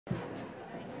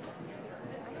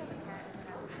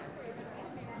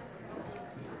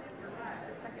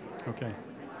Okay.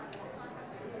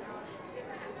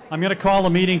 I'm going to call the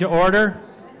meeting to order.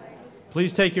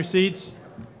 Please take your seats.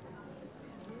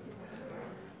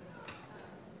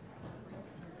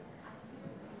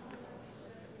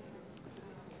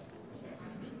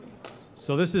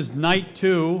 So this is night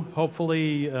two,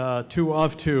 hopefully 2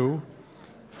 of 2,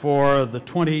 for the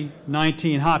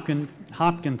 2019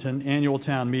 Hopkinton Annual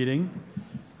Town Meeting.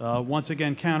 Once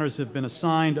again, counters have been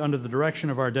assigned under the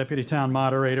direction of our Deputy Town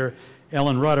Moderator,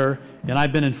 Ellen Rutter, and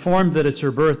I've been informed that it's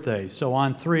her birthday. So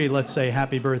on 3, let's say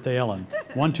happy birthday, Ellen.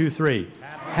 1, 2, 3.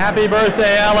 Happy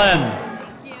birthday, Ellen!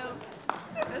 Thank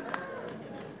you.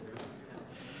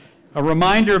 A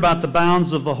reminder about the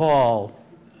bounds of the hall.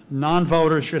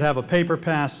 Non-voters should have a paper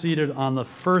pass seated on the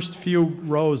first few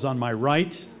rows on my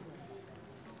right.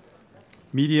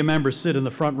 Media members sit in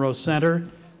the front row center.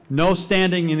 No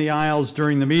standing in the aisles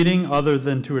during the meeting other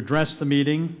than to address the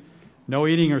meeting. No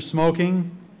eating or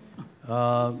smoking.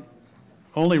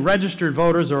 Only registered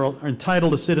voters are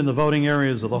entitled to sit in the voting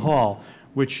areas of the hall,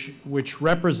 which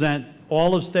represent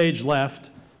all of stage left,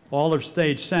 all of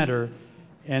stage center,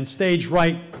 and stage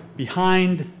right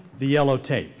behind the yellow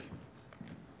tape.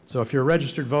 So if you're a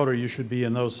registered voter, you should be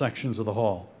in those sections of the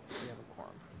hall.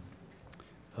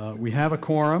 We have a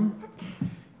quorum.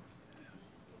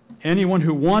 Anyone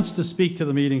who wants to speak to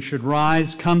the meeting should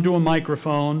rise, come to a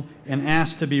microphone, and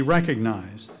ask to be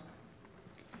recognized.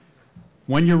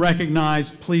 When you're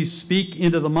recognized, please speak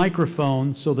into the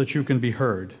microphone so that you can be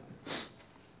heard.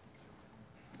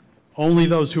 Only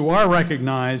those who are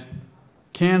recognized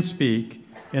can speak,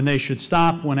 and they should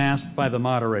stop when asked by the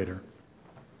moderator.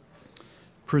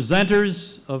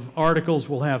 Presenters of articles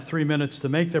will have 3 minutes to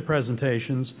make their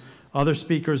presentations. Other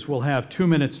speakers will have 2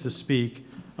 minutes to speak,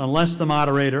 unless the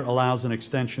moderator allows an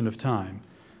extension of time.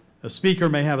 A speaker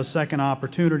may have a second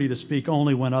opportunity to speak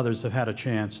only when others have had a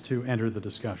chance to enter the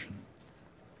discussion.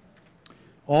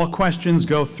 All questions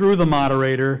go through the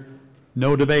moderator,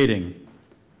 no debating.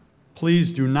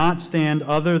 Please do not stand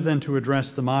other than to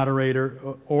address the moderator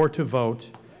or to vote.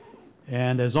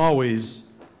 And as always,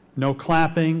 no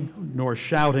clapping nor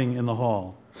shouting in the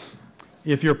hall.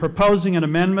 If you're proposing an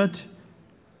amendment,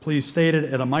 please state it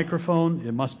at a microphone.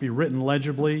 It must be written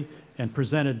legibly and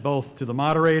presented both to the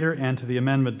moderator and to the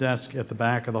amendment desk at the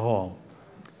back of the hall.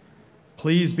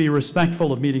 Please be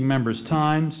respectful of meeting members'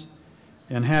 times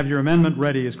and have your amendment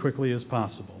ready as quickly as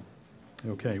possible.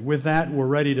 Okay, with that, we're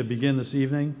ready to begin this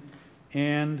evening.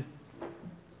 And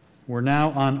we're now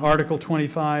on Article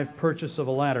 25, Purchase of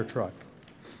a Ladder Truck.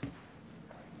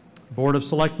 Board of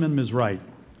Selectmen, Ms. Wright.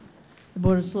 The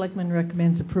Board of Selectmen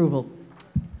recommends approval.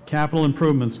 Capital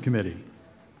Improvements Committee.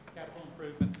 Capital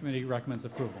Improvements Committee recommends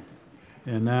approval.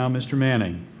 And now Mr.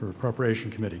 Manning for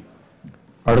Appropriation Committee.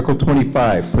 Article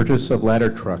 25, Purchase of Ladder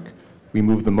Truck. We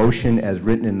move the motion as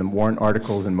written in the warrant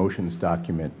articles and motions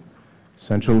document.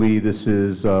 Essentially, this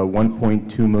is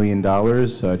 $1.2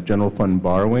 million general fund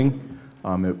borrowing.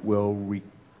 It will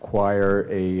require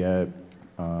a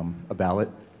ballot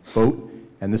vote.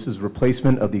 And this is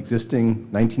replacement of the existing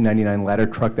 1999 ladder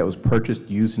truck that was purchased,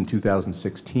 used in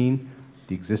 2016.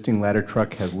 The existing ladder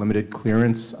truck has limited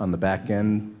clearance on the back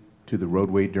end to the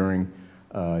roadway during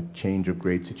change of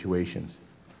grade situations.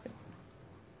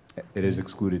 It is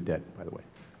excluded debt, by the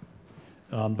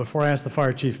way. Before I ask the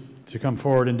fire chief to come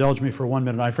forward, indulge me for 1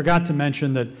 minute. I forgot to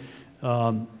mention that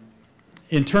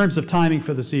in terms of timing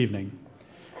for this evening,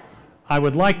 I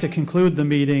would like to conclude the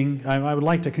meeting. I would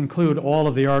like to conclude all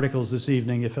of the articles this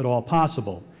evening, if at all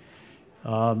possible.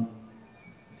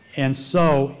 And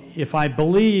so, if I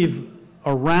believe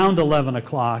around 11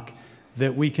 o'clock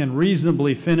that we can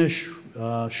reasonably finish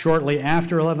shortly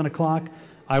after 11 o'clock,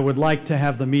 I would like to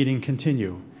have the meeting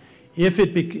continue. If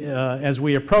as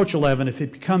we approach 11, if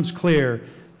it becomes clear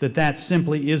that that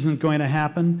simply isn't going to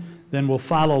happen, then we'll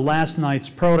follow last night's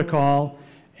protocol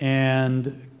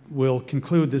and we'll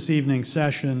conclude this evening's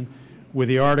session with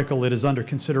the article that is under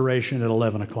consideration at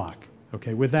 11 o'clock.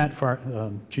 Okay, with that,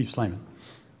 Chief Slayman.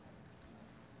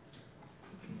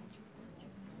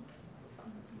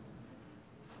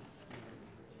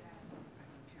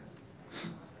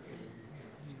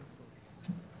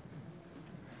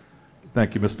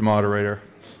 Thank you, Mr. Moderator.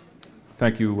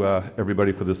 Thank you,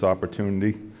 everybody, for this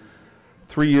opportunity.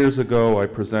 3 years ago, I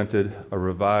presented a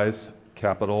revised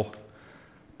capital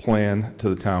plan to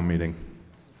the town meeting.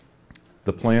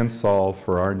 The plan solved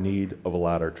for our need of a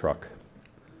ladder truck.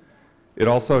 It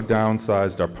also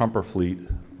downsized our pumper fleet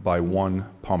by 1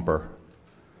 pumper.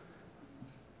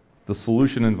 The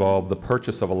solution involved the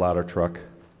purchase of a ladder truck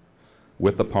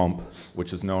with a pump,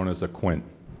 which is known as a Quint.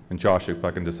 And Josh, if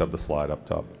I can just have the slide up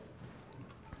top.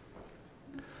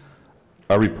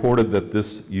 I reported that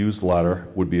this used ladder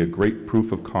would be a great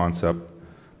proof of concept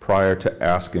prior to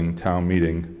asking town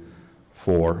meeting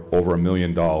for over $1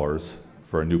 million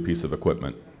for a new piece of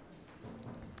equipment.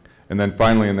 And then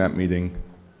finally in that meeting,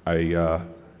 I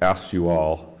asked you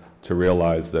all to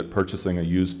realize that purchasing a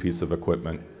used piece of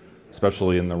equipment,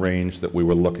 especially in the range that we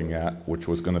were looking at, which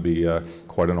was going to be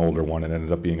quite an older one, it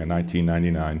ended up being a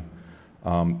 1999,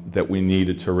 that we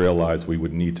needed to realize we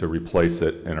would need to replace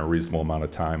it in a reasonable amount of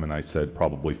time, and I said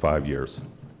probably 5 years.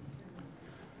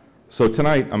 So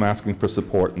tonight I'm asking for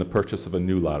support in the purchase of a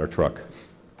new ladder truck.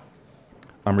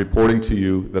 I'm reporting to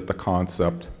you that the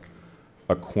concept,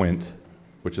 a Quint,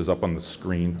 which is up on the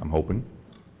screen, I'm hoping.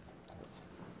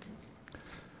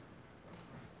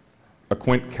 A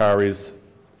Quint carries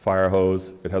fire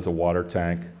hose, it has a water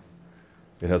tank,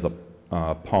 it has a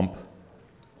pump,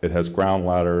 it has ground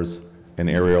ladders and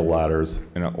aerial ladders,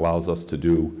 and it allows us to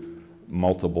do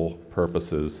multiple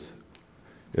purposes.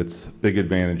 Its big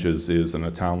advantages is in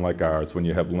a town like ours, when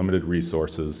you have limited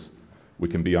resources, we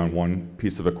can be on one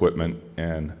piece of equipment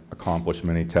and accomplish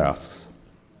many tasks.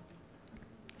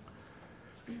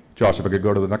 Josh, if I could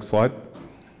go to the next slide.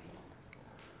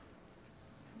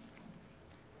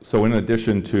 So in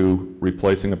addition to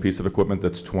replacing a piece of equipment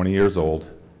that's 20 years old,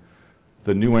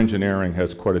 the new engineering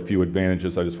has quite a few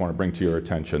advantages I just want to bring to your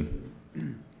attention.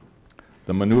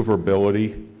 The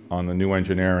maneuverability on the new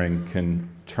engineering can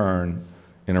turn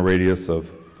in a radius of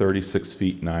 36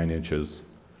 feet 9 inches.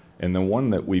 And the one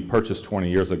that we purchased 20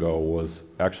 years ago was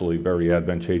actually very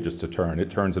advantageous to turn. It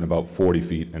turns in about 40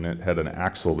 feet, and it had an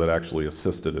axle that actually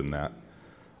assisted in that.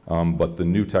 But the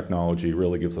new technology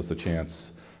really gives us a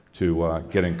chance to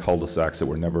get in cul-de-sacs that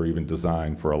were never even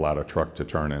designed for a ladder truck to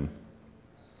turn in.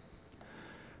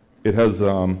 It has,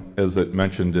 as it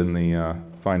mentioned in the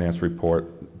finance report,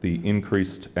 the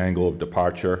increased angle of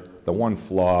departure. The one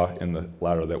flaw in the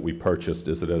ladder that we purchased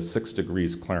is it has 6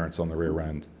 degrees clearance on the rear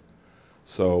end.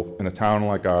 So in a town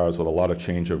like ours with a lot of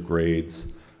change of grades,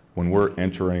 when we're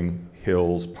entering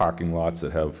hills, parking lots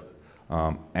that have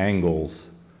angles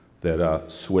that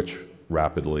switch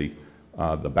rapidly,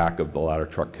 the back of the ladder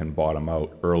truck can bottom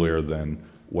out earlier than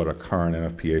what a current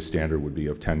NFPA standard would be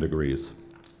of 10 degrees.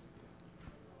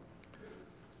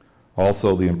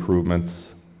 Also, the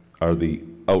improvements are the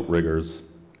outriggers.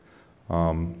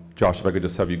 Josh, if I could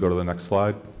just have you go to the next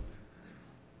slide.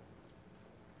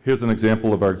 Here's an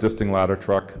example of our existing ladder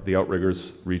truck. The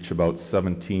outriggers reach about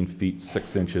 17 feet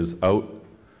 6 inches out.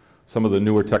 Some of the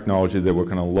newer technology that we're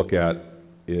going to look at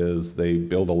is they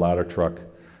build a ladder truck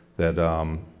that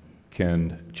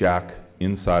can jack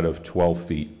inside of 12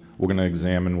 feet. We're going to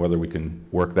examine whether we can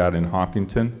work that in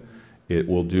Hopkinton. It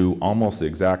will do almost the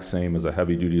exact same as a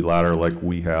heavy-duty ladder like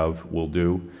we have will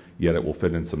do, yet it will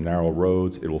fit in some narrow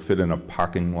roads. It will fit in a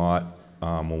parking lot.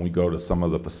 When we go to some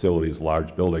of the facilities,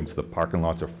 large buildings, the parking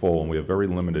lots are full and we have very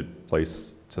limited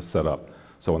place to set up.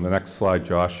 So in the next slide,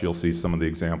 Josh, you'll see some of the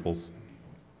examples.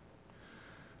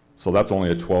 So that's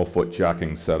only a 12-foot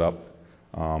jacking setup.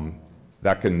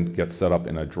 That can get set up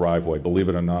in a driveway. Believe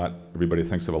it or not, everybody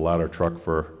thinks of a ladder truck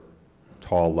for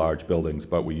tall, large buildings,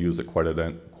 but we use it quite a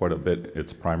bit.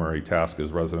 Its primary task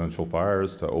is residential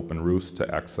fires, to open roofs,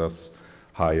 to access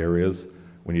high areas.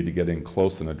 We need to get in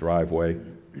close in a driveway.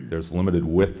 There's limited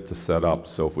width to set up,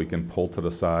 so if we can pull to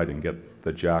the side and get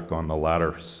the jack on the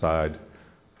ladder side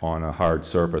on a hard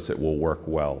surface, it will work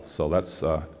well. So that's,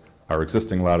 our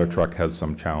existing ladder truck has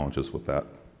some challenges with that.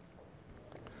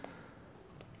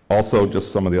 Also,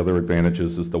 just some of the other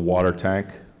advantages is the water tank.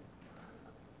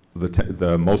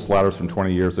 The most ladders from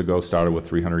 20 years ago started with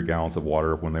 300 gallons of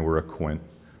water when they were a Quint.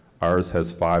 Ours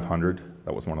has 500.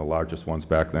 That was one of the largest ones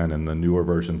back then, and the newer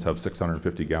versions have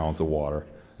 650 gallons of water.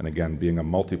 And again, being a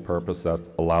multi-purpose, that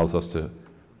allows us to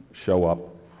show up,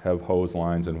 have hose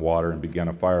lines and water, and begin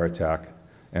a fire attack,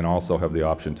 and also have the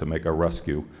option to make a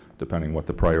rescue, depending what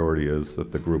the priority is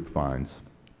that the group finds.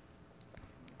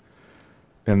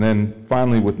 And then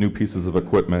finally, with new pieces of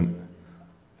equipment,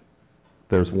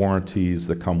 there's warranties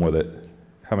that come with it.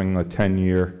 Having a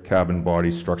 10-year cabin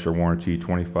body structure warranty,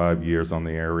 25 years on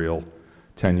the aerial,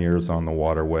 10 years on the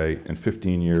waterway, and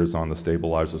 15 years on the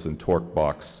stabilizers and torque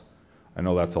box. I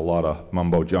know that's a lot of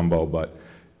mumbo jumbo, but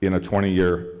in a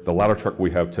 20-year, the ladder truck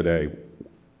we have today,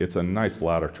 it's a nice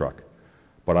ladder truck,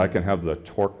 but I can have the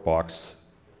torque box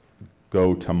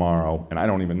go tomorrow, and I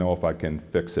don't even know if I can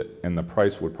fix it, and the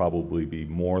price would probably be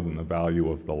more than the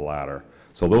value of the ladder.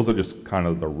 So those are just kind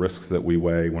of the risks that we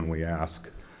weigh when we ask,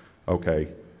 okay,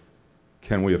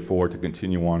 can we afford to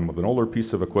continue on with an older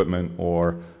piece of equipment,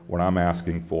 or what I'm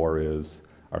asking for is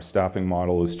our staffing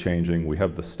model is changing. We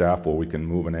have the staff where we can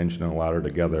move an engine and a ladder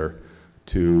together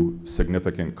to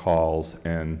significant calls,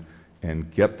 and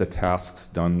and get the tasks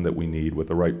done that we need with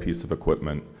the right piece of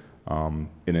equipment.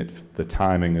 The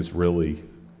timing is really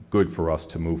good for us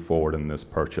to move forward in this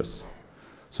purchase.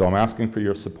 So I'm asking for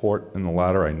your support in the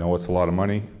ladder. I know it's a lot of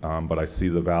money, but I see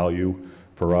the value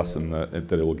for us and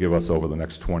that it will give us over the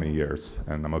next 20 years.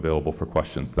 And I'm available for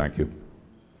questions. Thank you.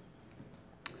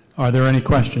 Are there any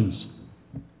questions?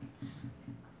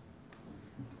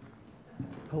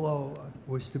 Hello,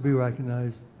 I wish to be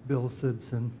recognized, Bill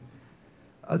Simpson.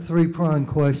 A three-pronged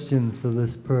question for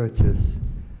this purchase.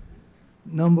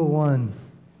 Number one,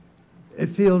 it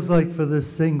feels like for this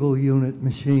single unit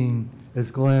machine,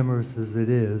 as glamorous as it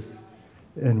is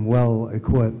and well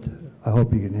equipped, I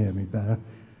hope you can hear me better,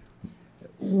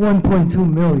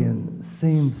 1.2 million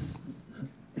seems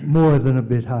more than a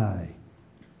bit high.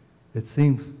 It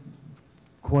seems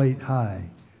quite high.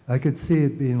 I could see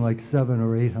it being like $700,000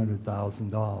 or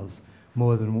 $800,000,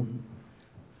 more than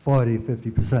 40,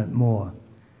 50% more.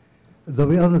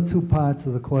 The other two parts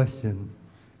of the question,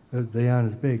 they aren't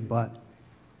as big, but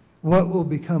what will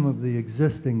become of the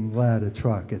existing ladder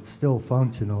truck? It's still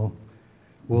functional.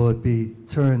 Will it be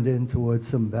turned in towards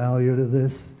some value to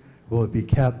this? Will it be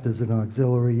kept as an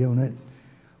auxiliary unit?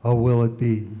 Or will it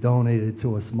be donated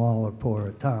to a smaller,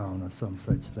 poorer town or some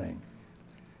such thing?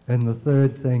 And the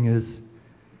third thing is,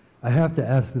 I have to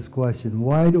ask this question,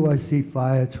 why do I see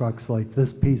fire trucks like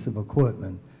this piece of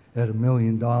equipment at $1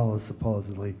 million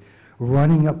supposedly,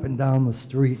 running up and down the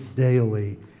street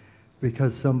daily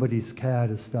because somebody's cat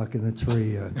is stuck in a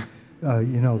tree or,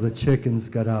 you know, the chickens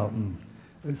got out and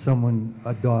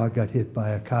a dog got hit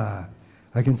by a car.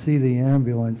 I can see the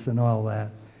ambulance and all that,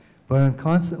 but I'm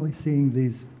constantly seeing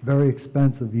these very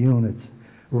expensive units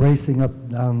racing up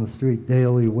and down the street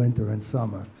daily, winter and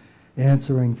summer,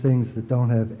 answering things that don't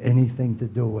have anything to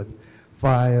do with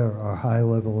fire or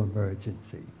high-level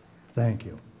emergency. Thank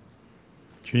you.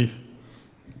 Chief?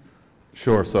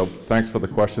 Sure. So thanks for the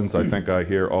questions. I think I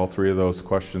hear all three of those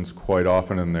questions quite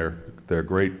often, and they're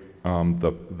great.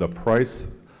 The price,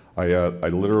 I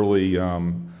literally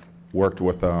worked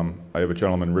with, I have a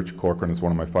gentleman, Rich Corcoran, is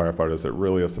one of my firefighters that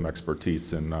really has some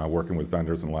expertise in working with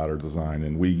vendors and ladder design.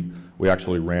 And we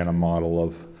actually ran a model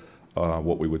of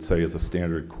what we would say is a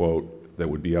standard quote that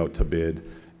would be out to bid.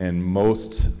 And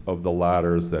most of the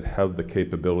ladders that have the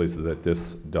capabilities that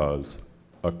this does,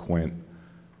 a Quint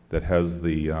that has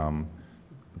the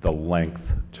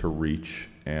length to reach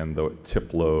and the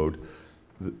tip load,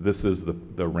 this is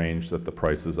the range that the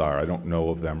prices are. I don't know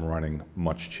of them running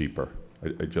much cheaper.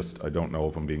 I don't know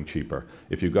of them being cheaper.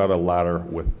 If you got a ladder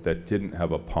that didn't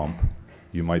have a pump,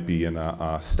 you might be in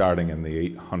starting in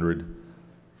the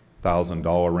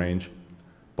 $800,000 range,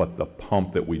 but the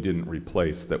pump that we didn't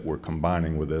replace that we're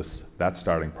combining with this, that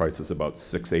starting price is about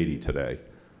 $680 today.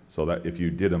 So that if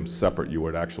you did them separate, you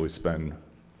would actually spend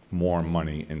more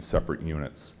money in separate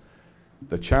units.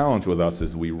 The challenge with us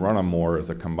is we run them more as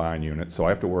a combined unit, so I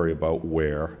have to worry about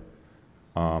wear.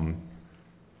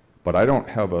 But I don't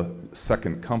have a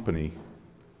second company,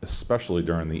 especially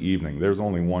during the evening. There's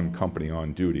only one company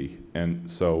on duty, and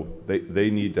so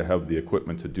they need to have the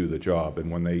equipment to do the job.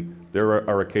 And when there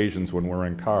are occasions when we're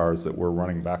in cars that we're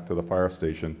running back to the fire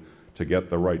station to get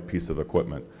the right piece of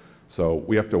equipment. So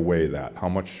we have to weigh that. How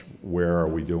much wear are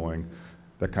we doing?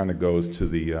 That kind of goes to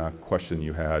the question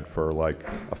you had for like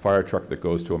a fire truck that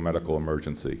goes to a medical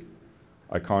emergency.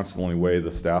 I constantly weigh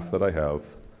the staff that I have.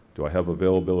 Do I have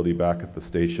availability back at the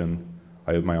station?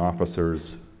 I have my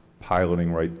officers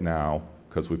piloting right now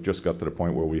because we've just got to the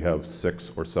point where we have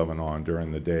 6 or 7 on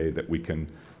during the day that we can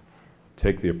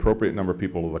take the appropriate number of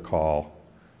people to the call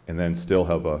and then still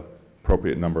have a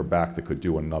appropriate number back that could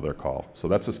do another call. So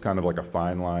that's just kind of like a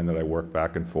fine line that I work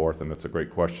back and forth, and it's a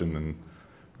great question.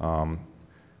 And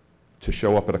to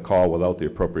show up at a call without the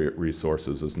appropriate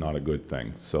resources is not a good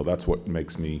thing. So that's what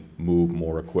makes me move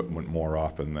more equipment more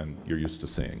often than you're used to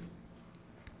seeing.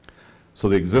 So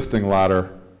the existing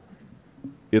ladder,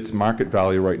 its market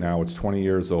value right now, it's 20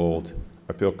 years old.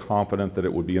 I feel confident that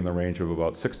it would be in the range of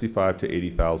about $65,000 to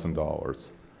 $80,000.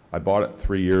 I bought it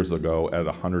 3 years ago at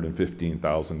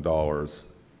 $115,000,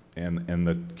 and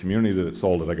the community that it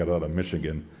sold it, I got out of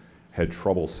Michigan, had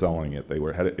trouble selling it.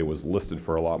 It was listed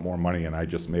for a lot more money, and I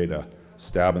just made a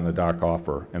stab in the dark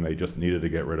offer, and they just needed to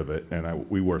get rid of it. And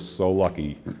we were so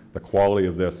lucky. The quality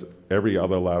of this, every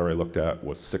other ladder I looked at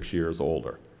was 6 years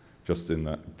older, just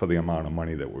for the amount of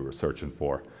money that we were searching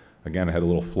for. Again, it had a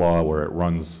little flaw where it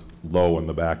runs low in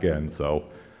the back end.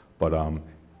 But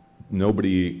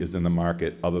nobody is in the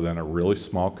market other than a really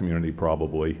small community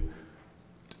probably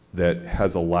that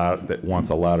has a ladder, that wants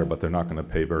a ladder, but they're not going to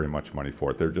pay very much money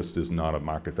for it. There just is not a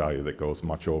market value that goes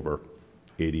much over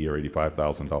 $80,000 or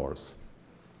 $85,000.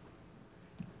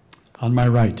 On my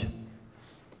right.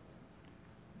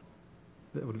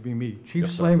 That would be me. Chief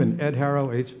Yes, sir. Slayman, Ed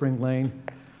Harrow, 8 Spring Lane.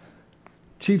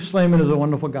 Chief Slayman is a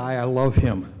wonderful guy. I love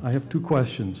him. I have 2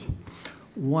 questions.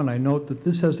 One, I note that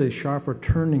this has a sharper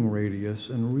turning radius,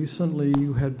 and recently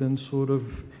you had been sort of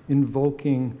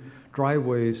invoking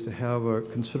driveways to have a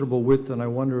considerable width, and I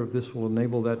wonder if this will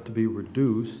enable that to be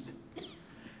reduced.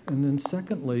 And then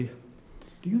secondly,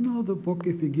 do you know the book,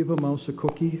 If You Give a Mouse a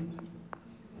Cookie?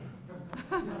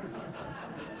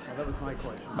 That was my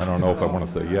question. I don't know if I want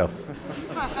to say yes.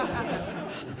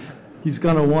 He's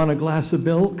going to want a glass of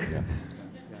milk? Yeah.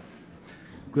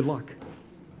 Good luck.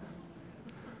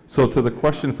 So to the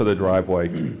question for the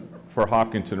driveway, for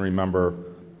Hopkinton, remember,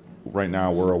 right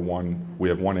now we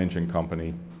have one engine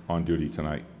company on duty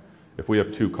tonight. If we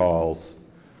have 2 calls,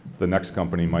 the next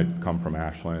company might come from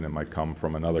Ashland, it might come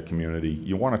from another community.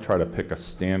 You want to try to pick a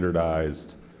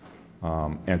standardized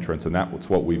entrance, and that's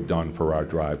what we've done for our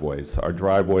driveways. Our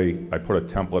driveway, I put a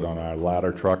template on our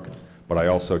ladder truck, but I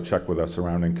also check with our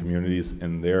surrounding communities,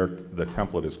 and the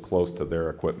template is close to their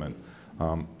equipment.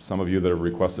 Some of you that have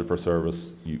requested for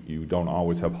service, you don't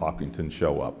always have Hopkinton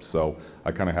show up. So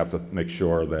I kind of have to make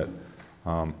sure that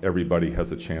everybody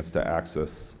has a chance to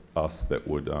access us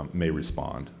that may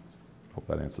respond. Hope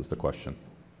that answers the question.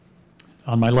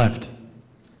 On my left.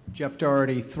 Jeff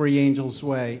Doherty, 3 Angels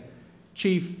Way.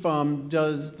 Chief,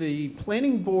 does the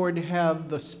planning board have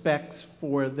the specs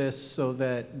for this so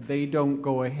that they don't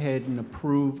go ahead and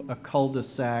approve a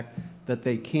cul-de-sac that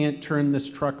they can't turn this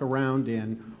truck around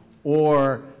in,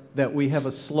 or that we have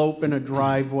a slope in a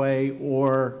driveway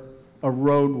or a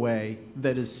roadway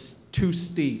that is too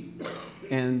steep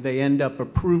and they end up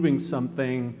approving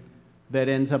something that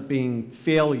ends up being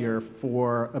failure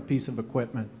for a piece of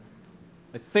equipment?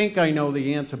 I think I know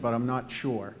the answer, but I'm not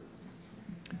sure.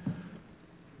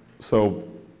 So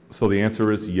the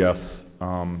answer is yes.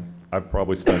 I've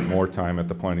probably spent more time at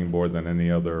the planning board than any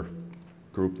other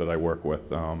group that I work with.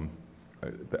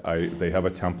 They have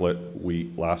a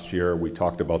template. Last year we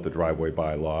talked about the driveway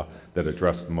bylaw that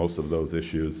addressed most of those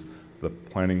issues. The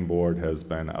planning board has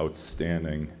been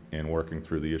outstanding in working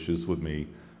through the issues with me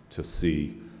to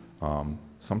see.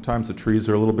 Sometimes the trees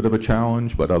are a little bit of a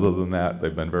challenge, but other than that,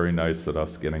 they've been very nice at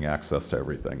us getting access to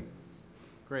everything.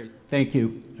 Great, thank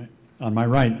you. On my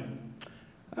right.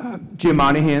 Jim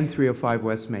Monahan, 305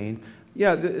 West Main.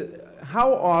 Yeah,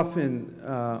 how often,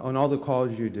 on all the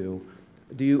calls you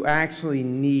do you actually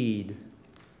need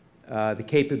the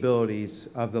capabilities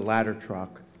of the ladder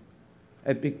truck?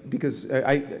 Because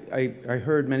I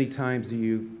heard many times that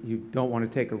you don't want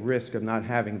to take a risk of not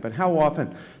having, but how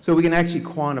often? So we can actually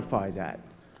quantify that.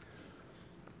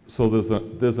 So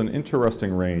there's an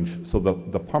interesting range. So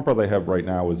the pumper they have right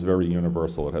now is very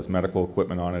universal. It has medical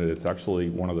equipment on it. It's actually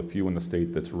one of the few in the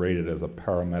state that's rated as a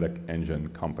paramedic engine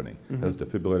company. It has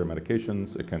defibrillator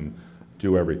medications. It can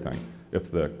do everything.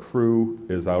 If the crew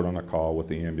is out on a call with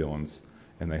the ambulance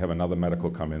and they have another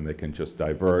medical come in, they can just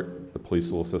divert. The police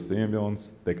will assist the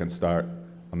ambulance. They can start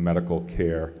a medical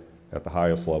care at the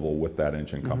highest level with that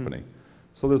engine company.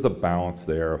 So there's a balance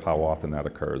there of how often that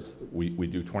occurs. We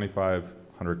do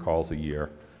 2,500 calls a year.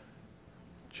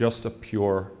 Just a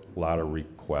pure ladder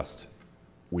request.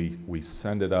 We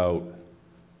send it out.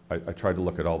 I tried to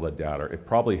look at all the data. It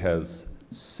probably has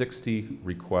 60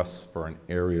 requests for an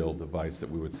aerial device that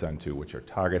we would send to, which are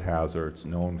target hazards,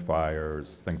 known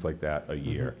fires, things like that, a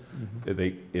year.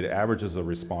 It averages a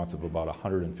response of about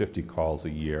 150 calls a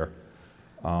year.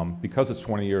 Because it's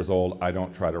 20 years old, I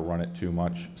don't try to run it too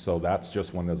much, so that's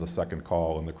just when there's a second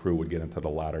call and the crew would get into the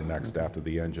ladder next after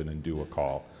the engine and do a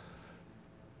call.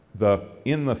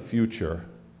 In the future,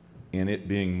 in it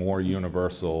being more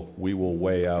universal, we will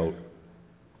weigh out,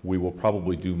 we will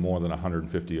probably do more than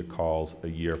 150 calls a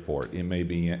year for it. It may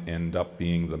end up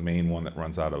being the main one that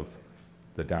runs out of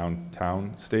the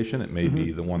downtown station. It may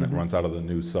be the one that runs out of the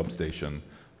new substation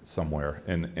somewhere,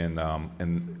 and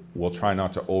we'll try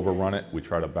not to overrun it. We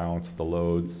try to balance the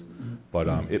loads, but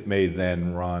it may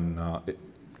then run. It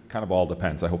kind of all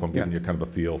depends. I hope I'm giving you kind of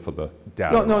a feel for the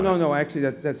data. No.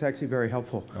 Actually, that's actually very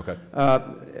helpful. Okay.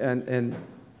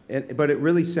 But it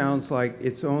really sounds like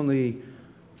it's only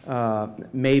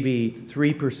maybe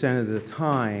 3% of the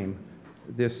time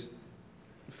this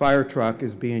fire truck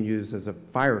is being used as a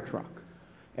fire truck,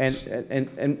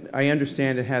 and I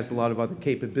understand it has a lot of other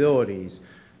capabilities.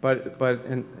 But I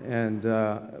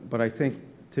think,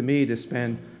 to me, to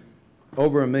spend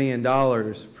over $1 million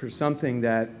for something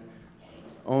that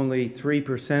only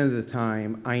 3% of the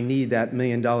time I need that $1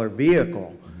 million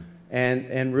vehicle,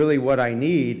 and really what I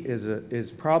need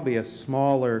is probably a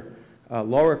smaller,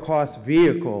 lower cost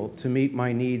vehicle to meet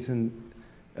my needs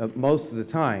most of the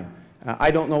time.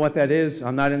 I don't know what that is.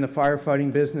 I'm not in the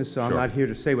firefighting business, so I'm Sure. not here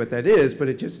to say what that is, but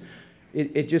it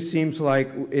just seems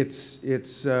like it's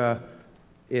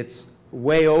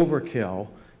way overkill,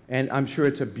 and I'm sure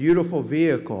it's a beautiful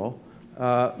vehicle,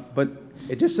 but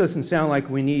it just doesn't sound like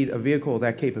we need a vehicle with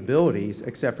that capabilities,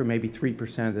 except for maybe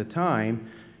 3% of the time.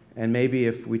 And maybe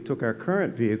if we took our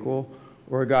current vehicle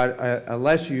or got a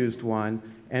less used one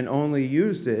and only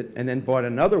used it and then bought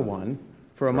another one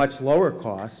for a much lower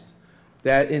cost,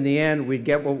 that in the end we'd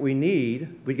get what we need.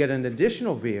 We'd get an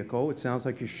additional vehicle. It sounds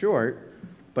like you're short,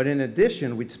 but in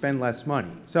addition we'd spend less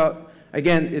money. So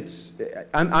again,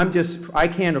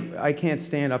 I can't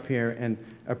stand up here and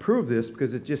approve this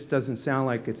because it just doesn't sound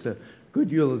like it's a good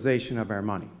utilization of our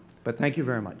money. But thank you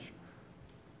very much.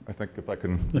 I think if I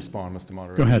can respond, Mr.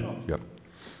 Moderator. Go ahead. Yep.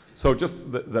 So just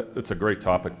it's a great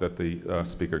topic that the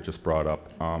speaker just brought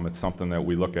up. It's something that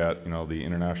we look at,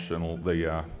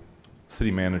 the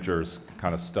city managers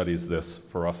kind of studies this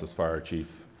for us as fire chief.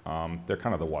 They're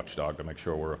kind of the watchdog to make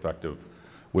sure we're effective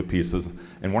with pieces.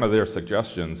 And one of their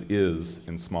suggestions is,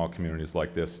 in small communities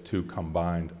like this, to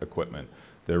combine equipment.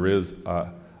 There is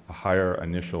a higher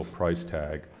initial price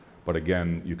tag, but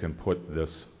again, you can put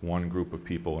this one group of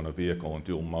people in a vehicle and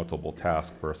do multiple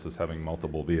tasks versus having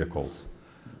multiple vehicles.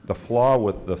 The flaw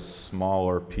with the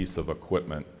smaller piece of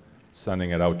equipment, sending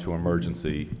it out to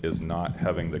emergency, is not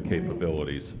having the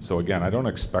capabilities. So again, I don't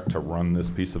expect to run this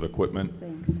piece of equipment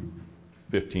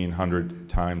 1,500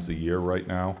 times a year right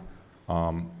now.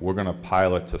 We're going to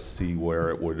pilot to see where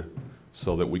it would,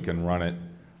 so that we can run it.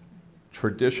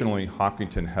 Traditionally,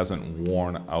 Hopkinton hasn't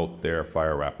worn out their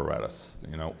fire apparatus,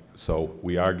 so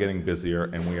we are getting busier,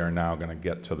 and we are now going to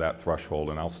get to that threshold,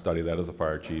 and I'll study that as a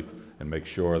fire chief and make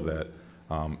sure that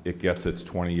it gets its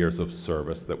 20 years of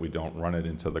service, that we don't run it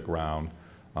into the ground,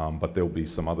 but there'll be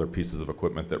some other pieces of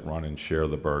equipment that run and share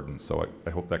the burden. So I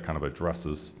hope that kind of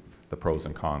addresses the pros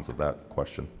and cons of that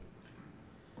question.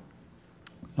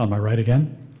 On my right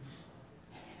again.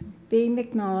 B.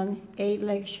 McMullen, 8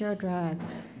 Lakeshore Drive.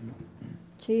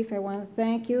 Chief, I want to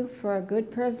thank you for a good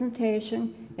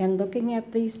presentation and looking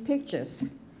at these pictures.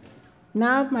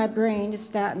 Now my brain is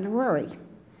starting to worry.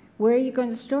 Where are you going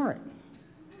to store it?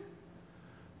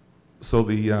 So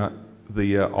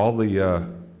all the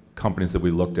companies that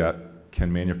we looked at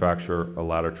can manufacture a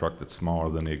ladder truck that's smaller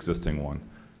than the existing one.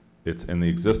 And the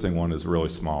existing one is really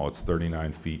small. It's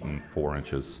 39 feet and 4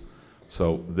 inches.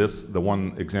 So the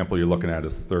one example you're looking at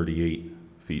is 38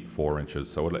 feet 4 inches.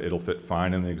 So it'll fit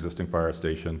fine in the existing fire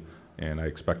station, and I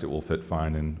expect it will fit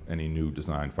fine in any new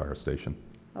design fire station.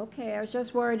 Okay, I was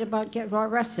just worried about getting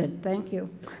arrested. Thank you.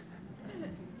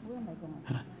 Where am I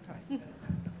going?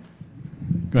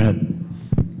 Go ahead.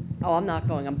 Oh, I'm not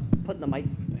going. I'm putting the mic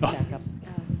back up.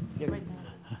 You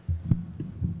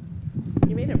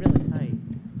made it really tight.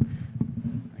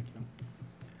 Thank you.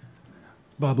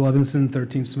 Bob Levinson,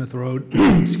 13 Smith Road.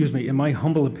 Excuse me. In my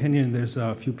humble opinion, there's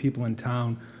a few people in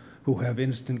town who have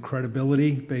instant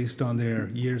credibility based on their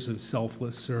years of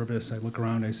selfless service. I look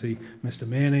around, I see Mr.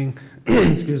 Manning,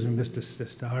 excuse me, Mr.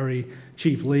 Stastari,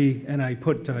 Chief Lee, and I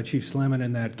put Chief Slemon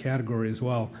in that category as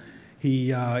well.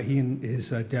 He and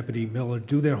his deputy Miller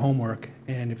do their homework,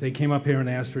 and if they came up here and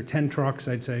asked for 10 trucks,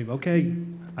 I'd say, okay,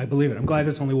 I believe it. I'm glad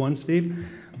it's only one, Steve,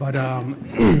 but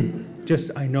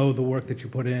just I know the work that you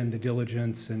put in, the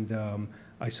diligence, and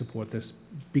I support this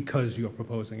because you're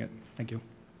proposing it. Thank you.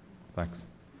 Thanks.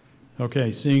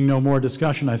 Okay, seeing no more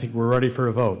discussion, I think we're ready for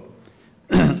a vote.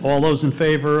 All those in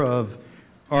favor of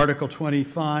Article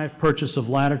 25, purchase of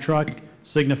ladder truck,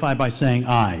 signify by saying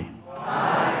aye.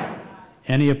 Aye.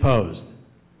 Any opposed?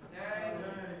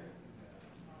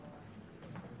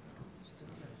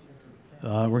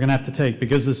 We're going to have to take,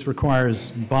 because this requires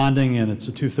bonding and it's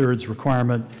a 2/3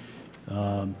 requirement,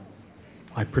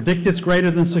 I predict it's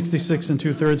greater than 66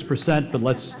 2/3%, but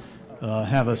let's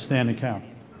have a standing count.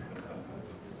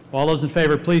 All those in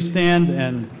favor, please stand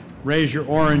and raise your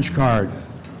orange card.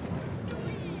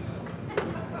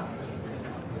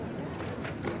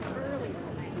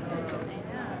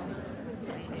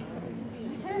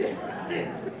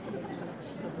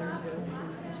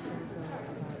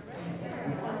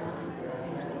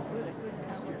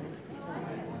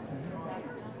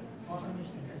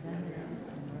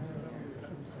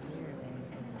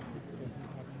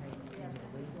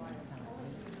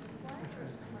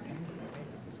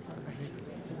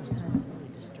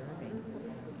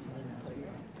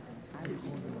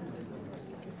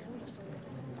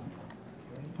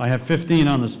 I have 15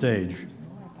 on the stage.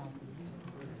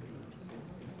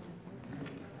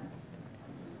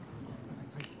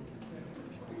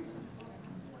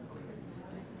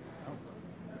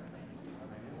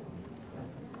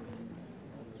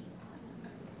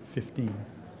 15.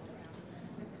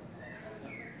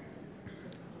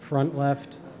 Front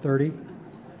left, 30.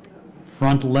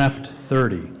 Front left,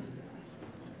 30.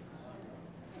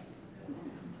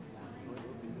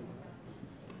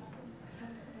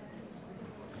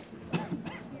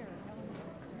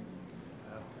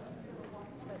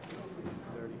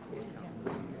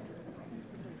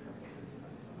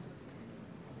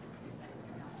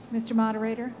 Mr.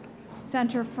 Moderator,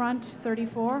 center front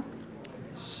 34.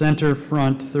 Center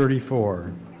front,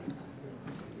 34.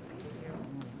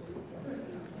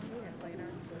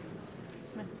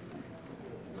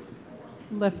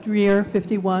 Left rear,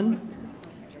 51.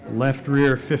 Left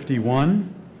rear,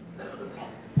 51.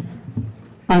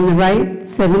 On the right,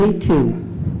 72.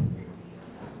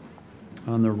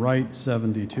 On the right,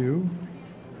 72.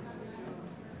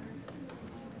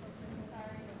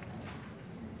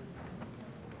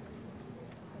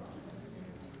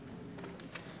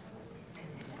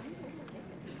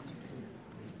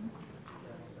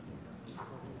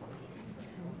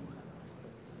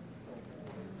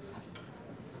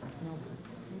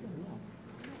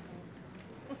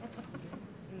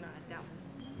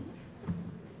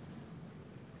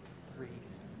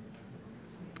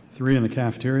 Three in the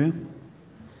cafeteria.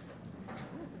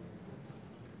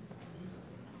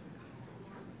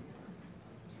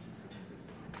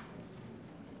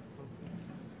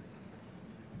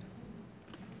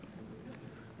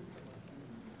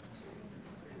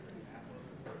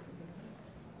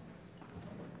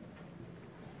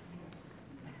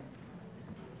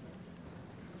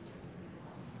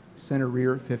 Center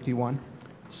rear, 51.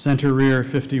 Center rear,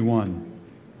 51.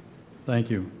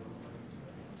 Thank you.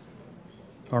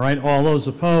 All right, all those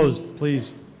opposed,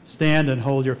 please stand and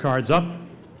hold your cards up.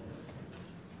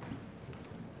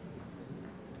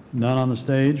 None on the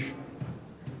stage.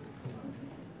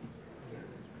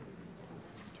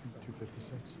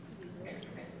 256.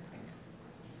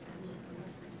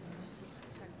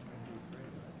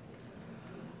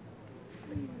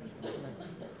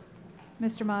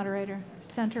 Mr. Moderator,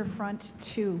 center front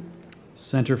 2.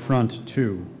 Center front,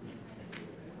 2.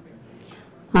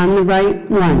 On the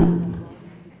right, 1.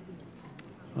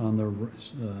 On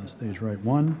the stage right,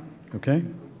 1. Okay.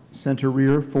 Center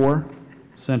rear, 4.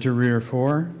 Center rear,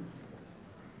 4.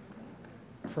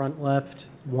 Front left,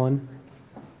 1.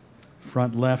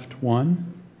 Front left,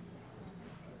 1.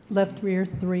 Left rear,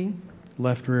 3.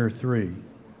 Left rear, 3.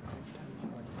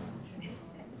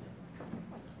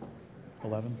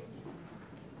 11.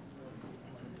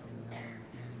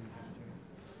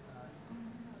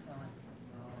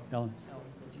 Ellen.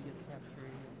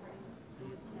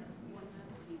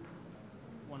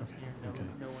 Okay.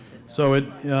 So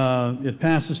it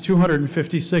passes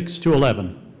 256 to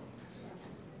 11.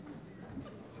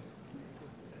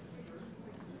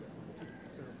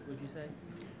 Would you say?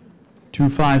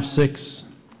 256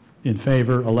 in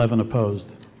favor, 11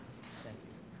 opposed.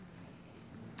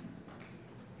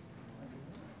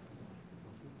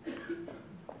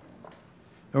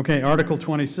 Okay, Article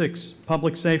 26,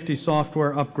 Public Safety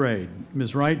Software Upgrade.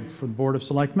 Ms. Wright for the Board of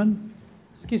Selectmen.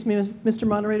 Excuse me, Mr.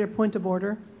 Moderator, point of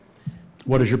order.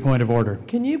 What is your point of order?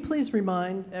 Can you please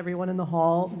remind everyone in the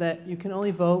hall that you can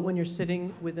only vote when you're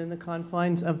sitting within the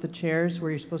confines of the chairs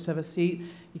where you're supposed to have a seat?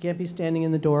 You can't be standing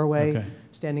in the doorway, Okay.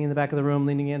 standing in the back of the room,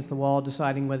 leaning against the wall,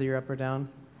 deciding whether you're up or down.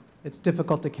 It's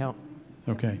difficult to count.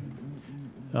 Okay.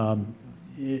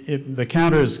 The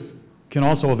counters can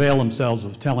also avail themselves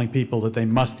of telling people that they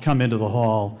must come into the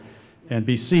hall and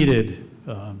be seated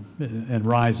and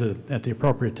rise at the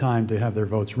appropriate time to have their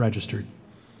votes registered.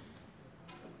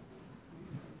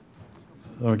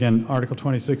 So again, Article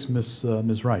 26,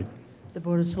 Ms. Wright. The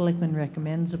Board of Selectmen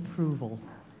recommends approval.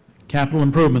 Capital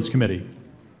Improvements Committee.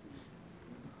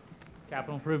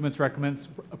 Capital Improvements recommends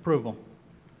approval.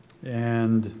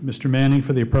 And Mr. Manning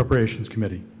for the Appropriations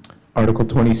Committee. Article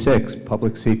 26,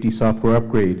 Public Safety Software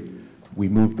Upgrade. We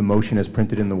move the motion as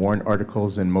printed in the warrant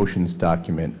articles and motions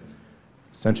document.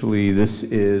 Essentially, this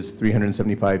is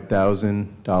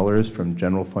 $375,000 from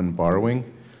general fund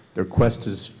borrowing. The request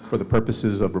is for the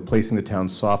purposes of replacing the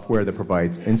town's software that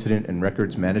provides incident and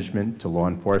records management to law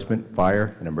enforcement,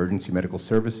 fire, and emergency medical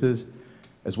services,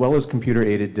 as well as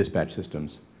computer-aided dispatch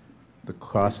systems. The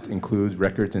cost includes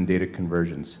records and data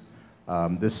conversions.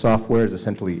 This software is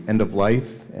essentially end of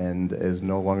life and is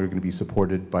no longer going to be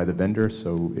supported by the vendor,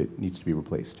 so it needs to be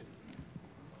replaced.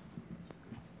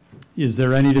 Is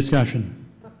there any discussion?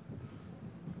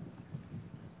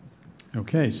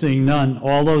 Okay, seeing none,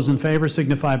 all those in favor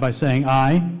signify by saying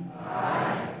aye.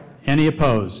 Aye. Any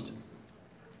opposed?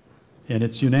 And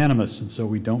it's unanimous, and so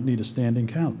we don't need a standing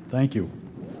count. Thank you.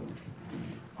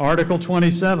 Article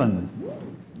 27,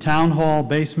 Town Hall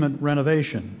Basement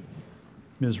Renovation.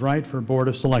 Ms. Wright for Board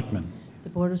of Selectmen. The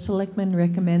Board of Selectmen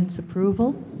recommends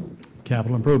approval.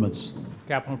 Capital Improvements.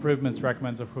 Capital Improvements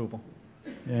recommends approval.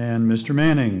 And Mr.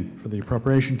 Manning for the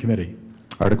Appropriation Committee.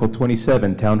 Article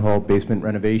 27, Town Hall Basement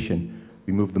Renovation.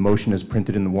 We move the motion as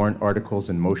printed in the warrant articles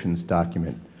and motions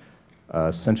document.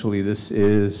 Essentially, this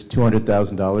is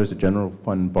 $200,000 of general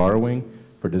fund borrowing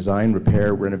for design,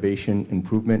 repair, renovation,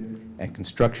 improvement, and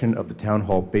construction of the Town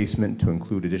Hall basement to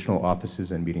include additional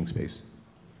offices and meeting space.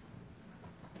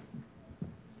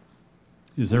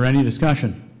 Is there any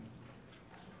discussion?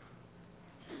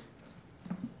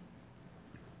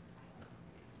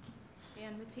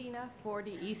 Ann Mattina,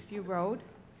 40 Eastview Road.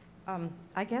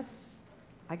 I guess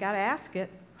I got to ask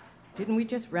it. Didn't we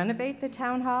just renovate the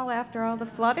town hall after all the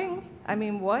flooding? I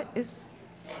mean, what is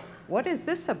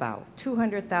this about?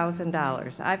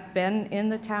 $200,000. I've been in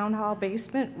the town hall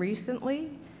basement recently.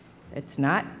 It's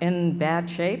not in bad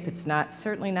shape. It's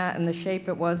certainly not in the shape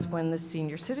it was when the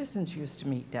senior citizens used to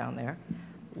meet down there.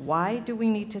 Why do we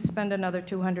need to spend another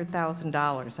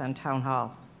 $200,000 on town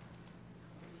hall?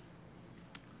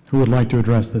 Who would like to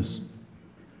address this?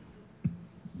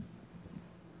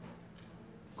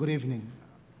 Good evening.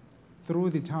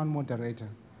 Through the town moderator,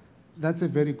 that's a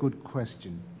very good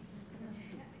question.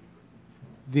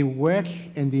 The work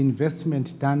and the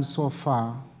investment done so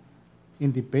far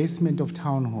in the basement of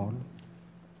Town Hall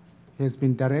has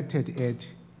been directed at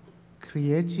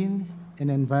creating an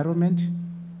environment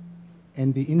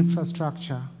and the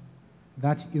infrastructure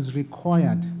that is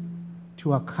required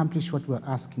to accomplish what we're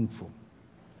asking for.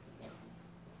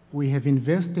 We have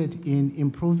invested in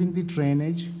improving the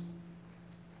drainage.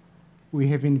 We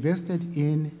have invested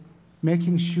in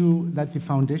making sure that the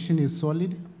foundation is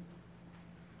solid.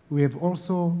 We have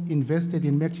also invested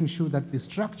in making sure that the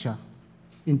structure,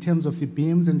 in terms of the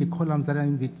beams and the columns that are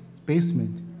in the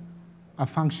basement, are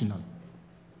functional.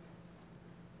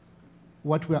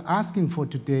 What we're asking for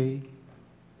today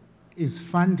is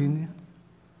funding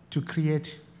to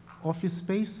create office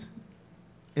space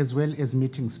as well as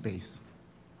meeting space.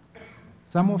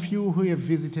 Some of you who have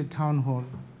visited Town Hall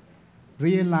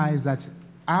realize that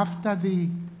after the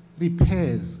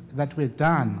repairs that were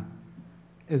done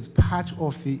as part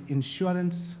of the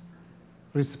insurance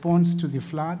response to the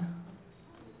flood,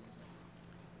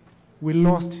 we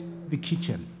lost the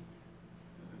kitchen.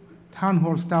 Town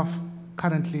hall staff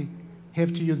currently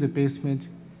have to use a basement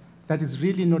that is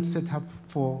really not set up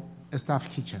for a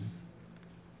staff kitchen.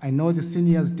 I know the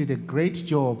seniors did a great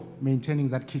job maintaining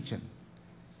that kitchen.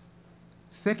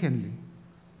 Secondly,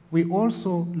 we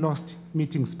also lost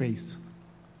meeting space.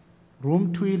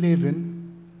 Room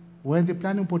 211, where the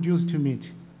planning board used to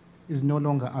meet, is no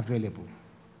longer available.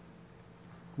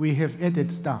 We have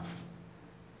added staff,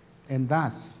 and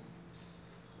thus,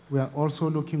 we are also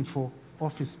looking for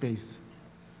office space.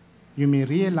 You may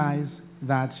realize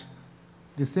that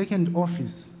the second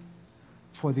office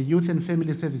for the Youth and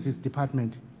Family Services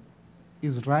Department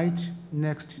is right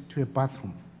next to a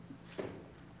bathroom.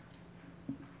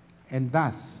 And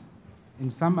thus, in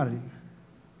summary,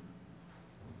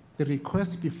 the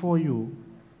request before you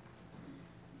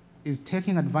is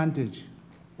taking advantage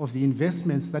of the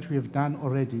investments that we have done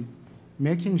already,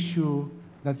 making sure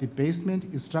that the basement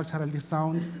is structurally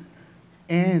sound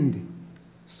and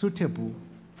suitable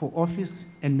for office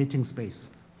and meeting space.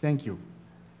 Thank you.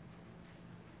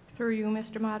 Through you,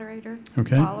 Mr. Moderator.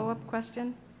 Okay. Follow-up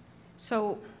question.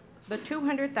 So the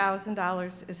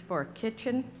 $200,000 is for a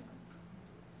kitchen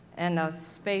and a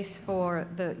space for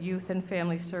the Youth and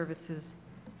Family Services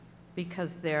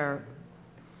because their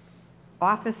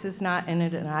office is not in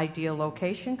an ideal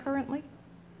location currently?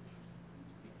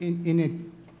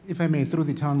 If I may, through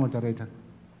the town moderator.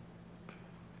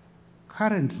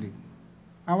 Currently,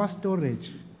 our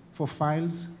storage for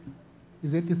files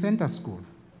is at the center school,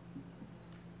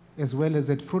 as well as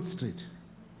at Fruit Street.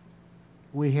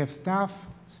 We have staff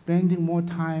spending more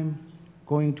time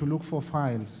going to look for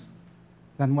files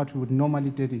than what we would normally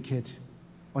dedicate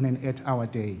on an 8-hour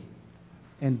day.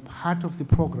 And part of the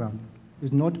program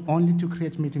is not only to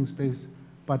create meeting space,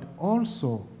 but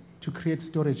also to create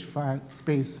storage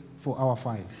space for our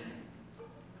files.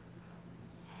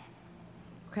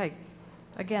 Okay.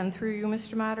 Again, through you,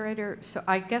 Mr. Moderator. So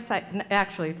I guess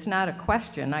actually, it's not a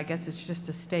question. I guess it's just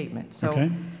a statement. So,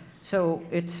 Okay. So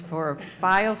it's for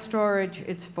file storage,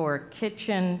 it's for a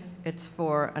kitchen, it's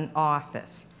for an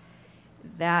office.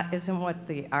 That isn't what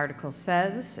the article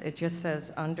says. It just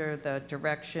says under the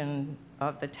direction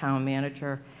of the town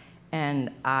manager.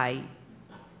 And I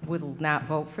will not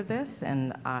vote for this,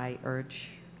 and I urge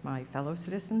my fellow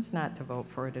citizens not to vote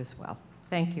for it as well.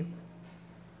 Thank you.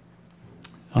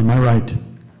 On my right.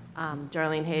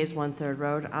 Darlene Hayes, 1 3rd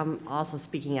Road. I'm also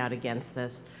speaking out against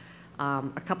this.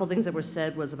 A couple things that were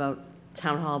said was about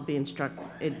Town Hall being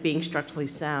structurally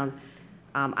sound.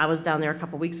 I was down there a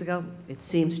couple weeks ago. It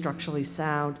seems structurally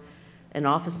sound. An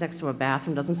office next to a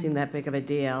bathroom doesn't seem that big of a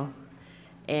deal.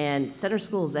 And Center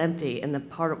School is empty, and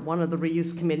one of the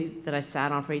reuse committee that I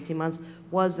sat on for 18 months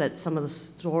was that some of the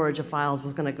storage of files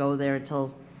was gonna go there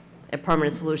until a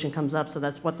permanent solution comes up, so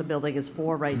that's what the building is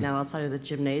for right now, outside of the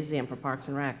gymnasium for Parks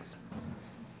and Recs.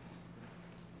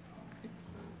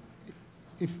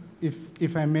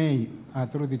 If I may,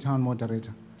 through the town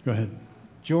moderator. Go ahead.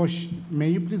 Josh, may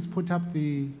you please put up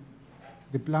the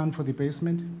plan for the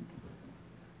basement?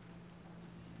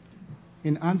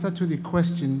 In answer to the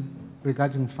question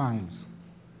regarding files,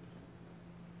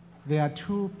 there are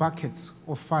 2 buckets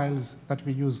of files that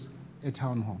we use at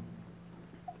Town Hall.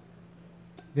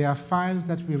 There are files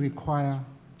that we require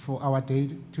for our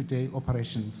day-to-day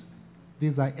operations.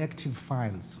 These are active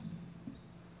files.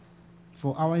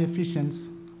 For our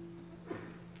efficiency,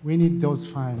 we need those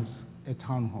files at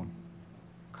Town Hall.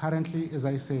 Currently, as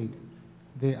I said,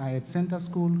 they are at Center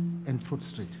School and Fruit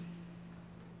Street.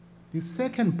 The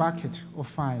second bucket of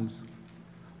files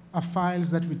are files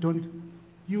that we don't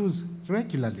use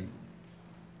regularly,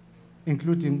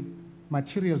 including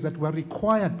materials that were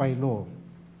required by law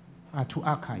to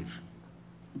archive.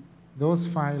 Those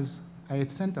files are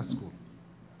at Center School.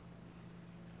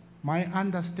 My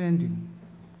understanding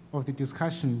of the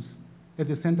discussions at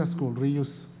the Center School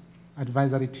Reuse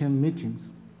Advisory Team meetings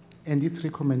and its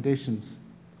recommendations,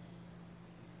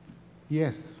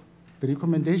 yes, the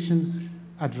recommendations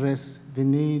address the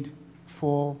need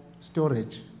for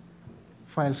storage,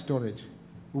 file storage.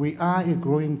 We are a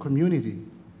growing community.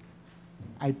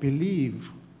 I believe,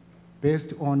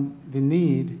 based on the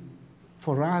need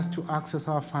for us to access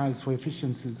our files for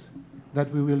efficiencies,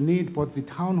 that we will need both the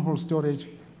town hall storage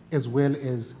as well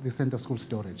as the Center School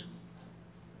storage.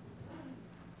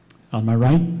 On my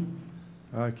right.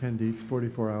 Ken Dietz,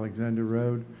 44 Alexander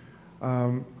Road.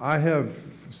 I have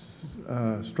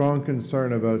strong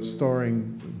concern about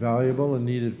storing valuable and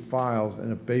needed files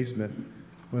in a basement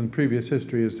when previous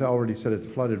history has already said it's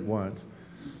flooded once.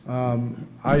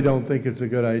 I don't think it's a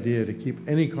good idea to keep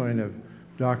any kind of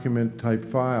document type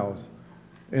files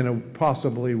in a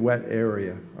possibly wet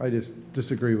area. I just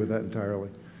disagree with that entirely.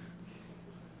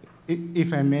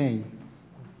 If I may,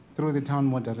 through the town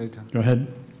moderator. Go ahead.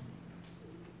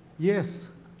 Yes,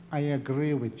 I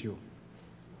agree with you.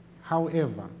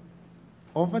 However,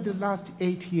 over the last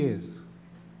 8 years,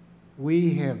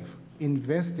 we have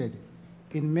invested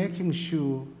in making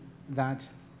sure that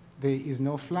there is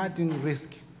no flooding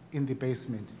risk in the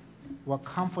basement. We're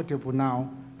comfortable now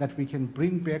that we can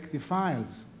bring back the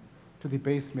files to the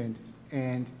basement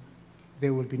and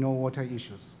there will be no water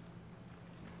issues.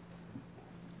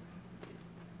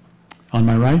 On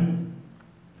my right.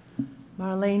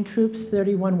 Marlene Troops,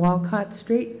 31 Walcott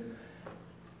Street.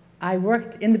 I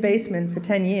worked in the basement for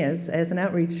 10 years as an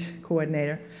outreach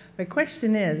coordinator. My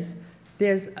question is,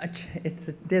 there's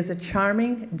a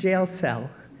charming jail cell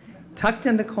tucked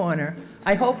in the corner.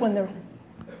 I hope when the...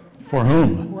 For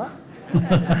whom? What?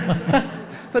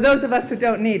 For those of us who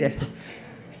don't need it.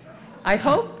 I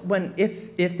hope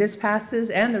if this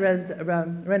passes and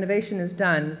the renovation is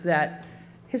done, that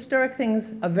historic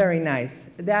things are very nice.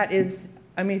 That is,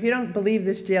 I mean, if you don't believe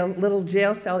this little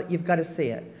jail cell, you've got to see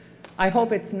it. I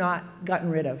hope it's not gotten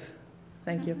rid of.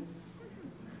 Thank you.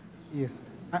 Yes.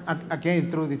 Again,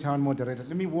 through the town moderator,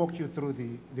 let me walk you through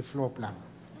the floor plan.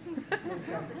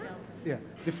 Yeah,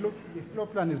 the floor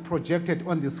plan is projected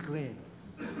on the screen.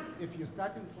 If you're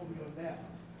starting from your left,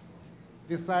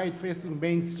 the side facing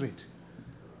Main Street,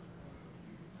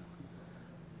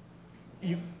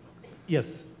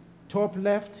 yes, top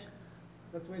left,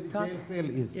 that's where the jail cell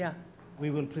is. Yeah.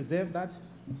 We will preserve that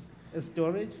as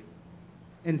storage.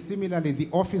 And similarly, the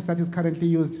office that is currently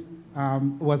used,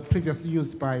 was previously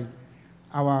used by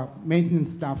our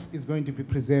maintenance staff, is going to be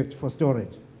preserved for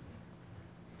storage.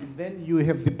 And then you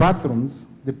have the bathrooms.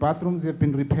 The bathrooms have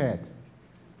been repaired.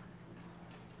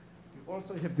 We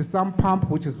also have the sump pump,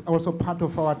 which is also part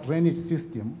of our drainage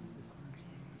system.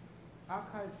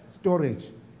 Archive storage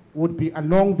would be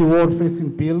along the wall facing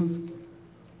bills.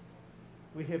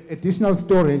 We have additional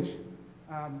storage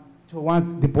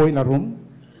towards the boiler room.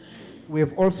 We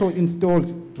have also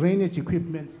installed drainage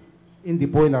equipment in the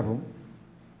boiler room.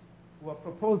 We're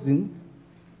proposing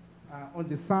on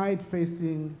the side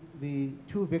facing the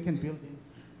 2 vacant buildings,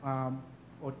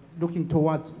 or looking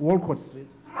towards Walcott Street,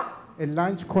 a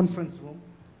large conference room,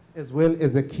 as well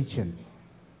as a kitchen.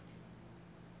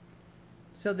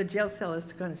 So the jail cell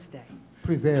is going to stay?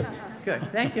 Preserved. Good,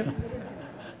 thank you.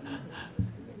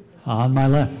 On my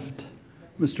left.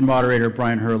 Mr. Moderator,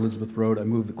 Brian Herr, Elizabeth Road. I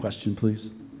move the question, please.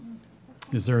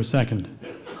 Is there a second?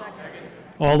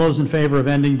 All those in favor of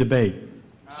ending debate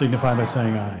signify by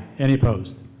saying aye. Any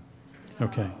opposed?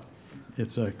 Okay.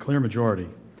 It's a clear majority.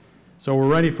 So we're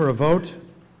ready for a vote.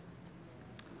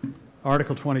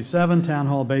 Article 27, Town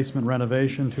Hall Basement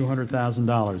Renovation,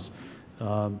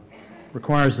 $200,000.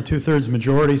 Requires a 2/3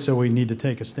 majority, so we need to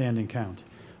take a standing count.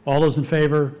 All those in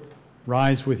favor,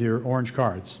 rise with your orange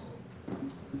cards.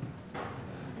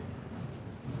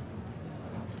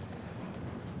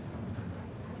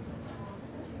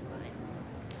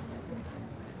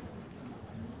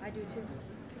 I do too.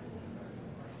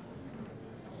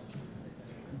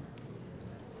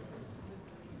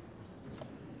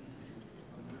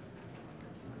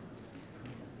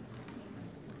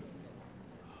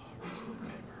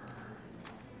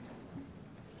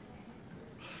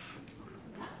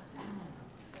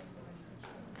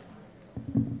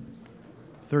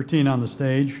 Thirteen on the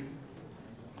stage.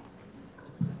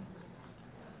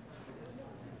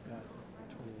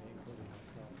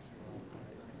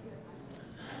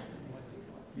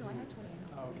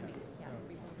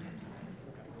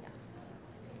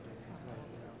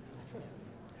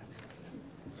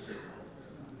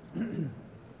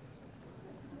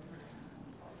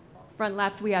 Front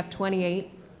left, we have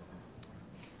 28.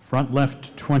 Front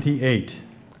left, 28.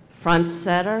 Front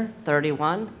center,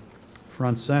 31.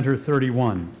 Front center,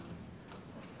 31.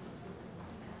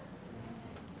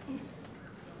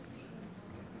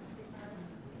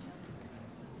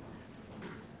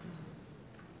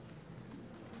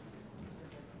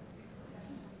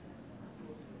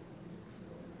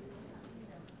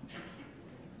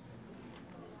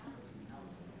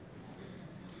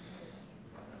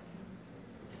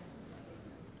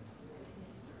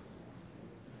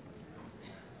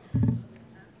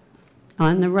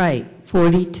 On the right,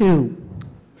 42.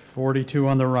 42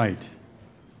 on the right.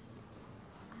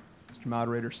 Mr.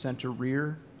 Moderator, center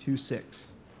rear, 26.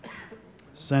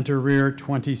 Center rear,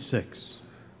 26.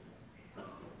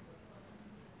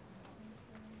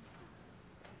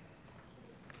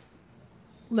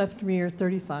 Left rear,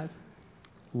 35.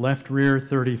 Left rear,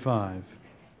 35.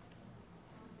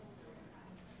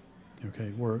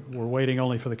 Okay, we're waiting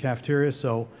only for the cafeteria,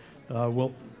 so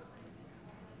all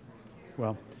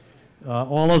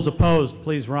those opposed,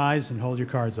 please rise and hold your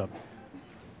cards up.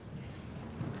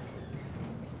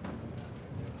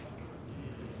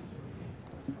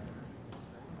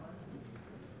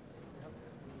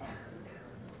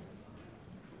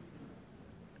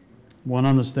 One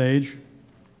on the stage.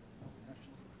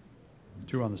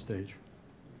 Two on the stage.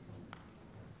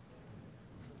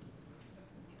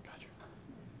 Gotcha.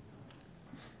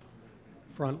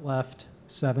 Front left,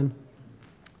 7.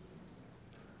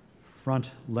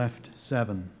 Front left,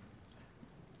 7.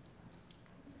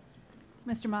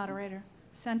 Mr. Moderator,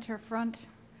 center front,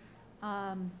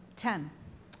 10.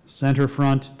 Center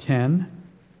front, 10.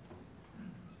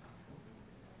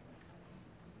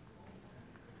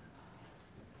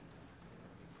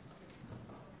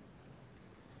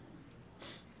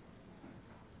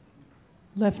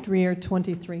 Left rear,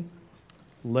 23.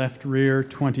 Left rear,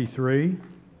 23.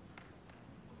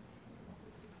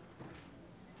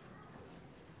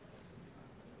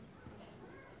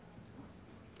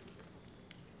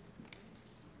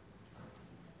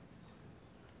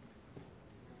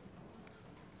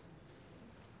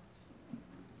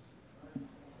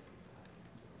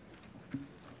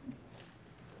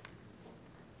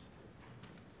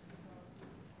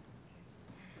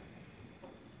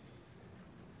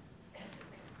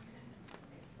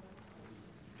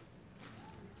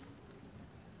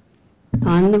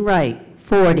 On the right,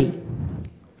 40.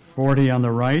 40 on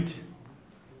the right.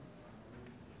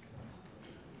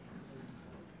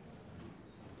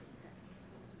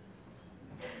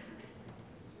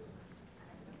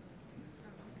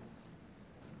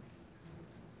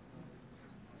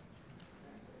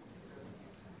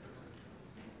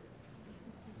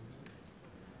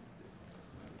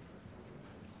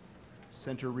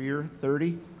 Center rear,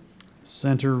 30.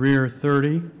 Center rear,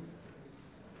 30.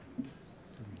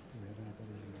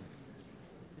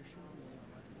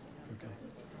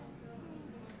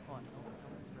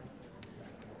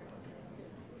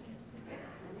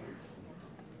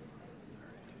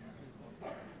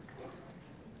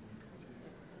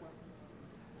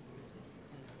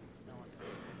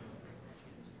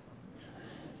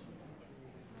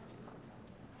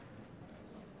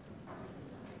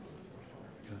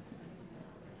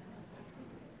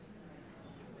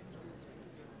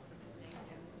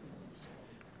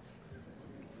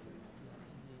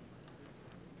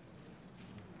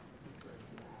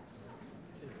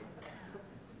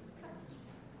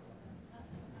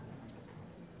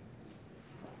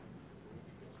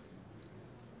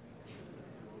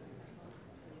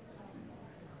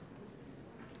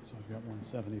 We got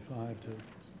 175 to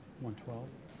 112.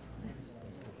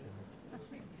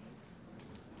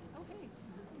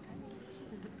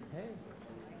 Hey.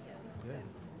 Good.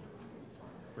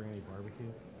 Bring any barbecue?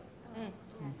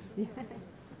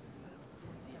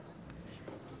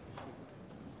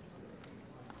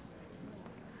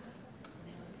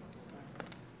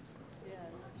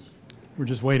 We're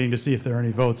just waiting to see if there are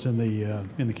any votes in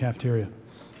the cafeteria.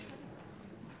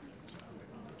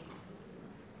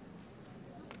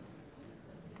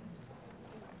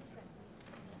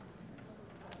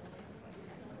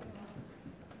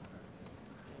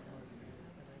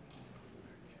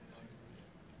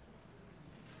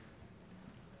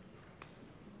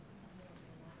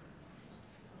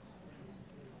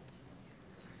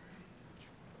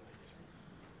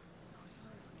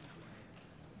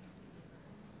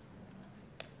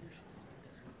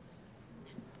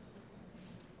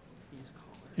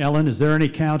 Ellen, is there any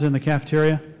count in the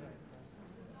cafeteria?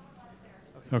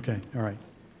 Okay, all right.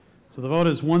 So the vote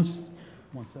is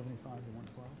 175 to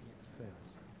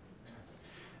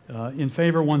 112? In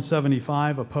favor,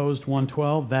 175, opposed,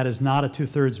 112. That is not a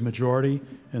two-thirds majority,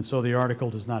 and so the article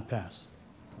does not pass.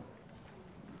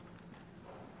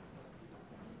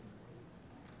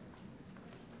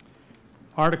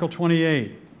 Article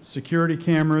 28, security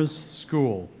cameras,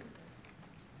 school.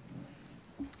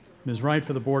 Ms. Wright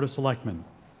for the Board of Selectmen.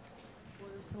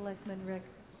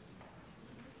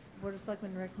 Board of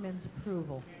Selectmen recommends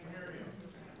approval.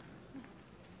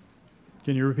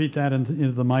 Can you repeat that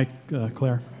into the mic,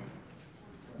 Claire?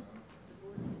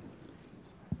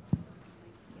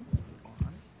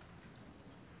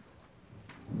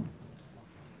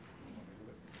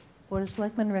 Board of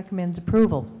Selectmen recommends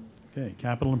approval. Okay,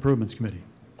 Capital Improvements Committee.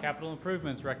 Capital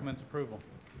Improvements recommends approval.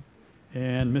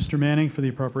 And Mr. Manning for the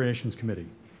Appropriations Committee.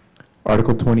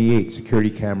 Article 28, security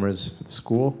cameras for the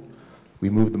school. We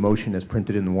move the motion as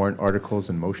printed in the warrant articles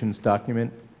and motions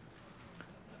document.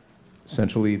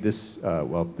 Essentially, this is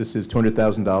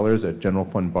 $200,000 at general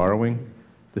fund borrowing.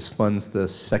 This funds the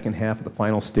second half of the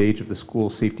final stage of the school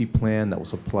safety plan that will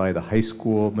supply the high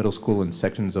school, middle school, and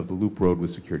sections of the loop road with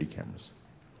security cameras.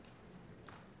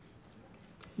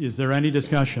 Is there any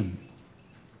discussion?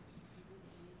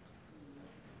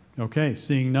 Okay,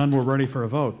 seeing none, we're ready for a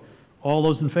vote. All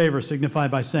those in favor signify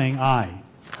by saying aye.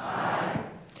 Aye.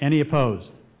 Any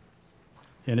opposed?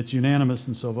 And it's unanimous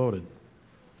and so voted.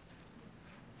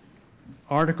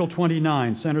 Article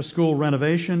 29, Center School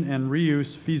Renovation and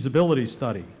Reuse Feasibility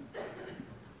Study.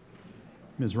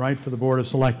 Ms. Wright for the Board of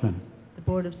Selectmen. The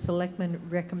Board of Selectmen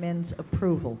recommends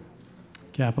approval.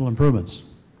 Capital Improvements.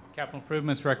 Capital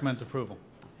Improvements recommends approval.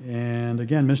 And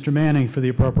again, Mr. Manning for the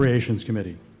Appropriations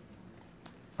Committee.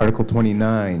 Article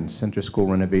 29, Center School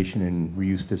Renovation and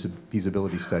Reuse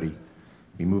Feasibility Study.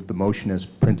 We move the motion as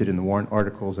printed in the warrant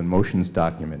articles and motions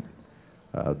document.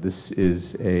 This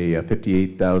is a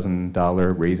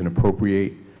 $58,000 raise and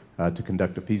appropriate to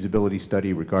conduct a feasibility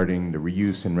study regarding the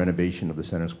reuse and renovation of the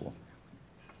center school.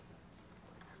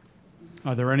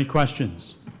 Are there any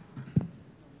questions?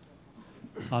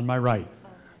 On my right.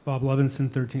 Bob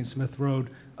Levinson, 13 Smith Road.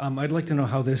 I'd like to know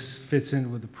how this fits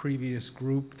in with the previous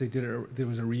group. There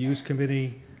was a reuse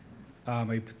committee.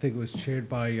 I think it was chaired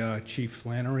by Chief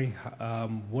Flannery.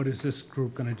 What is this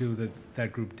group going to do that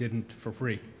that group didn't for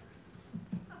free?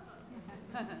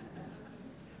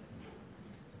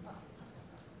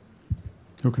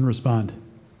 Who can respond?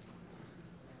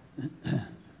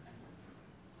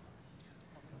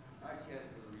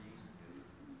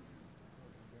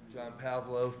 John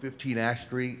Pavlo, 15 Ash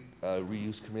Street,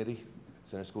 Reuse Committee,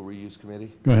 Center School Reuse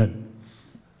Committee. Go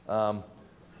ahead.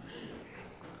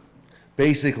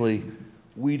 Basically,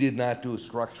 we did not do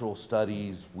structural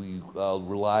studies. We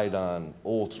relied on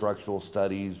old structural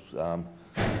studies,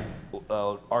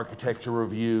 architecture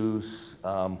reviews.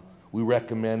 We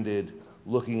recommended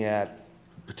looking at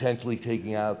potentially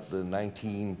taking out the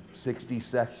 1960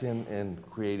 section and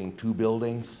creating two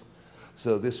buildings.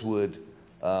 So this would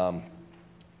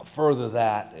further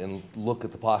that and look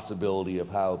at the possibility of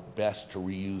how best to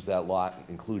reuse that lot,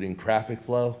 including traffic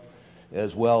flow,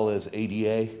 as well as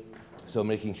ADA. So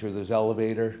making sure there's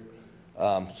elevator,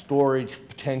 storage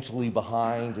potentially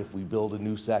behind if we build a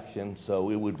new section.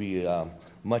 So it would be a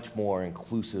much more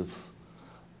inclusive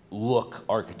look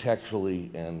architecturally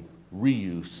and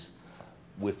reuse,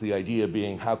 with the idea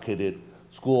being how could it,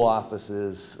 school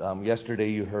offices, yesterday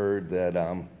you heard that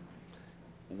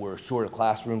we're short of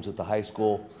classrooms at the high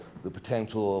school, the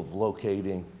potential of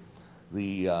locating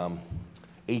the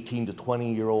 18 to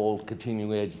 20-year-old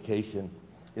continuing education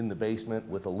in the basement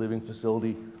with a living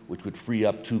facility, which would free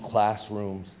up 2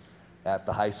 classrooms at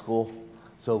the high school.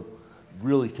 So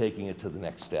really taking it to the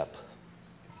next step.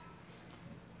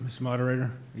 Mr.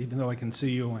 Moderator, even though I can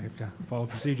see you, I have to follow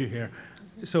procedure here.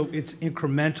 So it's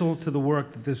incremental to the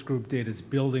work that this group did. It's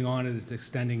building on it, it's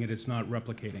extending it, it's not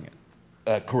replicating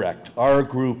it. Correct. Our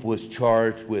group was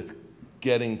charged with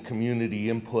getting community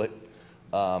input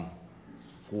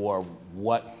for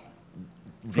what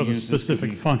For the uses could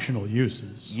specific be- functional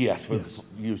uses. Yes, for Yes.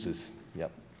 the uses.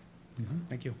 Yep.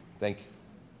 Thank you. Thank you.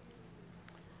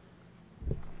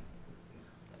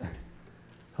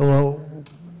 Hello.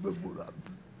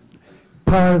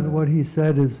 Part of what he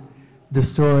said is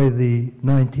destroy the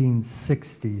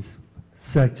 1960s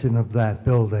section of that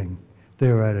building,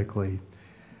 theoretically.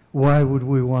 Why would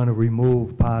we want to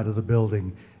remove part of the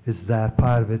building? Is that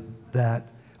part of it that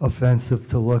offensive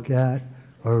to look at?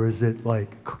 Or is it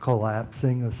like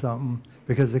collapsing or something?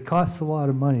 Because it costs a lot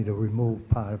of money to remove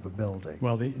part of a building.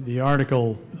 Well, the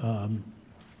article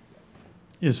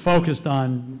is focused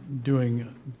on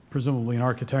doing presumably an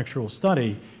architectural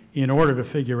study in order to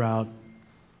figure out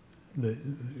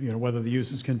whether the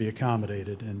uses can be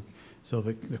accommodated. And so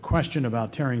the question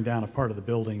about tearing down a part of the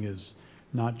building is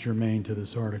not germane to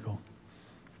this article.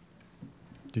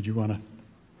 Did you want to?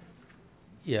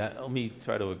 Yeah, let me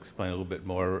try to explain a little bit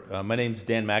more. My name's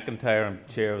Dan McIntyre. I'm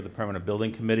chair of the Permanent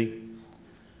Building Committee.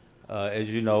 As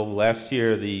you know, last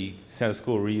year the Center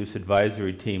School Reuse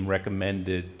Advisory Team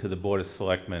recommended to the Board of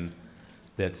Selectmen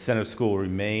that Center School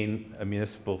remain a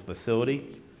municipal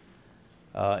facility.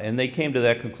 And they came to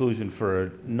that conclusion for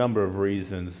a number of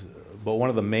reasons, but one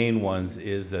of the main ones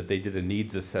is that they did a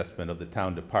needs assessment of the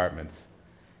town departments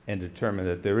and determined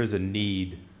that there is a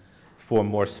need for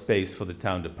more space for the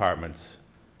town departments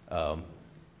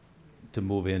to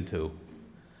move into.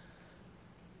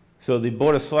 So the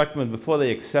Board of Selectmen, before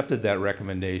they accepted that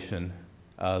recommendation,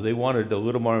 they wanted a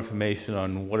little more information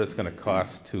on what it's going to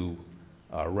cost to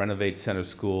renovate Center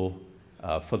School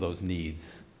for those needs.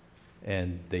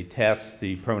 And they tasked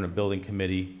the Permanent Building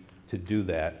Committee to do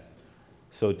that.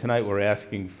 So tonight we're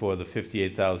asking for the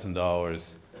 $58,000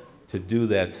 to do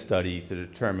that study to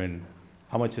determine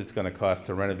how much it's going to cost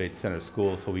to renovate Center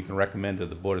School so we can recommend to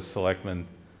the Board of Selectmen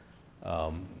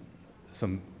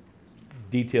some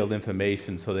detailed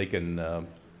information so they can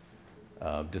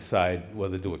decide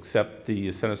whether to accept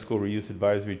the Center School Reuse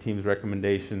Advisory Team's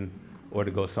recommendation or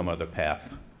to go some other path.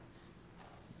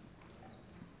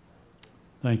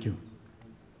 Thank you.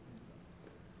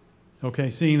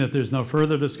 Okay, seeing that there's no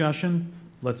further discussion,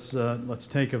 let's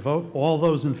take a vote. All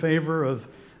those in favor of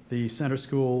the Center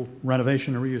School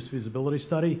renovation and reuse feasibility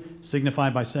study signify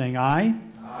by saying aye.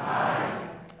 Aye.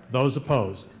 Those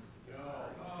opposed?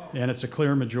 No. And it's a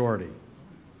clear majority,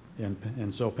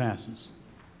 and so passes.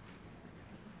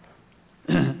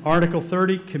 Article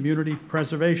 30, Community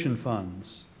Preservation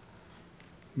Funds.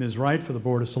 Ms. Wright for the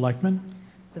Board of Selectmen.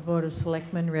 The Board of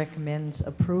Selectmen recommends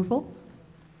approval.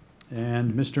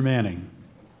 And Mr. Manning.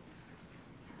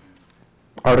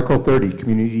 Article 30,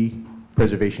 Community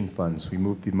Preservation Funds. We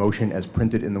move the motion as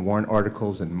printed in the warrant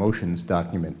articles and motions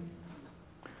document.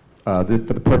 For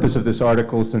the purpose of this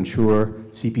article is to ensure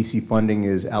CPC funding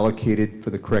is allocated for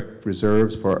the correct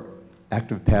reserves for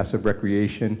active passive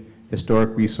recreation,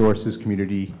 historic resources,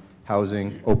 community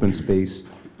housing, open space.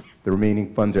 The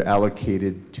remaining funds are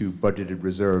allocated to budgeted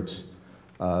reserves.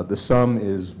 The sum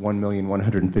is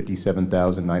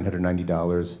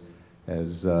 $1,157,990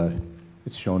 as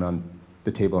it's shown on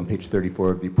the table on page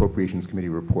 34 of the Appropriations Committee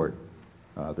report,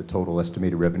 the total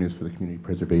estimated revenues for the community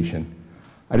preservation.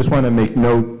 I just want to make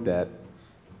note that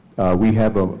we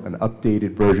have an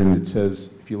updated version that says,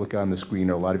 if you look on the screen,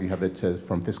 or a lot of you have it, says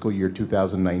from fiscal year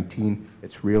 2019.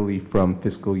 It's really from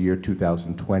fiscal year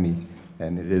 2020,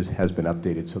 and it has been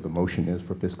updated, so the motion is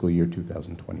for fiscal year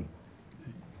 2020.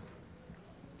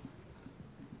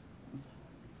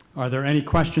 Are there any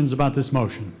questions about this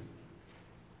motion?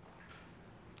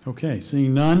 Okay,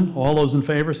 seeing none, all those in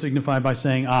favor signify by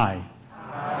saying aye.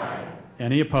 Aye.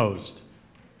 Any opposed?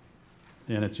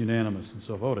 And it's unanimous, and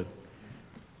so voted.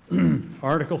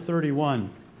 Article 31,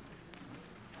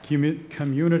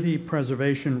 Community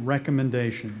Preservation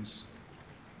Recommendations.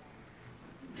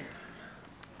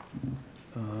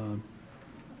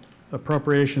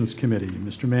 Appropriations Committee,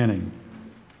 Mr. Manning.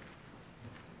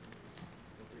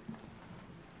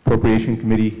 Appropriation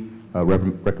Committee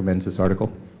recommends this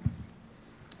article.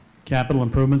 Capital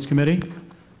Improvements Committee.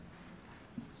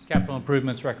 Capital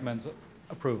Improvements recommends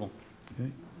approval.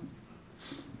 Okay.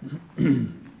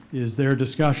 Is there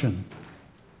discussion?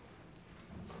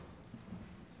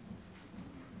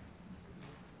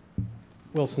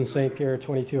 Wilson St. Pierre,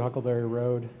 22 Huckleberry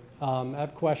Road. I have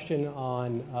a question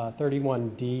on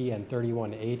 31D and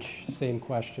 31H, same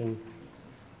question.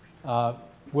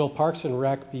 Will Parks and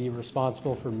Rec be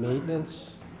responsible for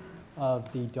maintenance of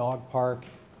the dog park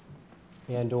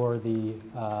and/or the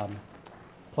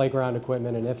playground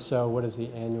equipment? And if so, what is the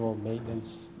annual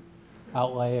maintenance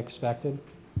outlay expected?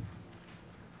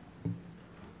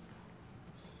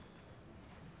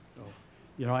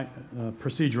 You know,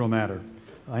 procedural matter.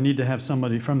 I need to have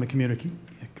somebody from the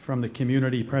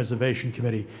Community Preservation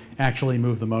Committee actually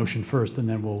move the motion first, and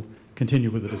then we'll continue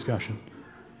with the discussion.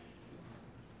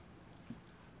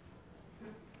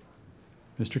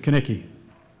 Mr. Kinnicky.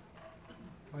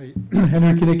 Hi,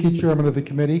 Henry Kinnicky, Chairman of the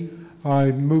committee. I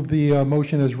move the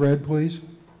motion as read, please.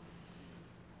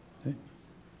 Okay.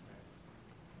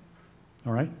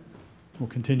 All right. We'll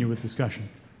continue with discussion.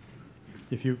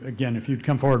 If you'd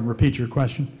come forward and repeat your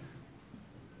question.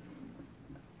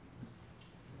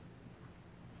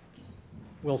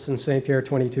 Wilson St. Pierre,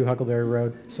 22 Huckleberry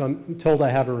Road. So I'm told I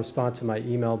have a response in my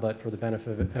email, but for the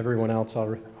benefit of everyone else,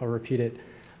 I'll repeat it.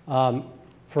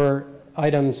 For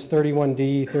items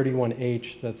 31D,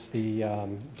 31H, that's the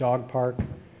dog park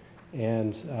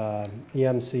and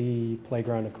EMC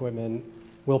playground equipment,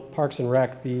 will Parks and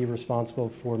Rec be responsible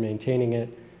for maintaining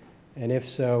it? And if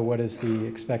so, what is the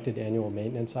expected annual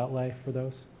maintenance outlay for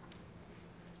those?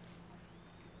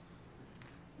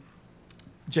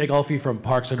 Jay Golfey from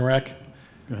Parks and Rec.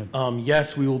 Go ahead.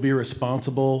 Yes, we will be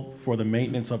responsible for the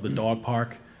maintenance of the dog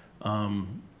park.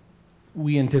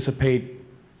 We anticipate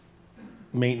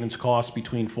maintenance costs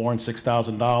between $4,000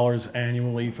 and $6,000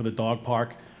 annually for the dog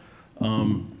park,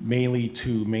 mainly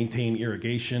to maintain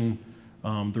irrigation,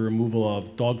 the removal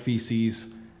of dog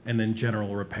feces, and then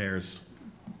general repairs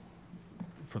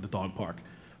for the dog park.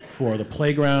 For the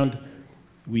playground,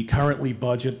 we currently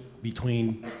budget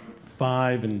between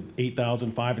 $5,000 and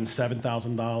 $8,000, $5,000 and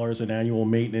 $7,000 in annual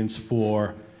maintenance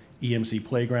for EMC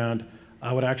playground.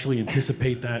 I would actually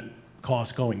anticipate that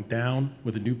cost going down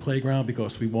with a new playground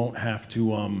because we won't have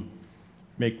to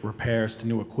make repairs to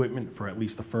new equipment for at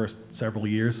least the first several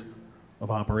years of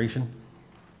operation.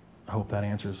 I hope that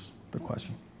answers the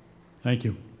question. Thank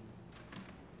you.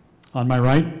 On my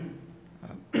right.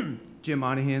 Jim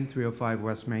Monahan, 305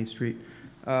 West Main Street.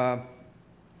 I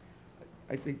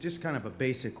think just kind of a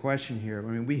basic question here.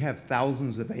 I mean, we have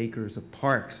thousands of acres of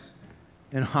parks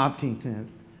in Hopkinton.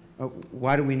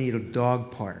 Why do we need a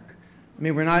dog park? I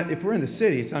mean, if we're in the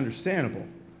city, it's understandable.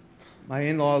 My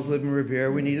in-laws live in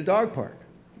Revere, we need a dog park.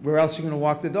 Where else are you going to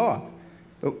walk the dog?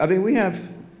 But, I mean, we have,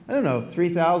 I don't know,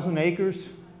 3,000 acres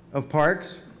of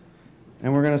parks,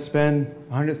 and we're going to spend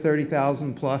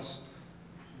 $130,000 plus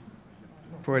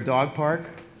for a dog park.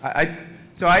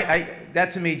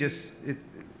 That to me just,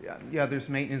 yeah, there's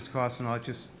maintenance costs and all. It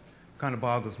just kind of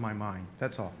boggles my mind.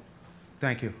 That's all.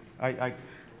 Thank you.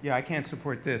 Yeah, I can't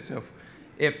support this.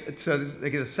 So,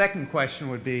 the second question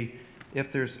would be,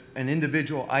 if there's an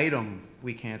individual item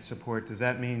we can't support, does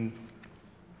that mean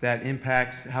that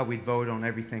impacts how we vote on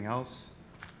everything else?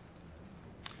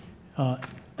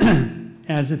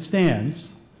 As it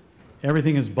stands,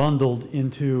 everything is bundled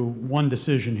into one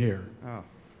decision here. Oh.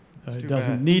 It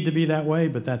doesn't need to be that way,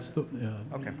 but that's the,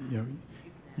 okay. You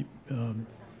know,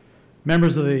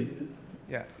 members of the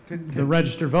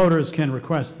registered voters can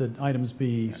request that items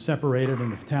be separated,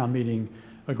 and if town meeting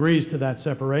agrees to that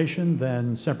separation,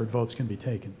 then separate votes can be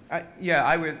taken.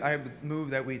 I would move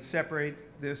that we separate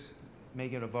this,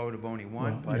 make it a vote of only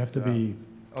one. Well, but, you have to be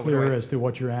clear as to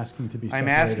what you're asking to be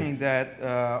separated. I'm asking that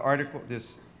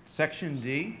this section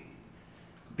D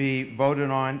be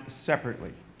voted on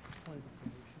separately.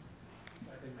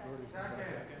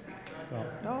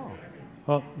 No.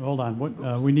 Well, hold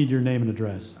on. We need your name and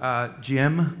address.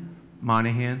 Jim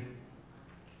Monahan,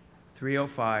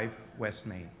 305 West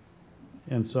Main.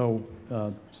 And so,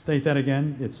 state that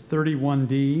again. It's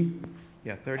 31D.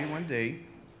 Yeah, 31D.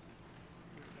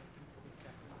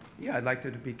 Yeah, I'd like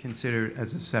it to be considered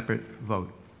as a separate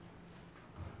vote.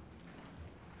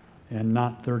 And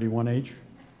not 31H?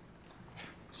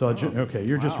 So, okay,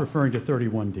 you're just referring to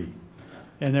 31D.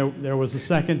 And there was a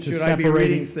second to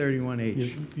separating. Should I be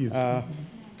reading 31H?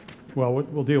 Well,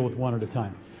 we'll deal with one at a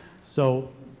time. So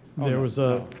there was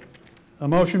a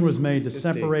motion was made to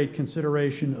separate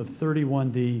consideration of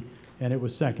 31D, and it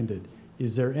was seconded.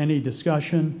 Is there any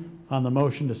discussion on the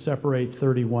motion to separate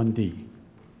 31D?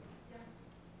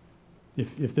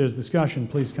 If there's discussion,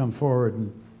 please come forward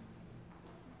and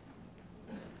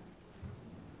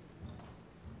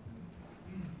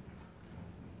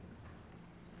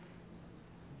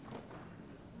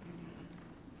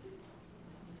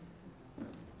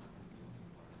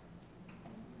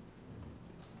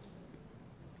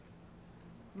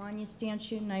Manya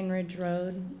Stanchu, 9 Ridge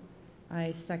Road.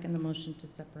 I second the motion to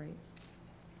separate.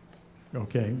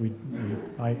 okay,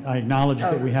 I acknowledge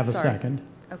that we have a sorry. second.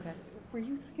 Okay. Were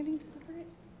you seconding to separate?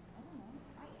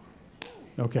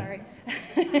 Okay.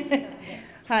 Sorry.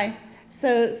 Hi.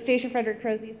 So Stacia Frederick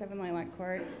Crozy, 7 Lilac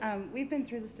Court. We've been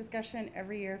through this discussion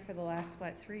every year for the last,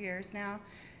 3 years now.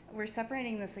 We're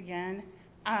separating this again.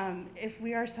 If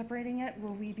we are separating it,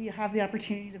 will we have the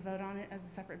opportunity to vote on it as a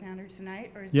separate matter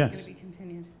tonight, or is Yes. this going to be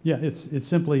continued? Yeah, it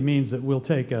simply means that we'll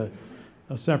take a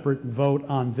separate vote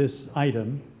on this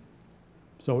item.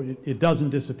 So it doesn't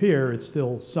disappear, it's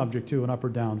still subject to an up or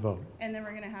down vote. And then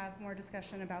we're going to have more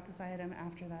discussion about this item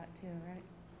after that too, right?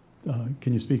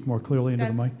 Can you speak more clearly into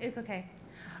the mic? It's okay.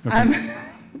 Okay.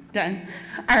 Done.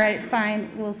 All right, fine,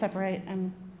 we'll separate.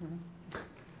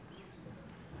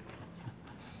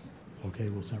 Okay,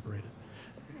 we'll separate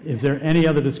it. Is there any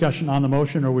other discussion on the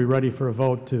motion, or are we ready for a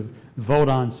vote to vote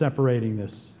on separating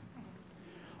this?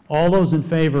 All those in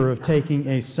favor of taking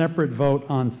a separate vote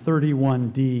on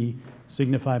 31D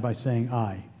signify by saying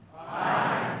aye.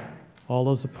 Aye. All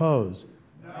those opposed?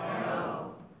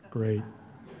 No. Great.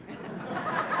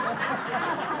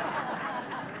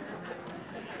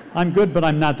 I'm good, but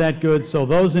I'm not that good. So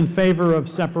those in favor of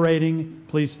separating,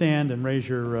 please stand and raise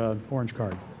your orange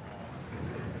card.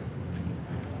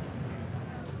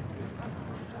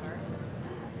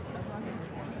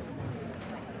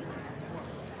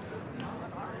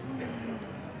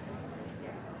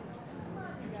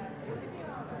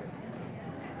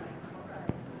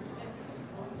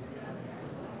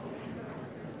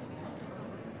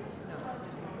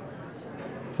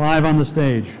 Five on the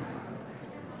stage.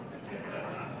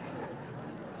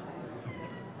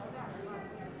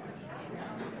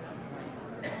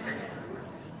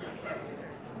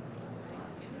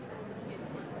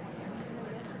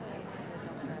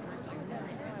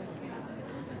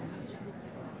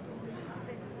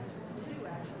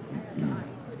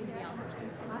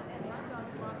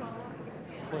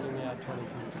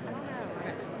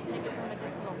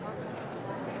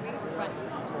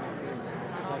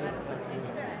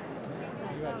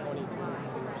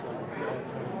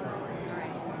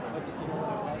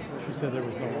 She said there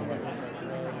was no one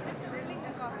left.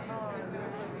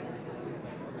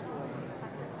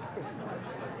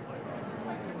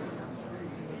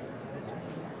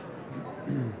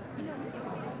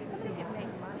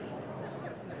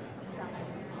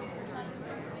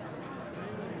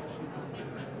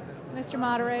 Mr.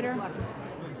 Moderator,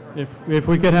 If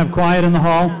we could have quiet in the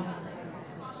hall.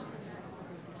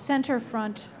 center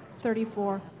front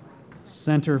 34.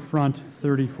 Center front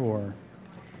 34.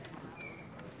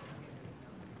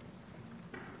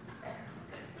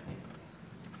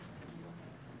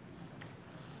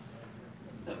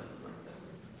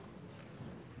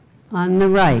 On the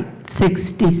right,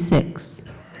 66.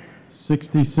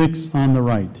 66 on the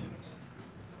right.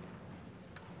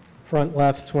 Front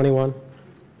left, 21.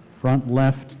 Front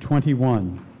left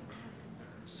 21.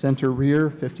 Center rear,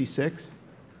 56.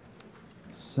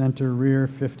 Center rear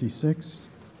 56.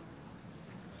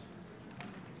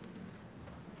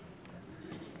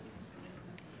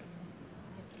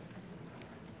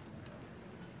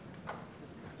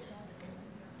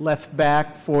 Left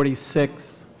back,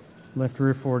 46. Left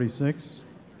rear 46.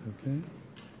 Okay.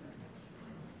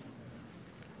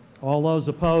 All those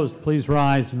opposed, please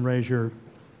rise and raise your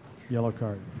yellow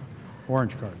card,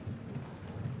 orange card.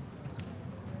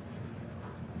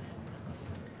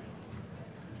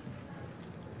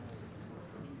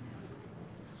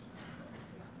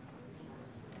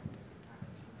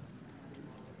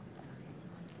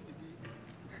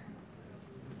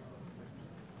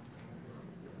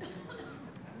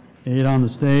 Eight on the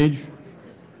stage.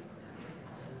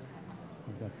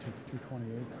 We've got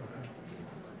 228.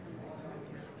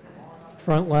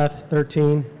 Front left,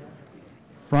 13.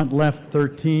 Front left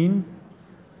 13.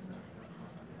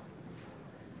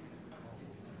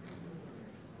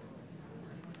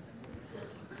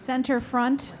 Center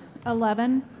front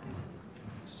 11.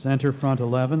 Center front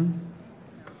 11.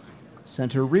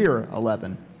 Center rear,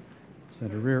 11.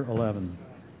 Center rear 11.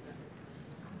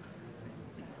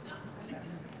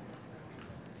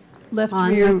 Left On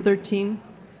rear the- 13.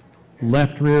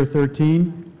 Left rear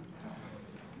 13.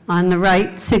 On the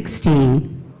right,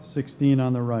 16. 16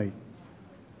 on the right.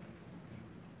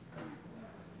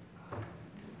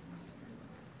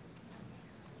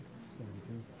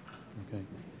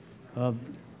 Okay.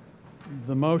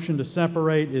 The motion to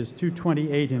separate is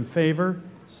 228 in favor,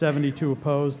 72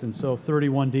 opposed, and so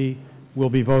 31D will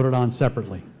be voted on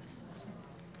separately.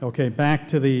 Okay, back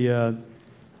to the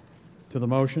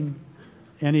motion.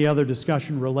 Any other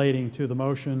discussion relating to the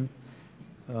motion?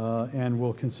 And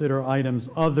we'll consider items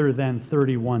other than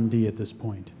 31D at this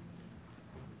point.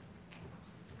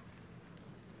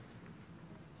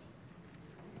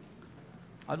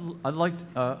 I'd like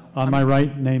to... On my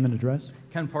right, name and address.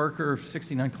 Ken Parker,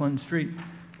 69 Clinton Street.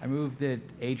 I move that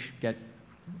H get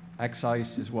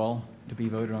excised as well, to be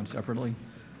voted on separately.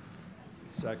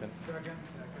 Second.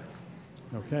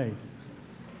 Okay.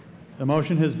 The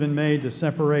motion has been made to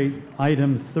separate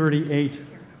item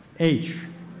 38H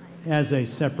as a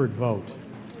separate vote.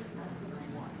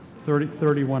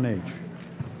 31H.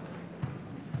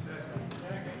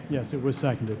 Yes, it was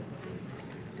seconded.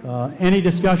 Any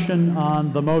discussion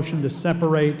on the motion to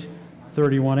separate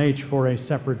 31H for a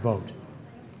separate vote?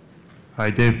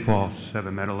 Hi, Dave Paul,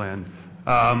 7 Meadowland.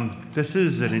 This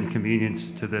is an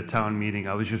inconvenience to the town meeting.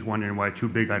 I was just wondering why two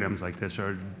big items like this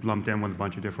are lumped in with a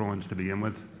bunch of different ones to begin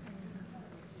with.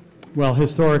 Well,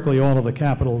 historically, all of the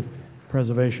Capital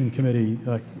Preservation Committee,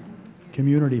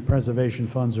 community preservation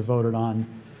funds are voted on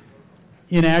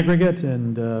in aggregate,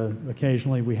 and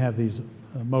occasionally we have these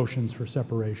motions for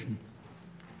separation.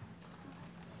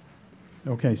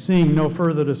 Okay, seeing no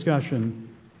further discussion,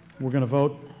 we're going to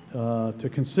vote to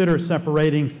consider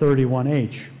separating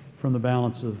 31H from the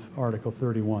balance of Article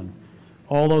 31.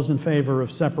 All those in favor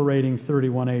of separating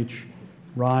 31H,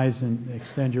 rise and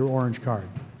extend your orange card.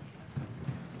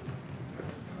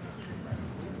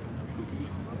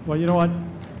 Well, you know what?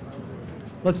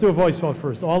 Let's do a voice vote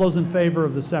first. All those in favor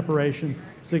of the separation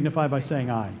signify by saying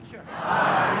aye. Sure.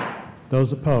 Aye.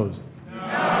 Those opposed? No.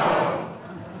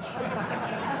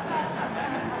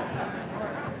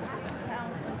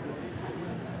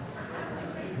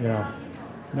 Yeah.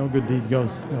 No good deed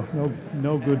goes,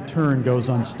 no good turn goes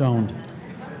unstoned.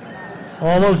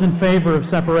 All those in favor of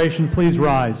separation, please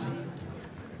rise.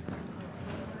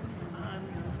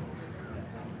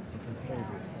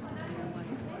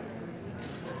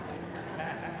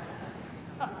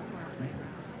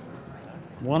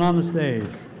 One on the stage.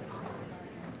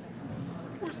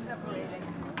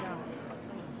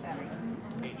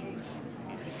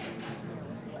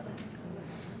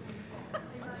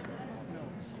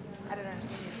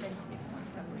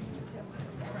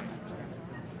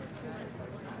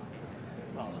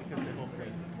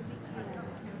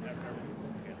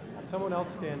 Someone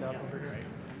else stand up over here.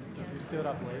 So if you stood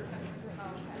up later.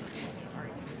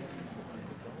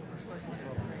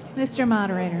 Mr.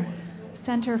 Moderator,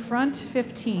 center front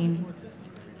 15.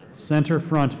 Center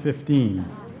front 15.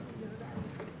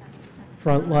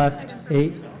 Front left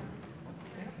 8.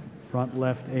 Front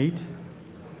left 8.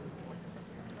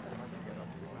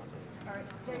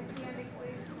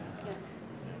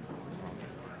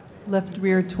 Left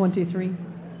rear 23.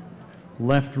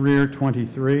 Left rear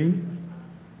 23.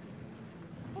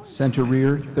 Center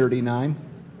rear 39.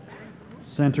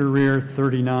 Center rear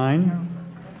 39.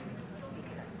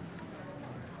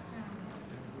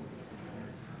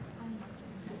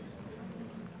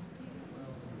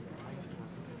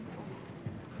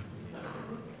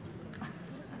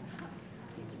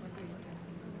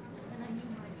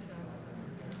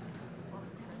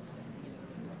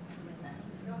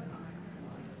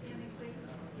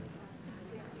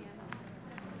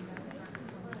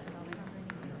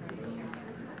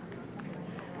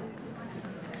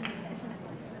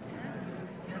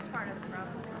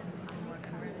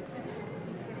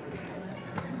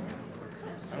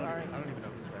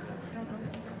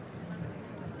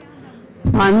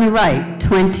 On the right,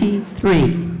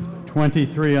 23.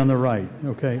 23 on the right.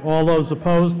 Okay. All those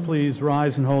opposed, please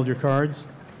rise and hold your cards.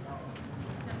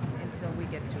 Until we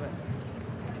get to it.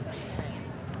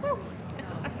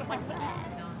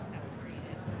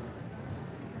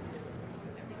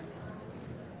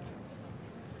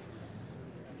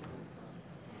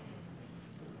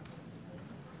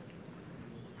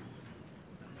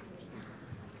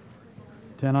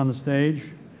 Ten on the stage.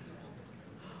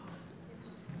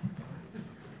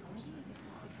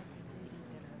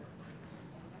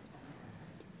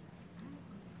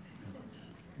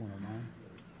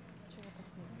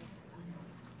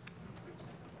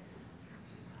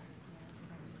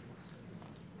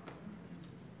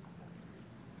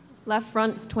 Left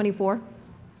front is 24.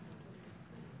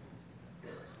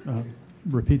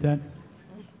 Repeat that.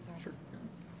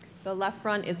 The left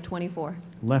front is 24.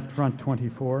 Left front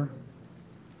 24.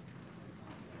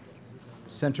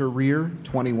 Center rear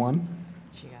 21.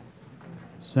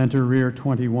 Center rear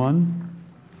 21.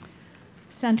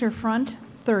 Center front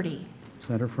 30.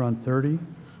 Center front 30.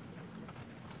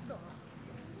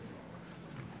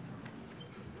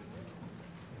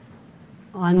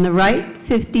 On the right,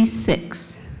 56.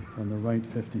 On the right,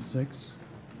 56.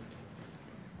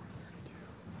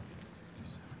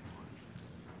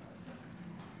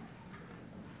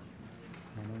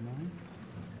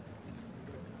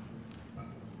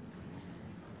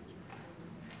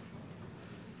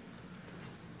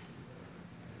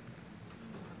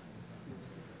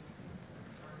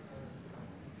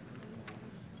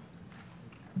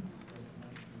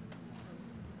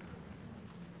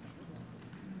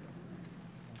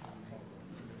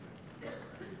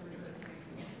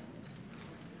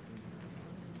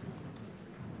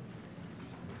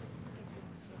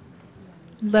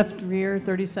 Left rear,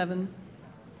 37.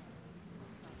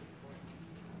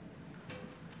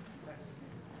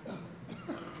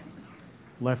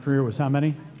 Left rear was how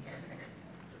many?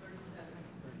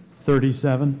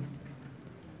 37.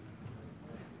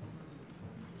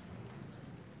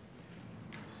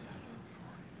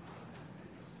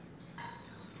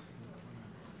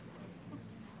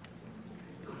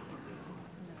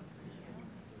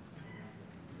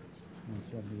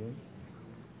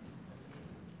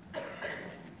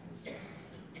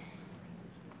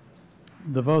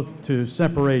 The vote to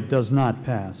separate does not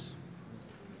pass.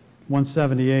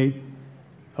 178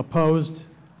 opposed,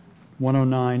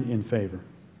 109 in favor.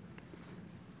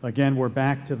 Again, we're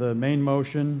back to the main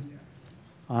motion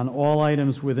on all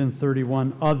items within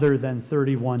 31 other than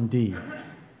 31D.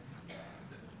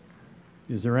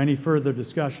 Is there any further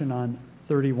discussion on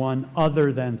 31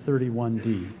 other than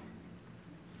 31D?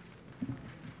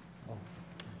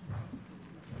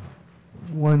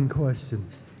 One question.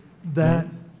 That,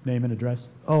 Name and address.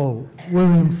 oh,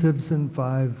 William Simpson,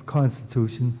 5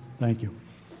 Constitution. Thank you.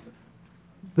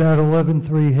 That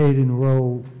 11-3 Hayden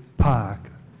Row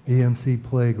Park, EMC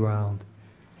Playground,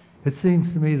 it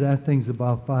seems to me that thing's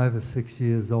about 5 or 6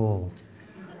 years old.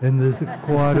 And there's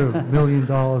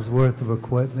 $250,000 worth of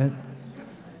equipment.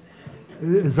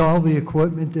 Is all the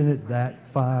equipment in it that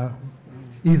far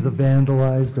either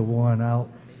vandalized or worn out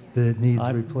that it needs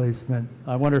replacement?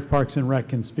 I wonder if Parks and Rec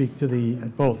can speak to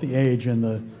both the age and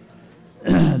the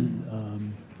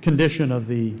condition of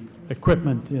the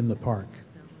equipment in the park.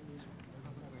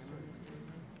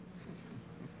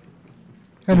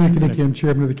 Henry Kinnicky, I'm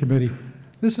chairman of the committee.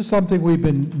 This is something we've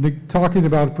been talking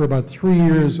about for about 3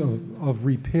 years of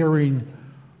repairing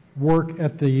work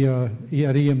at the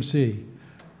at EMC.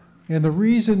 And the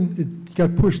reason it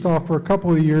got pushed off for a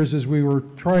couple of years is we were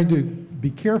trying to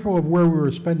be careful of where we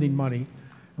were spending money,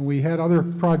 and we had other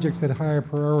projects that had higher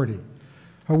priority.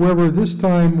 However, this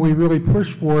time we really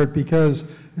pushed for it because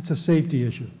it's a safety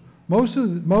issue. Most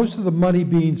of the money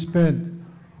being spent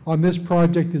on this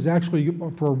project is actually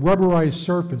for a rubberized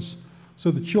surface so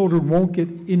the children won't get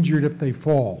injured if they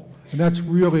fall. And that's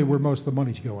really where most of the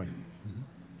money's going.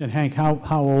 And Hank, how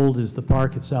old is the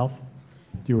park itself?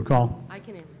 Do you recall? I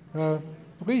can answer.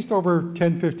 At least over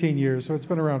 10, 15 years, so it's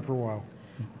been around for a while.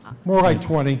 More like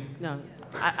 20. No,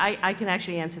 I can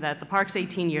actually answer that. The park's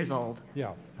 18 years old.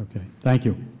 Yeah. Okay, thank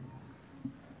you.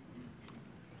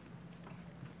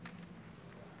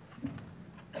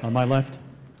 On my left?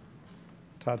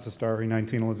 Todd Sestari,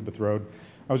 19 Elizabeth Road.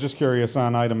 I was just curious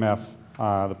on item F,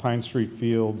 the Pine Street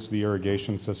Fields, the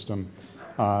irrigation system.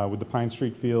 Would the Pine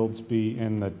Street Fields be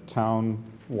in the town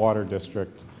water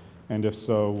district? And if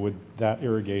so, would that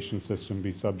irrigation system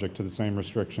be subject to the same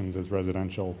restrictions as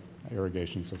residential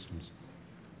irrigation systems?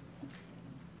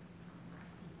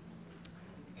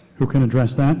 Who can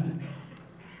address that?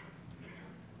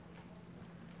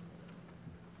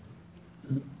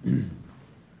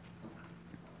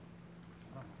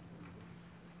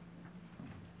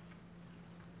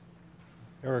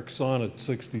 Eric Sonnet,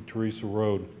 60 Teresa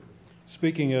Road.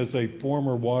 Speaking as a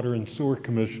former Water and Sewer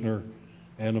Commissioner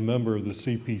and a member of the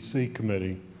CPC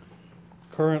Committee,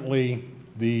 currently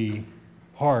the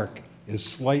park is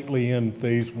slightly in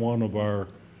phase 1 of our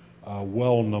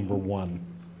well number 1.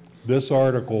 This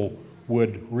article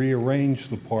would rearrange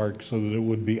the park so that it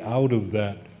would be out of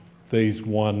that phase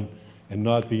 1 and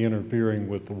not be interfering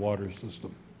with the water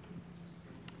system.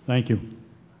 Thank you.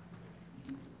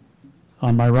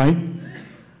 On my right?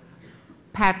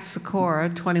 Pat Sikora,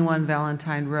 21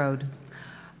 Valentine Road.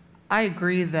 I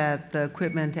agree that the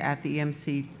equipment at the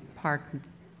EMC Park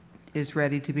is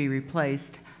ready to be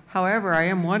replaced. However, I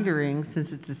am wondering,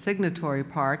 since it's a signatory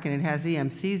park and it has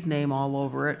EMC's name all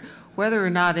over it, whether or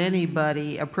not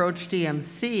anybody approached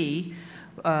EMC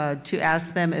to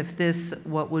ask them if this,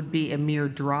 what would be a mere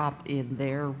drop in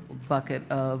their bucket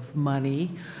of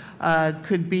money,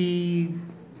 could be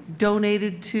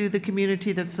donated to the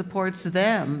community that supports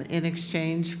them in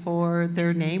exchange for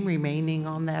their name remaining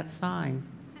on that sign.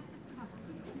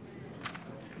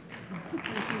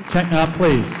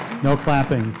 Please, no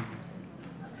clapping.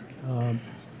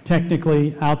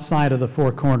 Technically outside of the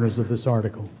 4 corners of this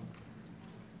article.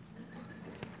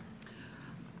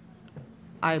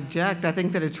 I object. I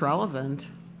think that it's relevant.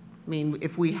 I mean,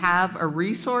 if we have a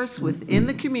resource within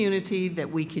the community that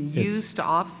we can use to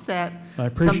offset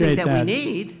something that we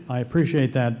need. I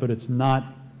appreciate that, but it's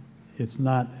not,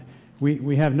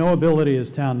 we have no ability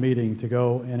as town meeting to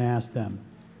go and ask them.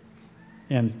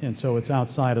 And so it's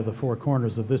outside of the 4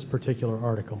 corners of this particular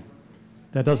article.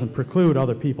 That doesn't preclude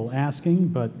other people asking,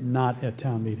 but not at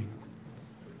town meeting.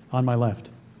 On my left.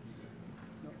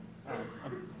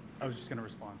 I was just going to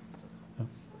respond.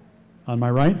 On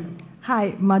my right?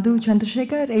 Hi, Madhu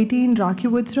Chandrasekhar, 18 Rocky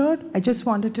Woods Road. I just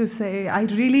wanted to say I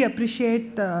really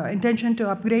appreciate the intention to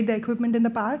upgrade the equipment in the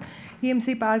park.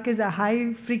 EMC Park is a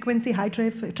high-frequency,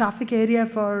 high-traffic area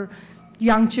for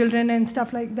young children and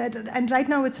stuff like that. And right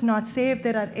now it's not safe.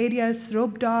 There are areas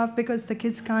roped off because the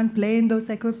kids can't play in those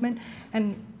equipment.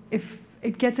 And if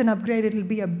it gets an upgrade, it'll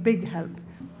be a big help.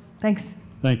 Thanks.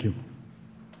 Thank you.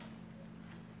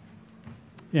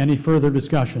 Any further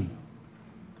discussion?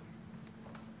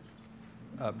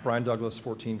 Brian Douglas,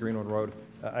 14 Greenwood Road.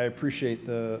 I appreciate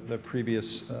the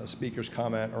previous speaker's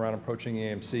comment around approaching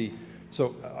EMC.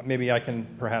 So maybe I can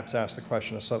perhaps ask the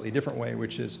question a slightly different way,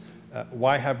 which is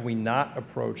why have we not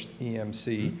approached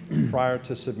EMC prior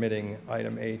to submitting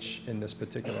item H in this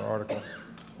particular article?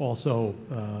 Also,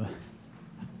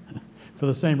 for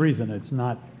the same reason, it's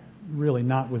really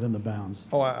not within the bounds.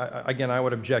 Oh, again, I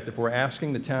would object. If we're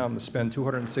asking the town to spend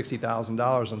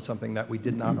 $260,000 on something that we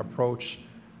did not approach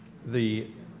the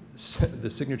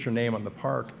signature name on the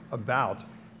park about,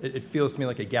 it feels to me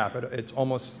like a gap. It's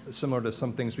almost similar to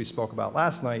some things we spoke about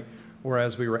last night,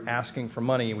 whereas we were asking for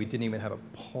money and we didn't even have a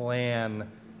plan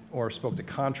or spoke to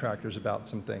contractors about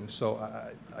some things. So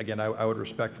again, I would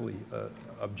respectfully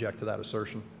object to that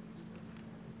assertion.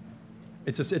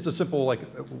 It's a simple, like,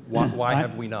 why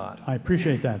have we not? I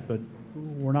appreciate that, but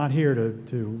we're not here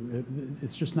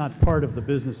it's just not part of the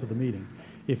business of the meeting.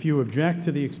 If you object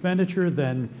to the expenditure,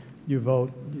 then you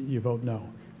vote no.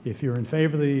 If you're in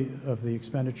favor of the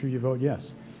expenditure, you vote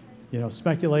yes. You know,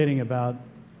 speculating about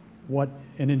what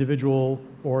an individual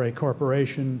or a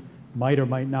corporation might or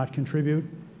might not contribute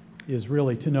is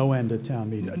really to no end at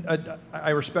town meeting. I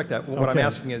respect that. What I'm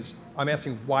asking is,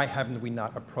 why haven't we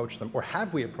not approached them? Or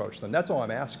have we approached them? That's all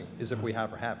I'm asking, is if we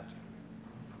have or haven't.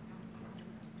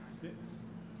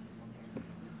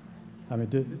 I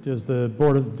mean, does the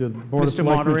Board of Selectmen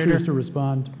Moderator? choose to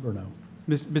respond or no?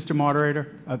 Mr.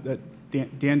 Moderator,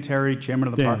 Dan Terry, Chairman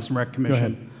of the Parks and Rec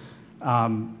Commission.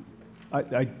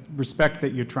 I respect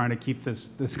that you're trying to keep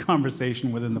this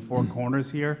conversation within the four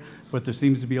corners here, but there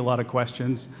seems to be a lot of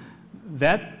questions.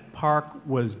 That park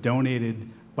was donated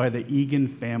by the Egan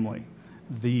family.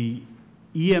 The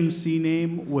EMC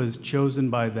name was chosen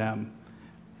by them.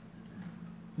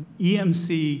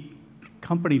 EMC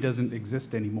company doesn't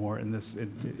exist anymore in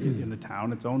the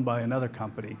town. It's owned by another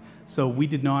company. So we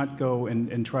did not go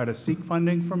and try to seek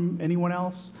funding from anyone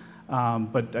else.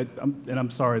 But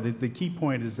I'm sorry, the key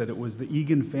point is that it was the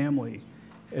Egan family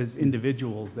as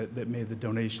individuals that made the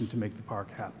donation to make the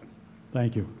park happen.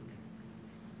 Thank you.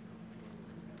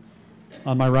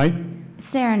 On my right?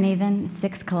 Sarah Nathan,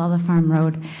 6 Kalala Farm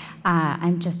Road.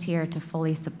 I'm just here to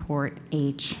fully support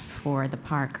H for the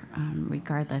park,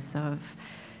 regardless of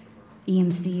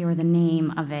EMC or the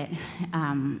name of it.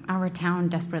 Our town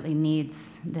desperately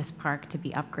needs this park to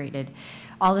be upgraded.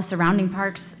 All the surrounding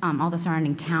parks, all the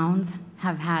surrounding towns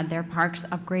have had their parks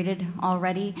upgraded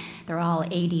already. They're all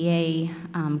ADA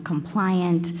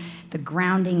compliant. The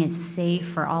grounding is safe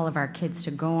for all of our kids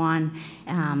to go on.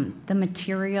 The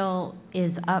material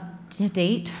is up to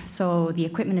date, so the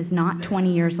equipment is not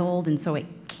 20 years old, and so it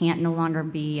can't no longer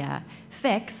be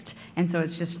fixed, and so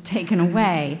it's just taken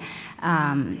away.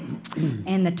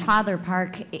 And the toddler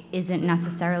park isn't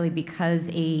necessarily because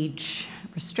age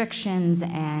restrictions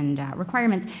and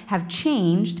requirements have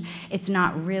changed. It's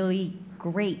not really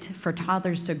great for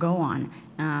toddlers to go on.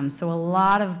 So a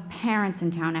lot of parents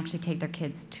in town actually take their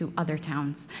kids to other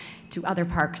towns, to other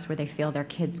parks where they feel their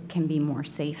kids can be more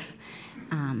safe.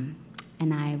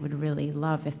 And I would really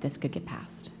love if this could get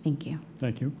passed. Thank you.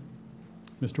 Thank you.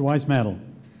 Mr. Weismantel.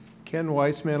 Ken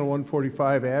Weismantel,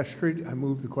 145 Ash Street. I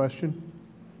move the question.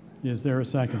 Is there a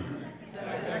second?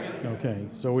 Okay,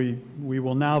 so we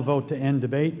will now vote to end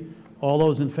debate. All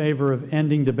those in favor of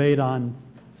ending debate on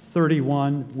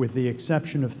 31, with the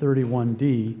exception of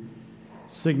 31D,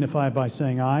 signify by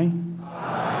saying aye.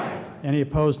 Aye. Any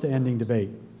opposed to ending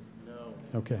debate? No.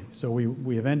 Okay, so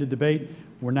we have ended debate.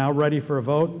 We're now ready for a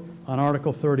vote on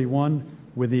Article 31,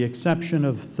 with the exception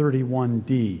of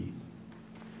 31D.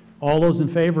 All those in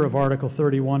favor of Article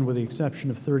 31, with the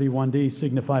exception of 31D,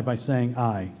 signify by saying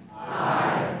aye.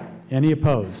 Aye. Any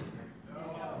opposed? No.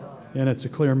 And it's a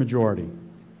clear majority.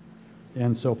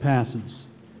 And so passes.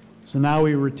 So now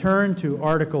we return to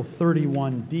Article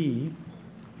 31D,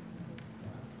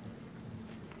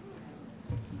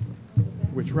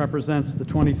 which represents the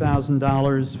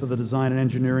 $20,000 for the design and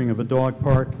engineering of a dog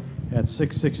park at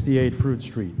 668 Fruit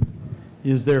Street.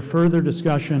 Is there further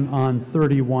discussion on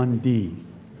 31D?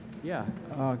 Yeah,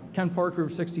 Ken Parker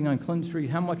of 69 Clinton Street.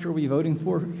 How much are we voting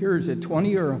for here? Is it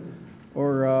 20 or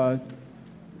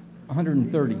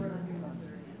 130?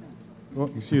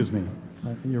 Well, excuse me.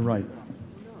 You're right.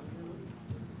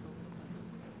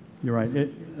 You're right.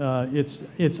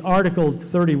 It's Article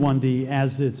 31D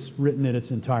as it's written in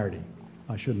its entirety.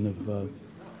 I shouldn't have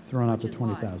thrown out the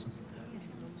 20,000.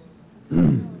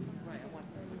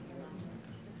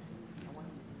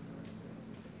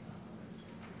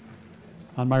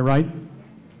 On my right?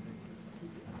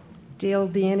 Dale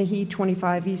Danahy,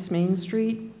 25 East Main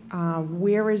Street.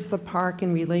 Where is the park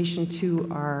in relation to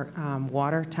our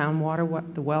water, town water,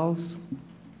 the wells?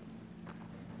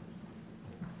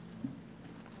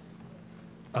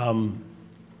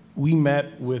 We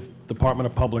met with Department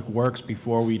of Public Works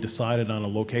before we decided on a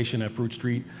location at Fruit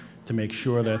Street to make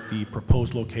sure that the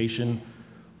proposed location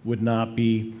would not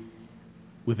be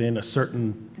within a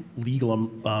certain legal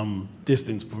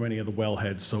distance from any of the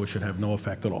wellheads, so it should have no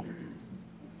effect at all.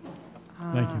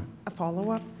 Thank you. A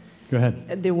follow-up? Go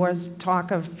ahead. There was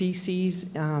talk of feces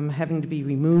having to be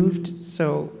removed,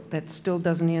 so that still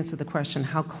doesn't answer the question,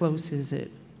 how close is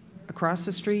it? Across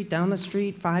the street, down the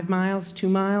street, 5 miles, 2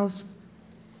 miles?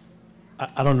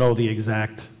 I don't know the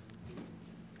exact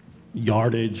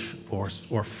yardage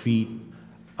or feet.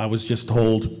 I was just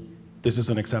told this is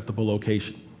an acceptable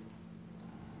location.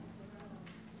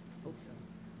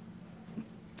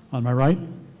 On my right?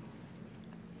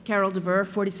 Carol DeVere,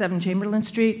 47 Chamberlain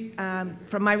Street.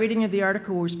 From my reading of the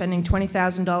article, we're spending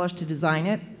 $20,000 to design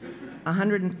it,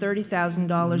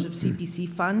 $130,000 of CPC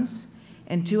funds,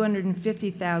 and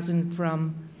 $250,000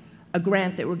 from a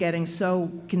grant that we're getting.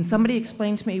 So can somebody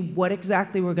explain to me what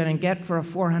exactly we're going to get for a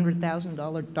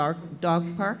 $400,000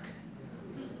 dog park?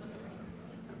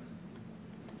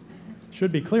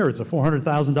 Should be clear, it's a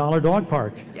 $400,000 dog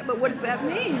park. Yeah, but what does that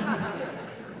mean?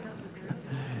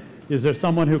 Is there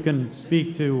someone who can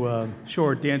speak to?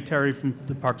 Sure, Dan Terry from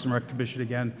the Parks and Rec Commission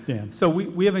again. Dan. So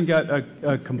we haven't got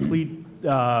a complete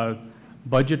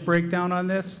budget breakdown on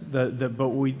this, but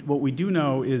what we do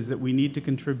know is that we need to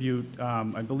contribute,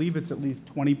 I believe it's at least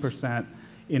 20%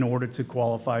 in order to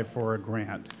qualify for a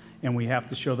grant. And we have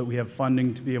to show that we have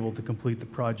funding to be able to complete the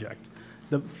project.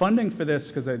 The funding for this,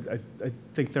 because I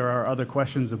think there are other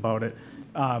questions about it,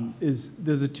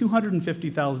 there's a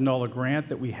 $250,000 grant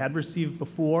that we had received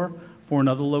before for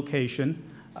another location,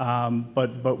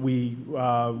 but we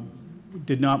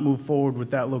did not move forward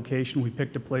with that location. We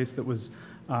picked a place that was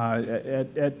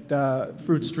at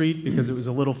Fruit Street because it was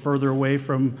a little further away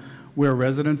from where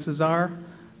residences are,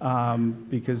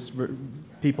 because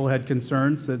people had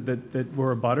concerns that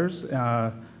were abutters.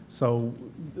 So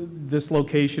this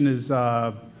location is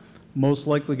most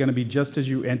likely going to be just as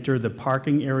you enter the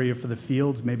parking area for the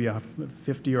fields, maybe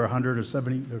 50 or 100 or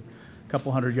 70, or a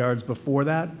couple hundred yards before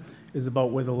that is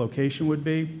about where the location would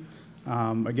be.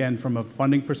 Again, from a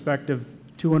funding perspective,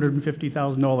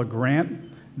 $250,000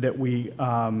 grant that we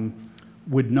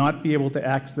would not be able to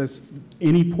access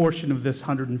any portion of this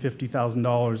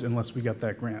 $150,000 unless we got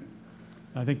that grant.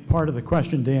 I think part of the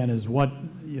question, Dan, is what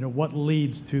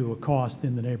leads to a cost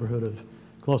in the neighborhood of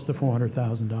close to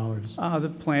 $400,000? The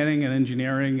planning and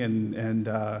engineering and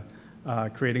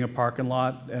creating a parking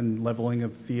lot and leveling a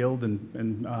field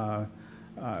and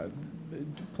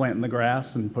planting the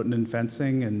grass and putting in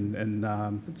fencing and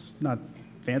it's not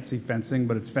fancy fencing,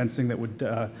 but it's fencing that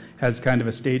would has kind of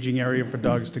a staging area for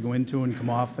dogs to go into and come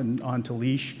off and onto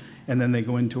leash, and then they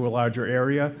go into a larger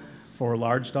area for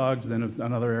large dogs, then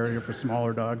another area for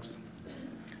smaller dogs.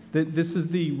 This is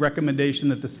the recommendation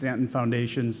that the Stanton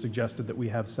Foundation suggested that we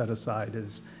have set aside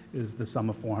is the sum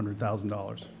of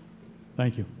 $400,000.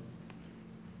 Thank you.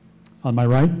 On my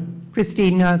right?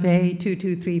 Christine Nervay,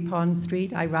 223 Pond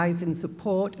Street. I rise in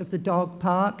support of the dog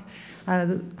park.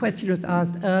 The question was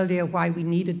asked earlier why we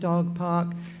need a dog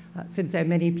park, since there are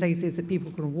many places that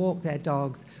people can walk their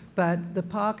dogs. But the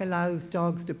park allows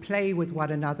dogs to play with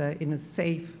one another in a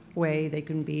safe way. They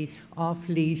can be off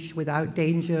leash without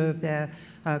danger of their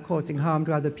causing harm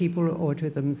to other people or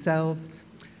to themselves.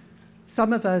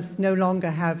 Some of us no longer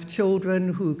have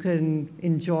children who can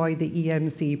enjoy the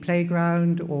EMC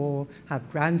playground or have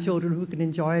grandchildren who can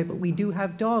enjoy it, but we do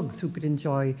have dogs who can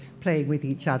enjoy playing with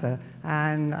each other.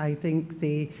 And I think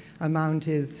the amount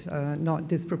is not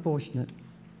disproportionate.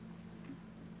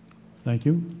 Thank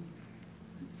you.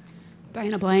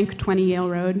 Diana Blank, 20 Yale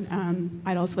Road.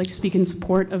 I'd also like to speak in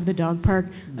support of the dog park.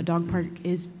 A dog park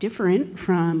is different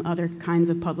from other kinds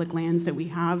of public lands that we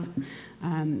have.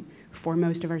 For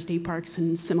most of our state parks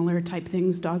and similar type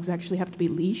things, dogs actually have to be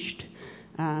leashed.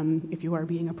 If you are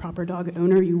being a proper dog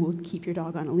owner, you will keep your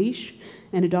dog on a leash.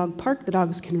 In a dog park, the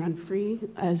dogs can run free,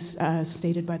 as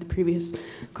stated by the previous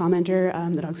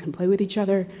commenter. The dogs can play with each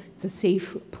other. It's a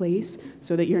safe place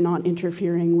so that you're not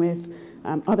interfering with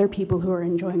other people who are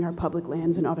enjoying our public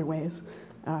lands in other ways.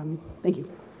 Thank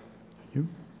you. you.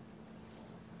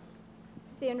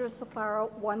 Sandra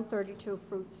Safaro, 132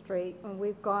 Fruit Street, and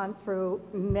we've gone through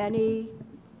many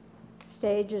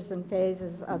stages and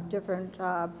phases of different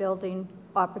building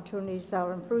opportunities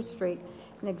out on Fruit Street.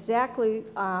 And exactly,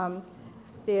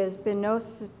 there's been no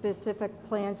specific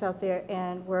plans out there,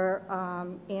 and we're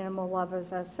animal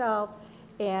lovers ourselves.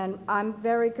 And I'm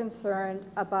very concerned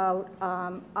about,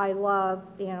 I love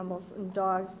animals and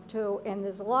dogs too, and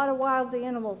there's a lot of wild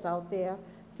animals out there,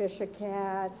 fisher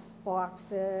cats,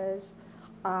 foxes.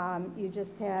 You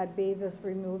just had beavers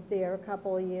removed there a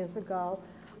couple of years ago.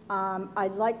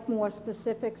 I'd like more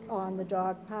specifics on the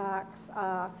dog parks,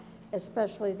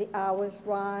 especially the hours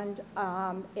run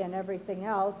and everything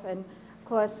else. And of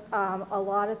course, a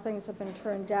lot of things have been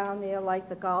turned down there, like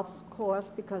the golf course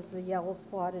because of the yellow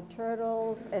spotted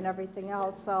turtles and everything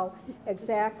else. So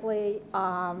exactly,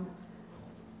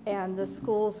 and the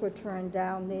schools were turned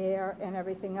down there and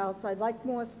everything else. I'd like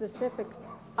more specifics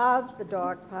of the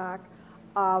dog park,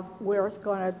 of where it's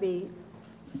going to be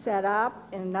set up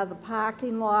in another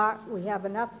parking lot. We have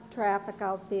enough traffic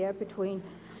out there between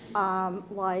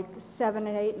like 7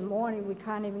 and 8 in the morning. We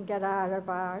can't even get out of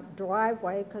our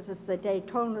driveway because it's the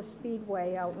Daytona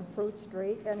Speedway out in Fruit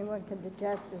Street. Anyone can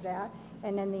attest to that.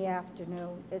 And in the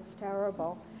afternoon, it's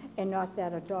terrible. And not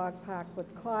that a dog park would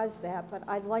cause that, but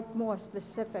I'd like more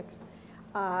specifics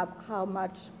of how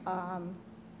much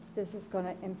this is going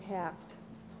to impact.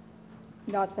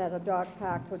 Not that a dog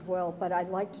park will, but I'd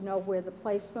like to know where the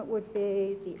placement would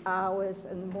be, the hours,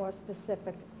 and more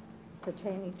specifics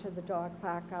pertaining to the dog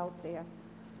park out there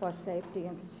for safety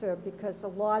and concern, because a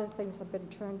lot of things have been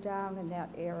turned down in that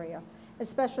area,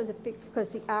 especially because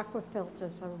the aqua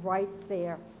filters are right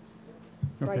there.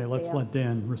 Okay, let's let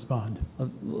Dan respond. A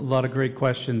lot of great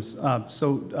questions.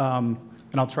 And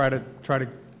I'll try to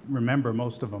remember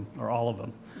most of them, or all of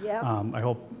them. Yeah. I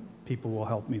hope people will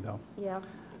help me, though. Yeah.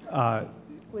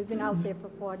 We've been out there for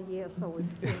 40 years, so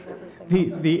we've seen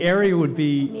everything. The area would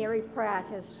be... Mary Pratt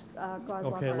has, God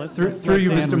love her. Through you,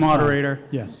 Mr. Moderator.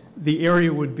 Yes. The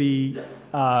area would be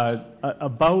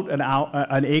about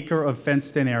an acre of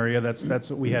fenced-in area. That's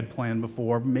what we had planned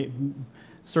before.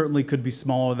 Certainly could be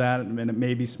smaller than that, and it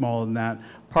may be smaller than that.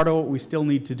 Part of what we still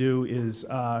need to do is,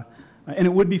 and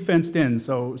it would be fenced in,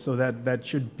 so that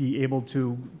should be able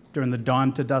to, during the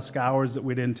dawn to dusk hours that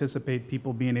we'd anticipate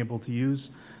people being able to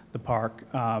use the park,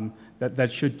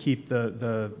 that should keep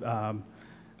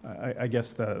I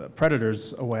guess the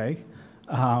predators away.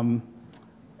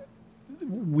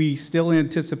 We still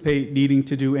anticipate needing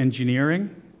to do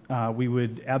engineering. We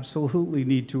would absolutely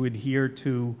need to adhere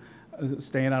to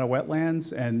staying out of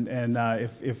wetlands, and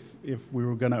if we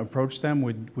were going to approach them,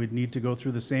 we'd need to go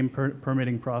through the same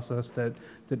permitting process that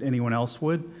anyone else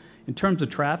would. In terms of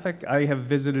traffic, I have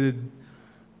visited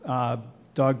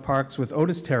dog parks with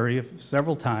Otis Terry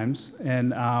several times,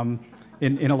 and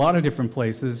in a lot of different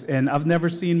places, and I've never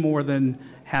seen more than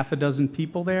half a dozen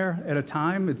people there at a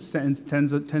time. It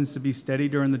tends to be steady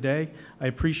during the day. I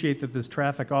appreciate that there's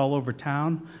traffic all over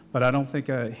town, but I don't think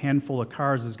a handful of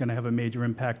cars is going to have a major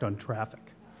impact on traffic.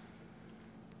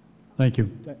 Thank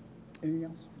you. Anything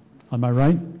else? On my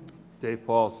right? Dave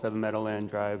Paul, 7 Meadowland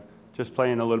Drive. Just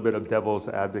playing a little bit of devil's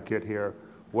advocate here.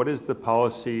 What is the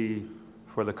policy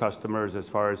for the customers as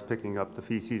far as picking up the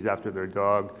feces after their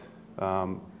dog?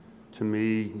 To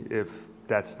me, if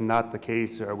that's not the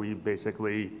case, are we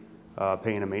basically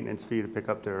paying a maintenance fee to pick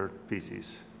up their feces?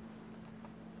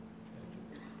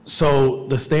 So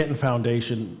the Stanton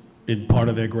Foundation, in part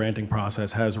of their granting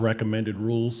process, has recommended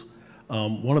rules.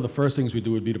 One of the first things we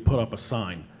do would be to put up a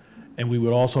sign, and we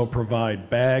would also provide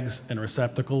bags and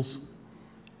receptacles,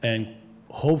 and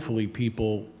hopefully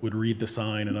people would read the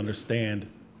sign and understand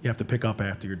you have to pick up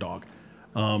after your dog.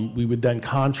 We would then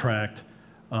contract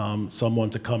someone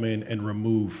to come in and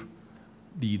remove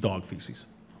the dog feces.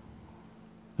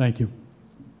 Thank you.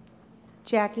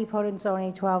 Jackie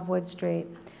Potenzoni, 12 Wood Street.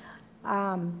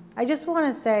 I just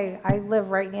want to say, I live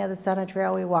right near the Center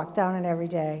Trail. We walk down it every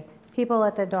day. People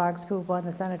let their dogs poop on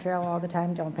the Center Trail all the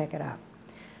time, don't pick it up.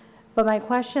 But my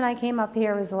question, I came up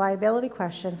here, is a liability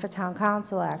question for town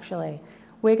council, actually.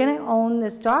 We're going to own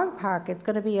this dog park. It's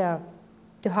going to be a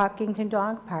Hopkinton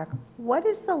Dog Park. What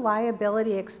is the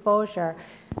liability exposure?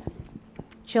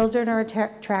 Children are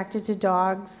attracted to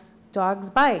dogs. Dogs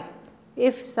bite.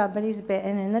 If somebody's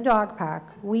bitten in the dog park,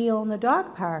 we own the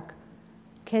dog park.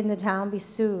 Can the town be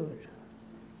sued?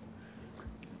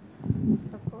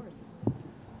 Of course.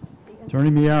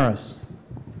 Attorney Miyares.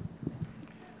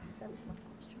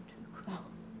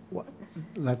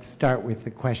 Let's start with the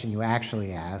question you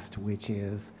actually asked, which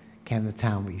is, can the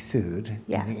town be sued?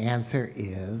 Yes. And the answer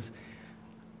is,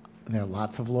 there are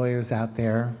lots of lawyers out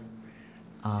there.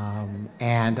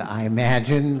 And I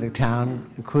imagine the town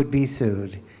could be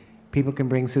sued. People can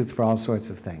bring suits for all sorts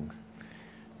of things.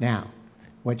 Now,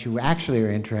 what you actually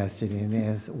are interested in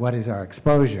is what is our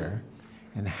exposure,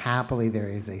 and happily there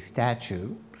is a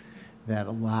statute that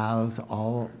allows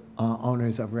all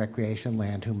owners of recreation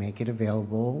land who make it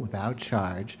available without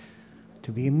charge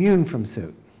to be immune from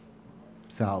suit.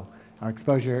 So our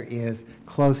exposure is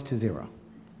close to zero.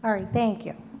 All right, thank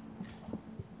you.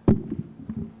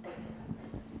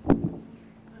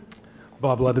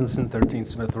 Bob Levinson, 13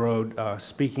 Smith Road,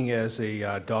 speaking as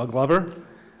a dog lover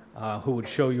who would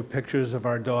show you pictures of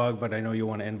our dog, but I know you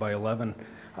want to end by 11.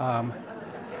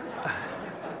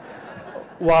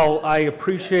 While I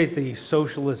appreciate the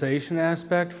socialization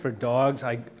aspect for dogs,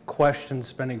 I question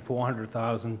spending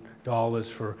 $400,000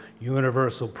 for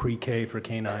universal pre-K for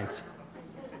canines.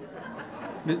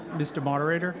 Mr.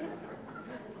 Moderator?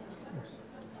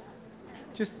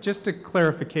 Just a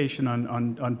clarification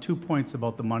on 2 points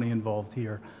about the money involved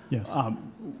here. Yes.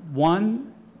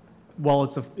 One, while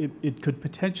it could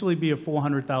potentially be a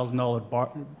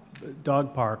 $400,000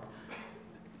 dog park,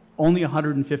 only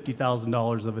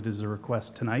 $150,000 of it is a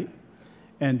request tonight.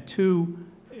 And two,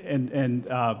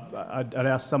 I'd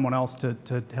ask someone else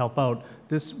to help out,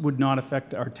 this would not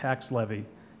affect our tax levy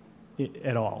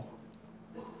at all.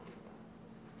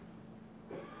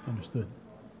 Understood.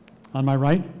 On my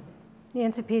right?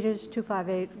 Nancy Peters,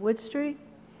 258 Wood Street.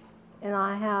 And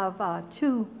I have a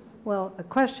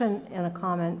question and a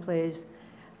comment, please.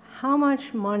 How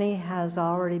much money has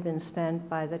already been spent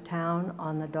by the town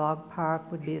on the dog park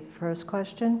would be the first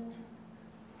question.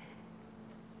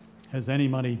 Has any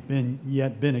money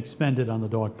yet been expended on the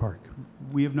dog park?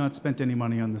 We have not spent any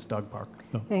money on this dog park.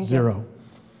 No, Thank you. zero.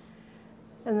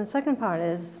 And the second part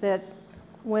is that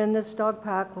when this dog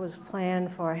park was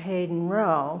planned for Hayden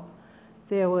Row,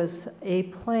 there was a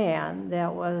plan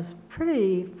that was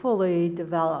pretty fully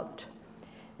developed.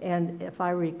 And if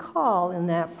I recall in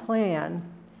that plan,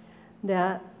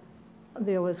 that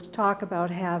there was talk about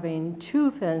having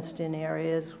 2 fenced-in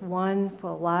areas, one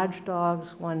for large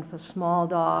dogs, one for small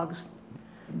dogs.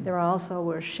 There also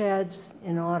were sheds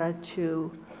in order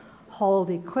to hold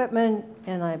equipment,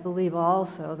 and I believe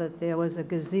also that there was a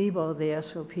gazebo there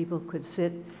so people could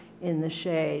sit in the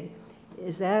shade.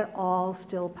 Is that all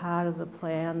still part of the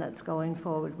plan that's going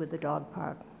forward with the dog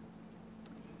park?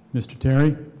 Mr.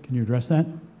 Terry, can you address that?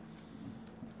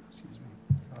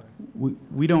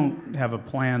 We don't have a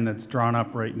plan that's drawn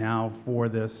up right now for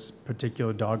this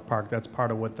particular dog park. That's part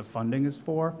of what the funding is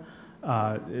for.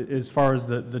 As far as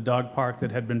the dog park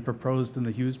that had been proposed in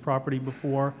the Hughes property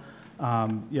before,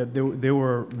 yeah, there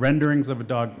were renderings of a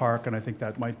dog park, and I think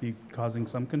that might be causing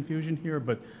some confusion here,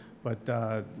 but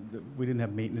we didn't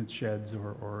have maintenance sheds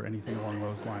or anything along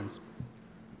those lines.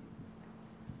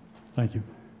 Thank you.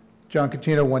 John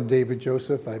Catino, 1 David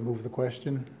Joseph. I move the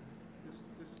question.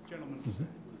 This gentleman. Is it?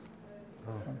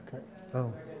 Okay.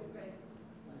 Oh.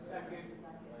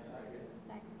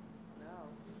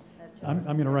 I'm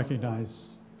going to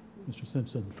recognize Mr.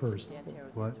 Simpson first.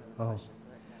 What? Oh.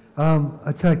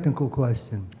 A technical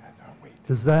question.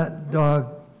 Does that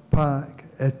dog park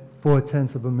at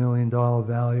 $0.4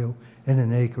 value and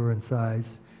an acre in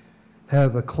size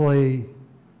have a clay,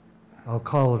 I'll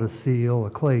call it a seal, a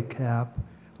clay cap,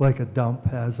 like a dump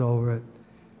has over it?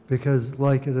 Because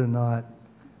like it or not,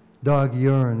 dog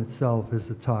urine itself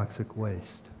is a toxic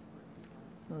waste.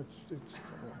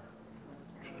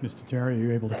 Mr. Terry, are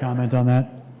you able to comment on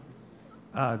that?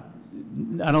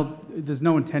 There's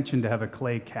no intention to have a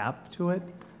clay cap to it.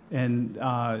 And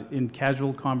in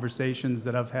casual conversations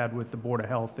that I've had with the Board of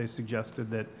Health, they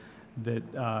suggested that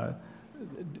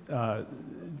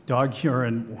dog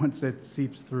urine, once it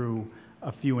seeps through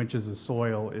a few inches of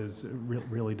soil,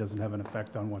 really doesn't have an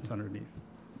effect on what's underneath.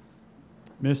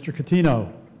 Mr.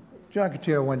 Catino. John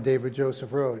Catino, 1 David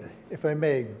Joseph Road. If I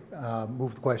may,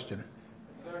 move the question.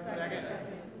 Second.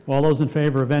 All those in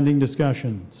favor of ending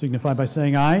discussion signify by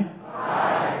saying aye.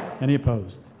 Aye. Any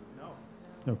opposed? No.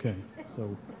 Okay,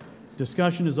 so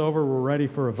discussion is over. We're ready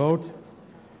for a vote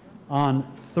on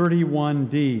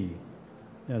 31D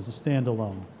as a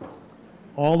standalone.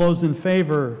 All those in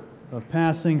favor of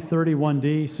passing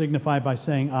 31D signify by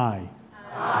saying aye.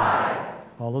 Aye.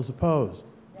 All those opposed?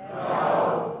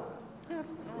 No.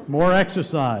 More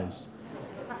exercise.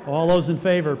 All those in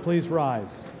favor, please rise.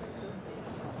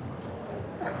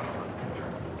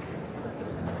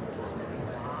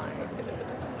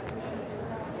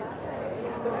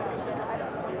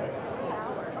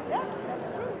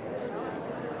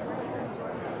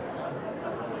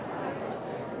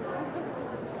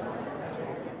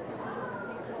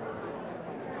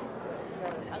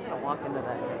 I'm going to walk into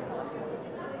that.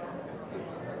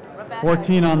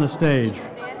 14 on the stage.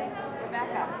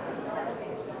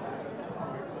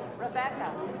 Rebecca,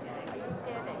 are you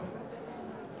standing?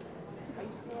 Are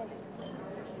you standing?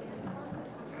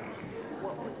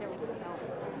 What would there be?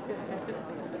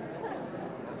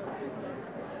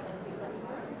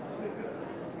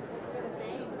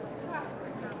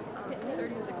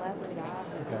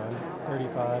 Okay, I'm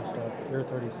 35, so you're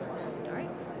 36.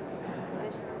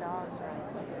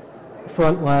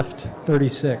 Front left,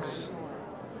 36.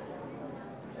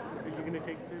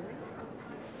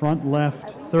 Front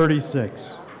left,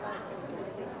 36.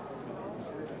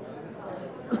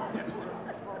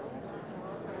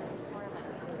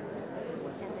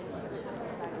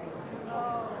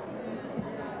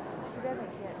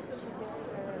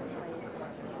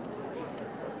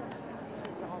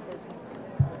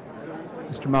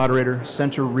 Mr. Moderator,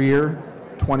 center rear,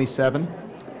 27.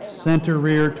 Center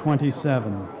rear,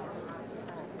 27.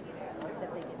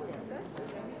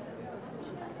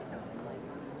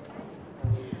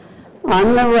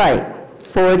 On the right,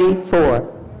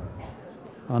 44.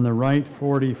 On the right,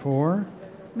 44.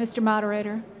 Mr.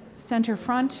 Moderator, center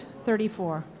front,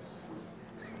 34.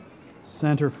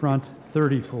 Center front,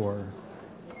 34.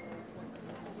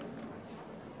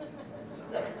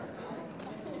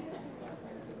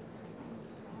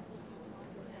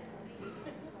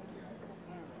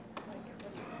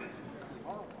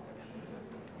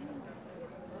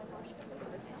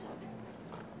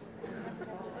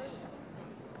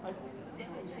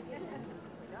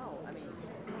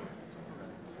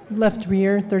 Left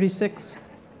rear, 36.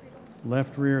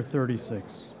 Left rear,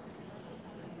 36.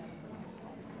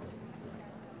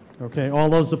 Okay, all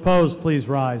those opposed, please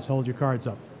rise. Hold your cards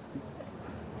up.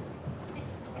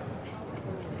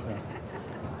 Okay.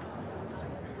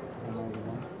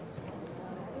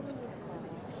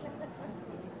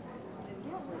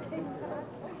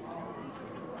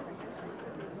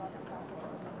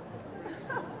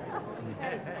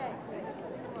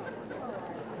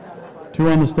 Two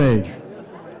on the stage.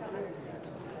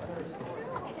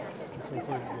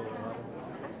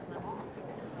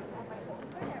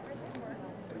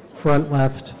 Front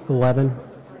left, 11.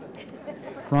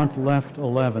 Front left,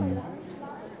 11.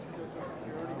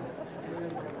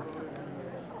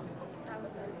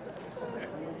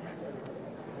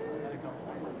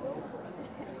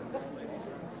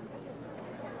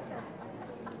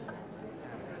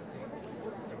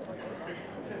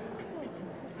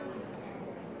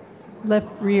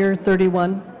 Left rear,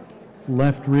 31.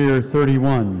 Left rear,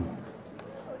 31.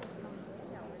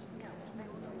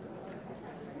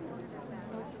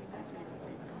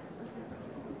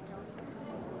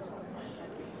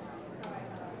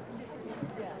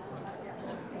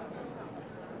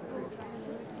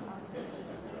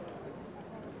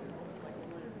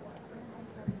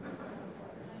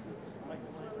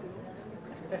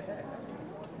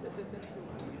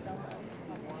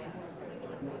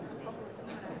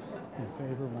 In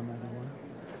favor, 191.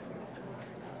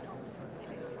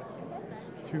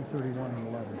 231 and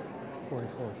 11.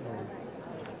 44 total.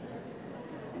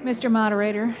 Mr.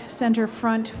 Moderator, center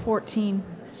front, 14.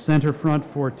 Center front,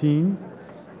 14.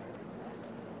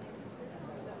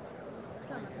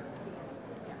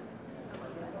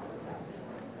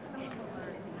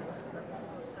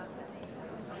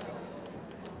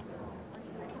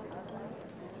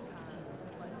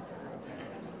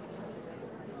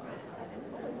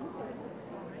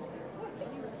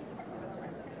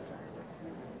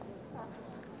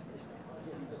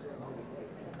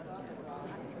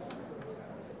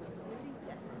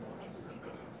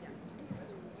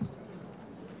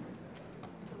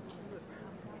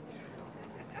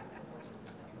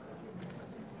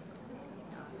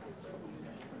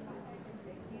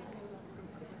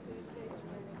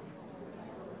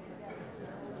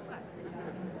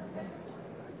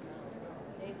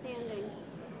 Stay standing.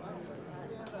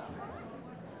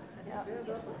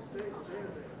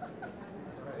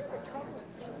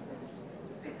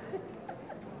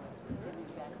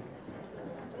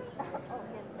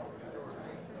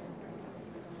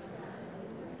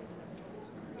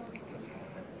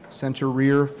 Center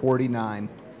rear, 49.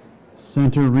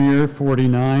 Center rear,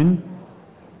 49.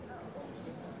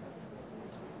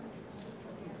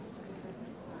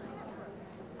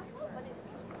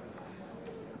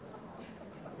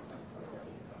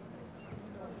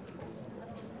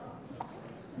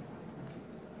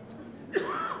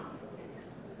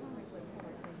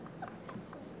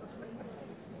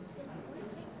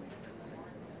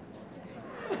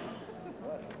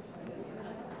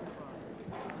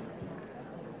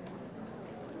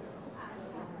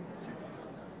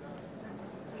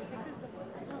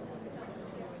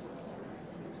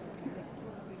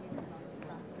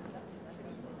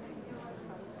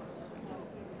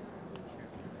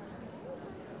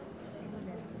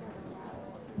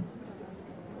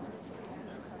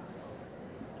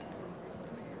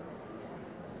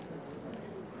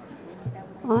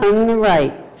 On the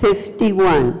right,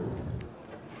 51.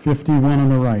 51 on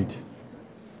the right.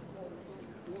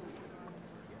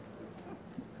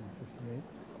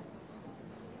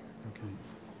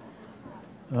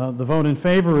 The vote in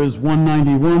favor is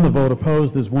 191, the vote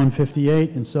opposed is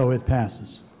 158, and so it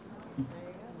passes.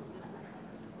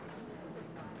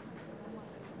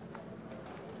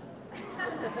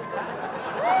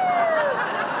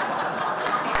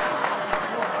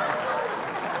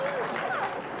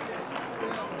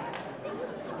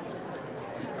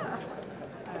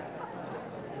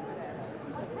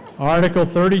 Article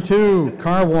 32,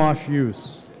 car wash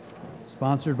use,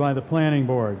 sponsored by the Planning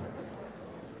Board.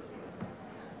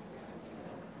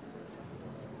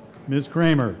 Ms.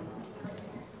 Kramer.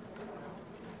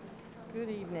 Good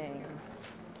evening.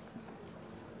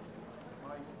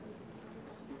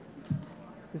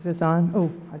 Is this on?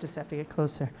 Oh, I just have to get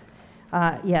closer.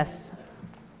 Yes.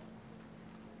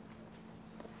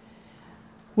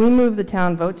 We move the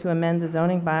town vote to amend the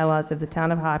zoning bylaws of the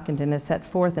town of Hopkinton as set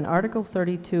forth in Article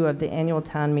 32 of the annual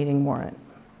town meeting warrant.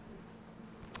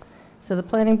 So the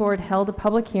planning board held a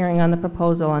public hearing on the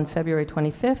proposal on February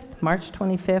 25th, March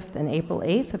 25th, and April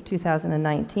 8th of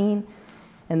 2019,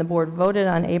 and the board voted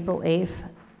on April 8th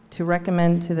to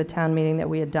recommend to the town meeting that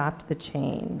we adopt the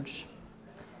change.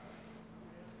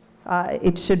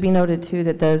 It should be noted, too,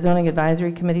 that the Zoning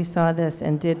Advisory Committee saw this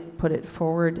and did put it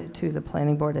forward to the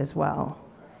planning board as well.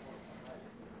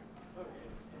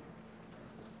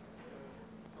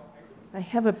 I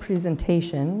have a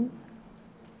presentation.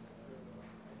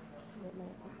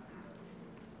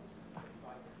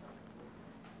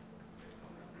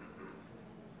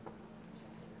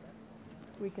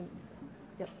 We can,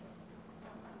 yep.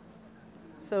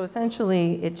 So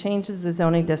essentially, it changes the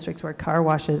zoning districts where car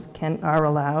washes are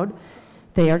allowed.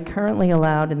 They are currently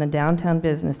allowed in the downtown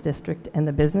business district and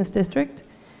the business district.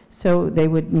 So they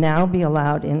would now be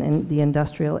allowed in the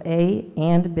industrial A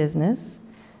and business.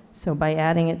 So by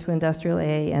adding it to industrial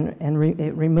A,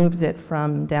 it removes it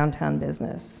from downtown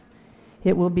business.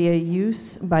 It will be a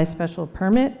use by special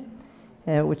permit,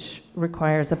 which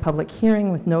requires a public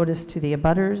hearing with notice to the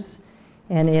abutters.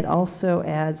 And it also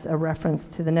adds a reference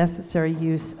to the necessary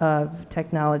use of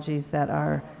technologies that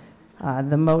are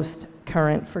the most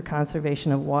current for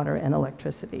conservation of water and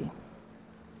electricity.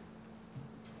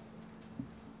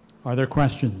 Are there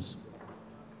questions?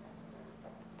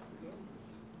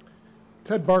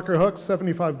 Ted Barker Hooks,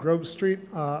 75 Grove Street.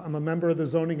 I'm a member of the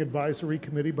Zoning Advisory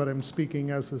Committee, but I'm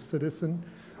speaking as a citizen.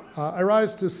 I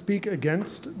rise to speak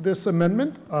against this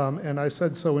amendment, and I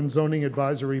said so in zoning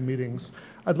advisory meetings.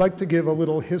 I'd like to give a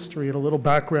little history and a little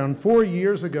background. 4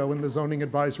 years ago in the Zoning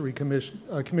Advisory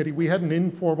Committee, we had an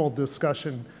informal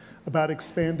discussion about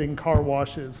expanding car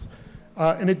washes,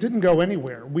 and it didn't go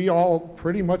anywhere. We all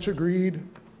pretty much agreed,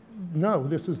 no,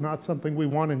 this is not something we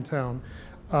want in town.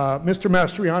 Mr.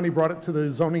 Mastriani brought it to the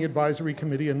Zoning Advisory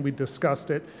Committee and we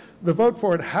discussed it. The vote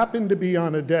for it happened to be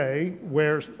on a day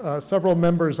where several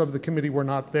members of the committee were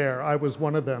not there. I was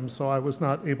one of them, so I was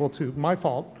not able to, my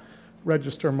fault,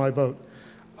 register my vote.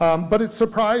 But it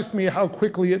surprised me how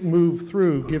quickly it moved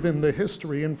through, given the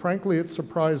history, and frankly, it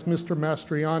surprised Mr.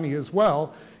 Mastriani as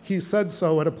well. He said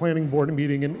so at a planning board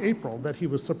meeting in April, that he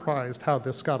was surprised how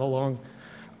this got along.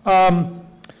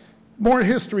 More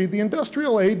history, the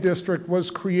Industrial A District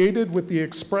was created with the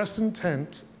express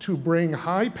intent to bring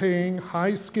high-paying,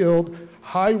 high-skilled,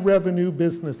 high-revenue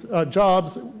business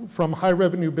jobs from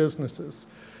high-revenue businesses.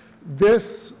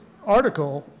 This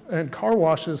article and car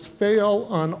washes fail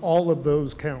on all of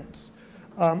those counts.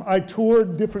 I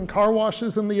toured different car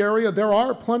washes in the area. There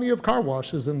are plenty of car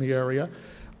washes in the area.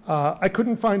 I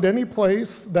couldn't find any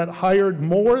place that hired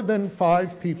more than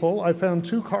 5 people. I found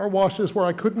 2 car washes where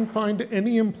I couldn't find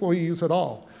any employees at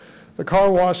all. The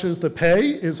car washes, the pay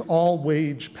is all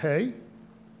wage pay.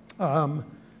 I'm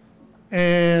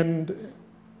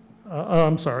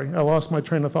sorry, I lost my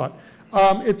train of thought.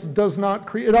 It does not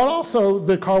create, it also,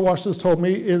 the car washes told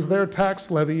me, is their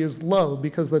tax levy is low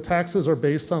because the taxes are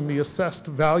based on the assessed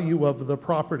value of the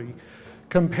property.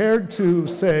 Compared to,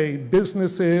 say,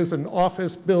 businesses and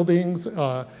office buildings,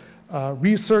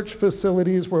 research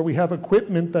facilities where we have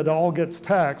equipment that all gets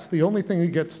taxed, the only thing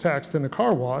that gets taxed in a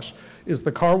car wash is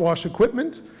the car wash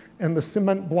equipment and the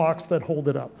cement blocks that hold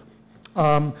it up.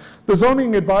 The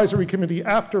Zoning Advisory Committee,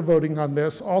 after voting on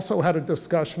this, also had a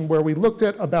discussion where we looked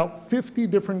at about 50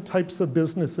 different types of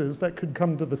businesses that could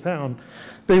come to the town.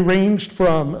 They ranged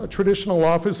from traditional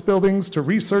office buildings to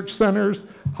research centers,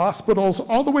 hospitals,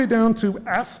 all the way down to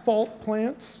asphalt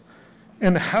plants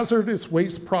and hazardous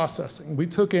waste processing. We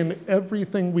took in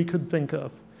everything we could think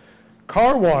of.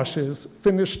 Car washes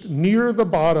finished near the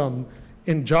bottom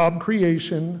in job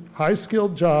creation,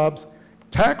 high-skilled jobs,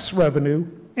 tax revenue,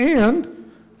 and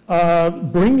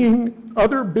bringing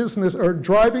other business or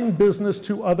driving business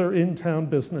to other in-town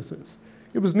businesses.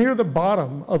 It was near the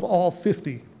bottom of all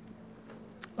 50.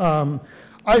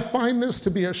 I find this to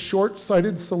be a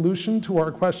short-sighted solution to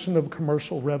our question of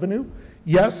commercial revenue.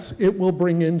 Yes, it will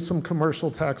bring in some commercial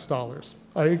tax dollars.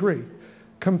 I agree.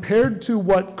 Compared to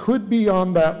what could be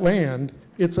on that land,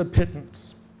 it's a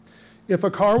pittance. If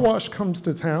a car wash comes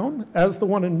to town, as the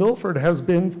one in Milford has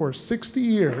been for 60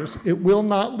 years, it will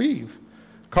not leave.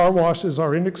 Car washes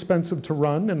are inexpensive to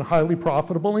run and highly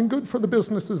profitable and good for the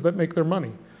businesses that make their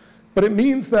money. But it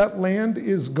means that land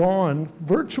is gone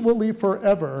virtually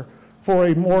forever for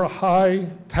a more high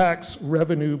tax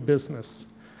revenue business.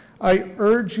 I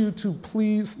urge you to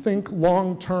please think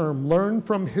long-term, learn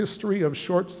from history of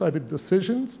short-sighted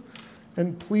decisions,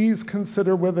 and please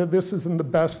consider whether this is in the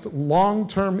best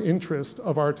long-term interest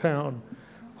of our town.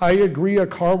 I agree a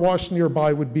car wash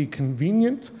nearby would be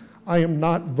convenient. I am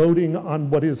not voting on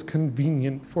what is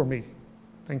convenient for me.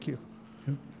 Thank you.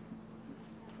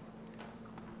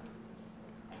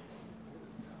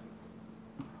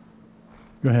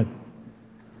 Go ahead.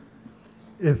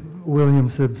 If William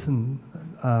Simpson,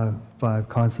 5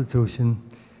 Constitution,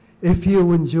 if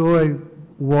you enjoy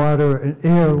water and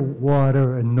air,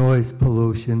 water and noise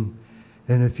pollution,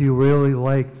 and if you really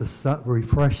like the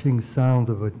refreshing sound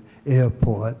of an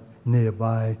airport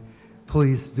nearby,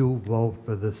 please do vote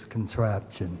for this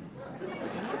contraption.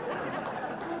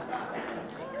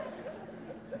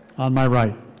 On my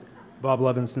right. Bob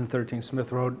Levinson, 13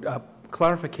 Smith Road.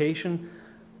 Clarification,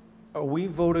 are we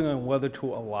voting on whether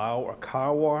to allow a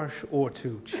car wash or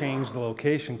to change the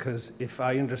location? Because if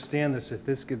I understand this, if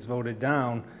this gets voted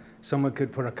down, someone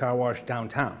could put a car wash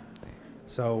downtown.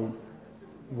 So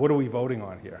what are we voting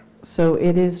on here? So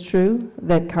it is true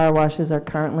that car washes are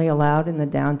currently allowed in the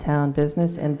downtown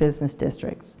business and business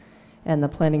districts. And the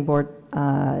planning board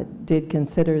did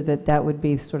consider that that would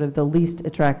be sort of the least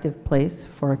attractive place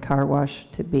for a car wash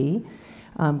to be.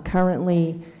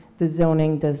 Currently, the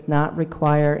zoning does not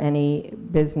require any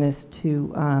business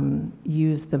to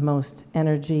use the most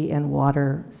energy and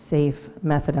water safe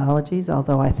methodologies,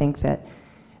 although I think that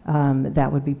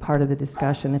that would be part of the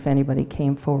discussion if anybody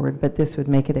came forward, but this would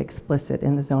make it explicit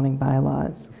in the zoning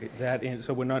bylaws. Okay,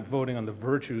 so we're not voting on the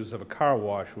virtues of a car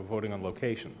wash, we're voting on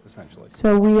location, essentially.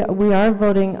 So we are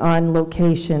voting on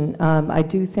location. I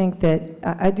do think that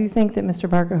Mr.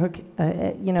 Barker Hook,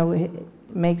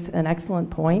 makes an excellent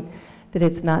point that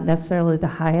it's not necessarily the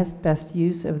highest best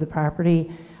use of the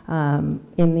property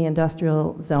in the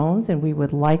industrial zones, and we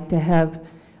would like to have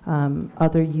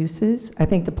other uses. I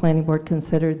think the planning board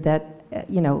considered that,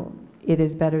 it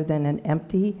is better than an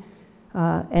empty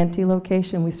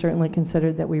location. We certainly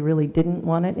considered that we really didn't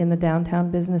want it in the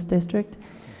downtown business district.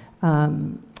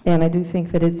 And I do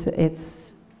think that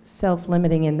it's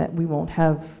self-limiting in that we won't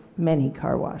have many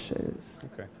car washes.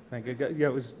 Okay, thank you. Yeah,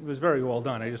 it was very well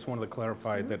done. I just wanted to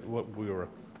clarify that what we were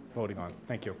voting on.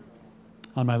 Thank you.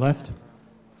 On my left.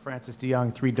 Francis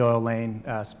DeYoung, 3 Doyle Lane,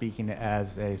 speaking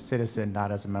as a citizen,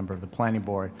 not as a member of the planning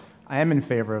board. I am in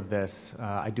favor of this.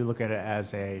 I do look at it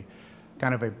as a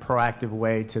kind of a proactive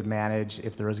way to manage.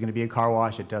 If there is going to be a car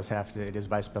wash, it is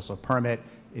by special permit.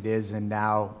 It is, and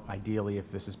now, ideally, if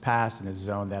this is passed in a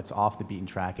zone that's off the beaten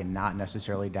track and not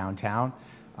necessarily downtown.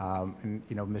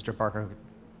 Mr. Barker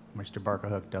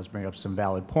Hook does bring up some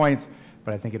valid points,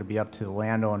 but I think it'll be up to the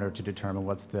landowner to determine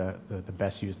what's the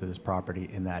best use of this property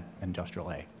in that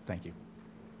industrial A. Thank you.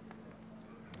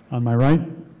 On my right.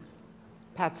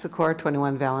 Pat Secor,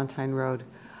 21 Valentine Road.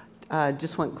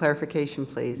 Just want clarification,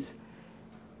 please.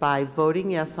 By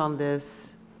voting yes on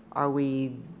this, are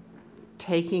we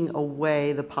taking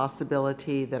away the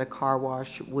possibility that a car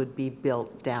wash would be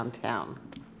built downtown?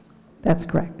 That's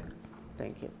correct.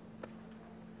 Thank you.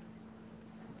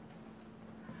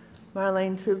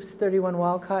 Marlene Troops, 31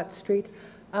 Walcott Street.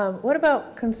 What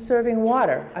about conserving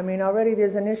water? I mean, already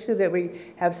there's an issue that we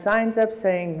have signs up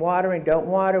saying water and don't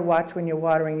water, watch when you're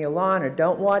watering your lawn, or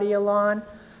don't water your lawn.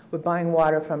 We're buying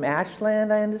water from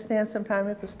Ashland, I understand, sometime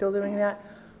if we're still doing that.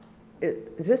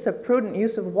 Is this a prudent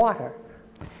use of water?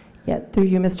 Yeah, through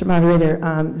you, Mr. Moderator.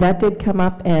 That did come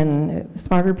up, and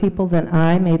smarter people than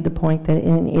I made the point that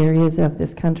in areas of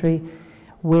this country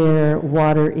where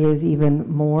water is even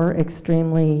more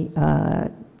extremely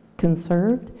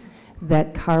conserved,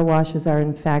 that car washes are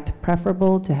in fact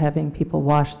preferable to having people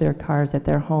wash their cars at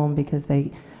their home because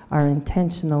they are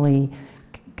intentionally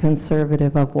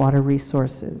conservative of water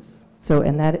resources. So,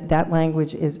 and that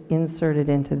language is inserted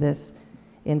into this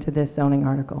zoning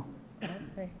article.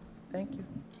 Okay, thank you.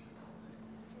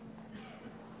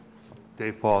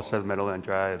 Dave Paul, 7 Meadowland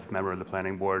Drive, member of the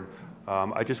planning board.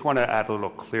 I just want to add a little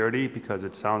clarity because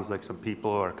it sounds like some people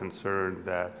are concerned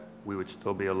that we would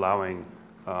still be allowing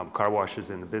car washes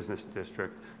in the business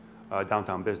district,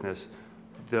 downtown business.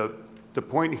 The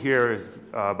point here is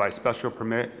by special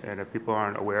permit, and if people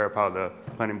aren't aware of how the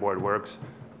planning board works,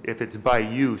 if it's by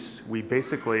use, we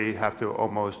basically have to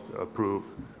almost approve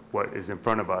what is in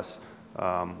front of us.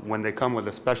 When they come with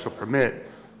a special permit,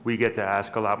 we get to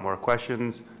ask a lot more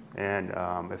questions, and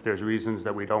if there's reasons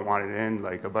that we don't want it in,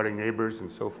 like abutting neighbors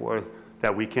and so forth,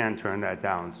 that we can turn that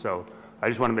down. So I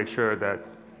just want to make sure that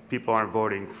people aren't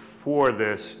voting for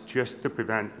this just to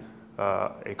prevent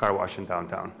a car wash in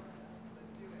downtown.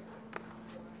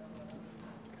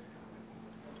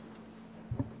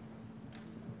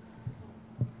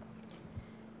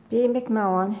 B.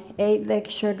 McMillan, 8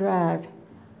 Lakeshore Drive.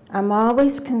 I'm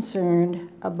always concerned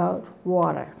about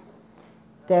water.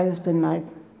 That has been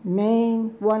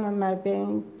one of my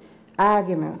main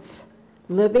arguments.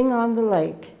 Living on the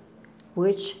lake,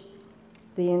 which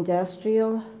the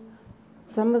industrial,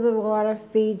 some of the water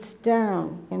feeds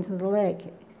down into the lake.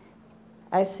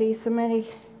 I see so many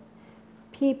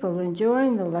people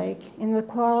enjoying the lake and the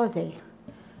quality.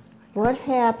 What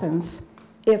happens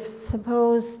if,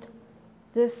 suppose,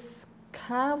 this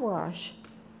car wash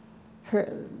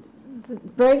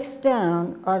breaks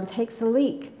down or takes a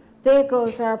leak? There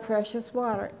goes our precious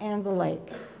water and the lake.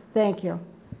 Thank you.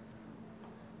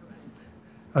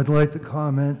 I'd like to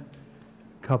comment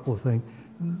a couple of things.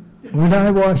 When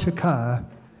I wash a car,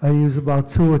 I use about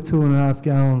 2 or 2.5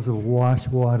 gallons of wash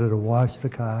water to wash the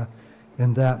car,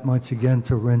 and that much again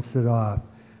to rinse it off.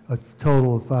 A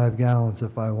total of 5 gallons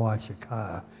if I wash a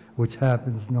car, which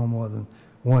happens no more than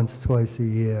once, twice a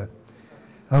year.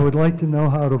 I would like to know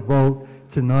how to vote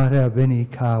to not have any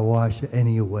car wash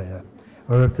anywhere.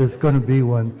 Or if there's going to be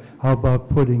one, how about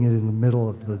putting it in the middle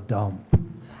of the dump?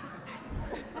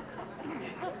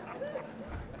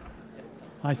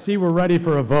 I see we're ready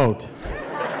for a vote.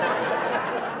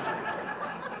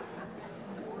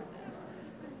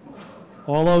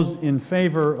 All those in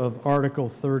favor of Article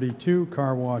 32,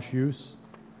 car wash use,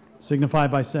 signify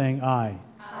by saying aye.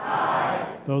 Aye.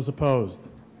 Those opposed?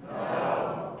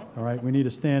 No. All right, we need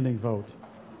a standing vote.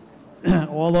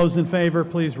 All those in favor,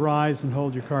 please rise and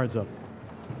hold your cards up.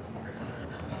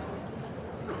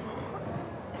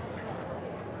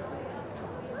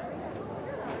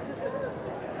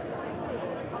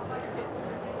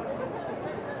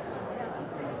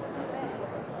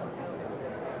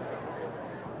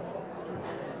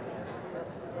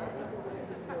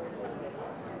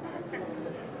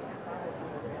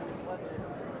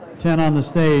 Ten on the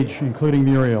stage, including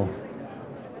Muriel.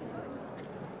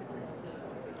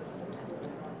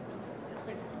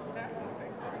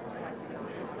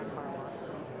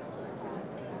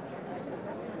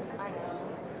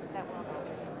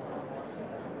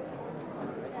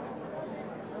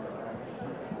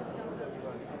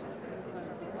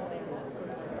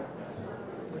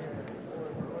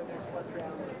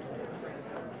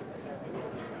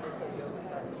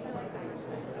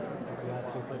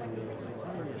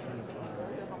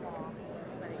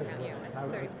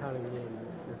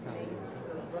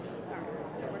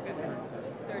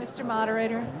 Mr.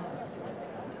 Moderator.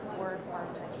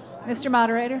 Mr.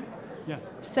 Moderator. Yes.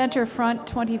 Center front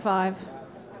 25.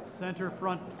 Center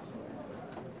front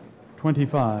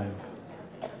 25.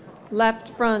 Left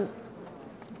front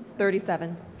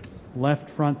 37. Left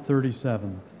front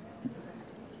 37.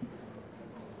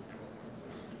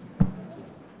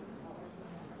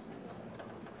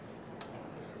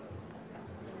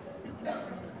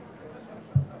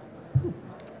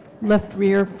 Left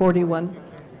rear 41.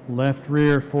 Left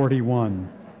rear 41.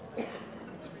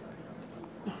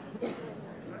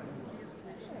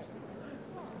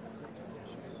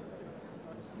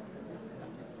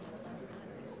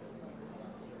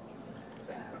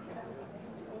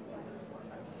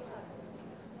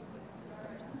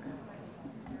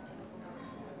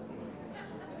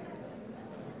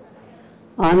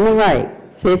 On the right,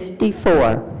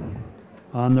 54.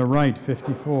 On the right,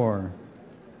 54.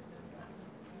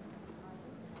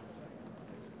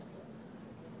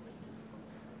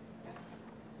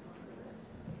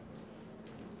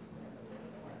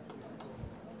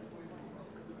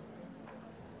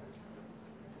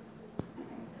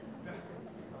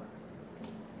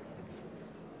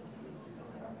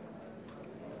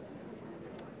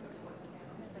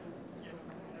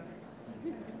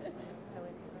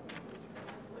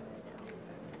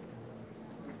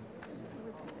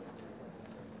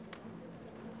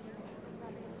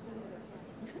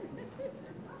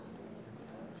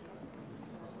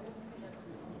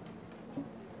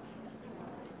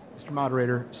 Mr.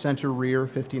 Moderator, center rear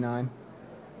 59.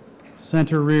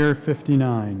 Center rear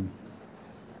 59.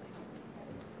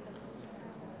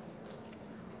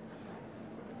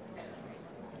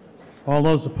 All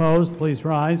those opposed, please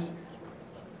rise.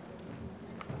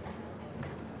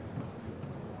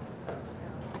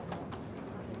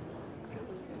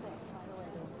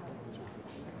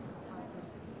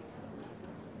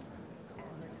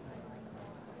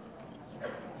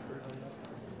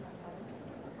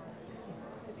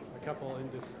 A couple in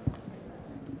this.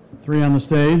 3 on the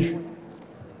stage.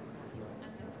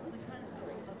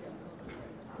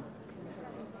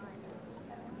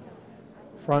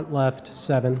 Front left,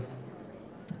 7.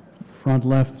 Front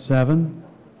left 7.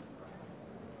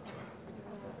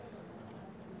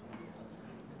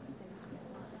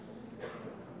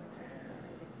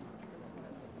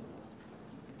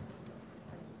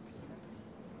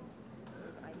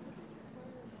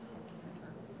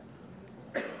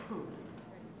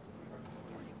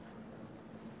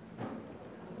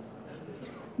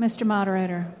 Mr.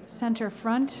 Moderator, center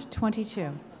front,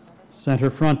 22. Center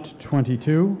front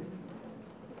 22.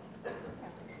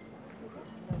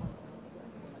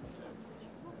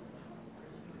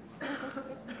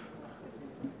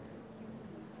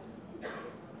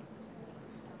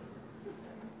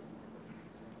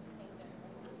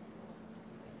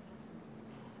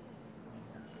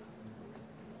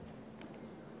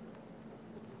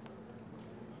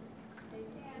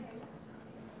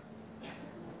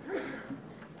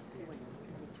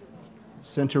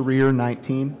 Center rear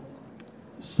 19.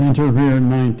 Center rear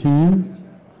 19.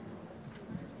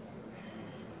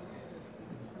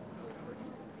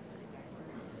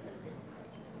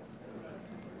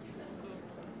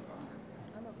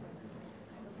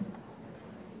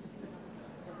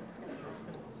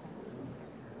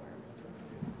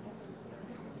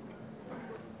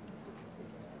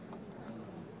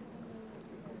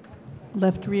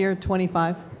 Left rear,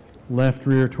 25. Left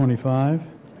rear 25.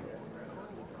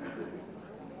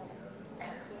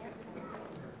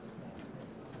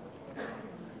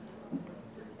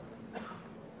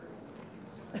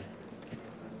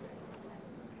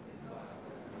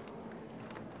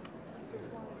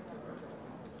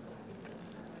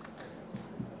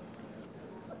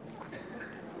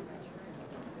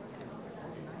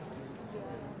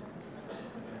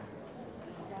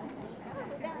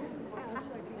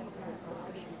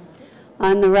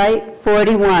 On the right,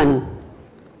 41.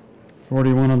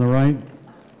 41 on the right.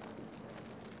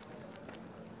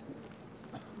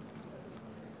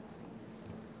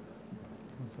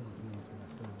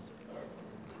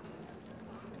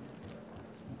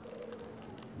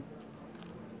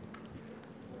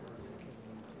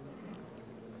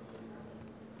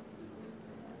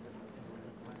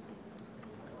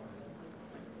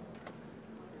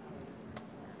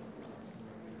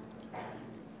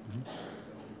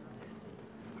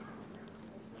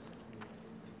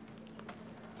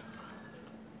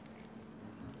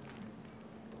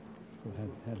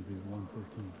 Had to be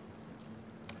 113.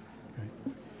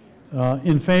 Okay.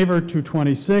 In favor,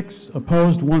 226.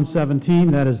 Opposed,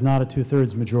 117. That is not a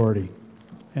 2/3 majority.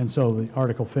 And so the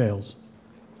article fails.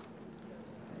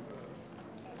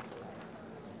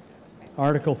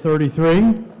 Article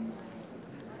 33.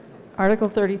 Article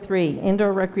 33,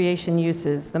 indoor recreation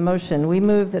uses. The motion, we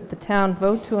move that the town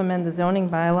vote to amend the zoning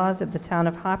bylaws of the town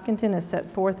of Hopkinton as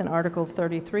set forth in Article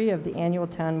 33 of the annual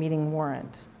town meeting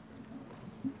warrant.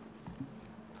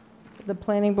 The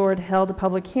planning board held a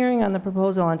public hearing on the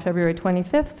proposal on February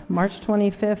 25th, March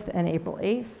 25th, and April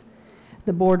 8th.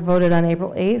 The board voted on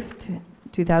April 8th,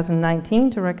 2019,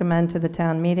 to recommend to the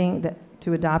town meeting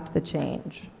to adopt the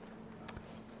change.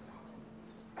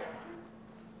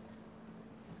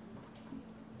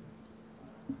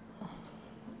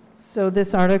 So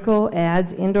this article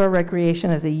adds indoor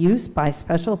recreation as a use by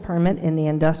special permit in the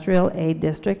Industrial A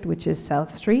District, which is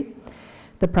South Street.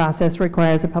 The process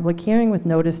requires a public hearing with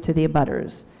notice to the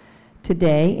abutters.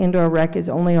 Today, indoor rec is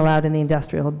only allowed in the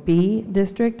Industrial B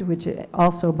District, which is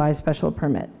also by special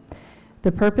permit.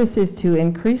 The purpose is to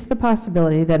increase the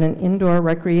possibility that an indoor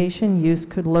recreation use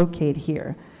could locate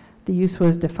here. The use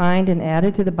was defined and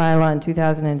added to the bylaw in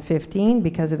 2015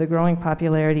 because of the growing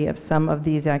popularity of some of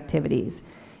these activities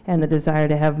and the desire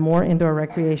to have more indoor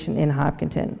recreation in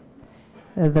Hopkinton.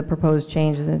 The proposed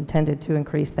change is intended to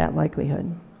increase that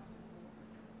likelihood.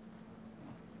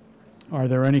 Are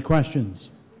there any questions?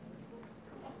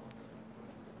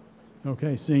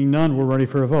 Okay, seeing none, we're ready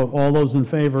for a vote. All those in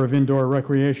favor of indoor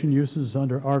recreation uses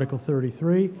under Article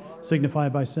 33 signify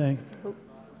by saying.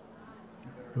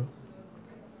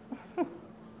 Oh.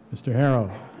 Mr.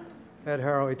 Harrow. Ed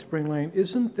Harrow, 8 Spring Lane.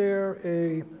 Isn't there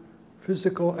a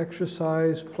physical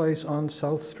exercise place on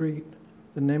South Street,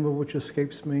 the name of which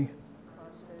escapes me.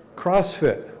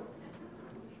 CrossFit.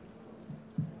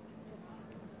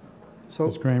 So,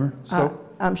 Ms. Kramer?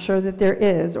 I'm sure that there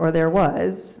is, or there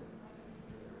was.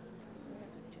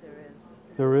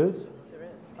 there is?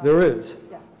 There is.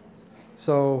 Yeah.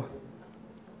 So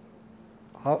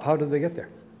how did they get there?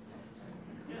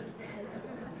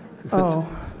 Oh.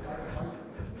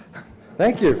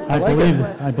 Thank you.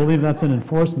 I believe that's an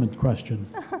enforcement question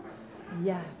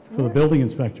Yes. for the building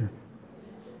inspector.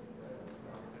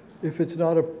 If it's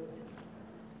not a,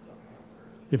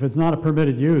 If it's not a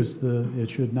permitted use, it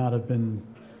should not have been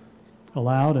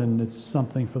allowed, and it's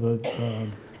something for the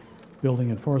building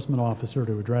enforcement officer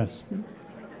to address.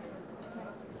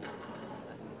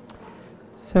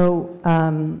 So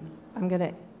I'm going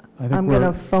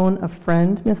to phone a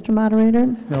friend, Mr.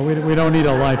 Moderator. No, we don't need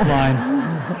a lifeline.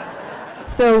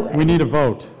 So We need a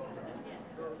vote.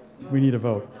 We need a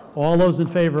vote. All those in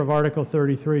favor of Article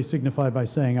 33 signify by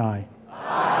saying aye.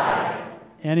 Aye.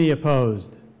 Any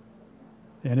opposed?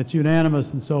 And it's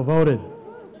unanimous and so voted.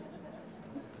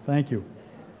 Thank you.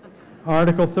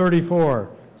 Article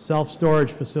 34,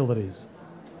 self-storage facilities.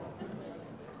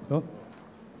 Oh.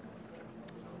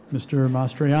 Mr.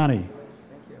 Mastriani.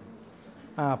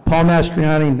 Paul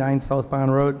Mastriani, 9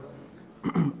 Southbound Road.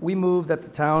 We move that the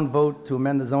town vote to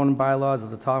amend the zoning bylaws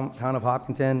of the town of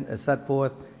Hopkinton as set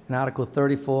forth in Article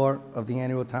 34 of the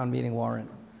annual town meeting warrant.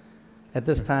 At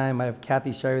this time, I have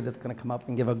Kathy Sherry that's going to come up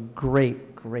and give a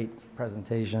great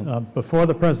presentation. Before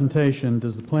the presentation,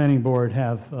 does the planning board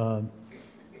have,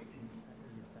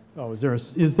 is there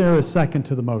a second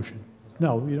to the motion?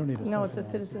 No, you don't need a second. No, it's a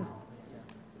citizen's.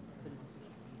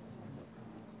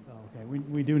 Okay,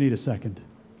 we do need a second.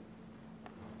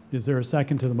 Is there a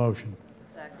second to the motion?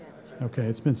 Second. Okay,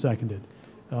 it's been seconded.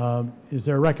 Is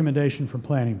there a recommendation from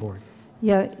planning board?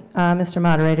 Yeah, Mr.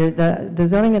 Moderator, the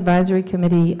Zoning Advisory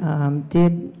Committee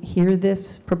did hear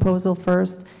this proposal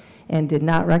first and did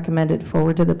not recommend it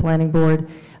forward to the planning board.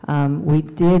 We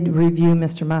did review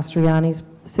Mr. Mastriani's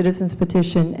citizens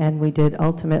petition, and we did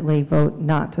ultimately vote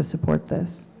not to support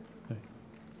this. Okay.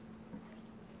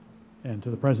 And to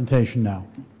the presentation now.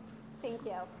 Thank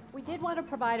you. We did want to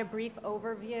provide a brief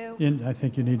overview. I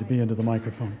think you need to be into the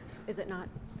microphone. Is it not?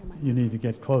 You need to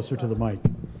get closer to the mic.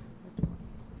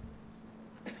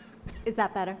 Is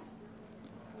that better?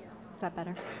 Is that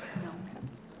better? No. Okay.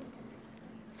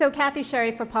 So Kathy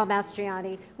Sherry for Paul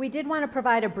Mastriani. We did want to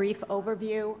provide a brief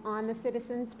overview on the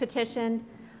citizens petition.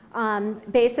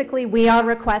 Basically, we are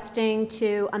requesting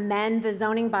to amend the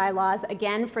zoning bylaws,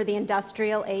 again for the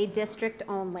industrial A district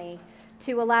only,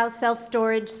 to allow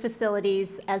self-storage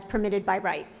facilities as permitted by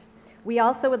right. We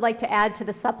also would like to add to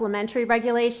the supplementary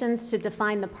regulations to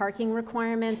define the parking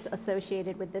requirements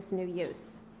associated with this new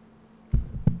use.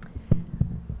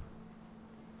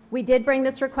 We did bring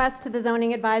this request to the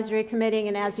Zoning Advisory Committee,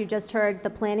 and as you just heard, the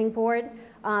Planning Board,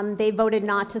 they voted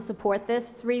not to support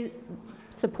this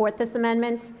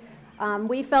amendment.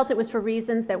 We felt it was for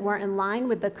reasons that weren't in line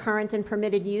with the current and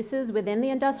permitted uses within the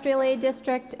Industrial A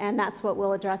District, and that's what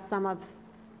we'll address some of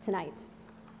tonight.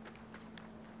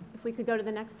 If we could go to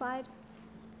the next slide.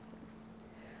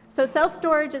 So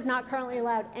self-storage is not currently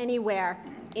allowed anywhere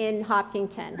in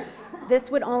Hopkinton. This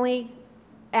would only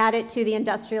add it to the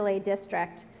Industrial A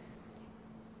District.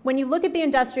 When you look at the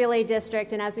Industrial A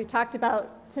District, and as we've talked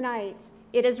about tonight,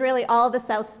 it is really all the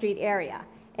South Street area.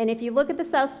 And if you look at the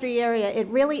South Street area, it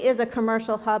really is a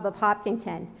commercial hub of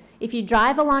Hopkinton. If you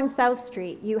drive along South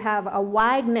Street, you have a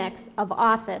wide mix of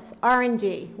office,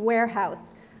 R&D,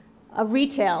 warehouse, a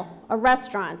retail, a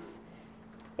restaurants.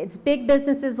 It's big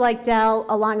businesses like Dell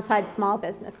alongside small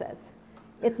businesses.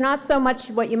 It's not so much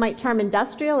what you might term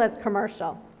industrial as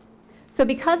commercial. So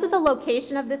because of the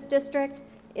location of this district,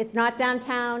 it's not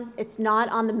downtown, it's not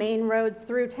on the main roads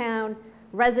through town,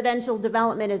 residential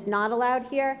development is not allowed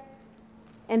here,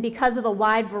 and because of the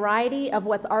wide variety of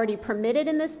what's already permitted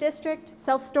in this district,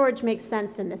 self-storage makes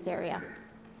sense in this area.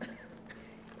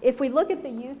 If we look at the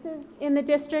uses in the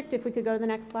district, if we could go to the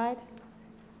next slide.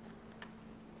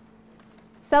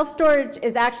 Self-storage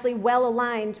is actually well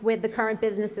aligned with the current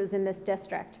businesses in this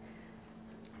district,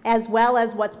 as well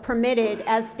as what's permitted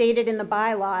as stated in the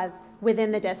bylaws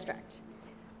within the district.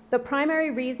 The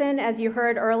primary reason, as you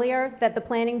heard earlier, that the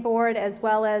Planning Board as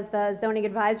well as the Zoning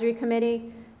Advisory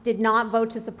Committee did not vote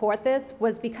to support this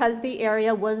was because the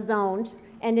area was zoned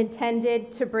and intended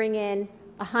to bring in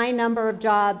a high number of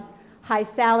jobs, high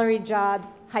salaried jobs,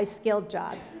 high skilled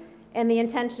jobs. And the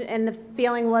intention and the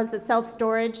feeling was that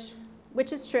self-storage,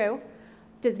 which is true,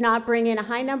 does not bring in a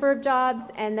high number of jobs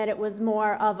and that it was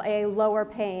more of a lower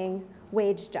paying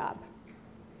wage job.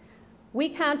 We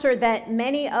counter that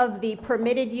many of the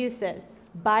permitted uses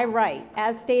by right,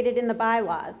 as stated in the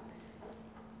bylaws,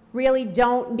 really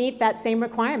don't meet that same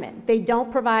requirement. They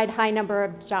don't provide high number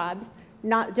of jobs,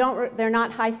 they're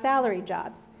not high salary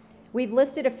jobs. We've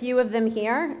listed a few of them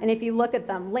here, and if you look at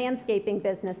them, landscaping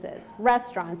businesses,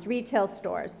 restaurants, retail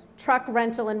stores, truck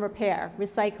rental and repair,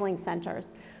 recycling centers.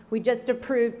 You just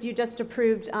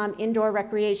approved indoor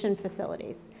recreation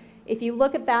facilities. If you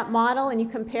look at that model and you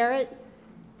compare it,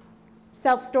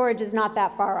 self-storage is not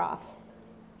that far off.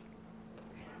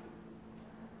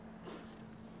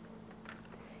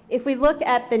 If we look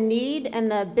at the need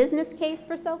and the business case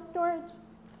for self-storage,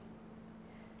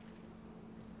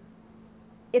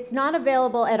 it's not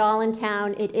available at all in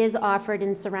town. It is offered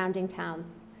in surrounding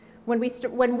towns. When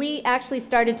we actually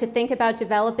started to think about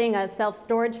developing a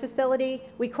self-storage facility,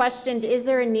 we questioned, is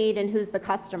there a need and who's the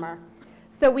customer?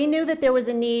 So we knew that there was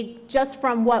a need just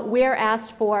from what we're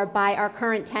asked for by our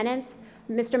current tenants.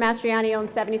 Mr. Mastriani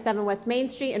owns 77 West Main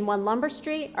Street and 1 Lumber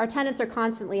Street. Our tenants are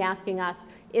constantly asking us,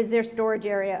 is there storage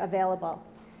area available?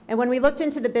 And when we looked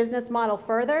into the business model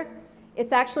further,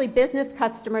 it's actually business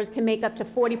customers can make up to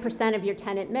 40% of your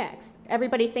tenant mix.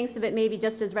 Everybody thinks of it maybe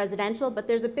just as residential, but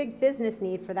there's a big business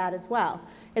need for that as well.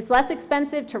 It's less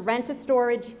expensive to rent a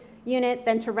storage unit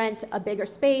than to rent a bigger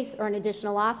space or an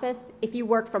additional office. If you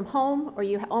work from home or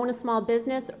you own a small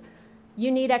business,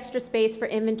 you need extra space for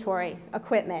inventory,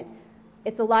 equipment.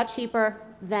 It's a lot cheaper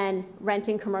than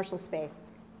renting commercial space.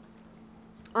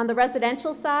 On the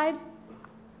residential side,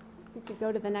 we could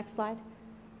go to the next slide.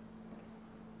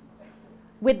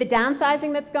 With the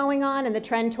downsizing that's going on and the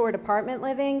trend toward apartment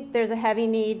living, there's a heavy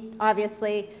need,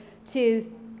 obviously,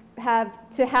 to have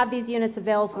these units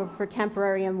available for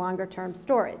temporary and longer-term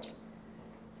storage.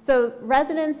 So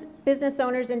residents, business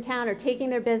owners in town are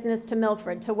taking their business to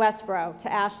Milford, to Westboro,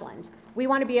 to Ashland. We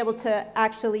want to be able to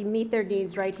actually meet their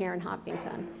needs right here in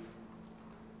Hopkinton.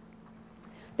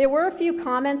 There were a few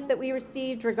comments that we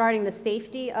received regarding the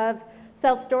safety of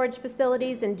self-storage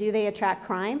facilities and do they attract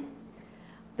crime?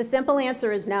 The simple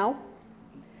answer is no.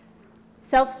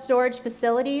 Self-storage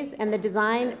facilities and the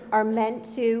design are meant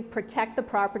to protect the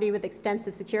property with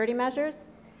extensive security measures.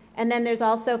 And then there's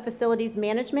also facilities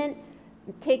management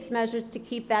takes measures to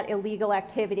keep that illegal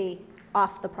activity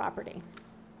off the property.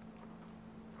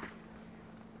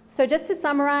 So just to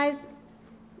summarize,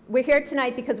 we're here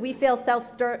tonight because we feel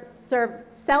self-storage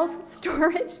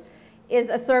is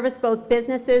a service both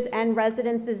businesses and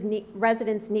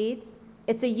residents need.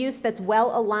 It's a use that's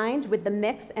well aligned with the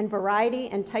mix and variety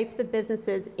and types of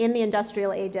businesses in the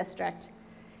Industrial A District.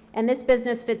 And this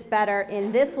business fits better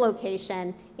in this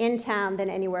location in town than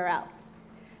anywhere else.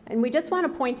 And we just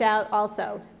want to point out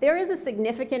also, there is a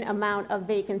significant amount of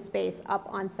vacant space up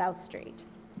on South Street.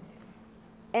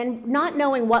 And not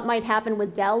knowing what might happen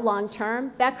with Dell long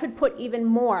term, that could put even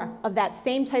more of that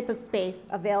same type of space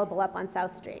available up on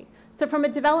South Street. So from a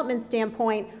development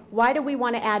standpoint, why do we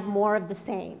want to add more of the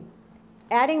same?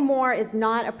 Adding more is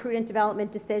not a prudent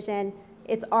development decision.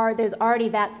 There's already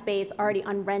that space already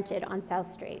unrented on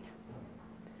South Street.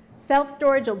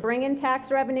 Self-storage will bring in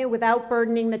tax revenue without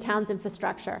burdening the town's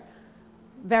infrastructure.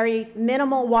 Very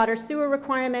minimal water sewer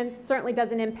requirements, certainly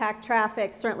doesn't impact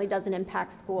traffic, certainly doesn't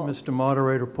impact schools. Mr.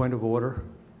 Moderator, point of order.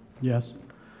 Yes.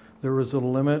 There is a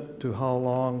limit to how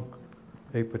long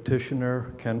a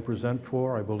petitioner can present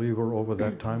for. I believe we're over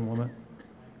that time limit.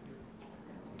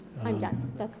 I'm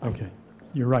done. That's fine. Okay.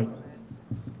 You're right.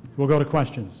 We'll go to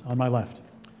questions on my left.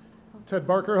 Ted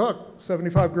Barker Hook,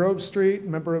 75 Grove Street,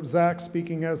 member of ZAC,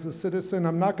 speaking as a citizen.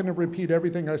 I'm not going to repeat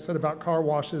everything I said about car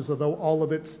washes, although all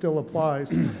of it still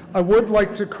applies. I would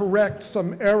like to correct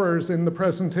some errors in the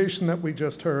presentation that we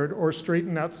just heard or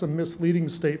straighten out some misleading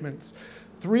statements.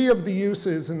 3 of the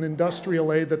uses in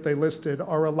Industrial A that they listed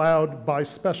are allowed by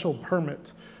special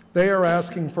permit. They are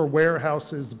asking for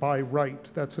warehouses by right.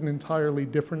 That's an entirely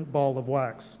different ball of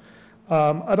wax.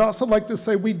 I'd also like to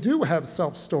say we do have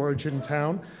self-storage in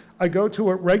town. I go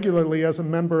to it regularly as a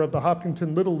member of the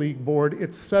Hopkinton Little League Board.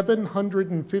 It's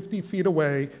 750 feet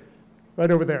away, right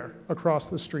over there, across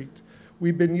the street.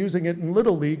 We've been using it in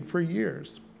Little League for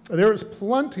years. There is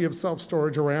plenty of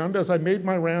self-storage around. As I made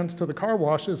my rounds to the car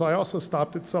washes, I also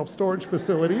stopped at self-storage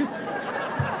facilities.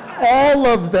 All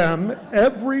of them,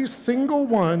 every single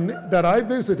one that I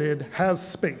visited has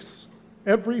space.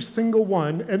 Every single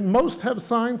one, and most have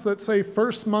signs that say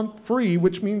first month free,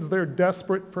 which means they're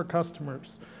desperate for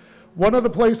customers. One of the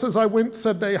places I went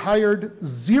said they hired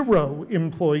 0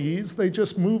 employees. They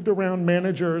just moved around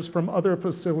managers from other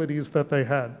facilities that they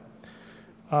had.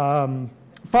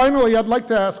 Finally, I'd like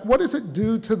to ask, what does it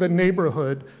do to the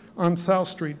neighborhood on South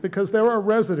Street? Because there are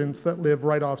residents that live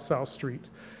right off South Street.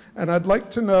 And I'd like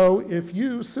to know if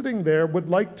you, sitting there, would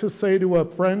like to say to a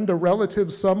friend, a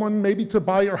relative, someone, maybe to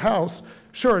buy your house,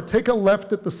 sure, take a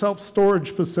left at the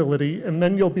self-storage facility, and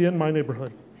then you'll be in my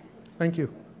neighborhood. Thank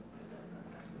you.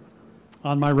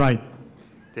 On my right.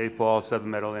 Dave Paul, 7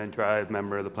 Meadowland Drive,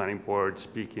 member of the planning board,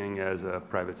 speaking as a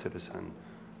private citizen.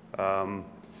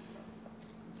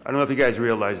 I don't know if you guys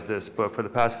realize this, but for the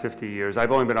past 50 years,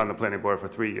 I've only been on the planning board for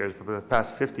 3 years. For the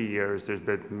past 50 years, there's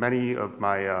been many of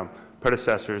my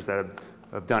predecessors that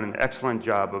have done an excellent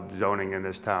job of zoning in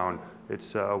this town.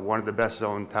 It's one of the best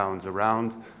zoned towns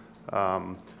around.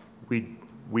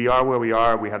 We are where we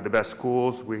are. We have the best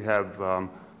schools. We have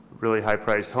really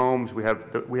high-priced homes. We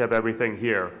have everything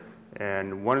here.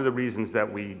 And one of the reasons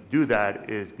that we do that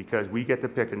is because we get to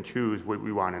pick and choose what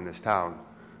we want in this town.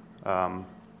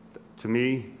 To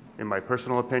me, in my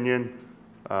personal opinion,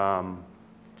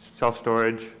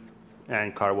 self-storage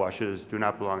and car washes do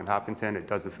not belong in Hopkinton. It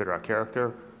doesn't fit our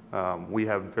character. We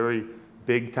have very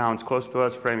big towns close to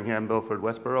us, Framingham, Milford,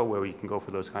 Westboro, where we can go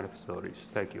for those kind of facilities.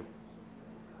 Thank you.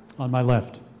 On my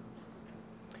left.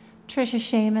 Tricia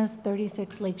Shamus,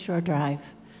 36 Lakeshore Drive.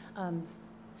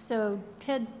 So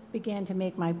Ted began to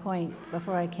make my point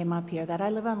before I came up here that I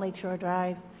live on Lakeshore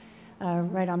Drive,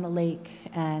 right on the lake,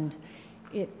 and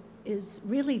it is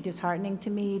really disheartening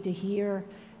to me to hear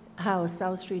how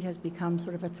South Street has become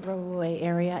sort of a throwaway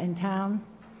area in town.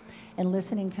 And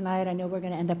listening tonight, I know we're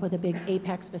going to end up with a big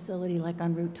Apex facility like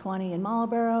on Route 20 in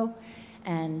Marlboro,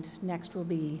 and next will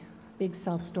be big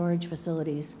self-storage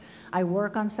facilities. I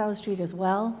work on South Street as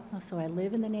well, so I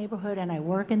live in the neighborhood and I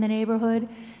work in the neighborhood,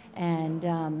 and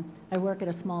I work at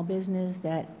a small business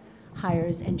that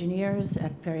hires engineers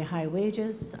at very high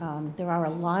wages. There are a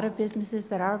lot of businesses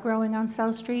that are growing on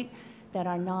South Street that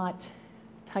are not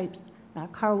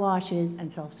car washes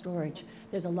and self-storage.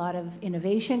 There's a lot of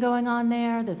innovation going on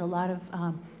there. There's a lot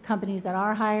of companies that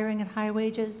are hiring at high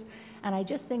wages. And I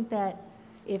just think that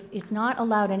if it's not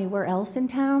allowed anywhere else in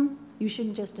town, you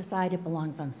shouldn't just decide it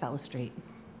belongs on South Street.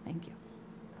 Thank you.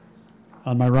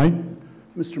 On my right.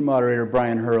 Mr. Moderator,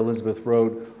 Brian Herr, Elizabeth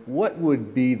Road. What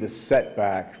would be the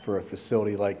setback for a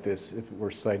facility like this if it were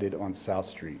sited on South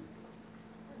Street?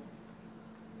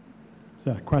 Is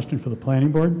that a question for the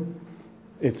planning board?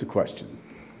 It's a question.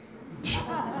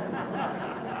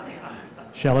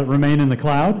 Shall it remain in the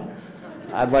cloud?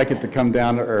 I'd like it to come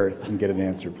down to earth and get an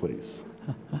answer, please.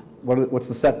 What's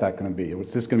the setback going to be?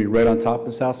 Is this going to be right on top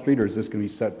of South Street, or is this going to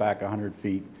be set back 100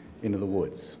 feet into the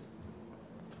woods?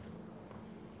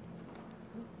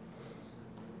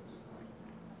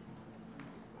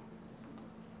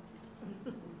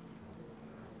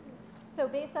 So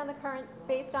based on the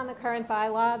current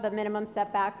bylaw, the minimum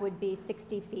setback would be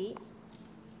 60 feet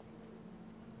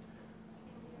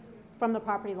from the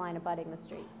property line abutting the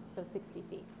street, so 60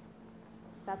 feet.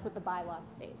 That's what the bylaw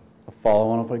states. A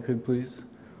follow-on, if I could, please.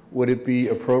 Would it be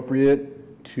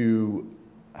appropriate to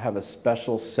have a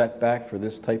special setback for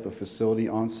this type of facility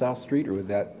on South Street, or would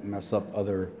that mess up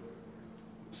other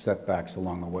setbacks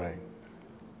along the way?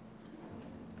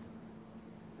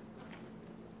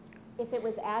 If it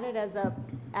was added as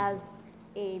a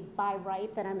by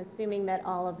right, then I'm assuming that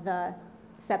all of the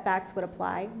setbacks would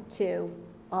apply to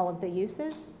all of the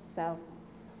uses, so.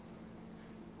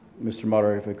 Mr.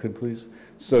 Moderator, if I could, please.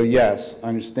 So yes, I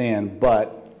understand,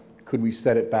 but could we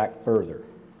set it back further?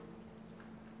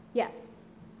 Yes.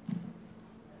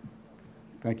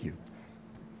 Thank you.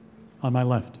 On my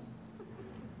left.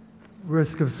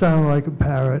 Risk of sounding like a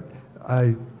parrot,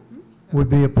 I would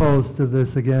be opposed to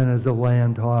this again as a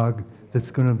land hog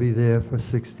that's going to be there for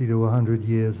 60 to 100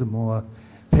 years or more,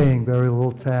 paying very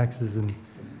little taxes and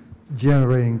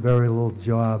generating very little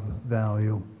job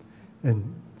value, and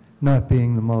not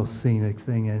being the most scenic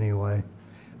thing anyway.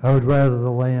 I would rather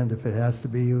the land, if it has to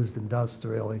be used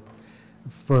industrially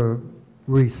for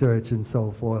research and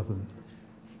so forth, and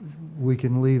we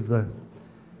can leave the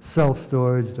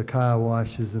self-storage, the car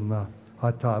washes, and the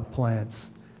hot top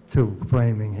plants to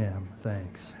Framingham.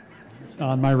 Thanks.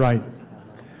 On my right.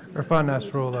 Irfan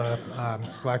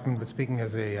Nasrullah, Selectman, but speaking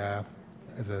as a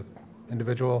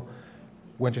individual,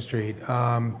 Winter Street.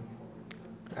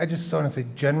 I just want to say,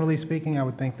 generally speaking, I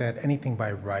would think that anything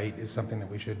by right is something that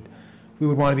we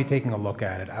would want to be taking a look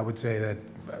at it. I would say that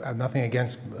I have nothing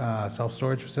against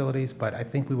self-storage facilities, but I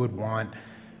think we would want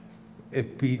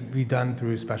it be done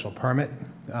through special permit,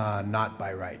 not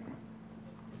by right.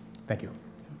 Thank you.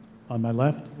 On my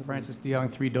left. Francis DeYoung,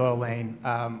 3 Doyle Lane.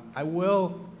 I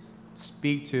will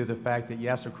speak to the fact that,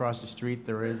 yes, across the street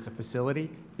there is a facility.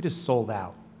 It is sold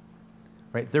out.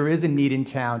 Right? There is a need in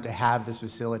town to have this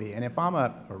facility. And if I'm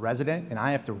a resident and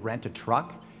I have to rent a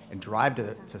truck and drive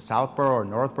to Southborough or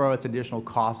Northborough, it's additional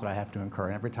cost that I have to incur.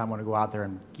 And every time I want to go out there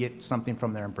and get something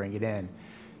from there and bring it in,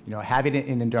 you know, having it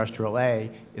in Industrial A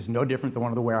is no different than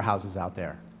one of the warehouses out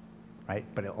there, right?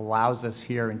 But it allows us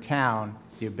here in town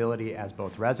the ability as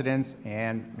both residents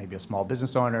and maybe a small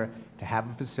business owner to have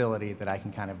a facility that I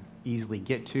can kind of easily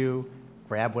get to,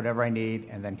 grab whatever I need,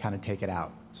 and then kind of take it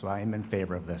out. So I am in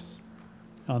favor of this.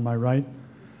 On my right.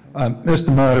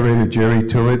 Mr. Moderator, Jerry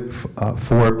Tewitt,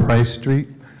 4 Price Street.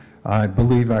 I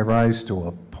believe I rise to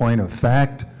a point of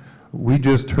fact. We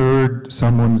just heard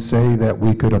someone say that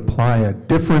we could apply a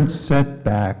different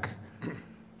setback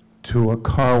to a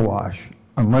car wash.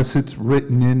 Unless it's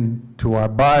written into our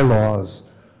bylaws,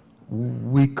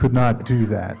 we could not do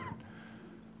that.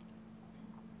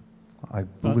 I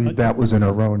believe that was an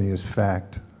erroneous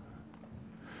fact.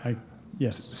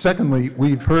 Yes. Secondly,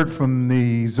 we've heard from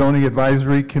the Zoning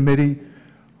Advisory Committee.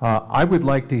 I would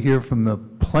like to hear from the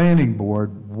Planning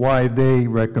Board why they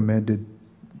recommended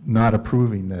not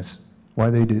approving this,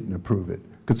 why they didn't approve it.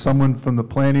 Could someone from the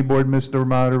Planning Board, Mr.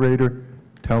 Moderator,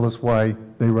 tell us why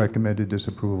they recommended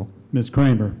disapproval? Ms.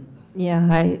 Kramer.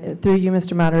 Yeah, through you,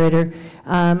 Mr. Moderator.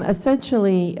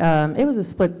 Essentially, it was a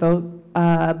split vote,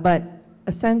 but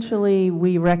essentially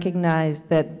we recognize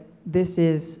that this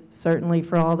is certainly,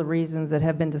 for all the reasons that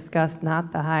have been discussed,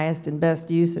 not the highest and best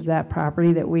use of that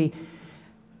property, that we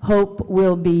hope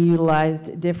will be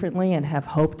utilized differently and have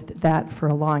hoped that for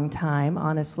a long time,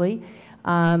 honestly.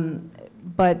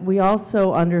 But we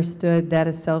also understood that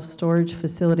a self-storage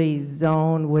facility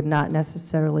zone would not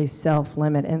necessarily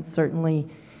self-limit, and certainly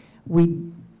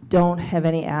we don't have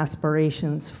any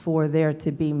aspirations for there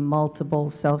to be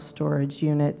multiple self-storage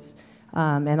units.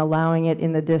 And allowing it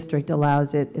in the district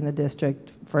allows it in the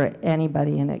district for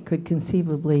anybody, and it could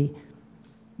conceivably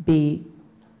be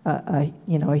a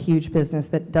huge business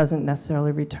that doesn't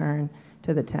necessarily return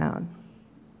to the town.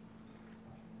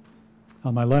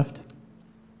 On my left.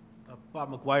 Bob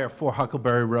McGuire, 4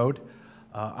 Huckleberry Road.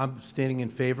 I'm standing in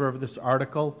favor of this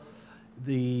article.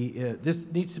 This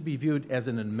needs to be viewed as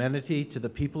an amenity to the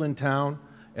people in town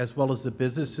as well as the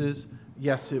businesses.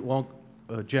 Yes, it won't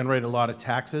generate a lot of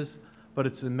taxes, but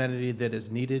it's an amenity that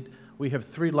is needed. We have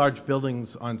 3 large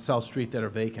buildings on South Street that are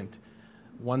vacant.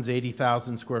 One's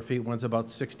 80,000 square feet, one's about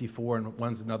 64, and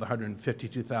one's another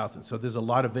 152,000. So there's a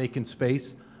lot of vacant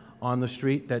space on the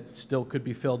street that still could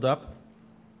be filled up.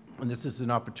 And this is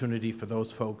an opportunity for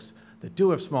those folks that do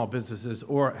have small businesses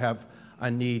or have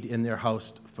a need in their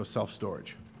house for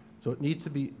self-storage. So it needs to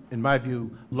be, in my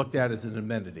view, looked at as an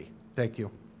amenity. Thank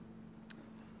you.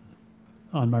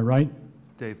 On my right.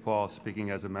 Dave Paul, speaking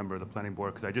as a member of the Planning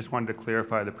Board, because I just wanted to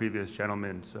clarify the previous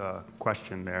gentleman's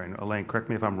question there. And Elaine, correct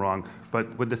me if I'm wrong,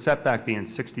 but with the setback being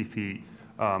 60 feet,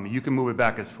 you can move it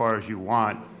back as far as you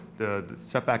want. The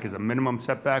setback is a minimum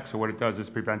setback, so what it does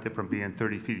is prevent it from being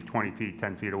 30 feet, 20 feet,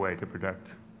 10 feet away to protect.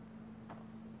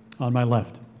 On my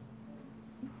left.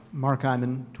 Mark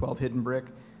Hyman, 12 Hidden Brick.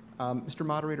 Mr.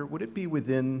 Moderator, would it be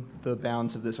within the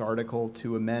bounds of this article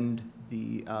to amend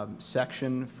the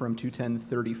section from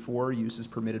 21034, uses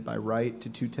permitted by right, to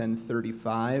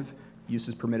 21035,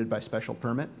 uses permitted by special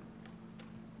permit?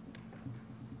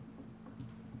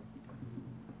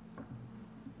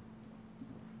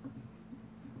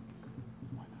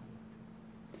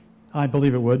 I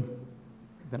believe it would.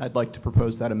 Then I'd like to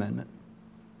propose that amendment.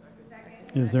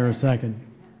 Is there a second?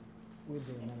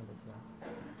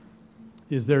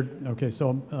 Is there, okay,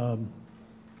 so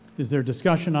is there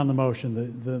discussion on the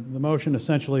motion? The motion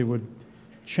essentially would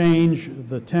change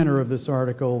the tenor of this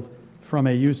article from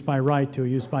a use by right to a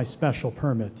use by special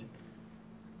permit.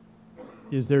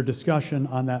 Is there discussion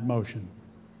on that motion?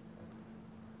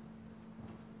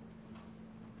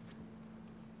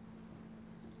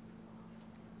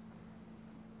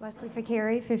 Leslie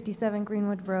Ficari, 57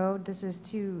 Greenwood Road. This is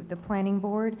to the Planning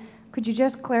Board. Could you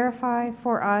just clarify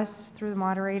for us, through the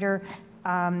moderator,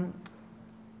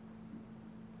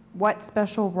 what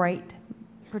special right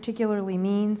particularly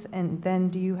means, and then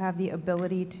do you have the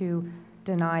ability to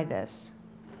deny this?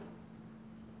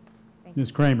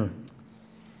 Ms. Kramer.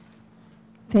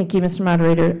 Thank you, Mr.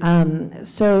 Moderator.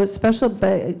 So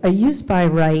a use by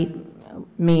right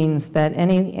means that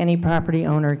any property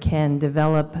owner can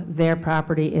develop their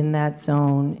property in that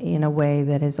zone in a way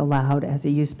that is allowed as a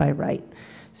use by right.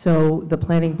 So the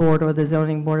Planning Board or the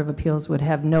Zoning Board of Appeals would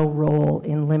have no role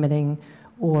in limiting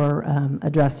or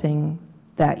addressing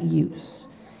that use.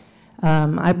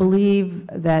 I believe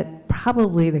that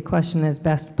probably the question is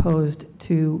best posed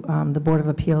to the Board of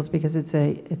Appeals because it's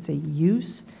a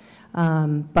use,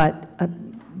 but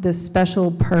the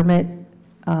special permit,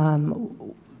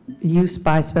 use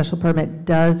by special permit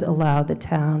does allow the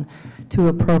town to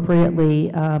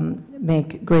appropriately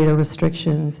make greater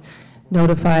restrictions.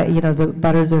 Notify, the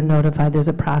butters are notified, there's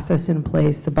a process in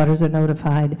place, the butters are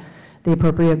notified, the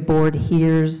appropriate board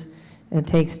hears and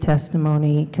takes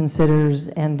testimony, considers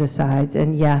and decides,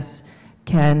 and yes,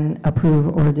 can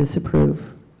approve or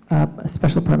disapprove a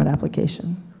special permit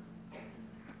application.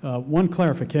 One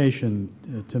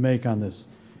clarification to make on this.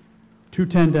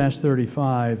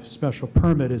 210-35 special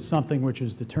permit is something which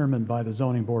is determined by the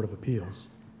Zoning Board of Appeals.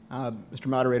 Mr.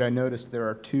 Moderator, I noticed there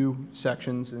are two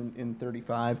sections in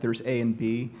 35. There's A and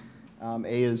B.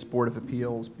 A is Board of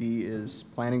Appeals, B is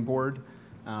Planning Board.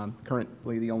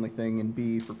 Currently, the only thing in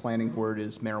B for Planning Board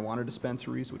is marijuana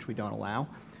dispensaries, which we don't allow.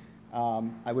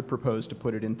 I would propose to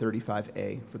put it in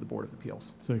 35A for the Board of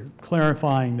Appeals. So you're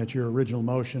clarifying that your original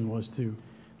motion was to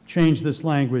change this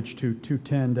language to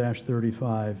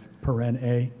 210-35 paren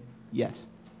A? Yes.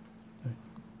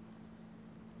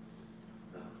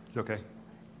 It's okay.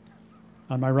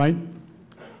 Am I right?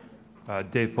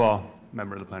 Dave Paul,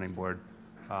 member of the Planning Board.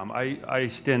 I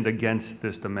stand against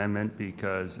this amendment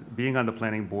because being on the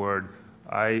Planning Board,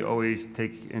 I always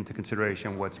take into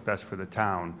consideration what's best for the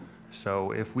town.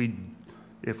 So if we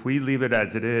leave it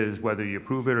as it is, whether you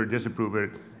approve it or disapprove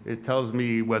it, it tells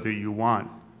me whether you want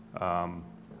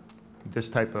this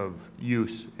type of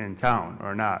use in town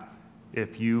or not.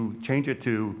 If you change it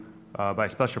to by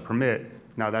special permit,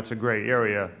 now that's a gray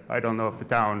area. I don't know if the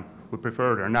town would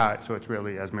prefer it or not, so it's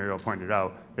really, as Muriel pointed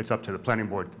out, it's up to the Planning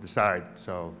Board to decide.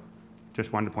 So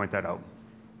just wanted to point that out.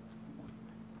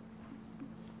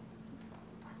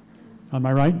 Am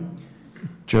I right?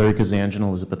 Jerry Kazanjian,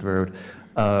 Elizabeth Road.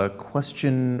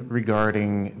 Question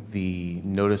regarding the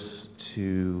notice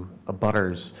to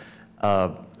abutters.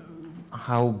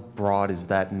 How broad is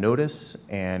that notice,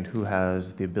 and who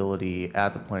has the ability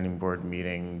at the Planning Board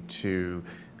meeting to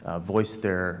voice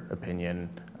their opinion?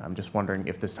 I'm just wondering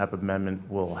if this type of amendment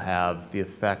will have the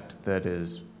effect that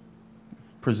is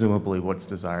presumably what's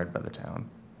desired by the town.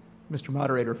 Mr.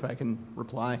 Moderator, if I can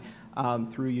reply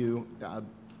through you.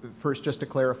 First, just to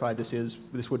clarify, this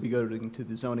would be going to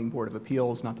the Zoning Board of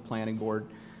Appeals, not the Planning Board.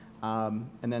 And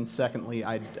then secondly,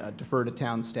 I'd defer to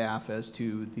town staff as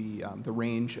to the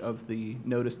range of the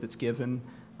notice that's given.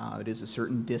 It is a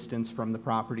certain distance from the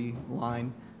property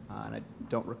line, and I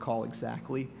don't recall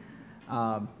exactly.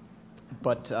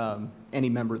 But any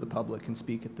member of the public can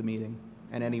speak at the meeting,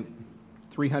 and any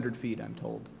 300 feet, I'm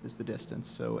told, is the distance.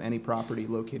 So any property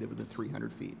located within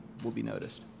 300 feet will be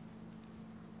noticed.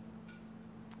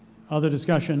 Other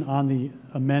discussion on the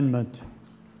amendment?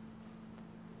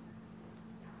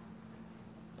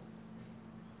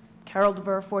 Carol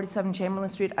DeVere, 47 Chamberlain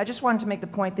Street. I just wanted to make the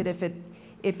point that if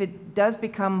it does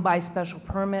become by special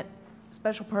permit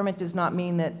does not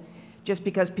mean that just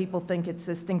because people think it's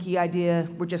a stinky idea,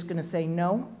 we're just going to say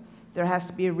no. There has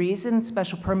to be a reason.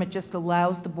 Special permit just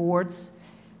allows the boards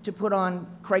to put on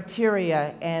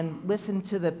criteria and listen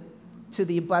to the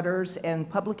abutters and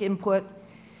public input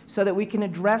so that we can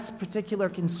address particular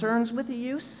concerns with the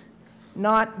use,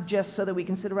 not just so that we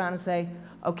can sit around and say,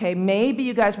 okay, maybe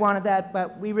you guys wanted that,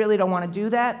 but we really don't want to do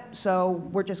that, so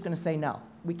we're just going to say no.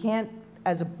 We can't,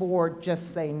 as a board,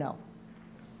 just say no.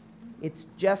 It's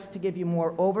just to give you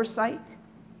more oversight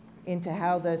into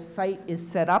how the site is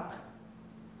set up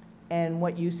and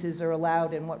what uses are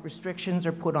allowed and what restrictions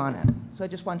are put on it. So I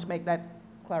just wanted to make that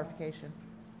clarification.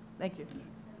 Thank you.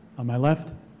 On my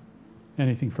left?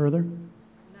 Anything further?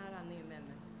 Not on the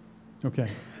amendment. Okay.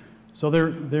 So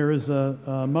there is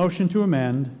a motion to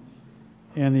amend,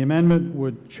 and the amendment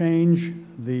would change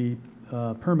the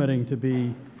permitting to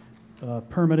be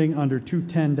permitting under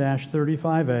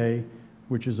 210-35A,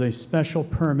 which is a special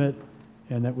permit,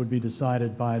 and that would be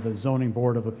decided by the Zoning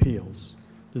Board of Appeals.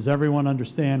 Does everyone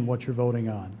understand what you're voting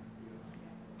on?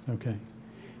 Okay.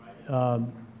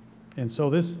 And so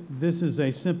this is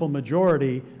a simple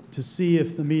majority to see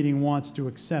if the meeting wants to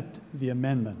accept the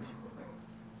amendment.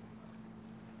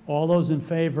 All those in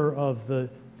favor of the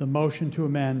motion to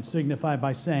amend signify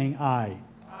by saying aye.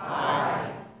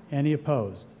 Aye. Any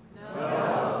opposed?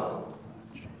 No.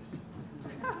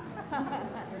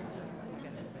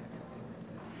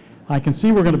 I can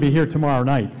see we're going to be here tomorrow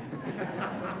night.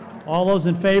 All those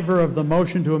in favor of the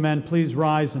motion to amend, please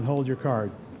rise and hold your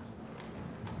card.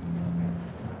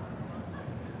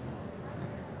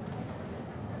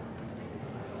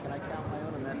 Can I count my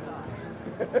own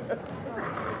amendment?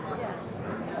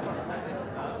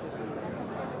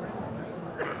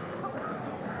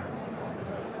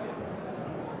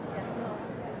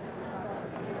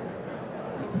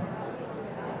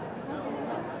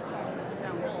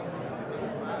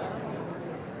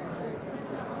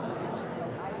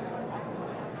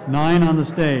 Nine on the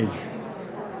stage.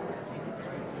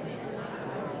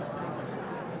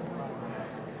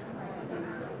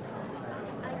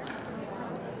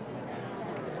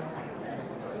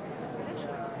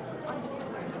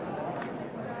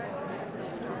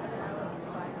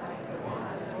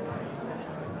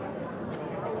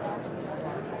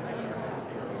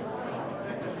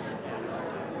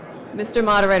 Mr.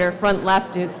 Moderator, front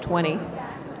left is 20.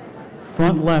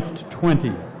 Front left, 20.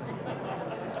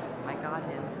 I got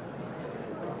him.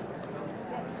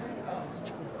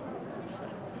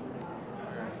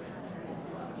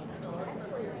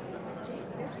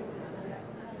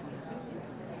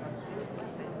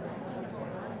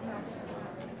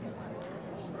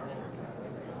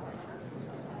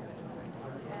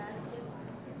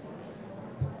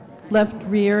 Left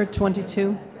rear,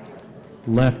 22.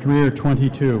 Left rear,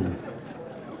 22.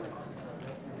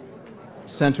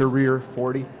 Center rear,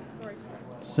 40.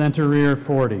 Center rear,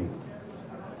 40.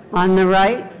 On the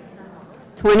right,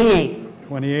 28.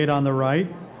 28 on the right.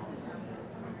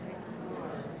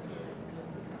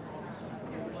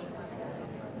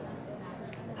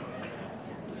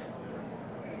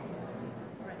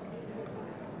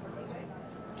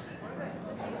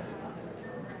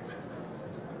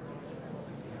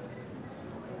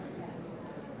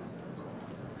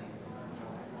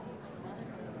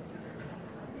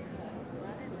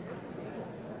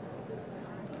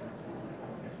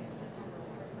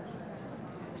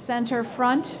 Center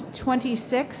front,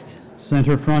 26.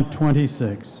 Center front,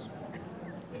 26.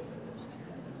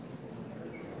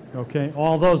 Okay,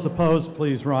 all those opposed,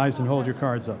 please rise and hold your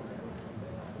cards up.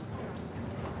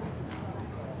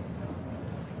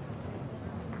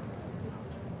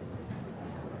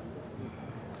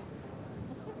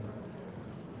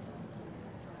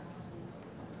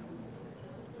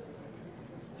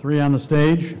 Three on the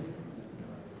stage.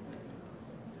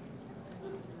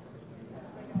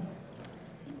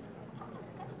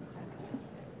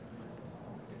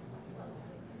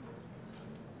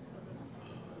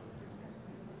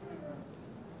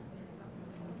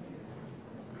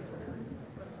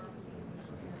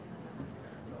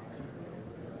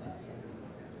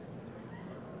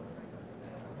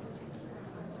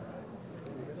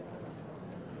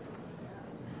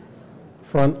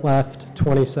 Front left,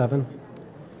 27.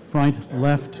 Front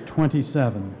left,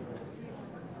 27.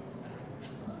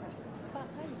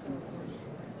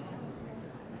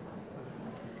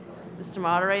 Mr.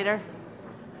 Moderator,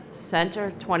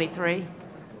 center, 23.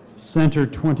 Center,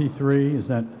 23. Is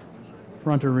that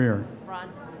front or rear?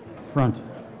 Front. Front.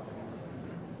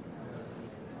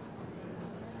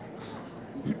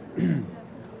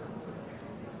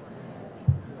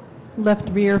 Left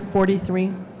rear,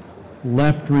 43.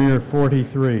 Left rear,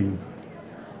 43.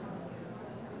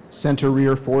 Center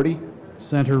rear, 40.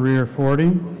 Center rear, 40.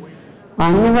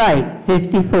 On the right,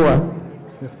 54.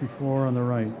 54 on the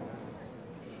right.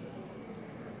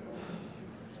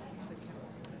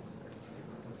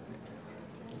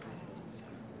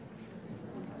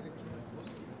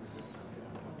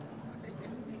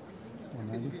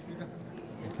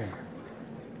 Okay.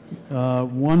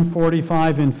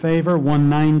 145 in favor,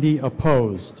 190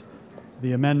 opposed.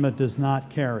 The amendment does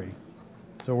not carry.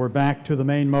 So we're back to the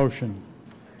main motion.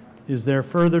 Is there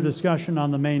further discussion on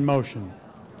the main motion?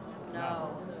 No.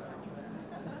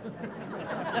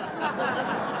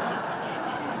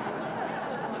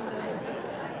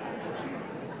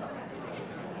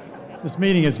 This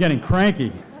meeting is getting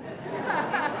cranky.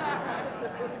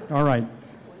 All right.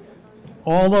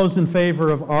 All those in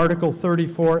favor of Article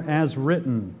 34 as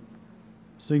written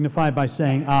signify by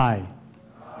saying aye.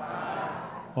 Aye.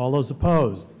 All those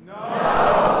opposed? No.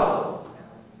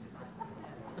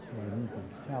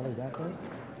 Tally that vote?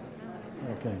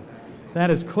 Okay. That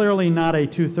is clearly not a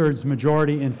two-thirds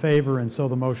majority in favor, and so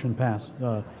the motion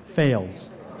fails.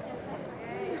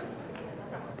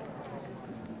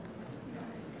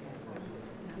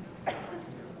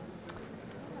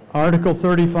 Article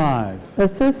 35.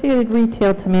 Associated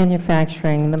retail to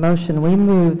manufacturing, the motion, we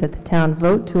move that the town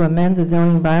vote to amend the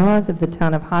zoning bylaws of the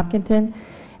town of Hopkinton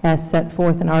as set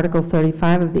forth in Article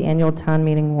 35 of the annual town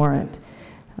meeting warrant.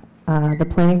 The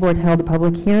planning board held a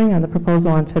public hearing on the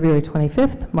proposal on February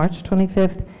 25th, March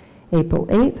 25th, April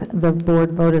 8th. The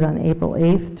board voted on April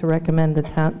 8th to recommend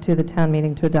to the town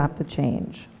meeting to adopt the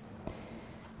change.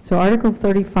 So Article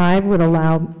 35 would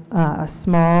allow a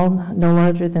small, no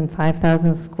larger than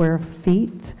 5,000 square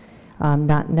feet,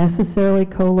 not necessarily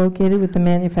co-located with the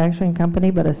manufacturing company,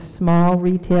 but a small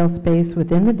retail space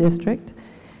within the district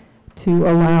to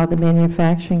allow the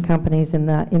manufacturing companies in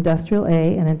the Industrial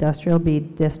A and Industrial B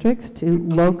districts to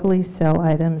locally sell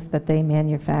items that they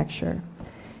manufacture.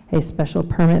 A special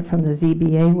permit from the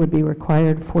ZBA would be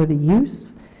required for the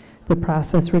use. The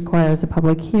process requires a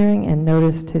public hearing and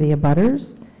notice to the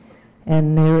abutters.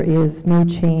 And there is no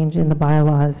change in the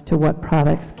bylaws to what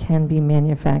products can be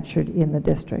manufactured in the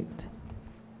district.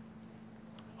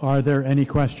 Are there any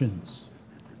questions?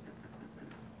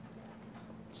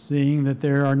 Seeing that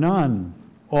there are none,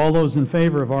 all those in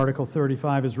favor of Article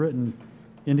 35 as written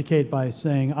indicate by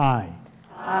saying aye.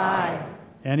 Aye.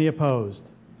 Any opposed?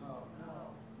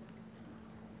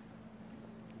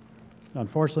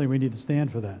 Unfortunately, we need to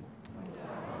stand for that.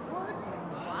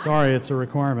 Sorry, it's a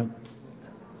requirement.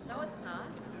 No, it's not.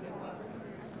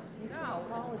 No.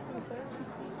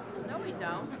 No, we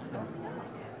don't.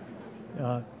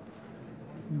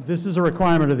 This is a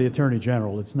requirement of the Attorney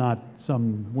General. It's not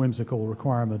some whimsical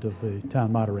requirement of the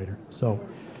town moderator. So,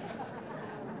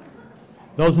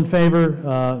 those in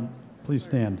favor, please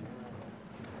stand.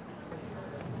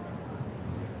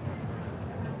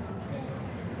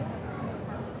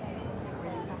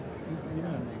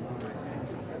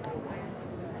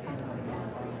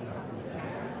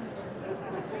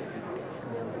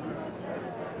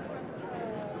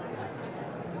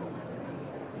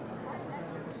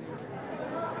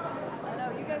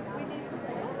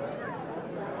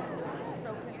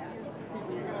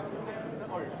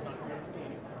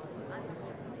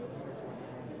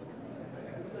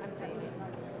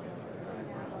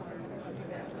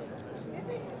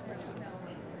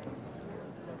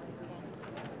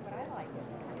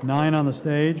 Nine on the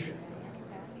stage.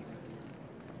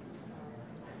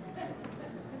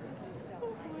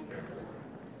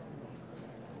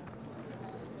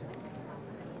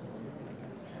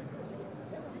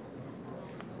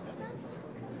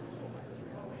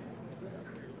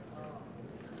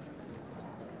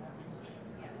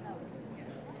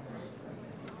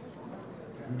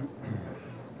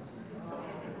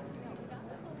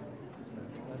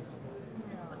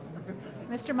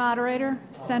 Mr. Moderator,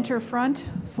 center front,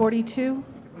 42.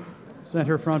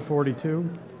 Center front 42.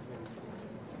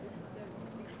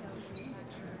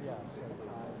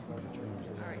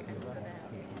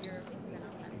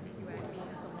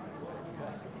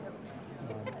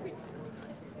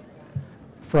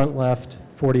 Front left,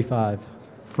 45.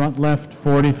 Front left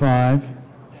 45.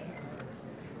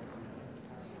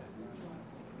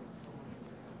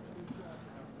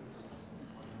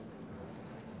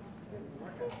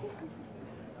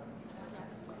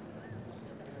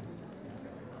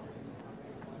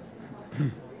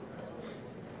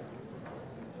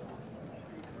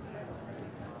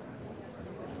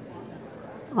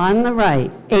 On the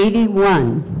right,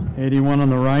 81. 81 on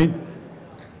the right.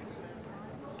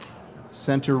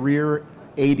 Center rear,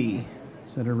 80.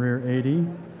 Center rear 80.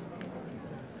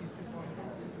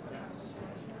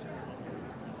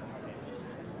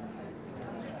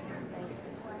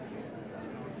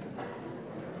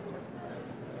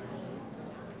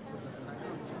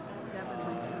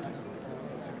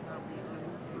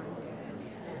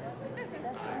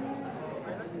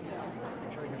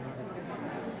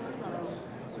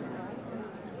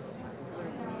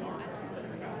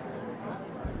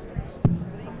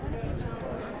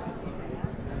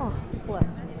 Oh,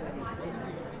 bless you.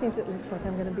 Since it looks like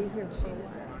I'm going to be here.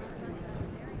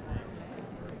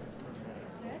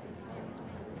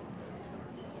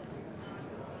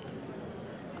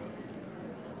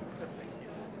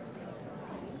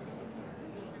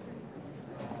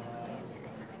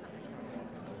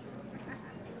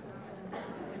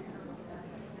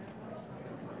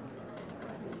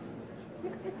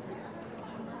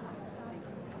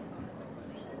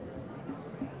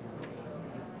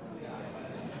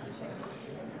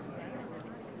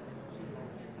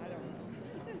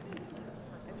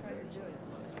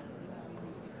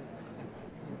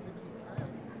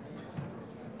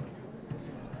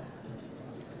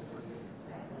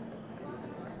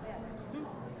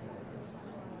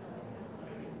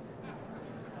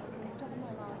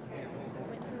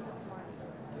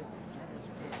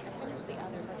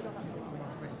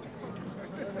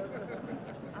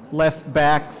 Left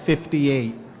back,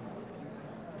 58.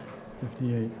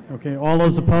 58. Okay, all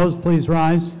those opposed, please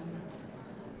rise.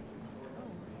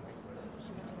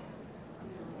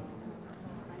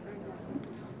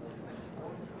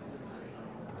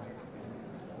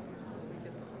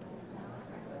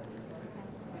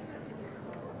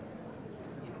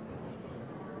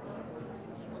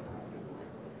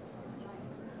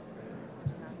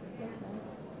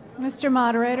 Mr.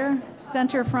 Moderator,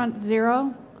 center front,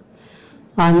 0.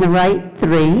 On the right,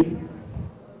 3.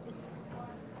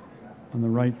 On the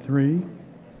right 3.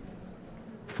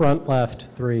 Front left,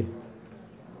 3.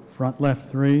 Front left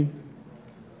 3.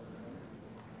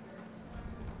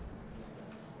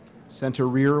 Center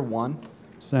rear, 1.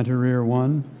 Center rear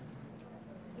 1.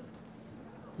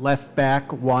 Left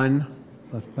back, 1.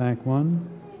 Left back 1.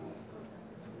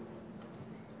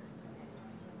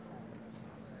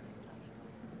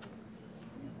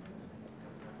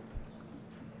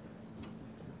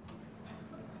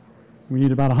 We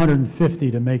need about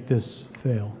 150 to make this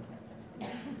fail.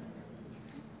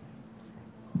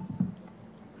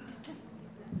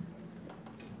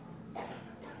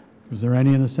 Is there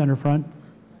any in the center front?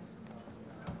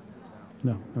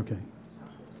 No, okay.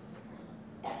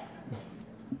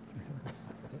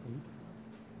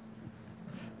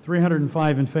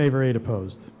 $305 in favor, 8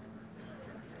 opposed.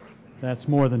 That's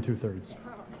more than 2/3.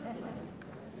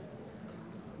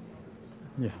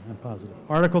 Yeah, I'm positive.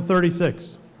 Article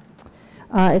 36.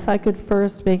 If I could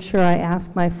first make sure I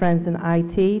ask my friends in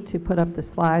IT to put up the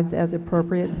slides as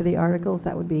appropriate to the articles,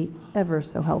 that would be ever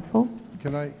so helpful.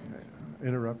 Can I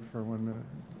interrupt for 1 minute?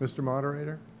 Mr.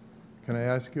 Moderator, can I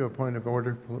ask you a point of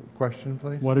order question,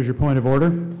 please? What is your point of order?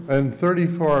 In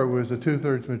 34, it was a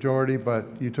 2/3 majority, but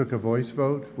you took a voice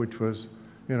vote, which was,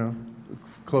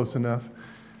 close enough.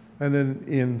 And then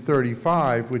in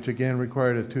 35, which again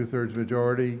required a 2/3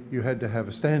 majority, you had to have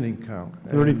a standing count.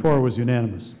 34 was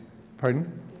unanimous. Pardon?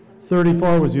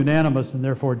 34 was unanimous and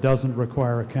therefore doesn't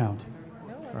require a count.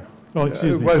 Oh,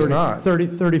 excuse me. It was not.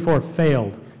 34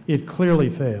 failed. It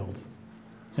clearly failed.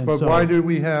 And But so- why did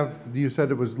we have, you said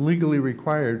it was legally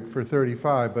required for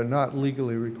 35, but not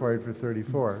legally required for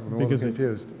 34? I'm a little Because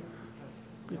confused.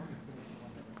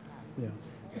 Yeah.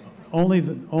 Only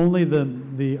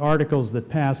the articles that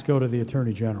pass go to the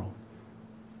Attorney General.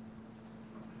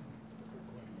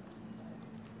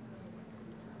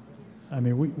 I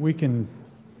mean, we can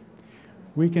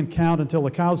count until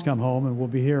the cows come home, and we'll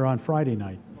be here on Friday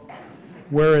night.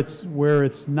 Where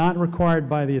it's not required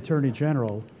by the Attorney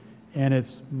General, and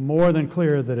it's more than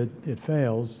clear that it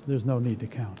fails, there's no need to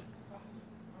count.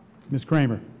 Ms.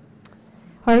 Kramer.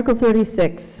 Article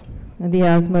 36, the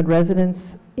Asmod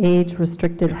Residents Age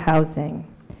Restricted Housing.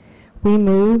 We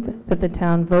move that the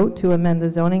town vote to amend the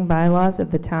zoning bylaws of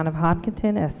the town of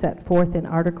Hopkinton as set forth in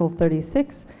Article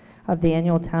 36 of the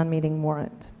annual town meeting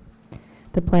warrant.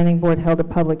 The planning board held a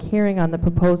public hearing on the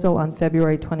proposal on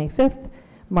February 25th,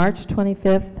 March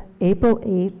 25th, April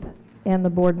 8th, and the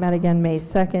board met again May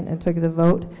 2nd and took the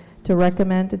vote to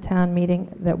recommend to town meeting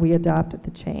that we adopt the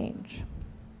change.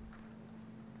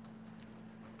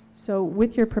 So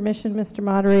with your permission, Mr.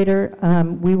 Moderator,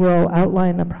 we will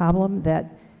outline the problem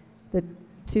that the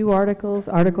two articles,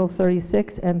 Article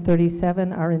 36 and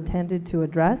 37, are intended to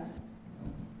address.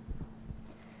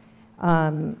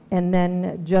 And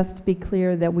then just be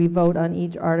clear that we vote on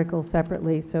each article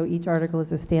separately, so each article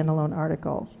is a standalone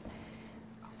article.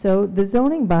 So the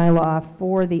zoning bylaw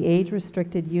for the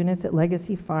age-restricted units at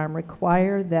Legacy Farm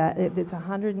require that it's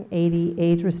 180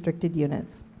 age-restricted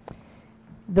units.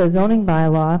 The zoning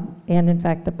bylaw, and in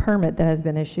fact the permit that has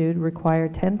been issued, require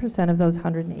 10% of those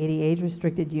 180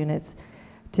 age-restricted units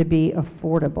to be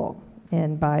affordable.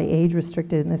 And by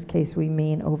age-restricted, in this case, we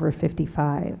mean over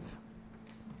 55.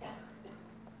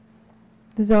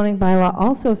 The zoning bylaw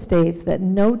also states that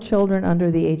no children under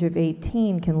the age of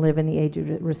 18 can live in the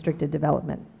age-restricted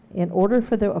development. In order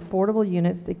for the affordable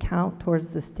units to count towards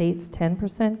the state's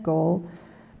 10% goal,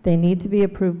 they need to be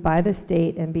approved by the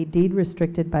state and be deed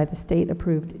restricted by the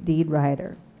state-approved deed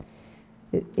rider.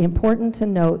 It's important to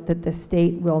note that the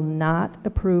state will not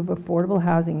approve affordable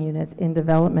housing units in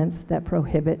developments that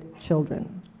prohibit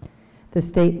children. The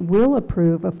state will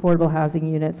approve affordable housing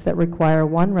units that require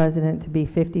one resident to be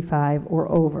 55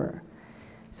 or over.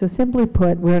 So simply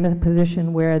put, we're in a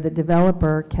position where the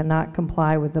developer cannot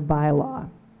comply with the bylaw.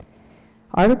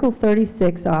 Article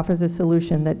 36 offers a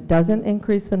solution that doesn't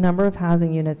increase the number of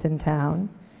housing units in town.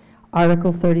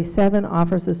 Article 37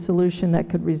 offers a solution that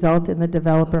could result in the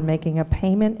developer making a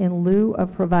payment in lieu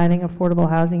of providing affordable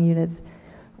housing units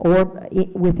or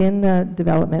within the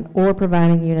development, or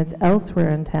providing units elsewhere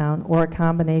in town, or a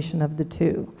combination of the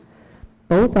two.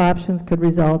 Both options could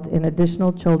result in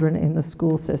additional children in the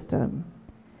school system.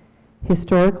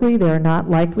 Historically, there are not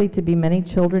likely to be many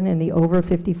children in the over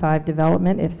 55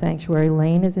 development if Sanctuary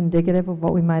Lane is indicative of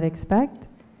what we might expect.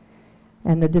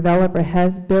 And the developer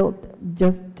has built,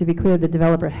 just to be clear, the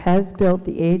developer has built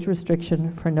the age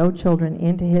restriction for no children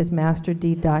into his master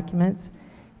deed documents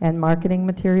and marketing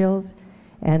materials.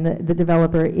 And the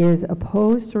developer is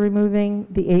opposed to removing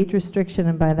the age restriction,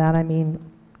 and by that I mean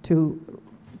to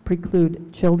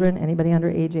preclude children, anybody under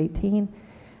age 18,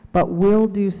 but will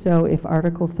do so if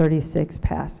Article 36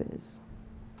 passes.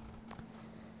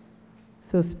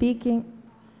 So speaking,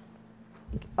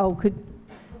 oh, could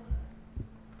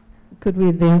we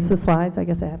advance the slides? I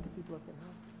guess I have to keep looking.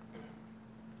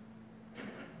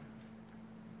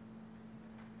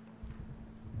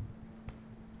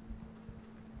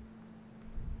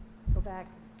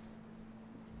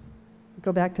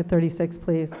 Go back to 36,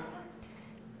 please.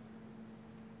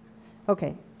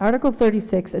 Okay, Article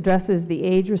 36 addresses the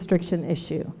age restriction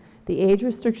issue. The age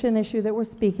restriction issue that we're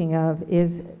speaking of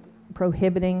is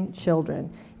prohibiting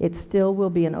children. It still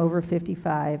will be an over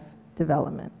 55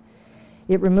 development.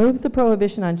 It removes the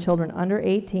prohibition on children under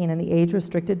 18 in the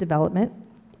age-restricted development.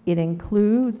 It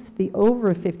includes the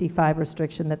over 55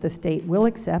 restriction that the state will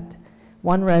accept.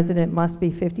 One resident must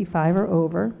be 55 or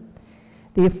over.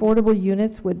 The affordable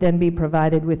units would then be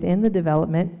provided within the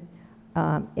development,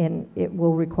 and it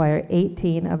will require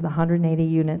 18 of the 180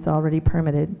 units already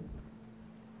permitted.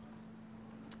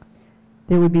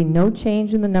 There would be no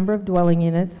change in the number of dwelling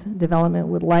units. Development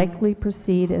would likely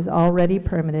proceed as already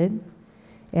permitted.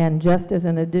 And just as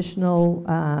an additional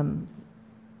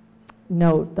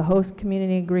note, the host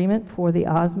community agreement for the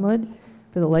Osmond,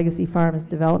 for the Legacy Farms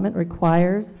development,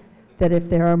 requires that if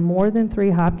there are more than 3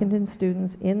 Hopkinton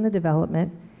students in the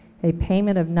development, a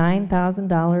payment of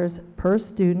 $9,000 per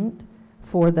student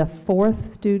for the 4th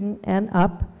student and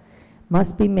up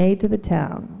must be made to the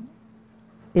town.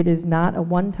 It is not a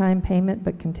one-time payment,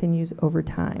 but continues over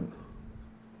time.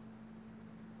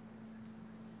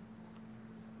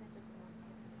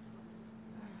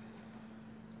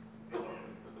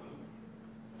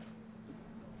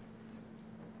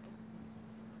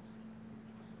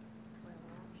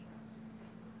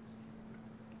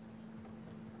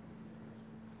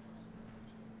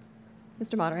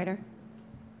 Mr. Moderator,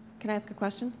 can I ask a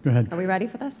question? Go ahead. Are we ready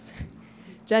for this?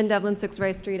 Jen Devlin, 6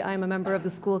 Rice Street. I am a member of the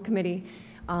school committee,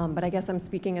 but I guess I'm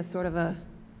speaking as sort of a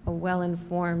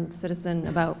well-informed citizen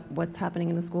about what's happening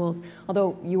in the schools,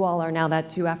 although you all are now that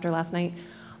too after last night.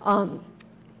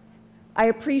 I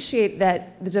appreciate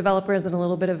that the developer is in a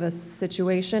little bit of a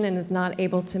situation and is not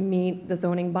able to meet the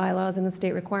zoning bylaws and the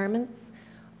state requirements.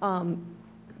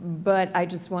 But I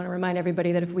just want to remind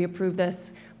everybody that if we approve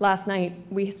this, last night,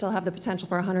 we still have the potential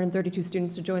for 132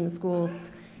 students to join the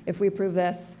schools. If we approve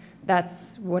this,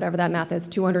 that's whatever that math is,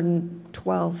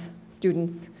 212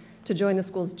 students to join the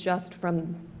schools just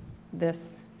from this.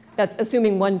 That's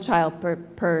assuming 1 child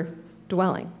per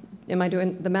dwelling. Am I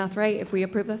doing the math right if we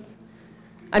approve this?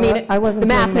 I mean, I wasn't the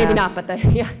math, doing maybe math. not, but the,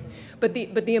 yeah, but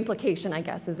the implication, I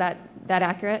guess, is that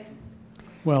accurate?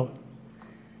 Well,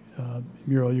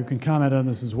 Muriel, you can comment on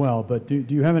this as well, but do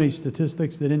you have any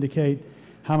statistics that indicate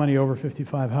how many over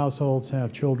 55 households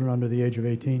have children under the age of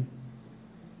 18?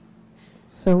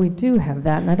 So we do have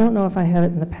that, and I don't know if I have it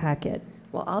in the packet.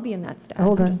 Well, I'll be in that stat.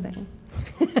 Hold I'm on. just saying.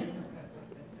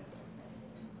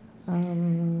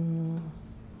 Elaine,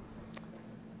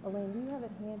 do you have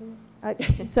it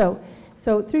handy?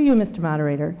 So through you, Mr.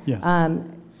 Moderator. Yes.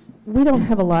 We don't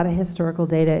have a lot of historical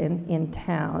data in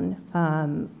town,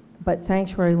 but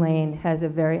Sanctuary Lane has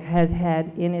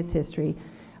had in its history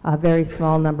a very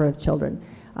small number of children.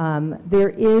 There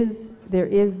is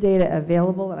data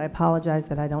available, and I apologize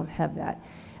that I don't have that.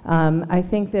 I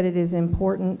think that it is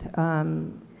important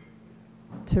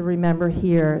to remember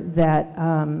here that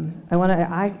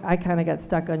I kind of got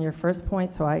stuck on your first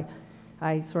point, so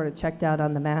I sort of checked out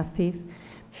on the math piece.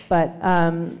 But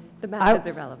The math is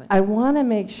irrelevant. I want to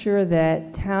make sure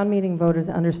that town meeting voters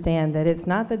understand that it's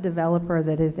not the developer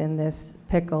that is in this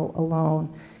pickle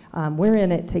alone. We're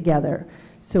in it together.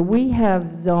 So we have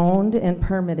zoned and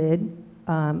permitted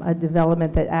a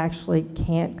development that actually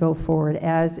can't go forward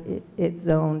as it's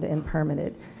zoned and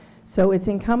permitted. So it's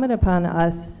incumbent upon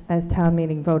us as town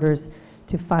meeting voters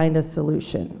to find a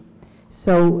solution.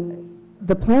 So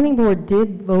the planning board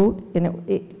did vote, and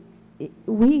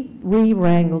we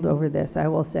wrangled over this, I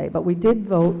will say, but we did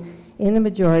vote in the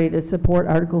majority to support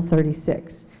Article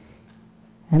 36.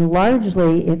 And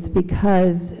largely, it's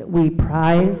because we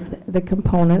prize the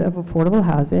component of affordable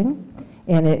housing,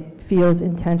 and it feels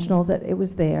intentional that it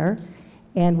was there.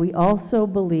 And we also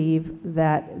believe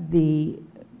that the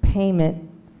payment,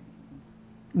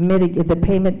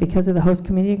 because of the host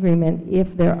community agreement,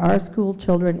 if there are school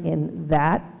children in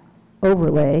that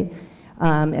overlay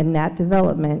and that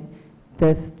development,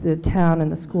 the town and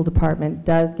the school department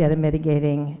does get a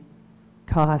mitigating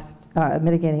cost,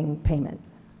 mitigating payment.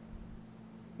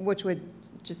 Which would,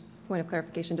 just point of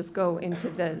clarification, just go into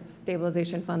the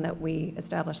stabilization fund that we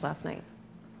established last night.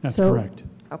 That's correct.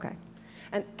 Okay.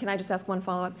 And can I just ask one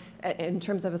follow-up? In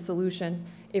terms of a solution,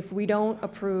 if we don't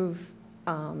approve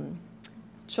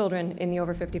children in the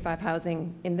over 55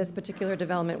 housing in this particular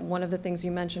development, one of the things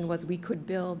you mentioned was we could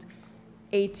build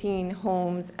 18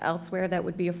 homes elsewhere that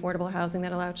would be affordable housing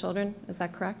that allow children. Is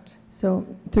that correct? So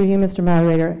through you, Mr.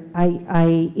 Moderator,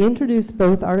 I introduced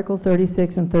both Article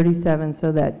 36 and 37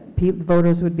 so that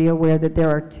voters would be aware that there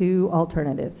are 2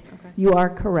 alternatives. Okay. You are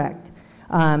correct.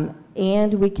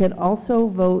 And we can also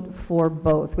vote for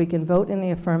both. We can vote in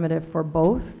the affirmative for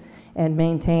both and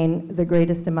maintain the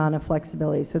greatest amount of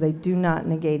flexibility, so they do not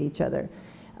negate each other.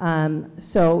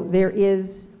 So there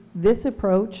is this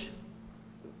approach.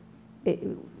 It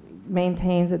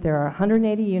maintains that there are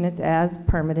 180 units as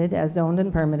permitted, as zoned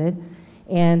and permitted,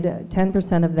 and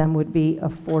 10% of them would be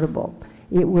affordable.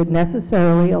 It would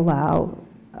necessarily allow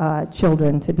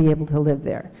children to be able to live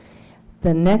there.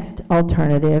 The next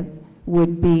alternative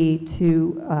would be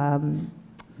to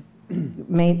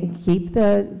keep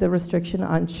the restriction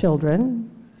on children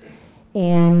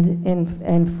and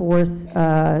enforce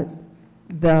the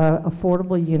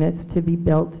affordable units to be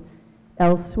built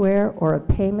elsewhere or a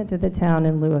payment to the town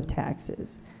in lieu of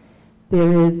taxes.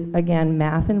 There is, again,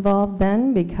 math involved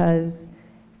then, because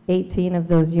 18 of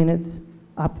those units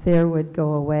up there would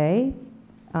go away,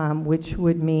 which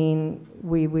would mean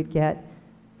we would get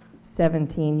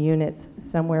 17 units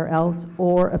somewhere else,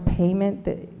 or a payment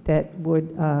that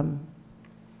would,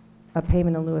 a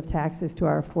payment in lieu of taxes to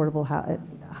our affordable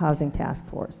housing task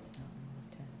force.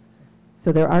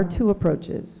 So there are two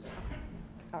approaches.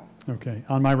 Okay,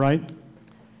 on my right?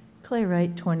 Clay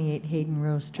Wright, 28 Hayden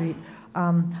Row Street.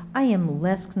 I am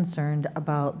less concerned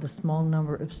about the small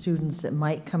number of students that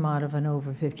might come out of an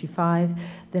over 55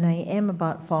 than I am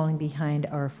about falling behind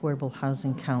our affordable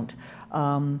housing count.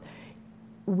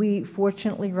 We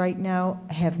fortunately right now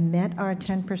have met our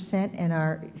 10% and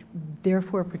are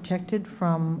therefore protected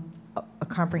from a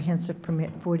comprehensive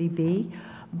permit 40B,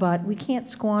 but we can't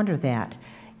squander that.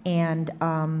 And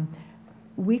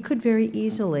we could very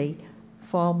easily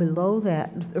fall below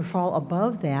that or fall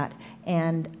above that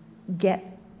and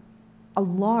get a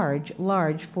large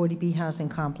 40B housing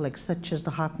complex such as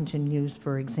the Hopkinton Mews,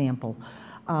 for example.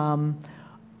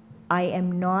 I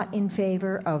am not in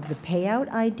favor of the payout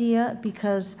idea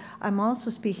because I'm also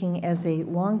speaking as a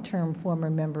long-term former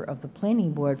member of the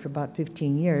planning board for about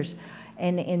 15 years.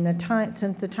 And in the time,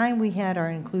 since the time we had our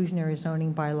inclusionary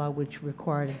zoning bylaw, which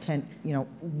required a 10,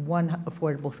 one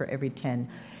affordable for every 10,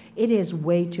 it is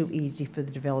way too easy for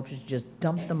the developers to just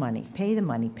dump the money, pay the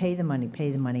money, pay the money, pay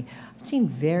the money. I've seen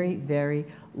very, very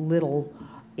little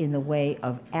in the way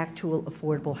of actual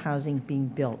affordable housing being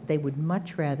built. They would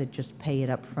much rather just pay it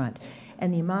up front.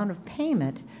 And the amount of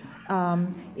payment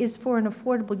is for an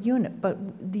affordable unit, but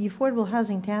the Affordable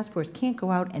Housing Task Force can't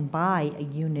go out and buy a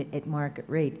unit at market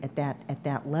rate at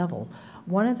that level.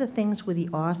 One of the things with the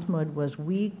OSMUD was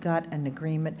we got an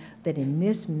agreement that in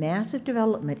this massive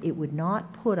development, it would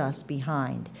not put us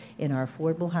behind in our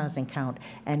affordable housing count,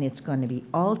 and it's going to be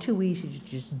all too easy to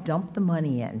just dump the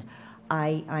money in.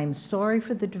 I'm sorry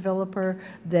for the developer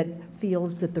that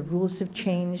feels that the rules have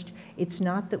changed. It's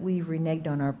not that we've reneged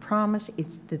on our promise,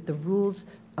 it's that the rules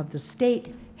of the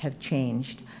state have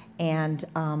changed. And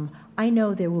I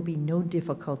know there will be no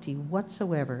difficulty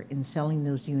whatsoever in selling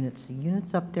those units. The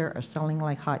units up there are selling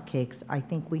like hotcakes. I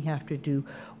think we have to do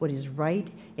what is right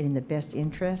and in the best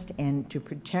interest and to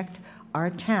protect our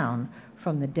town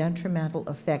from the detrimental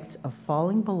effects of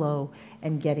falling below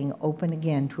and getting open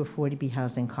again to a 40B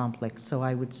housing complex. So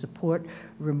I would support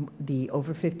the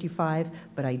over 55,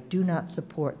 but I do not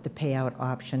support the payout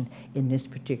option in this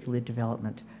particular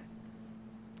development.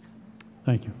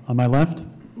 Thank you. On my left?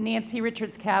 Nancy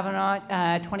Richards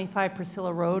Kavanaugh, 25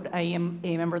 Priscilla Road. I am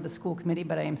a member of the school committee,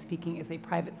 but I am speaking as a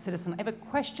private citizen. I have a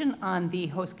question on the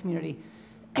host community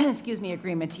excuse me,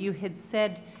 agreement. You had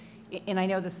said, and I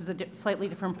know this is a slightly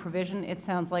different provision, it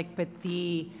sounds like, but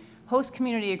the host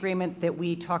community agreement that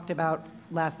we talked about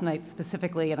last night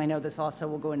specifically, and I know this also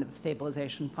will go into the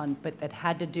stabilization fund, but that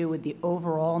had to do with the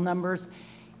overall numbers,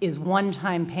 is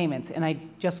one-time payments. And I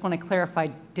just want to clarify,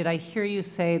 did I hear you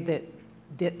say that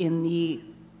in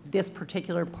this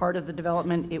particular part of the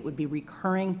development, it would be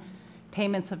recurring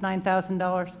payments of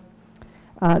 $9,000?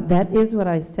 That is what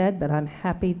I said, but I'm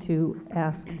happy to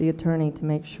ask the attorney to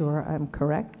make sure I'm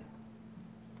correct.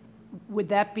 Would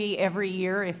that be every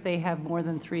year if they have more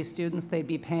than 3 students, they'd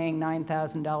be paying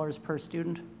 $9,000 per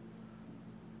student?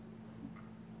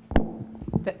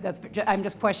 I'm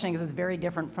just questioning because it's very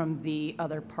different from the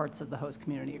other parts of the host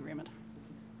community agreement.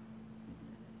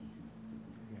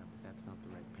 Yeah, but that's not the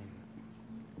right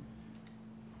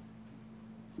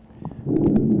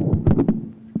payment.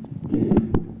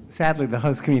 Sadly, the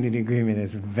host community agreement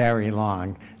is very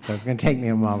long, so it's going to take me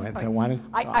a moment. So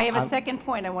I have a second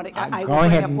point I want to. Go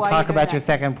ahead and talk about your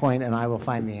second point, and I will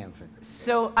find the answer.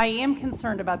 So I am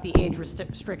concerned about the age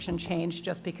restriction change,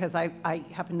 just because I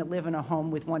happen to live in a home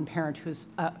with one parent who's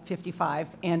 55,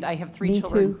 and I have 3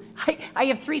 children. Too. I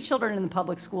have 3 children in the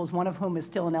public schools, one of whom is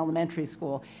still in elementary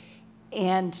school,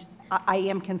 and I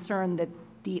am concerned that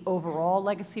the overall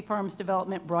Legacy Farms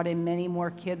development brought in many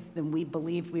more kids than we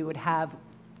believed we would have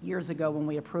years ago when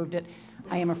we approved it.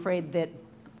 I am afraid that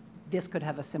this could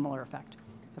have a similar effect.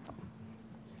 That's all.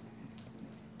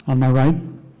 On my right?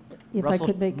 If I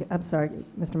could make, I'm sorry,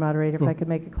 Mr. Moderator, if I could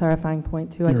make a clarifying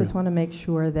point too. I just want to make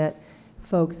sure that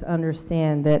folks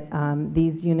understand that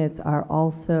these units are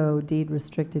also deed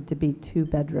restricted to be 2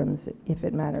 bedrooms, if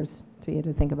it matters to you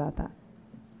to think about that.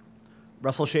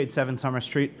 Russell Shade, 7 Summer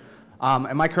Street.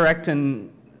 Am I correct in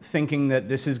thinking that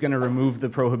this is going to remove the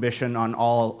prohibition on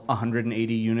all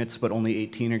 180 units, but only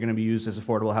 18 are going to be used as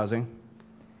affordable housing?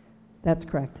 That's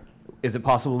correct. Is it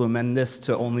possible to amend this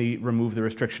to only remove the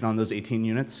restriction on those 18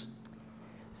 units?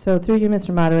 So through you,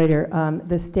 Mr. Moderator,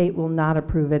 the state will not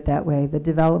approve it that way. The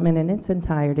development in its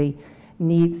entirety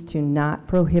needs to not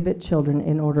prohibit children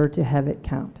in order to have it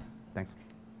count. Thanks.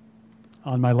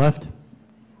 On my left.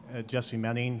 Jesse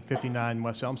Manning, 59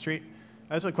 West Elm Street.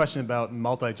 I just have a question about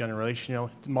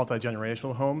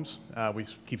multi-generational homes. We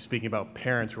keep speaking about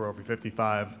parents who are over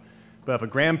 55, but if a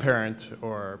grandparent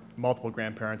or multiple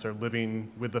grandparents are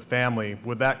living with the family,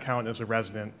 would that count as a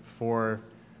resident for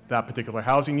that particular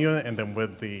housing unit? And then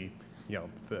would the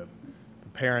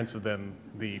parents and then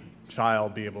the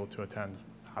child be able to attend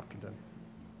Hopkinton?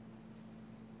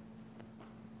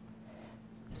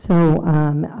 So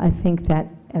I think that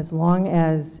as long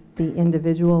as the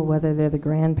individual, whether they're the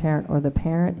grandparent or the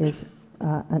parent, is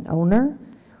an owner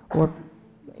or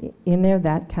in there,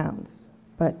 that counts.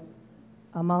 But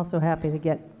I'm also happy to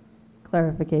get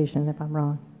clarification if I'm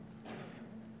wrong.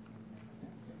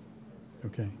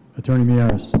 Okay. Attorney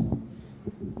Miyares.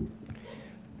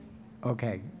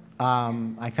 Okay.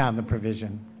 I found the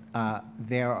provision.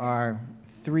 There are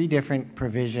 3 different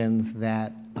provisions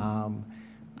that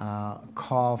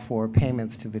call for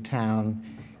payments to the town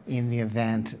in the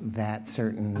event that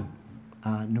certain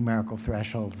numerical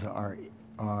thresholds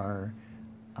are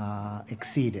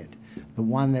exceeded. The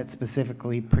one that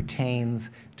specifically pertains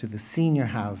to the senior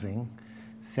housing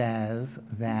says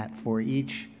that for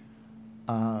each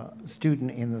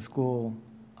student in the school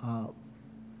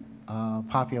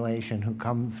population who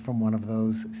comes from one of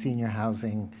those senior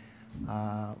housing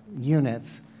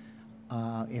units,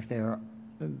 if they're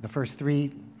the first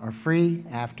 3 are free.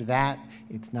 After that,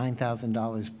 it's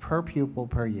 $9,000 per pupil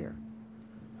per year.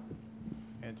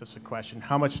 And just a question,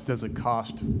 how much does it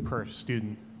cost per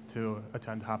student to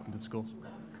attend Hopkinton schools?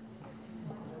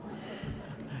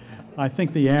 I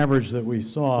think the average that we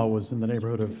saw was in the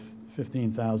neighborhood of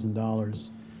 $15,000.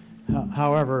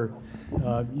 However,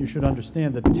 you should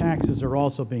understand that taxes are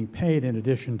also being paid in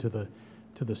addition to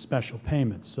the special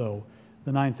payments. So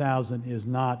the $9,000 is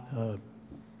not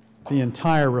the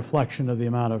entire reflection of the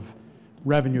amount of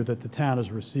revenue that the town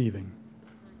is receiving.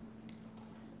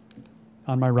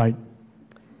 On my right.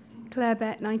 Claire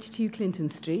Bett, 92 Clinton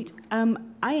Street.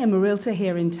 I am a realtor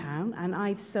here in town, and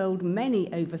I've sold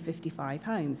many over 55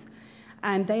 homes.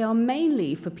 And they are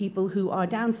mainly for people who are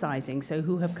downsizing, so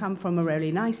who have come from a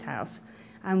really nice house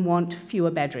and want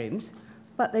fewer bedrooms,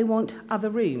 but they want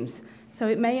other rooms. So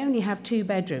it may only have 2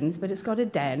 bedrooms, but it's got a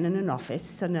den and an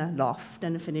office and a loft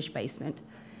and a finished basement.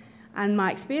 And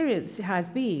my experience has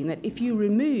been that if you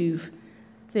remove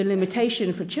the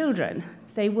limitation for children,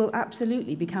 they will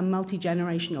absolutely become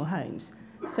multi-generational homes.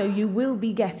 So you will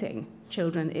be getting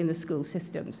children in the school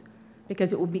systems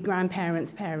because it will be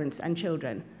grandparents, parents, and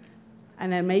children.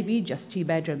 And there may be just 2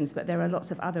 bedrooms, but there are lots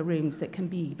of other rooms that can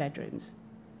be bedrooms.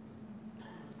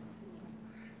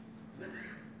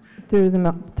 Through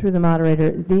the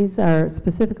moderator, these are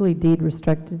specifically deed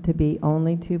restricted to be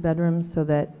only 2 bedrooms so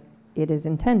that it is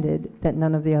intended that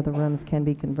none of the other rooms can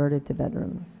be converted to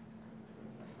bedrooms.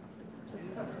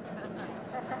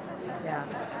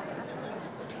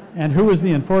 And who is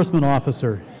the enforcement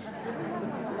officer?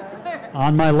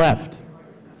 On my left.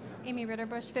 Amy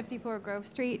Ritterbush, 54 Grove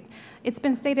Street. It's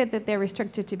been stated that they're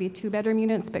restricted to be 2-bedroom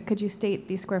units, but could you state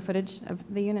the square footage of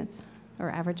the units, or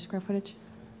average square footage?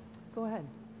 Go ahead.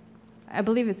 I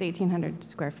believe it's 1,800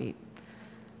 square feet.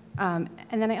 And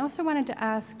then I also wanted to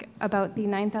ask about the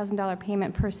 $9,000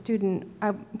 payment per student.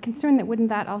 I'm concerned that wouldn't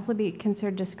that also be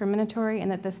considered discriminatory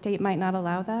and that the state might not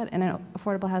allow that in an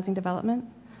affordable housing development?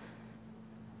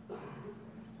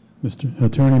 Mr.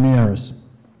 Attorney Miyares.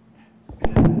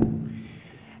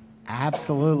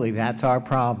 Absolutely, that's our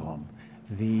problem.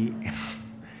 These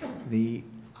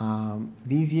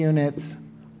units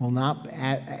will not,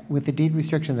 with the deed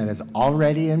restriction that is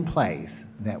already in place,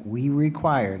 that we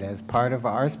required as part of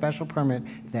our special permit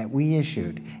that we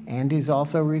issued, and is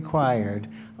also required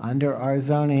under our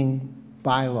zoning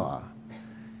bylaw,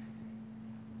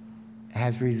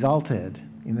 has resulted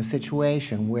in a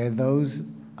situation where those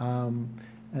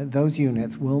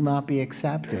units will not be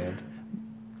accepted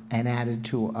and added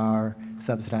to our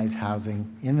subsidized housing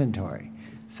inventory.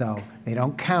 So they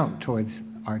don't count towards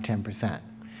our 10%,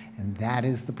 and that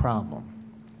is the problem.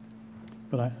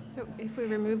 So if we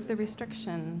remove the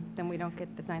restriction, then we don't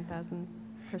get the 9,000?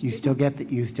 You still get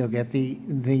the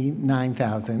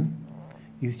 9,000.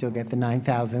 You still get the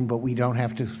 9,000, but we don't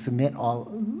have to submit all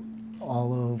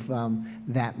of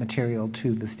that material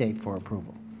to the state for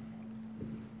approval.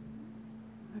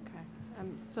 Okay.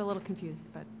 I'm still a little confused,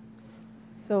 but.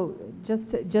 So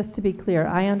just to be clear,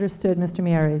 I understood, Mr.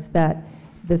 Mieres, that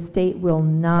the state will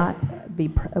not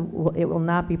be, it will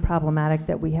not be problematic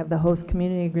that we have the host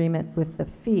community agreement with the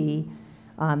fee.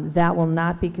 That will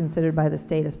not be considered by the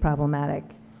state as problematic.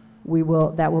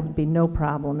 That will be no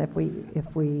problem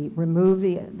if we remove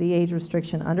the age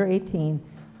restriction under 18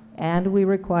 and we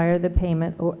require the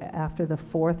payment after the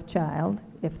 4th child,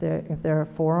 if there are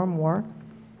 4 or more,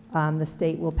 the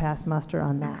state will pass muster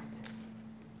on that.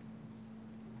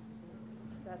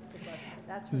 That's the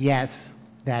question. Yes,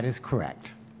 that is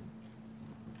correct.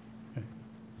 Okay.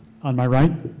 On my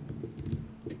right?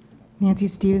 Nancy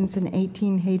Stevenson,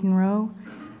 18 Hayden Row.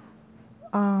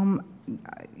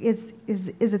 Is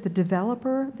it the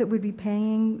developer that would be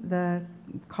paying the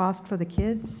cost for the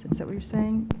kids? Is that what you're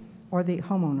saying? Or the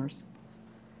homeowners?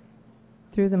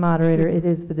 Through the moderator, it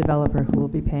is the developer who will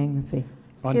be paying the fee.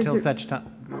 Until such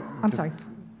time. I'm sorry.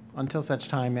 Until such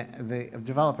time, the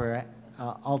developer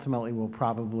ultimately will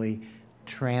probably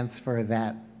transfer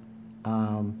that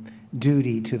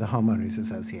duty to the homeowners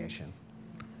association.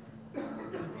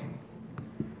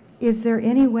 Is there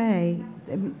any way,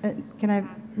 can I have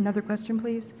another question,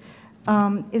 please?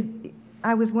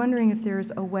 I was wondering if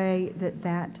there's a way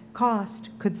that cost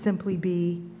could simply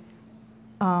be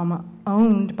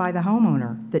owned by the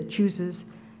homeowner that chooses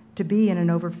to be in an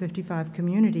over 55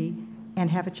 community and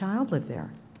have a child live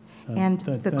there. And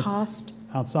the cost.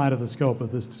 Outside of the scope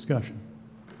of this discussion.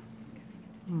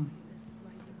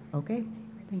 Okay,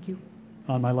 thank you.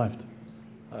 On my left.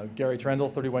 Gary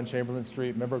Trendle, 31 Chamberlain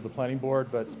Street, member of the Planning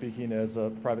Board, but speaking as a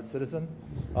private citizen.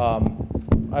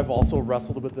 I've also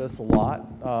wrestled with this a lot.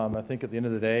 I think at the end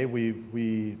of the day,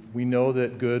 we know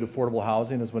that good affordable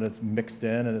housing is when it's mixed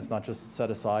in and it's not just set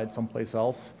aside someplace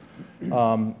else.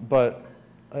 But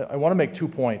I want to make 2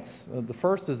 points. The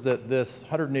first is that this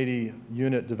 180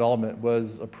 unit development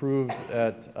was approved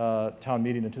at town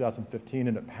meeting in 2015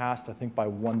 and it passed, I think, by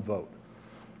 1 vote.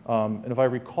 And if I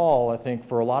recall, I think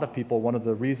for a lot of people, one of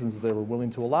the reasons they were willing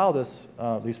to allow this,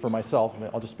 at least for myself,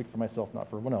 I'll just speak for myself, not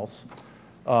for everyone else,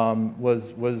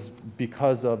 was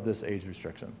because of this age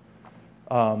restriction.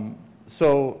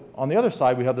 So on the other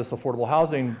side, we have this affordable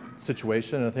housing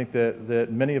situation, and I think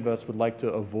that many of us would like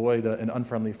to avoid an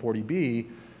unfriendly 40B.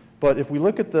 But if we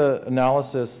look at the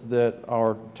analysis that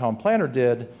our town planner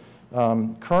did,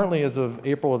 currently as of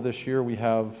April of this year, we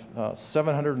have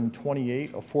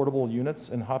 728 affordable units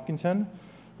in Hopkinton.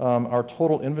 Our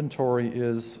total inventory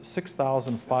is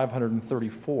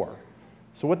 6,534.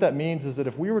 So what that means is that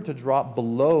if we were to drop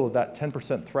below that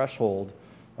 10% threshold,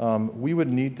 we would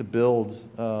need to build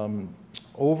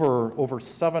over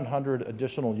 700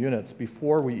 additional units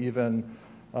before we even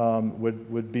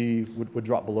would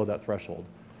drop below that threshold.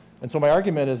 And so my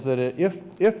argument is that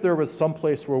if there was some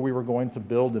place where we were going to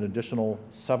build an additional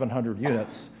 700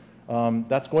 units,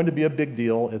 that's going to be a big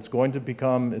deal. It's going to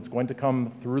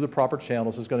come through the proper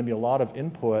channels. There's going to be a lot of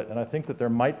input, and I think that there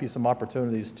might be some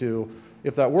opportunities to,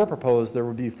 if that were proposed, there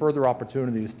would be further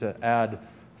opportunities to add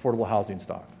affordable housing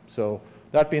stock. So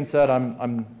that being said,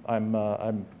 I'm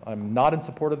not in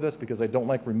support of this because I don't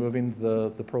like removing the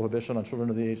prohibition on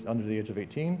children under the age of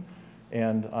 18,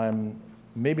 and I'm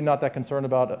maybe not that concerned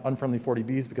about unfriendly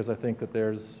 40Bs because I think that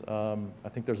there's a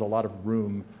lot of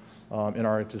room in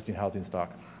our existing housing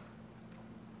stock.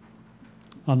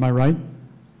 On my right.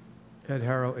 Ed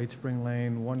Harrow, 8 Spring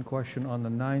Lane. One question on the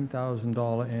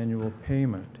 $9,000 annual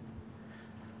payment.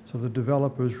 So the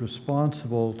developer is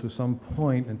responsible to some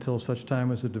point until such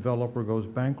time as the developer goes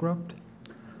bankrupt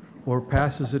or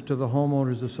passes it to the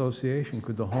homeowners association.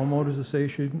 Could the homeowners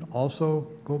association also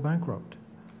go bankrupt?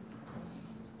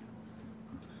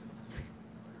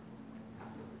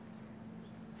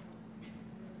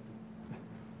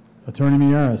 Attorney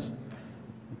Mieres.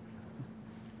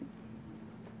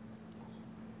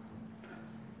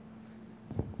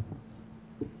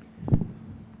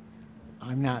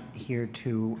 I'm not here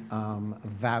to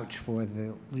vouch for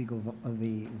the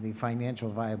the financial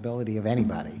viability of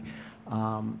anybody.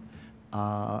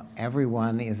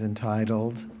 Everyone is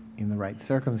entitled, in the right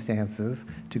circumstances,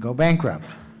 to go bankrupt.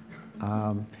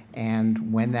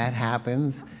 And when that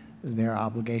happens, their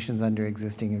obligations under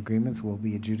existing agreements will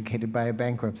be adjudicated by a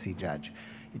bankruptcy judge.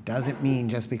 It doesn't mean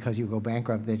just because you go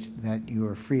bankrupt that you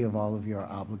are free of all of your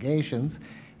obligations.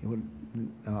 It would,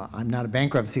 I'm not a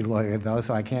bankruptcy lawyer, though,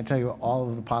 so I can't tell you all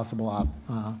of the possible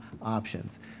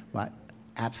options. But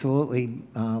absolutely,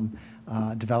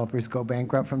 developers go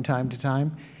bankrupt from time to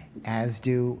time, as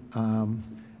do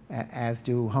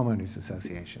homeowners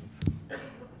associations.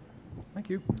 Thank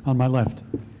you. On my left.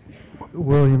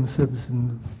 William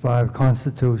Simpson, 5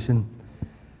 Constitution.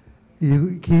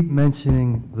 You keep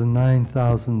mentioning the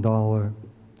 $9,000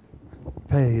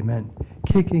 payment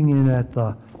kicking in at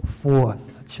the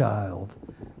 4th child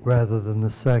rather than the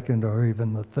 2nd or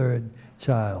even the 3rd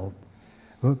child.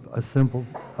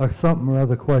 Something or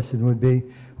other question would be,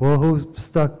 well, who's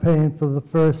stuck paying for the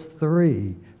first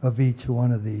 3 of each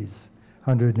one of these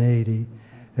 180?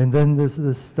 And then there's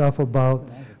this stuff about,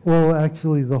 well,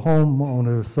 actually the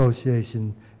homeowner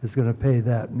association is going to pay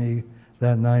that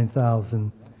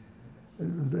 $9,000.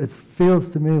 It feels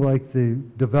to me like the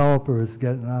developer is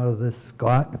getting out of this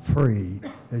scot-free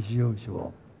as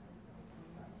usual.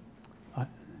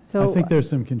 I think there's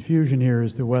some confusion here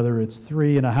as to whether it's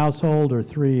 3 in a household or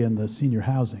 3 in the senior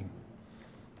housing.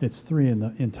 It's 3 in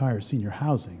the entire senior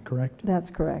housing, correct? That's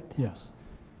correct. Yes.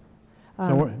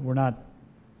 So we're not,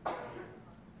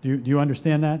 do you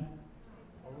understand that?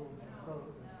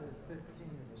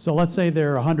 So let's say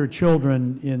there are 100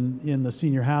 children in the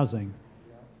senior housing.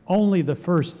 Only the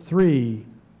first 3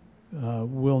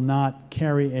 will not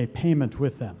carry a payment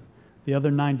with them. The other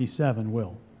 97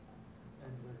 will.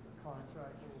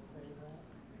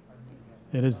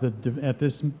 It is at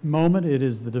this moment, it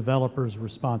is the developer's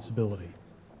responsibility.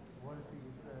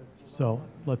 So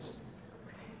let's,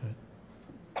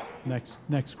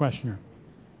 next questioner.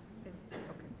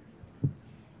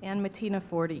 Ann Matina,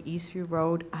 40 Eastview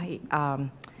Road.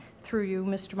 Through you,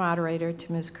 Mr. Moderator,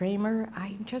 to Ms. Kramer,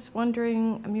 I'm just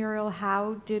wondering, Muriel,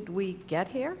 how did we get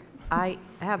here? I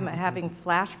am having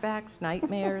flashbacks,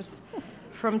 nightmares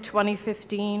from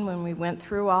 2015 when we went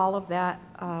through all of that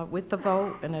with the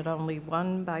vote, and it only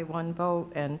won by 1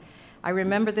 vote. And I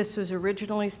remember this was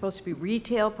originally supposed to be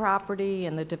retail property,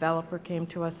 and the developer came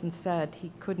to us and said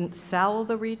he couldn't sell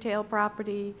the retail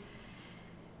property,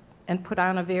 and put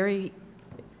on a very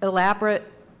elaborate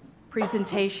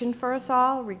presentation for us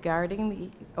all regarding the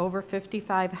over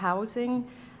 55 housing.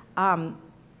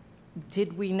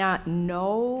 Did we not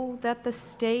know that the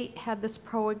state had this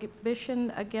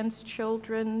prohibition against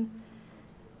children?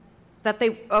 That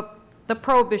the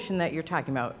prohibition that you're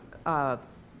talking about,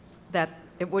 that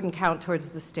it wouldn't count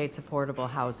towards the state's affordable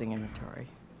housing inventory?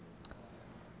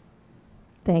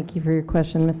 Thank you for your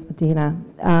question, Ms. Medina.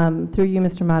 Through you,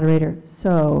 Mr. Moderator.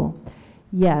 So,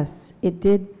 yes, it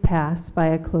did pass by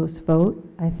a close vote.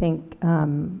 I think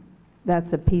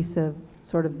that's a piece of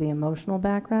sort of the emotional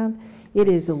background. It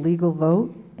is a legal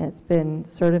vote. It's been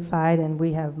certified, and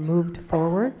we have moved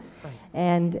forward. Right.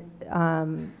 And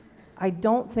I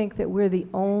don't think that we're the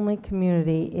only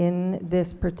community in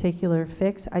this particular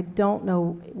fix. I don't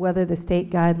know whether the state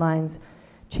guidelines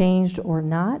changed or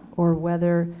not, or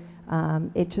whether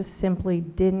it just simply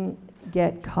didn't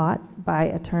get caught by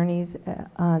attorneys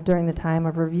during the time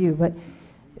of review. But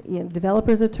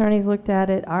developers' attorneys looked at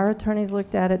it, our attorneys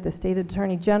looked at it, the state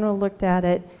attorney general looked at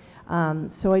it.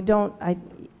 So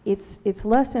it's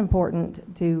less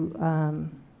important to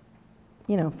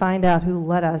find out who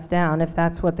let us down, if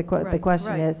that's what the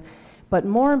question is. But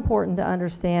more important to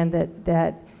understand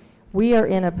that we are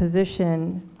in a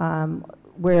position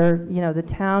where the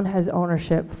town has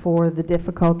ownership for the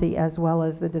difficulty as well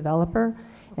as the developer.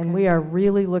 And we are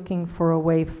really looking for a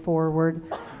way forward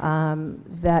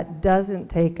that doesn't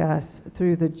take us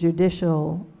through the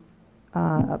judicial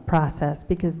process,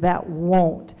 because that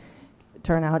won't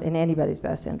turn out in anybody's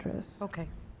best interest. Okay.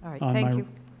 All right. Thank you.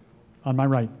 On my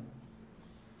right.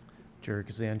 Jerry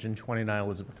Kazanjian, 29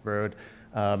 Elizabeth Road.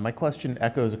 My question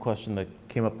echoes a question that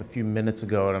came up a few minutes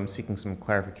ago, and I'm seeking some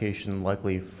clarification,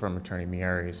 likely from Attorney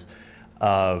Mieres.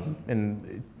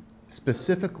 And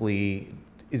specifically,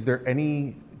 is there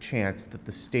any chance that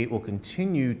the state will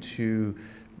continue to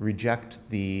reject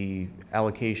the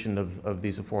allocation of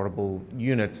these affordable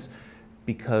units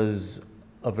because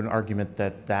of an argument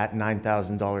that that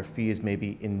 $9,000 fee is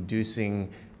maybe inducing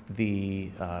the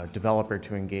developer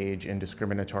to engage in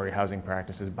discriminatory housing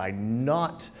practices by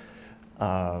not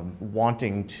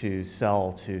wanting to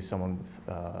sell to someone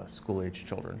with school-age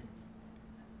children?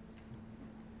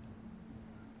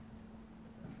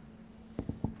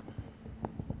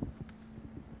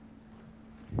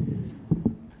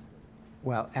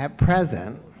 Well, at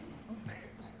present,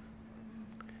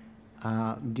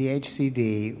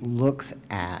 DHCD looks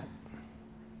at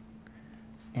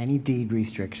any deed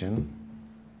restriction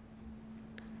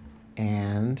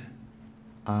and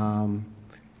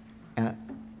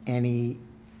any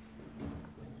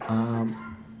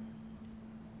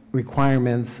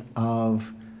requirements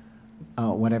of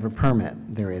whatever permit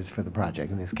there is for the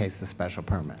project, in this case, the special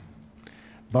permit.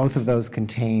 Both of those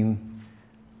contain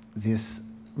this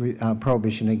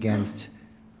prohibition against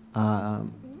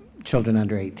children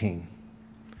under 18.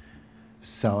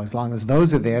 So as long as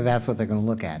those are there, that's what they're going to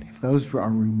look at. If those are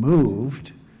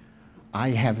removed,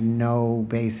 I have no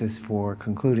basis for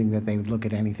concluding that they would look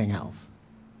at anything else.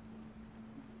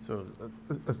 So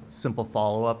a simple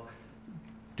follow-up,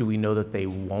 do we know that they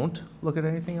won't look at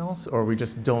anything else, or we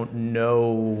just don't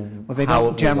know Well, they how it will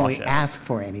don't generally wash out? ask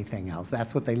for anything else.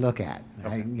 That's what they look at.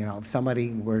 Okay. You know, if somebody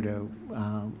were to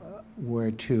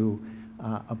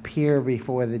appear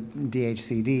before the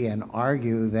DHCD and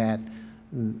argue that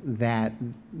the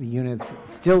units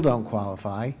still don't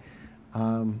qualify,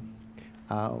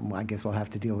 I guess we'll have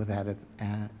to deal with that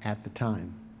at the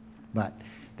time. But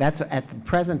that's, at the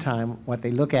present time, what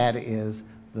they look at is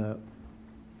the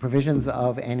provisions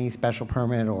of any special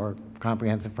permit or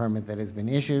comprehensive permit that has been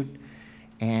issued,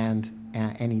 and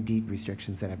any deed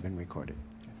restrictions that have been recorded.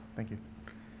 Thank you.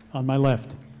 On my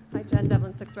left. Hi, Jen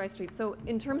Devlin, 6 Rice Street. So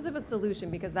in terms of a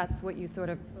solution, because that's what you sort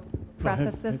of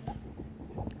preface this.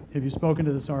 Have you spoken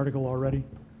to this article already?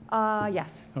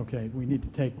 Yes. Okay, we need to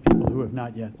take people who have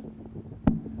not yet.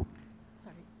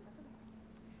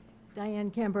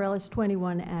 Diane Cambarellis,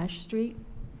 21 Ash Street.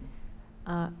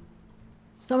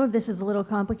 Some of this is a little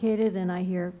complicated, and I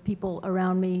hear people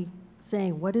around me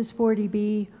saying, what is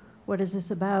 40B? What is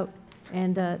this about?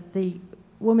 And the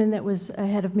woman that was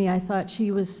ahead of me, I thought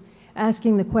she was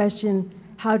asking the question,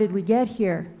 how did we get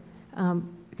here?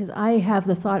 Because I have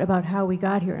the thought about how we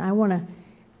got here, and I want to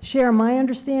share my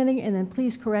understanding, and then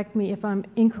please correct me if I'm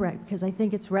incorrect, because I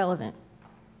think it's relevant.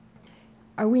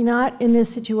 Are we not in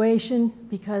this situation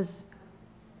because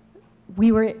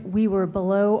we were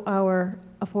below our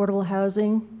affordable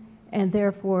housing, and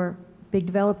therefore big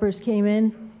developers came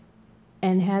in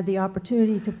and had the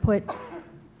opportunity to put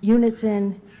units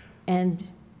in and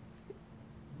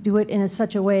do it in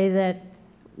such a way that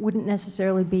wouldn't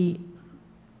necessarily be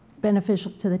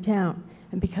beneficial to the town?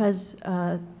 And because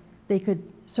they could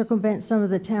circumvent some of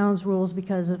the town's rules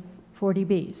because of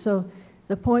 40B. So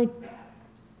the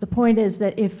point is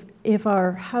that if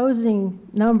our housing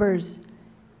numbers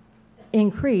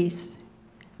increase,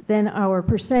 then our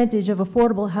percentage of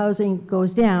affordable housing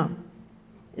goes down.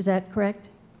 Is that correct?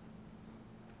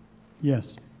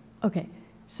 Yes. Okay.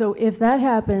 So if that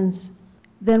happens,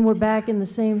 then we're back in the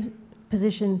same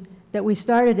position that we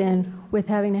started in, with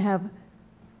having to have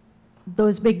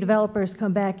those big developers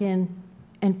come back in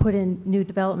and put in new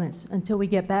developments until we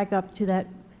get back up to that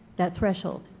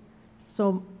threshold.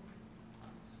 So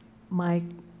my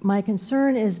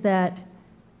concern is that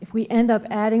if we end up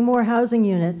adding more housing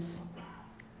units,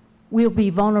 we'll be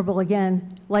vulnerable again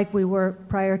like we were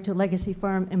prior to Legacy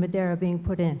Farm and Madera being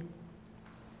put in.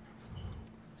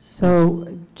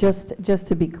 So just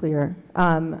to be clear,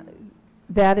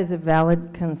 that is a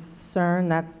valid concern.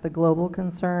 That's the global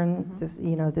concern. This,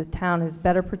 you know, the town is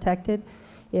better protected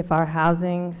if our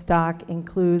housing stock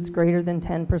includes greater than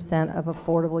 10% of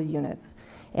affordable units.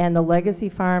 And the Legacy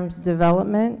Farms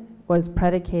development was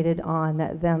predicated on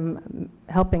them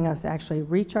helping us actually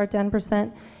reach our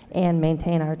 10% and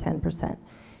maintain our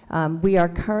 10%. We are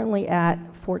currently at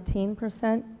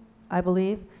 14%, I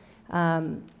believe.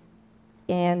 And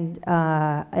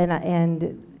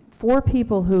for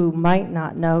people who might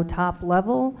not know top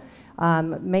level,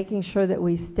 making sure that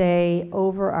we stay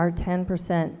over our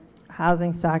 10%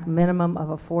 housing stock minimum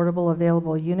of affordable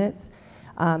available units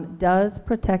does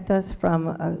protect us from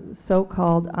a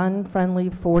so-called unfriendly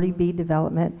 40B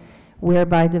development,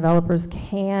 whereby developers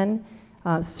can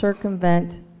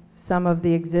circumvent some of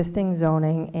the existing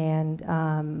zoning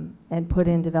and put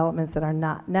in developments that are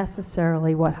not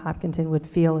necessarily what Hopkinton would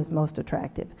feel is most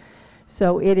attractive.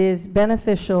 So it is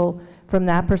beneficial from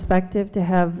that perspective to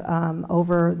have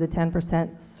over the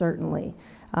 10%, certainly.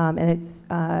 And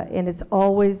it's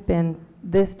always been,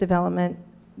 this development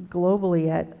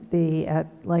globally at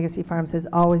Legacy Farms has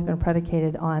always been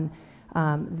predicated on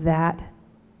that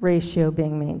ratio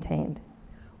being maintained.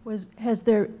 Has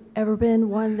there ever been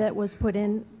one that was put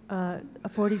in, a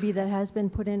 40B that has been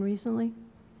put in recently?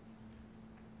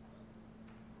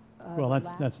 Well,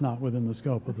 that's not within the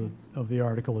scope of the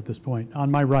article at this point. On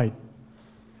my right.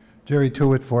 Jerry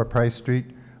Tewitt, 4 Price Street.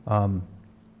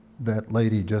 That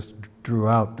lady just drew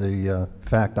out the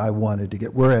fact I wanted to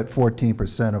get. We're at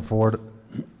 14%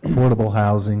 affordable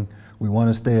housing. We want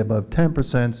to stay above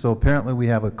 10%, so apparently we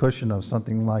have a cushion of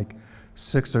something like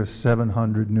 600 or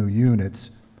 700 new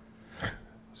units.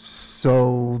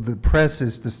 So the press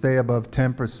is to stay above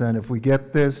 10%. If we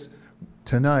get this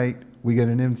tonight, we get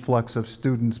an influx of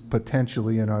students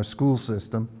potentially in our school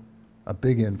system. a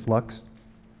big influx.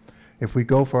 If we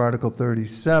go for Article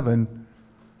 37,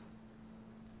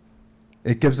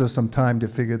 it gives us some time to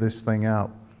figure this thing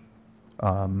out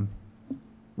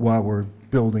while we're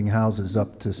building houses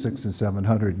up to 600 and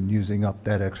 700 and using up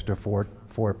that extra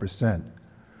 4%.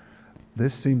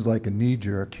 This seems like a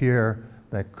knee-jerk here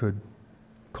that could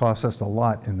cost us a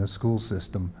lot in the school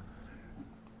system.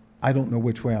 I don't know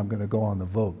which way I'm going to go on the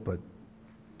vote, but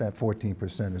that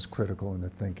 14% is critical in the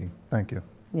thinking. Thank you.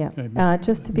 Yeah.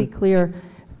 Just to be clear,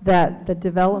 that the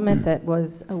development that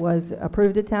was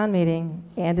approved at town meeting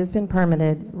and has been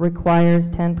permitted requires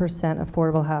 10%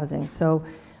 affordable housing. So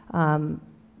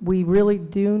we really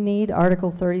do need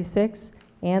Article 36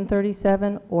 and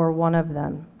 37 or one of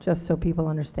them, just so people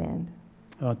understand.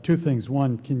 Two things.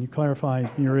 One, can you clarify,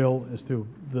 Muriel, as to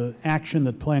the action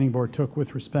that Planning Board took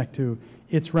with respect to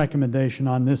its recommendation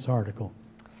on this article?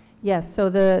 Yes, so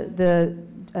the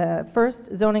first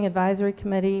Zoning Advisory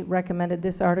Committee recommended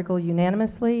this article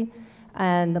unanimously,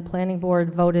 and the Planning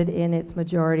Board voted in its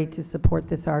majority to support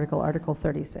this article, Article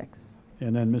 36.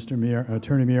 And then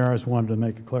Attorney Miyares wanted to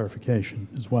make a clarification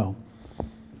as well.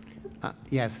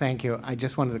 Yes, thank you. I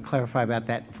just wanted to clarify about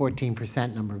that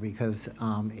 14% number because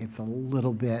it's a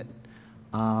little bit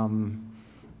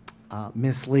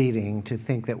misleading to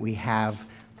think that we have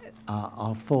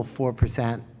a full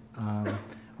 4%,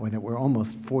 or that we're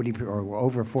almost 40 or we're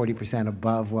over 40%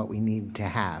 above what we need to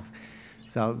have.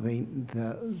 So the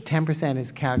 10%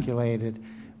 is calculated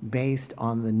based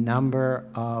on the number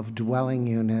of dwelling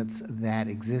units that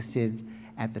existed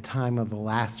at the time of the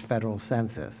last federal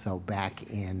census, so back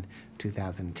in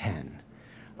 2010.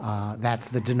 That's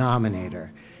the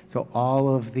denominator. So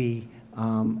all of the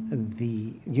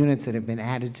units that have been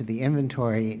added to the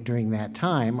inventory during that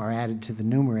time are added to the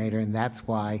numerator, and that's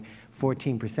why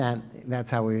 14%, that's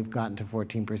how we've gotten to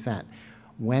 14%.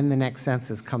 When the next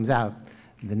census comes out,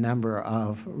 the number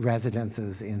of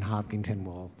residences in Hopkinton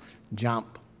will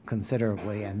jump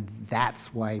considerably, and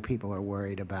that's why people are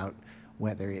worried about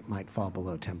whether it might fall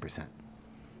below 10%.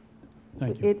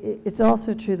 Thank you. It's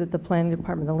also true that the Planning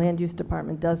Department, the Land Use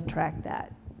Department does track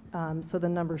that, so the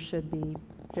number should be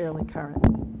fairly current.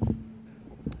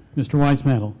 Mr.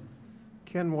 Weismantel.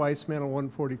 Ken Weismantel,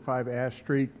 145 Ash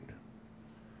Street.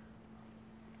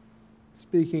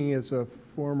 Speaking as a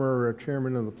former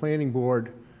chairman of the Planning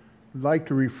Board, I'd like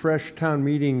to refresh town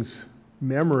meeting's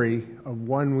memory of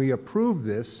when we approved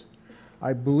this.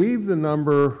 I believe the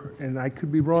number, and I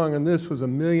could be wrong on this, was $1.8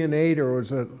 million, or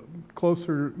was a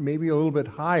closer, maybe a little bit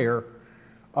higher,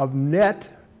 of net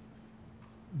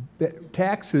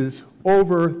taxes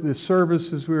over the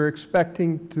services we were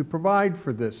expecting to provide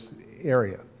for this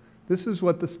area. This is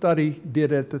what the study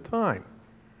did at the time.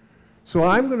 So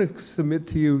I'm going to submit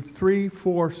to you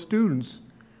 3-4 students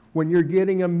when you're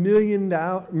getting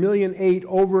 $1.8 million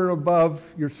over and above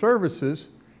your services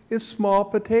is small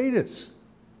potatoes.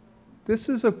 This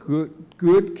is a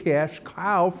good cash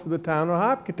cow for the town of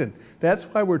Hopkinton. That's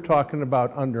why we're talking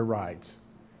about underrides.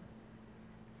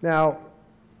 Now,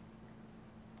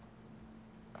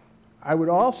 I would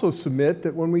also submit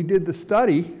that when we did the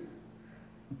study,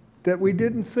 that we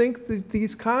didn't think that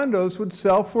these condos would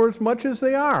sell for as much as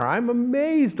they are. I'm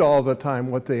amazed all the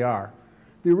time what they are.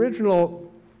 The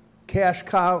original cash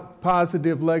cow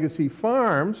positive Legacy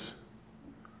Farms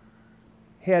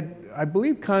had, I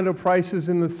believe, condo prices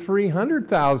in the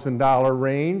 $300,000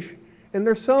 range, and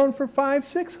they're selling for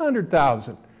 $500,000,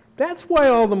 $600,000. That's why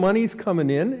all the money's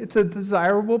coming in. It's a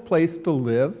desirable place to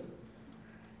live,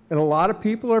 and a lot of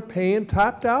people are paying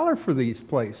top dollar for these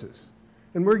places.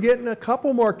 And we're getting a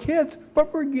couple more kids,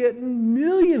 but we're getting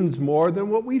millions more than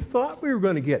what we thought we were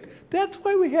going to get. That's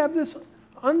why we have this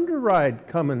underride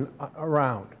coming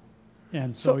around.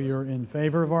 And so you're in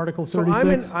favor of Article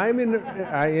 36? So I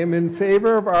am in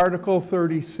favor of Article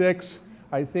 36.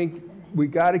 I think we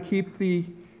got to keep the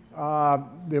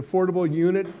affordable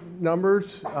unit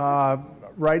numbers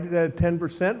right at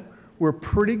 10%. We're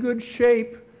pretty good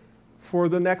shape for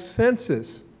the next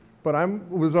census, but I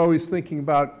was always thinking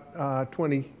about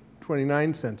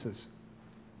 2029 census.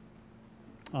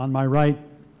 On my right.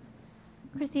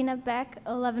 Christina Beck,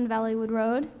 11 Valleywood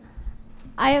Road.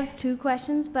 I have two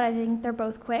questions, but I think they're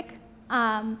both quick.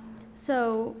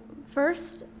 So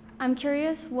first, I'm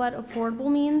curious what affordable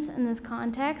means in this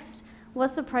context.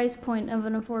 What's the price point of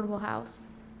an affordable house?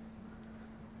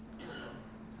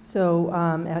 So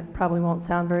it probably won't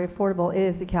sound very affordable. It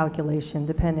is a calculation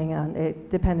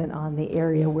dependent on the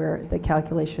area where the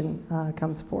calculation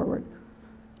comes forward.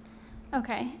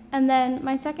 Okay, and then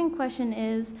my second question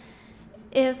is,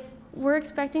 if we're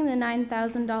expecting the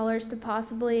 $9,000 to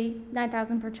possibly,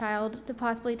 $9,000 per child to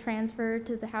possibly transfer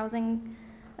to the housing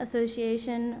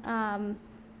association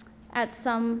at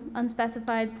some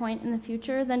unspecified point in the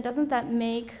future, then doesn't that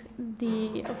make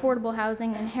the affordable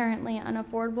housing inherently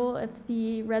unaffordable if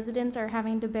the residents are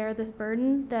having to bear this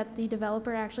burden that the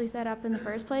developer actually set up in the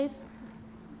first place?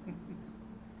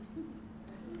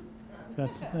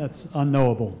 That's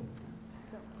unknowable.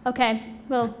 Okay,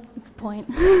 well, that's the point.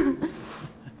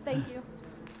 Thank you.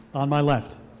 On my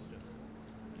left.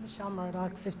 Michelle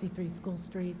Murdoch, 53 School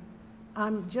Street.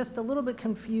 I'm just a little bit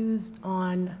confused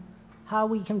on how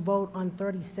we can vote on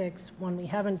 36 when we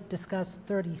haven't discussed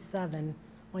 37,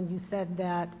 when you said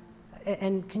that,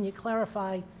 and can you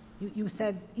clarify, you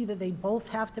said either they both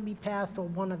have to be passed or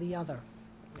one or the other.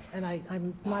 And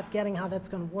I'm not getting how that's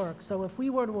going to work. So if we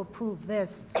were to approve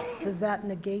this, does that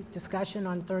negate discussion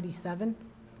on 37?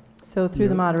 So through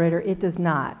the moderator, it does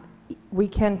not. We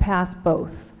can pass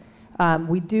both.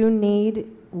 We do need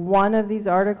one of these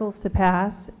articles to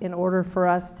pass in order for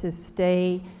us to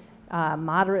stay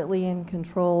moderately in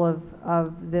control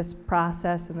of this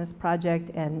process and this project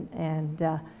and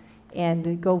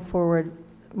go forward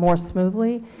more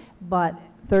smoothly. But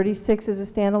 36 is a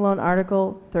standalone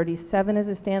article, 37 is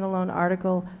a standalone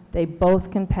article. They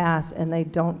both can pass and they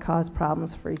don't cause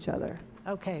problems for each other.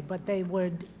 Okay, but they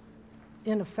would,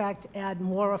 in effect, add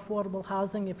more affordable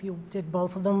housing if you did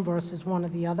both of them versus one or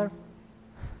the other?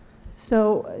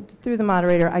 So through the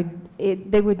moderator,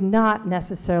 they would not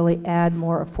necessarily add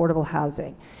more affordable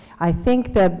housing. I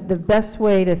think that the best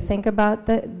way to think about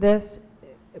this,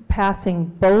 passing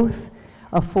both,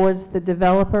 affords the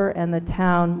developer and the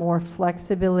town more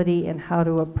flexibility in how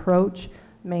to approach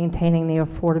maintaining the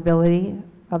affordability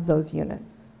of those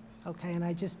units. Okay, and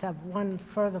I just have one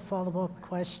further follow-up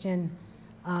question.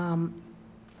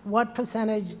 What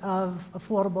percentage of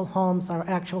affordable homes are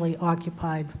actually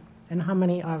occupied, and how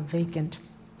many are vacant?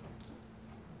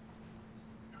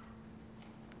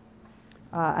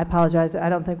 I apologize, I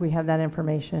don't think we have that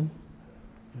information.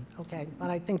 Okay, but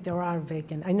I think there are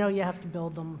vacant. I know you have to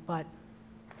build them, but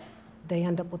they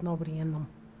end up with nobody in them.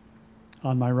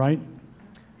 On my right.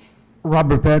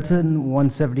 Robert Benson,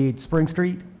 178 Spring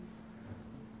Street.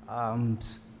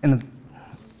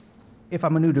 If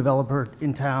I'm a new developer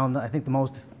in town, I think the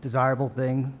most desirable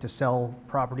thing to sell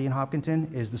property in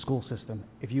Hopkinton is the school system.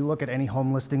 If you look at any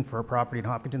home listing for a property in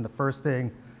Hopkinton, the first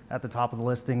thing at the top of the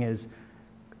listing is,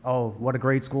 oh, what a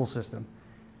great school system.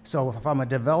 So if I'm a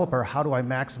developer, how do I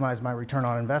maximize my return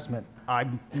on investment? I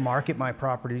market my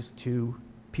properties to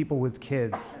people with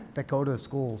kids that go to the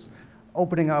schools.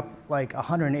 Opening up like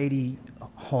 180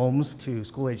 homes to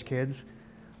school-age kids,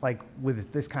 like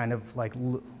with this kind of like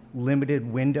limited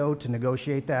window to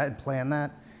negotiate that and plan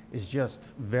that, is just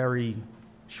very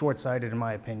short-sighted in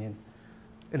my opinion.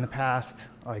 In the past,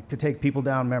 like to take people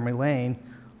down memory lane,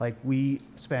 like we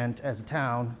spent as a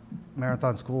town,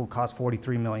 Marathon School cost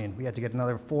 $43 million. We had to get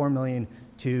another $4 million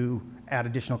to add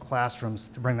additional classrooms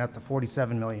to bring that to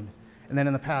 $47 million. And then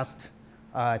in the past,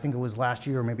 I think it was last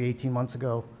year or maybe 18 months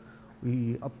ago,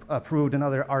 we approved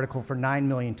another article for $9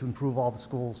 million to improve all the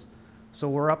schools. So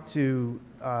we're up to,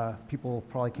 people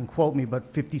probably can quote me,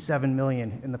 but $57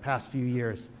 million in the past few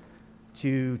years.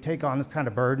 To take on this kind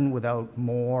of burden without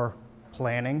more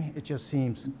planning, it just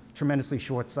seems tremendously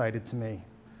short-sighted to me.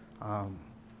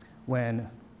 When,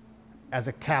 as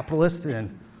a capitalist,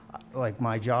 and like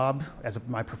my job,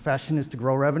 my profession is to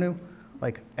grow revenue,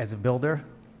 like as a builder,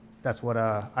 that's what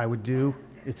I would do,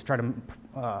 is to try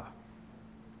to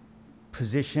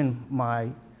position my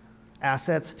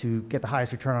assets to get the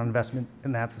highest return on investment,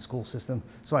 and that's the school system.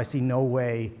 So I see no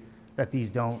way that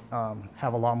these don't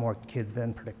have a lot more kids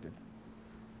than predicted.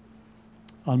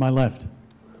 On my left.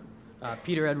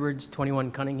 Peter Edwards,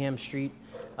 21 Cunningham Street.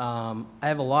 I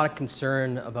have a lot of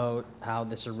concern about how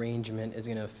this arrangement is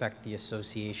going to affect the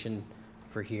association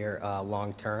for here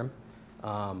long term.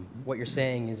 What you're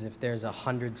saying is if there's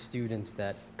 100 students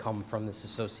that come from this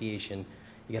association,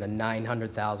 you get a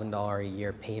 $900,000 a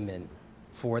year payment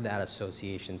for that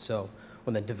association. So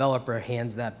when the developer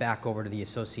hands that back over to the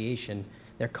association,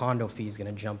 their condo fee is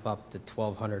going to jump up to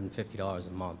 $1,250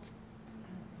 a month,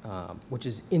 which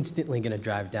is instantly going to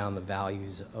drive down the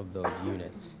values of those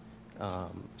units.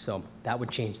 So that would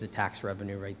change the tax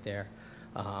revenue right there.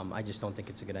 I just don't think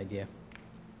it's a good idea.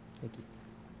 Thank you.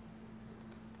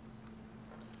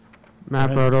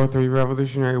 Matt Brodo, 3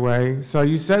 Revolutionary Way. So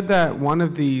you said that one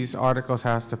of these articles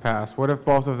has to pass. What if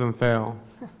both of them fail?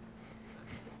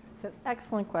 It's an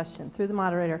excellent question, through the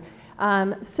moderator.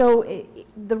 The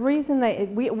reason that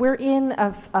we're in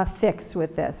a fix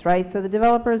with this, right? So the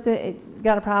developers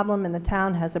got a problem and the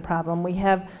town has a problem. We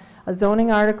have a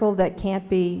zoning article that can't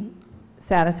be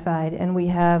satisfied, and we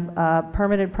have a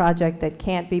permitted project that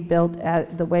can't be built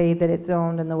at the way that it's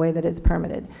zoned and the way that it's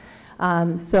permitted.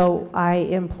 So I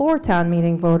implore town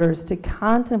meeting voters to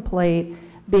contemplate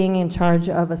being in charge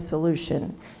of a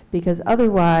solution, because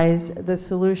otherwise the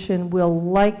solution will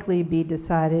likely be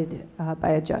decided by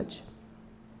a judge.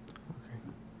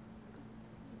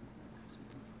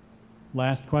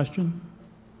 Last question?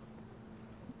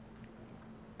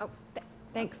 Oh,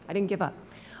 thanks. I didn't give up.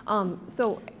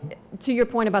 So to your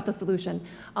point about the solution,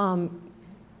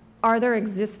 are there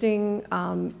existing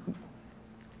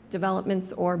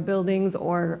developments or buildings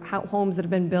or homes that have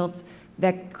been built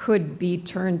that could be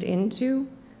turned into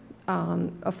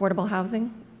affordable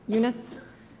housing units?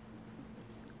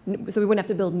 So we wouldn't have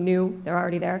to build new, they're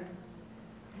already there?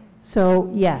 So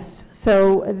yes,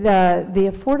 so the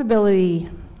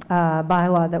affordability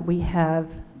bylaw that we have,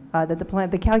 that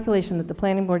the calculation that the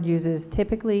planning board uses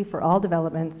typically for all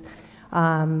developments,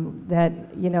 that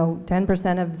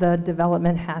 10% of the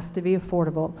development has to be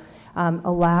affordable,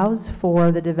 allows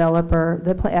for the developer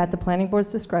at the planning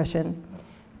board's discretion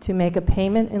to make a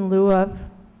payment in lieu of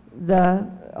the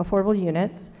affordable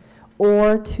units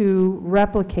or to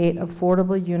replicate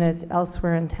affordable units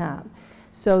elsewhere in town.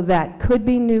 So that could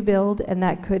be new build, and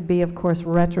that could be, of course,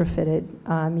 retrofitted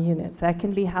units. That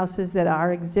can be houses that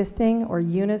are existing or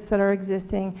units that are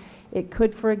existing. It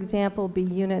could, for example, be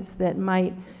units that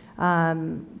might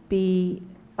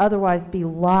otherwise be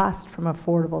lost from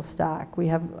affordable stock. We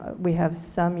have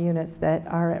some units that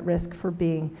are at risk for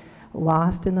being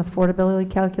lost in the affordability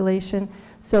calculation.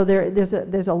 So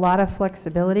there's a lot of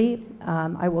flexibility.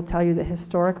 I will tell you that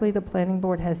historically the planning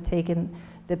board has taken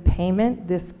the payment.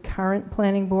 This current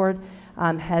planning board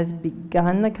has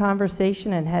begun the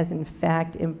conversation and has in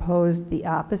fact imposed the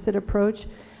opposite approach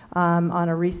on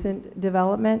a recent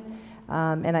development.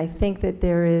 And I think that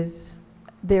there is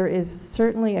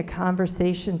certainly a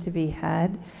conversation to be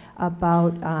had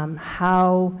about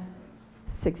how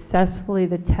successfully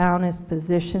the town is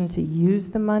positioned to use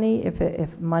the money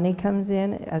if money comes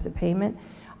in as a payment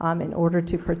in order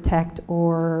to protect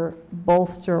or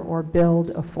bolster or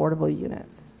build affordable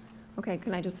units. Okay,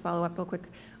 can I just follow up real quick?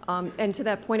 And to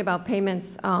that point about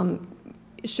payments,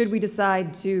 should we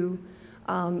decide to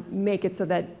make it so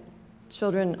that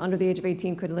children under the age of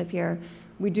 18 could live here,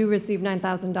 we do receive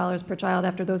 $9,000 per child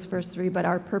after those first 3, but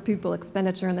our per pupil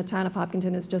expenditure in the town of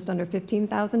Hopkinton is just under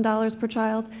 $15,000 per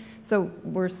child, so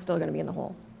we're still going to be in the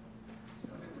hole.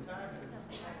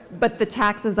 But the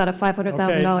taxes at a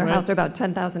 $500,000 house are about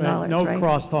 $10,000, right? No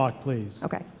crosstalk, please.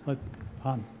 Okay.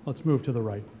 Let's move to the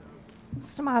right.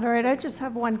 Mr. Moderator, I just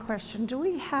have one question. Do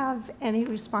we have any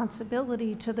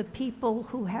responsibility to the people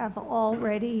who have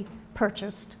already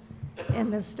purchased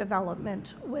in this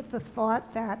development with the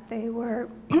thought that they were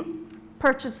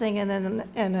purchasing in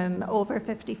an over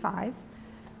 55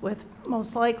 with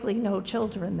most likely no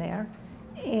children there?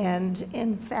 And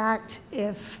in fact,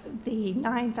 if the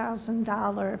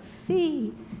 $9,000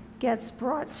 fee gets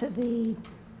brought to the,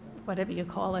 whatever you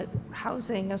call it,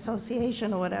 housing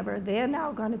association or whatever, they're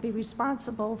now going to be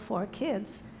responsible for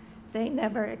kids they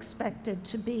never expected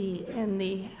to be in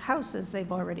the houses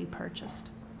they've already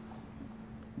purchased.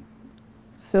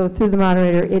 So through the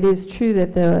moderator, it is true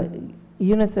that the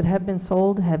units that have been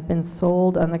sold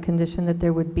on the condition that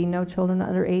there would be no children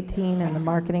under 18 and the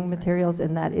marketing materials,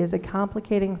 and that is a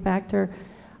complicating factor,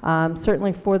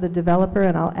 certainly for the developer,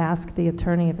 and I'll ask the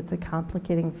attorney if it's a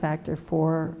complicating factor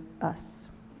for us.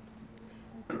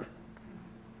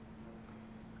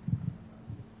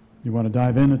 You want to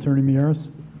dive in, Attorney Mieres?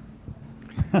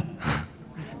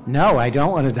 No, I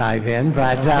don't want to dive in,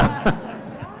 but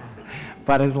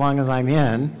but as long as I'm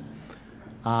in,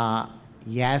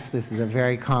 yes, this is a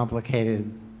very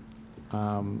complicated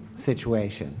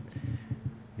situation.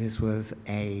 This was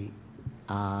an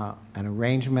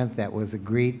arrangement that was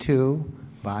agreed to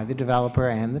by the developer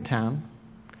and the town.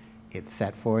 It's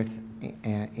set forth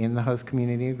in the host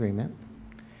community agreement.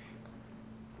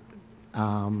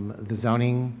 The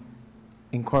zoning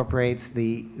incorporates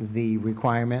the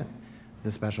requirement.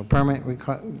 The special permit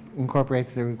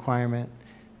incorporates the requirement.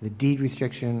 The deed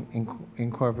restriction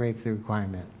incorporates the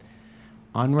requirement.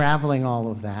 Unraveling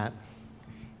all of that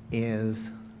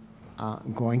is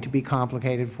going to be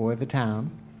complicated for the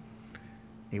town.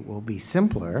 It will be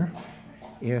simpler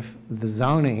if the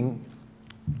zoning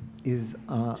is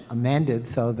amended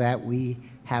so that we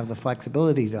have the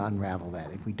flexibility to unravel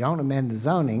that. If we don't amend the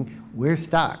zoning, we're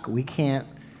stuck. We can't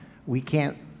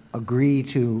agree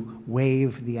to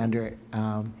waive the under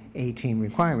 18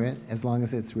 requirement as long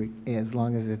as it's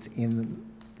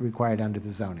required under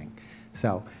the zoning.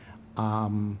 So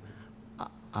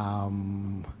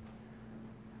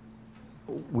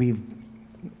we've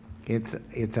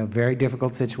It's a very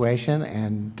difficult situation,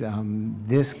 and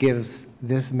this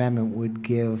amendment would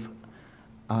give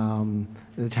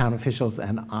the town officials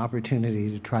an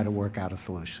opportunity to try to work out a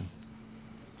solution.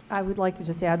 I would like to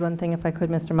just add one thing if I could,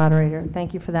 Mr. Moderator.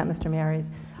 Thank you for that, Mr. Maries.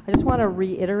 I just want to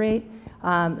reiterate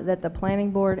that the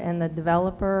planning board and the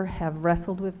developer have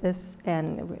wrestled with this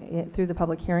and through the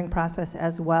public hearing process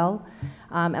as well.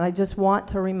 And I just want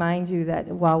to remind you that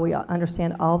while we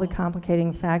understand all the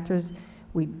complicating factors,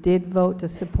 we did vote to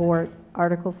support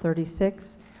Article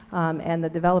 36, and the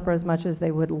developer, as much as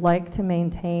they would like to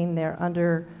maintain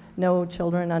their no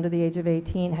children under the age of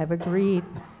 18, have agreed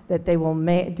that they will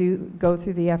go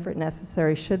through the effort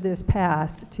necessary, should this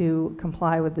pass, to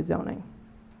comply with the zoning.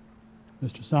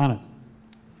 Mr. Sonnet.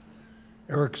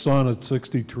 Eric Sonnet,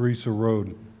 60 Teresa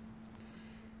Road.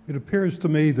 It appears to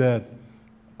me that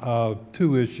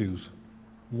two issues.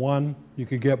 One, you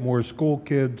could get more school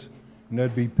kids, and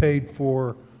they'd be paid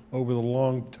for over the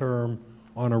long term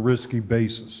on a risky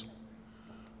basis.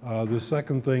 The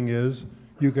second thing is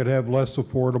you could have less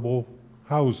affordable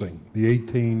housing, the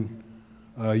 18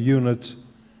 units,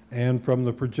 and from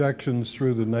the projections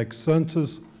through the next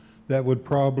census, that would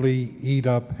probably eat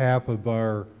up half of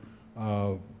our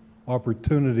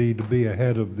opportunity to be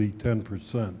ahead of the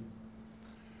 10%.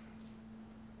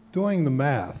 Doing the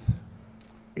math,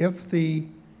 if the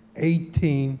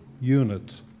 18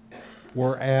 units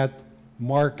were at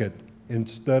market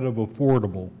instead of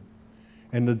affordable,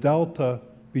 and the delta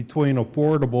between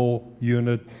affordable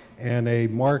unit and a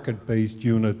market-based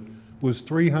unit was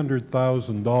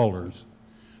 $300,000,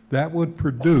 that would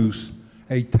produce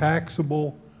a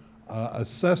taxable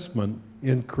assessment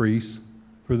increase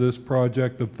for this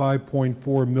project of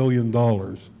 $5.4 million.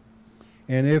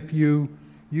 And if you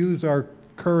use our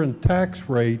current tax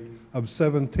rate of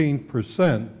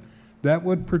 17%, that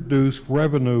would produce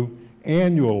revenue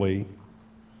annually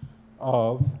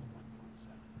of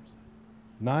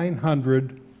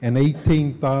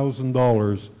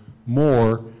 $918,000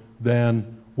 more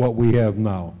than what we have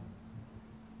now.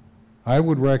 I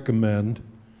would recommend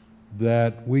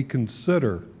that we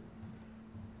consider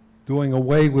doing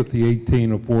away with the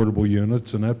 18 affordable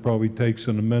units, and that probably takes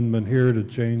an amendment here to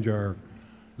change our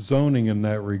zoning in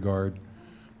that regard.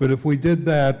 But if we did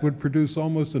that, it would produce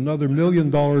almost another $1 million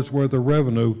worth of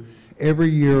revenue every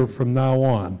year from now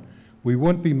on. We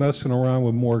wouldn't be messing around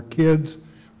with more kids.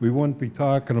 We wouldn't be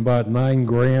talking about $9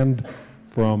 grand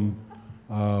from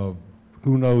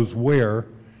who knows where,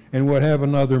 and would have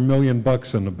another $1 million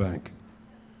in the bank.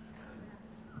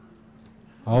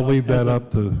 I'll leave that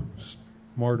up to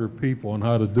smarter people on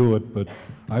how to do it, but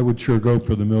I would sure go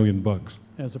for the $1 million.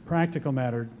 As a practical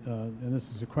matter, and this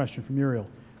is a question from Muriel,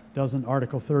 doesn't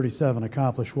Article 37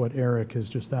 accomplish what Eric has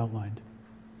just outlined?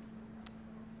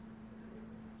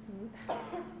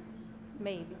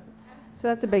 Maybe. So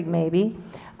that's a big maybe.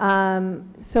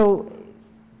 So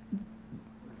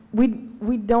we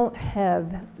don't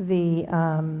have the,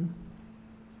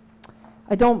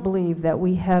 I don't believe that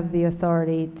we have the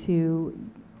authority to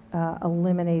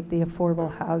eliminate the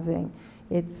affordable housing.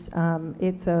 It's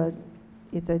a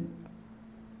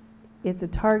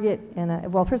target,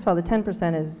 and well, first of all, the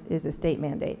 10% is a state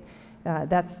mandate.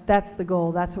 That's the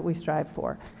goal. That's what we strive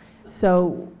for.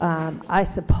 So I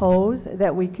suppose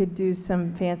that we could do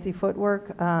some fancy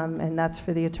footwork, and that's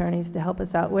for the attorneys to help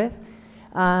us out with,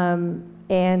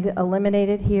 and eliminate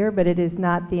it here, but it is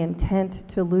not the intent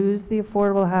to lose the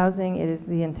affordable housing. It is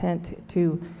the intent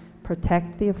to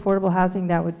protect the affordable housing.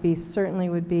 That would be, certainly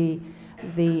would be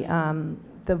the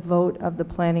vote of the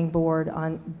planning board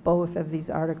on both of these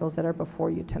articles that are before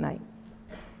you tonight.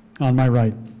 On my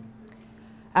right.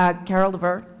 Carol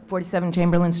DeVert, 47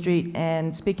 Chamberlain Street,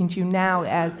 and speaking to you now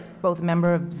as both a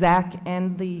member of ZAC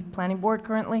and the planning board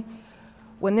currently.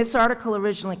 When this article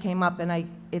originally came up, and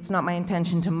it's not my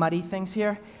intention to muddy things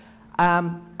here,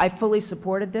 I fully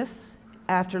supported this.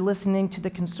 After listening to the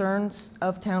concerns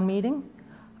of town meeting,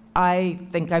 I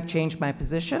think I've changed my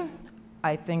position.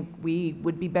 I think we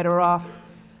would be better off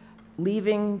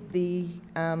leaving the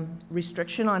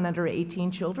restriction on under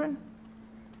 18 children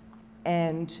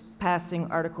and passing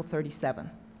Article 37.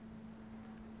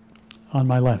 On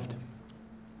my left.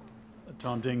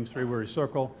 Tom Ding, Three Weary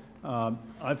Circle.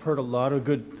 I've heard a lot of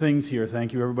good things here.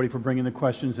 Thank you, everybody, for bringing the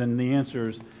questions and the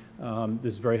answers.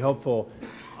 This is very helpful.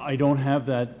 I don't have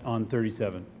that on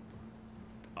 37.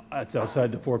 That's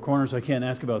outside the four corners. I can't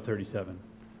ask about 37.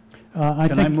 I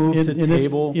Can think I move to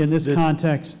table in this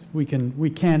context, we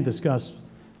can discuss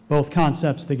both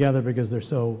concepts together because they're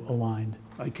so aligned.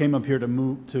 I came up here to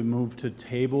move to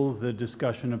table the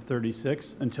discussion of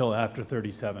 36 until after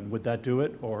 37. Would that do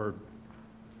it, or?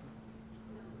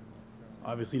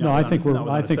 Obviously No, not I without think a- not we're, I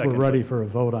without a think we're second, ready but- for a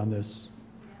vote on this.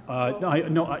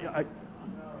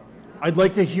 I'd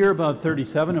like to hear about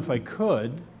 37 if I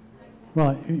could.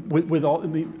 Well, With all, I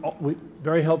mean,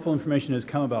 very helpful information has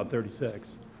come about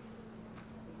 36.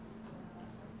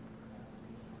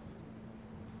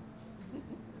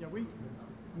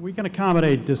 We can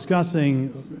accommodate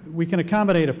we can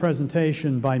accommodate a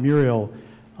presentation by Muriel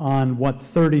on what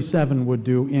 37 would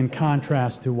do in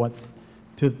contrast to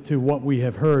what we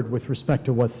have heard with respect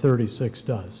to what 36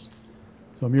 does.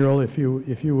 So Muriel, if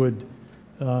you would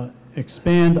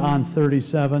expand on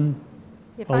 37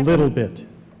 a little bit.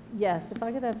 Yes, if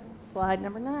I could have slide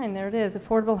number 9, there it is,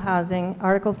 affordable housing,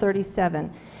 Article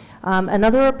 37.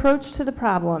 Another approach to the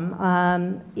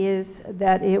problem is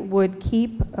that it would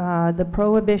keep the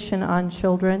prohibition on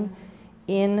children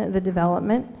in the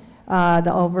development,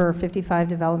 the over 55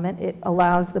 development. It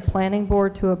allows the planning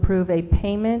board to approve a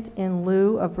payment in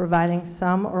lieu of providing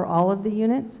some or all of the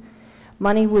units.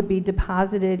 Money would be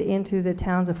deposited into the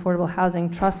town's affordable housing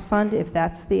trust fund if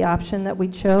that's the option that we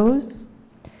chose.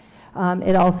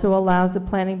 It also allows the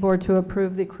planning board to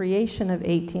approve the creation of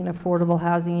 18 affordable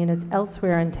housing units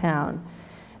elsewhere in town.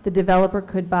 The developer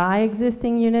could buy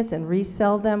existing units and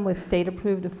resell them with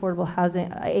state-approved affordable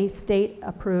housing, a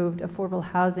state-approved affordable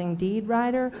housing deed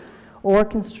rider, or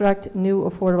construct new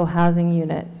affordable housing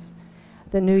units.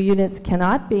 The new units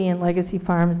cannot be in legacy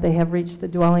farms. They have reached the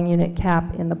dwelling unit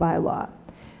cap in the bylaw.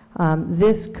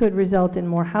 This could result in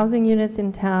more housing units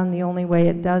in town. The only way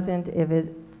it doesn't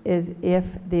is if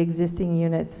the existing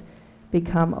units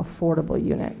become affordable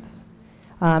units.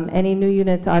 Any new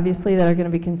units, obviously, that are going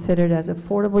to be considered as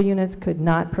affordable units could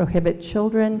not prohibit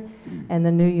children, and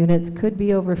the new units could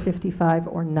be over 55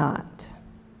 or not.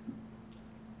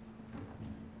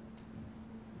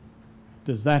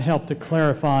 Does that help to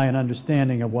clarify an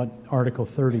understanding of what Article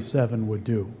 37 would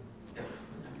do,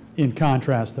 in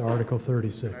contrast to Article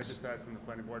 36? Can I just add from the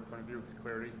planning board point of view,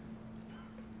 clarity?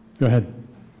 Go ahead.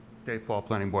 Dave Paul,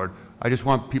 planning board. I just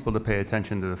want people to pay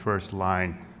attention to the first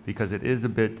line because it is a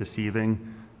bit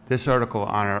deceiving. This article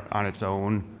on its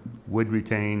own would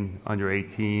retain under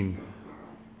 18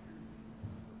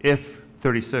 if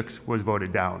 36 was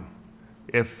voted down.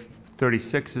 If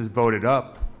 36 is voted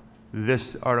up,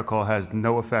 this article has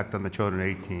no effect on the children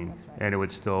 18, and it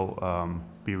would still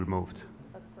be removed.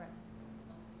 That's correct.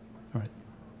 All right.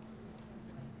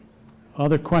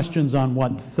 Other questions on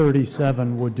what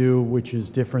 37 would do, which is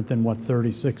different than what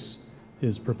 36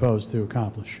 is proposed to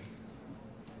accomplish?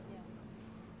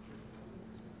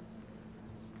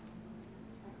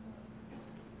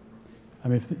 I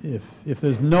mean, if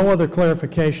there's no other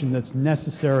clarification that's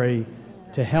necessary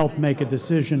to help make a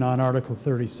decision on Article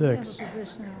 36,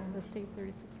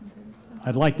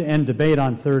 I'd like to end debate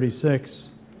on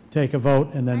 36, take a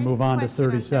vote, and then move on to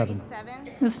 37.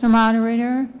 Mr.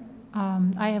 Moderator,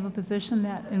 I have a position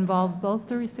that involves both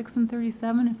 36 and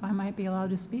 37, if I might be allowed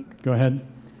to speak. Go ahead.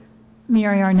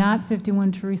 Mary Arnott,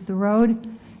 51 Teresa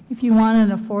Road. If you want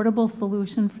an affordable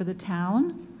solution for the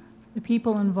town, the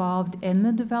people involved in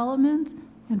the development,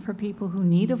 and for people who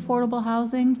need affordable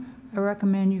housing, I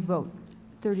recommend you vote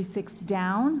 36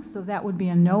 down, so that would be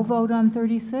a no vote on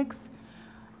 36,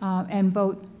 and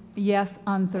vote yes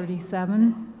on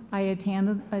 37. I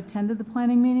attended the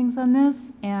planning meetings on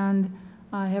this, and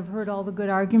I have heard all the good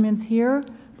arguments here,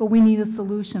 but we need a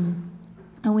solution.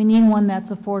 And we need one that's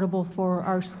affordable for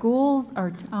our schools,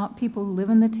 our people who live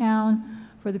in the town,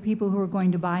 for the people who are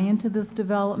going to buy into this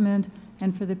development,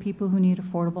 and for the people who need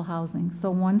affordable housing. So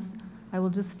once, I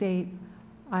will just state,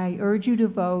 I urge you to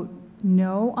vote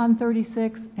no on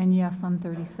 36 and yes on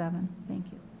 37. Thank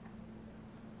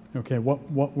you. Okay,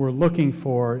 what we're looking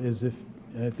for is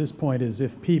at this point, is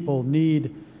if people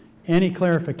need any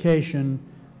clarification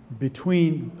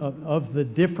of the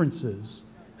differences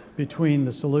between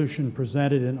the solution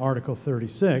presented in Article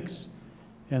 36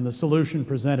 and the solution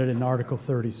presented in Article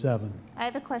 37. I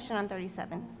have a question on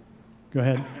 37. Go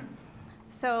ahead.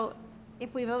 So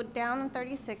if we vote down on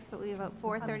 36, but we vote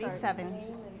for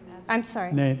 37, I'm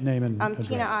sorry. Name and address.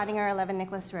 Tina Ottinger, 11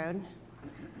 Nicholas Road.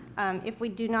 If we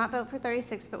do not vote for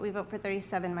 36, but we vote for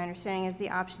 37, my understanding is the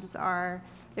options are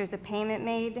there's a payment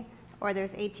made or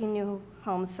there's 18 new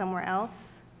homes somewhere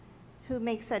else. Who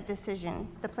makes that decision,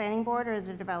 the planning board or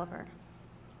the developer?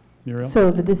 Muriel?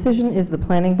 So the decision is the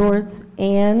planning board's,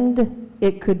 and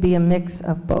it could be a mix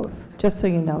of both. Just so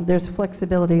you know, there's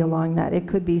flexibility along that. It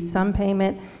could be some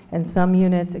payment and some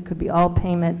units. It could be all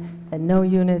payment and no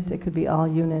units. It could be all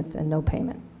units and no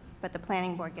payment. But the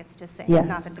planning board gets to say, Yes.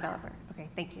 not the developer. Okay,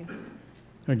 thank you.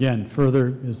 Again,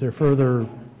 is there further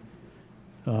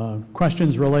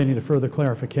questions relating to further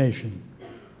clarification?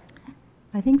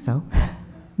 I think so.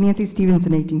 Nancy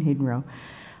Stevenson, 18 Hayden Row.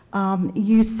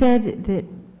 You said that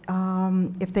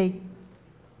if they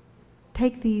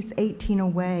take these 18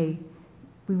 away,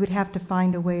 we would have to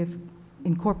find a way of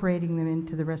incorporating them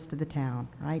into the rest of the town,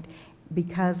 right?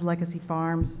 Because Legacy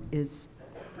Farms is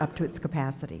up to its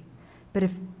capacity. But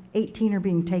if 18 are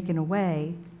being taken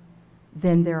away,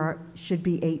 then there should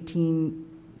be 18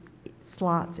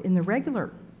 slots in the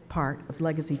regular part of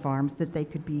Legacy Farms that they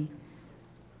could be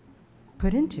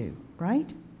put into, right?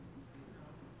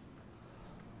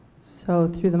 So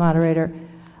through the moderator,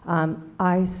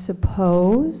 I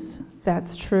suppose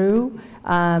that's true.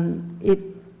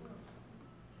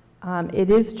 It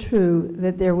is true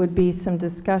that there would be some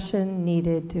discussion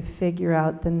needed to figure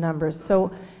out the numbers.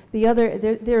 So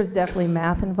there's definitely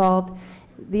math involved.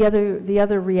 The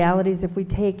other realities, if we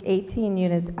take 18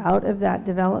 units out of that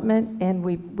development and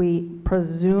we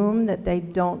presume that they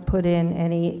don't put in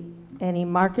any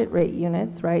market rate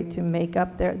units, right, to make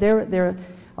up they're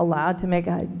allowed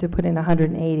to put in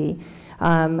 180.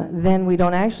 Then we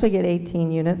don't actually get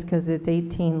 18 units because it's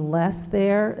 18 less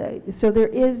there. So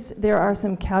there are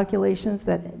some calculations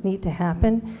that need to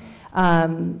happen.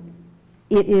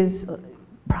 It is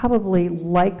probably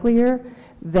likelier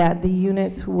that the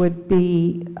units would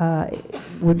be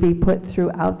put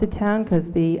throughout the town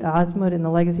because the Osmood and the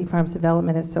Legacy Farms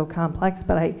development is so complex,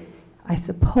 but I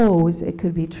suppose it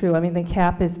could be true. I mean, the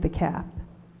cap is the cap.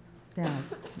 Yeah,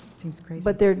 it seems crazy.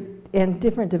 But and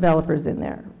different developers in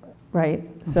there, right?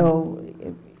 Mm-hmm. So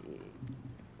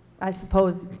I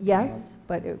suppose yes,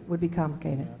 but it would be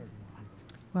complicated.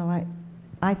 Well,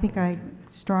 I think I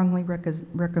strongly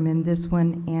recommend this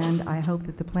one, and I hope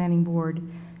that the planning board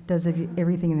does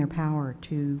everything in their power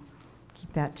to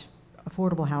keep that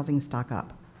affordable housing stock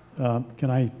up.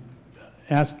 Can I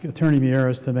ask Attorney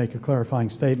Mieres to make a clarifying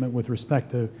statement with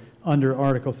respect to under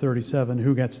Article 37,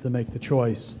 who gets to make the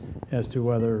choice as to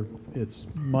whether it's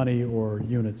money or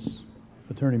units?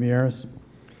 Attorney Mieres?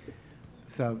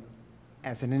 So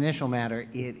as an initial matter,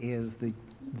 it is the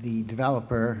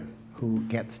developer who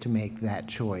gets to make that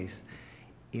choice.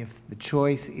 If the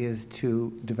choice is to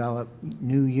develop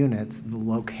new units, the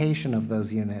location of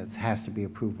those units has to be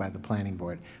approved by the planning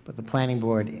board. But the planning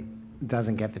board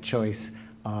doesn't get the choice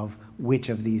of which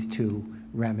of these two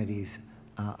remedies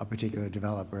a particular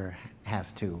developer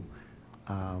has to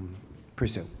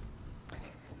pursue.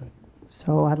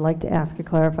 So I'd like to ask a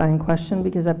clarifying question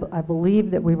because I believe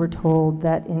that we were told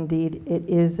that indeed it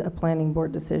is a planning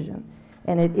board decision.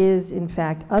 And it is, in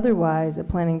fact, otherwise a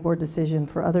planning board decision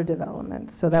for other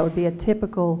developments. So that would be a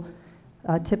typical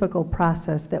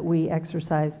process that we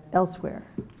exercise elsewhere.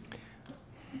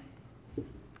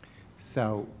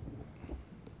 So,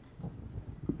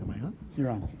 am I on?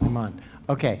 You're on. I'm on.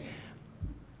 Okay.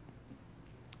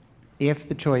 If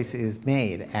the choice is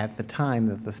made at the time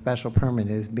that the special permit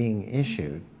is being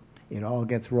issued, it all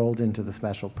gets rolled into the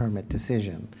special permit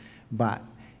decision. But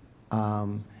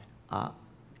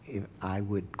I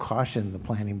would caution the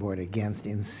planning board against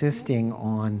insisting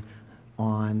on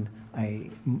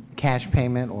a cash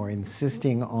payment or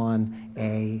insisting on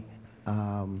a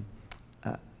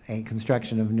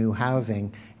construction of new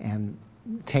housing and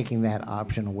taking that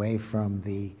option away from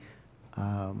the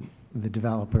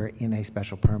developer in a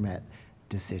special permit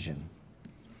decision.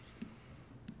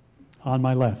 On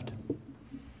my left.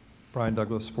 Brian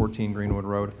Douglas, 14 Greenwood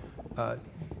Road.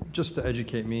 Just to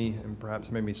educate me and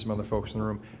perhaps maybe some other folks in the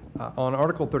room, on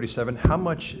Article 37, how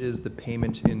much is the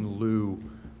payment in lieu?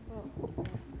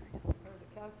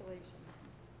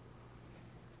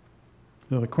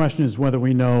 So the question is whether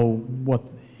we know what,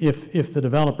 if the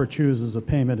developer chooses a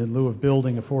payment in lieu of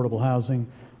building affordable housing,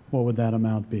 what would that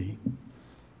amount be?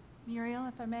 Muriel,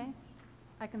 if I may?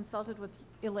 I consulted with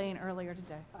Elaine earlier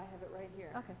today. I have it right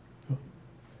here. Okay.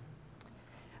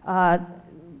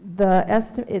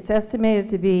 It's estimated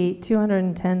to be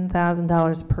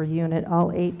 $210,000 per unit.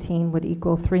 All 18 would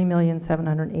equal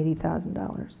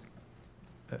 $3,780,000.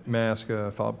 May I ask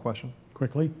a follow-up question?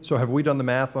 Quickly. So have we done the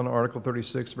math on Article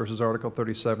 36 versus Article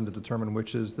 37 to determine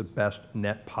which is the best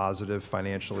net positive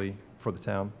financially for the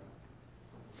town?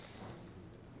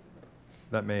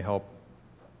 That may help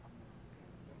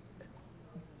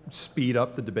speed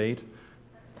up the debate.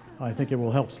 I think it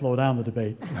will help slow down the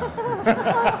debate.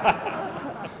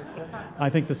 I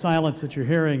think the silence that you're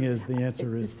hearing is the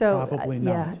answer is probably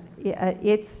not. Yeah,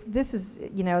 this is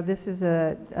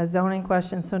a zoning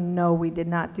question, so no, we did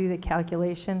not do the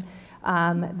calculation.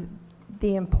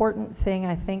 The important thing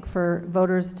I think for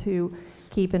voters to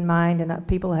keep in mind, and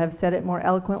people have said it more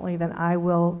eloquently than I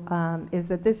will, is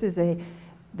that this is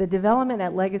the development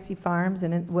at Legacy Farms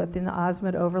and within the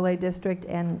Osmood Overlay District,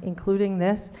 and including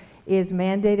this, is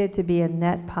mandated to be a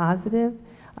net positive.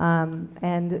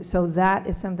 And so that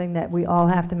is something that we all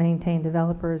have to maintain,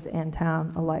 developers and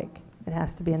town alike. It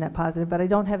has to be a net positive, but I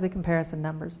don't have the comparison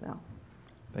numbers now.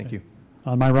 Thank you.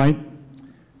 On my right,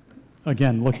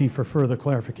 again, looking for further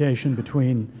clarification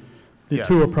between the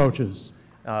two approaches.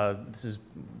 This is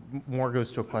more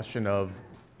goes to a question of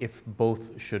if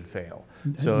both should fail.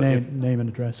 Name and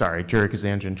address. Sorry, Jerry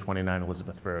Kazanjian, 29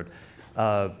 Elizabeth Road.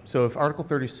 So if Article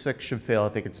 36 should fail, I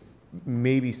think it's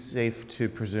maybe safe to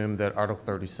presume that Article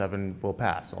 37 will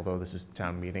pass, although this is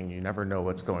town meeting, you never know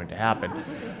what's going to happen.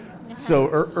 So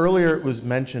earlier it was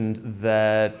mentioned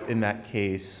that in that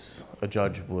case, a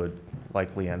judge would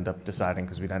likely end up deciding,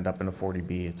 because we'd end up in a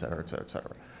 40B, et cetera, et cetera, et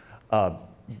cetera.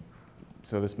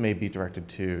 So this may be directed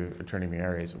to Attorney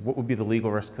Miares. What would be the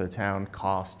legal risk to the town,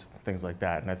 cost, things like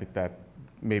that? And I think that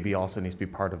maybe also needs to be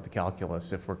part of the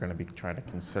calculus if we're going to be trying to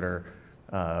consider,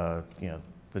 you know,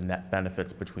 the net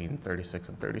benefits between 36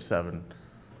 and 37.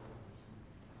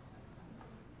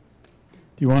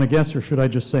 Do you want to guess, or should I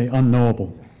just say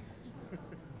unknowable?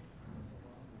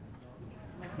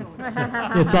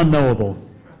 It's unknowable.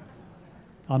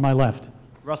 On my left.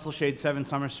 Russell Shade, 7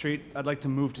 Summer Street. I'd like to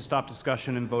move to stop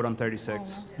discussion and vote on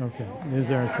 36. Okay. Is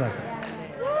there a second?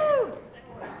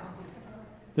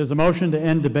 There's a motion to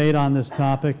end debate on this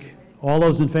topic. All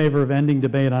those in favor of ending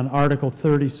debate on Article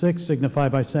 36 signify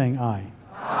by saying aye.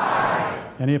 Aye.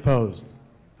 Any opposed?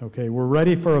 Okay, we're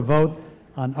ready for a vote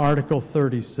on Article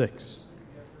 36.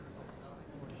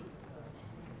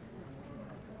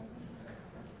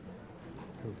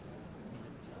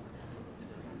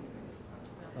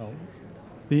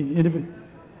 The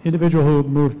individual who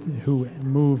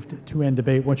moved to end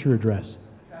debate, what's your address?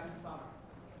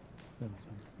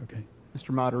 Okay.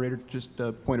 Mr. Moderator, just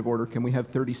a point of order. Can we have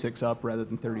 36 up rather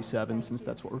than 37, since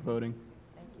that's what we're voting?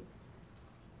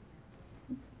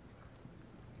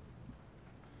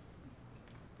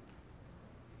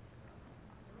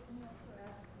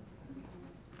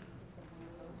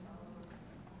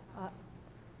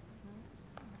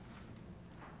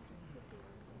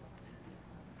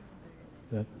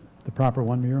 Is that the proper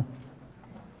one, Muriel?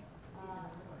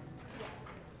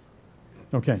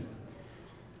 Okay.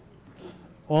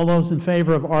 All those in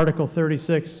favor of Article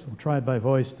 36, we'll try it by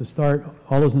voice to start.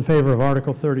 All those in favor of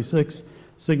Article 36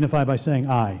 signify by saying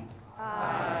aye.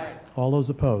 Aye. All those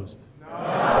opposed?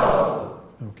 No.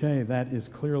 Okay, that is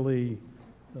clearly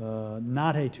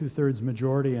not a 2/3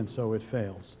 majority, and so it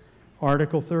fails.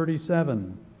 Article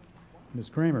 37, Ms.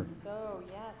 Kramer. So,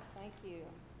 yes, thank you.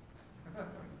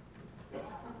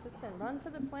 Listen, run for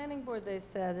the planning board, they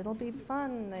said. It'll be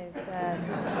fun, they said.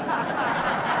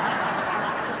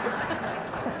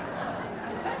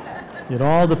 It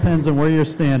all depends on where you're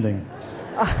standing.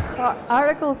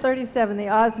 Article 37, the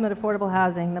Osmond Affordable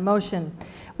Housing, the motion.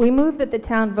 We move that the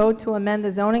town vote to amend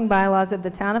the zoning bylaws of the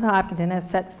town of Hopkinton as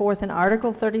set forth in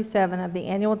Article 37 of the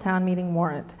annual town meeting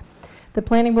warrant. The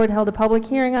planning board held a public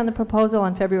hearing on the proposal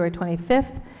on February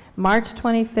 25th, March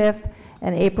 25th,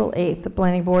 and April 8th. The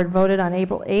planning board voted on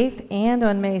April 8th and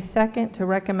on May 2nd to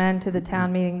recommend to the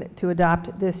town meeting to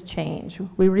adopt this change.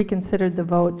 We reconsidered the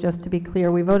vote, just to be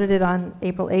clear. We voted it on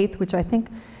April 8th, which I think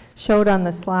showed on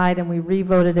the slide, and we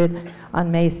re-voted it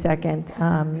on May 2nd,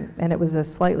 and it was a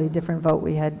slightly different vote.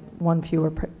 We had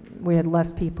we had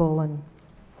less people and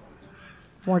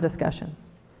more discussion.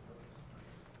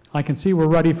 I can see we're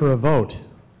ready for a vote.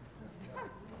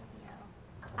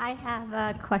 I have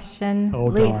a question.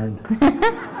 Oh, darn.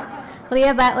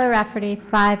 Leah Butler Rafferty,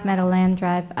 5 Meadowland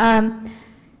Drive.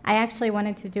 I actually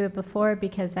wanted to do it before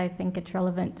because I think it's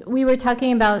relevant. We were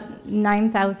talking about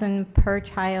 $9,000 per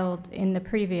child in the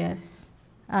previous,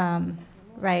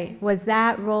 right? Was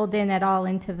that rolled in at all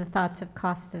into the thoughts of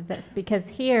cost of this? Because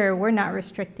here, we're not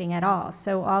restricting at all.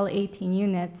 So all 18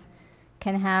 units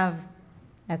can have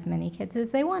as many kids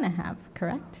as they want to have,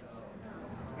 correct?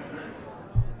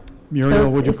 Muriel,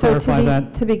 would you clarify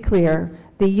that? To be clear,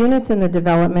 the units in the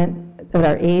development that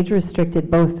are age restricted,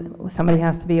 both somebody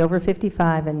has to be over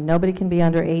 55 and nobody can be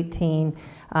under 18,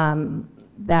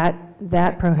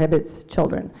 that prohibits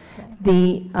children.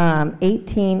 The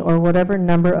 18 or whatever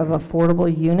number of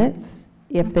affordable units,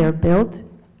 if they're built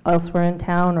elsewhere in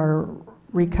town or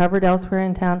recovered elsewhere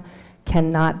in town,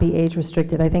 cannot be age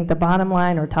restricted. I think the bottom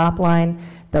line or top line,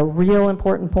 the real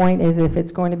important point is if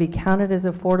it's going to be counted as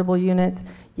affordable units,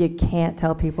 you can't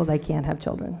tell people they can't have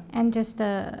children. And just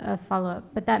a follow-up,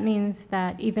 but that means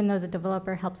that even though the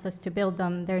developer helps us to build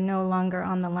them, they're no longer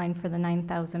on the line for the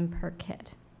 $9,000 per kid,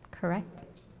 correct?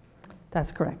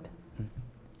 That's correct.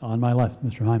 On my left,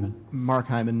 Mr. Hyman. Mark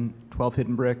Hyman, 12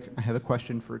 Hidden Brick. I have a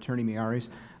question for Attorney Miares.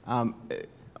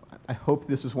 I hope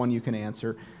this is one you can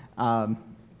answer.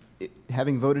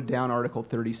 having voted down Article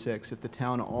 36, if the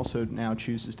town also now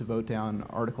chooses to vote down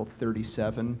Article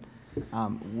 37,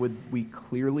 would we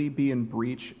clearly be in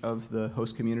breach of the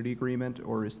host community agreement,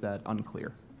 or is that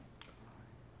unclear?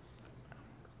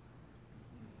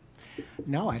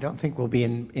 No, I don't think we'll be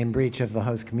in breach of the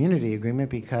host community agreement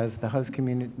because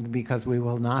because we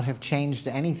will not have changed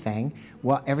anything.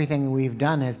 Well, everything we've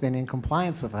done has been in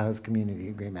compliance with the host community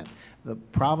agreement. The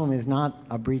problem is not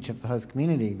a breach of the host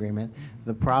community agreement.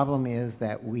 The problem is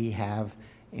that we have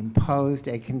imposed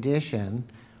a condition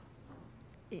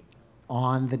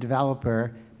on the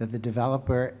developer that the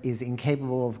developer is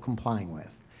incapable of complying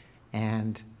with.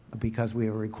 And because we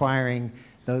are requiring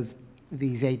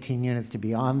these 18 units to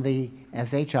be on the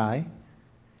SHI,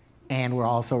 and we're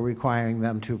also requiring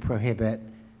them to prohibit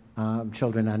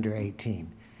children under 18.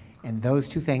 And those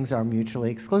two things are mutually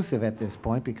exclusive at this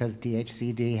point because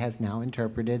DHCD has now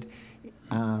interpreted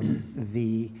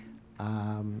the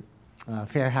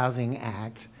Fair Housing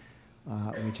Act,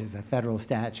 which is a federal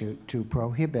statute, to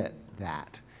prohibit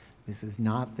that. This is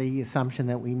not the assumption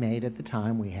that we made at the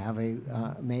time. We have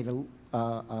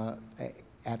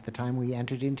at the time we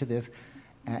entered into this,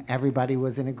 everybody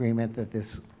was in agreement that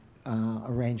this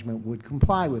arrangement would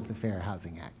comply with the Fair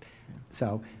Housing Act.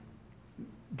 So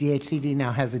DHCD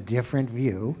now has a different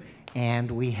view,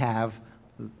 and we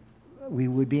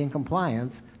would be in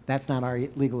compliance. That's not our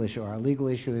legal issue. Our legal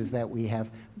issue is that we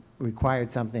have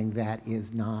required something that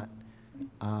is not,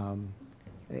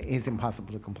 is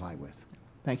impossible to comply with.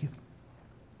 Thank you.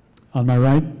 On my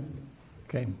right.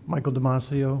 Okay, Michael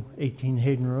Damasio, 18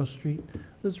 Hayden Rose Street.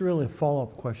 This is really a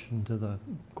follow-up question to the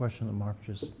question that Mark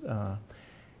just,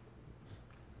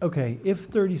 okay, if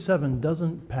 37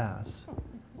 doesn't pass,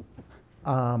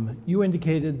 you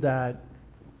indicated that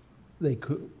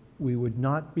we would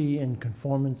not be in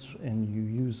conformance, and you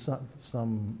used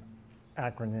some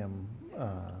acronym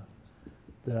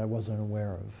that I wasn't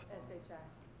aware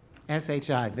of.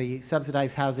 SHI, the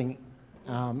Subsidized Housing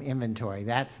Inventory.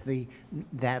 That's the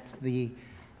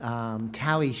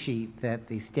tally sheet that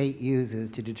the state uses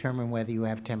to determine whether you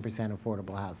have 10%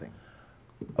 affordable housing.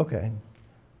 Okay.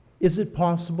 Is it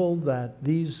possible that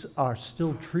these are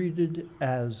still treated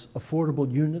as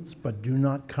affordable units but do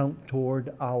not count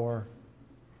toward our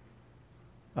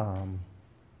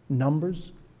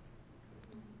numbers?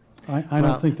 I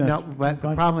don't think that's... No, but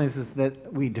the problem is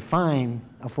that we define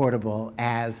affordable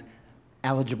as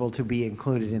eligible to be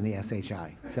included in the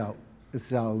SHI. So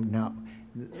no,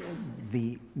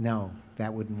 no,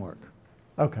 that wouldn't work.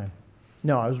 Okay.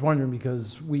 No, I was wondering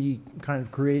because we kind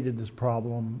of created this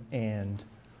problem, and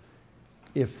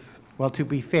if... Well, to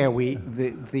be fair,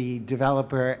 the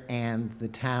developer and the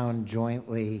town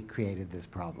jointly created this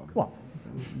problem. Well,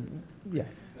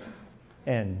 yes.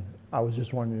 And I was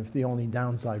just wondering if the only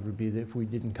downside would be that if we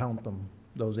didn't count them,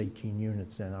 those 18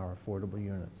 units in our affordable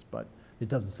units, but it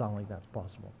doesn't sound like that's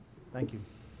possible. Thank you.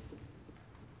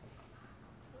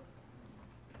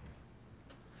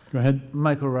 Go ahead.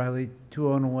 Michael Riley,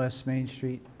 201 West Main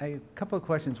Street. A couple of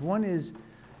questions. One is,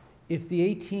 if the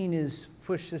 18 is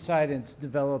pushed aside and it's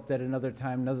developed at another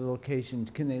time, another location,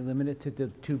 can they limit it to the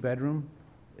 2-bedroom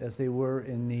as they were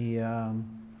in the,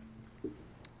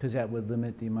 because that would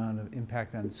limit the amount of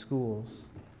impact on schools?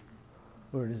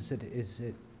 Or is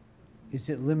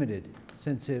it limited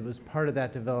since it was part of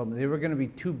that development? They were going to be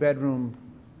 2-bedroom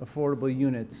affordable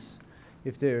units.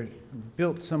 If they're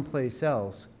built someplace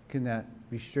else, can that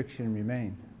restriction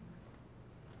remain?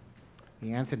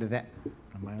 The answer to that,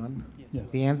 am I on? Yes.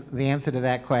 The answer to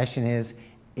that question is,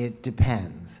 it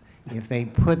depends. If they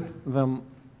put them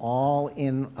all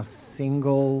in a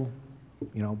single,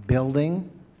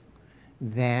 building,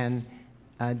 then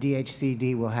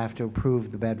DHCD will have to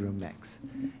approve the bedroom mix.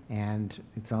 And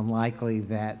it's unlikely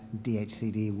that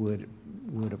DHCD would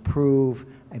approve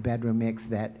a bedroom mix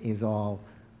that is all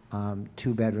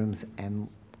 2 bedrooms and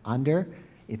under.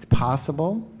 It's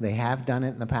possible. They have done it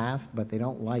in the past, but they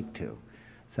don't like to.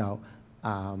 So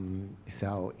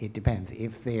it depends.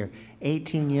 If they're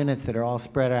 18 units that are all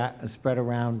spread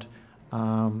around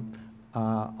all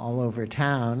over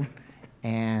town,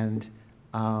 and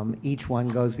each one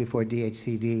goes before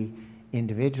DHCD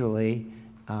individually,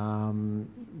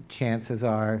 chances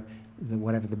are that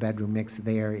whatever the bedroom mix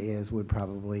there is would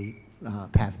probably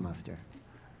pass muster.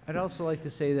 I'd also like to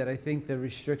say that I think the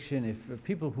restriction, if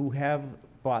people who have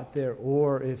bought there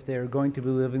or if they're going to be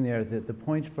living there, that the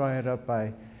points brought up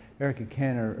by Erica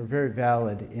Ken are very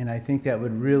valid. And I think that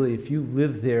would really, if you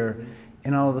live there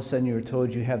and all of a sudden you were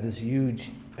told you have this huge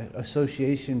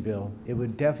association bill, it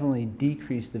would definitely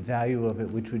decrease the value of it,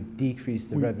 which would decrease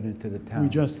the revenue to the town. We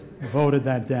just voted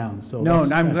that down, so. No,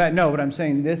 that's- I'm glad, no, but I'm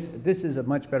saying this is a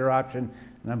much better option,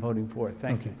 and I'm voting for it.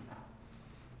 Thank you.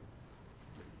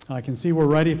 I can see we're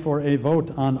ready for a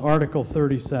vote on Article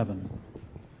 37.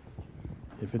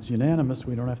 If it's unanimous,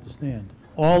 we don't have to stand.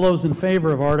 All those in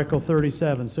favor of Article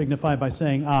 37 signify by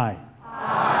saying aye.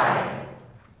 Aye.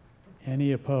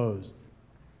 Any opposed?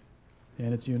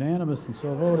 And it's unanimous and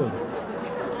so voted.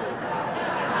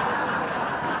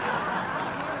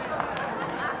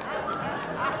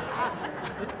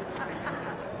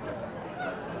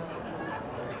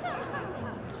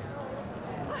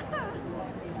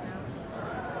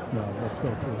 No, let's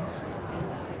go through it.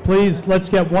 Please, let's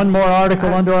get one more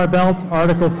article under our belt,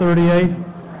 Article 38.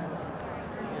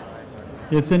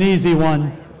 It's an easy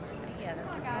one.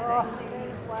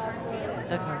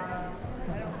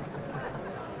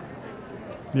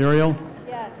 Muriel?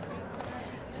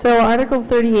 So Article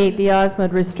 38, the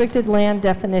Osmond Restricted Land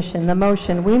Definition. The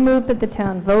motion, we move that the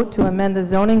town vote to amend the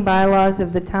zoning bylaws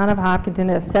of the town of Hopkinton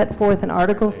as set forth in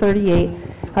Article 38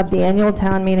 of the annual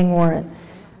town meeting warrant.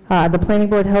 The planning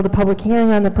board held a public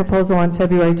hearing on the proposal on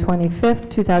February 25th,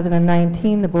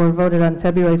 2019. The board voted on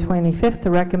February 25th to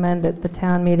recommend that the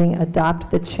town meeting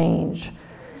adopt the change.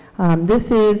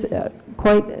 This is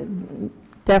quite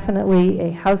definitely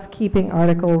a housekeeping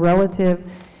article relative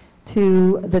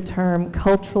to the term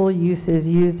cultural uses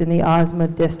used in the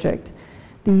Osmond district.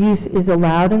 The use is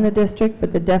allowed in the district,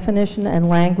 but the definition and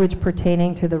language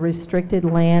pertaining to the restricted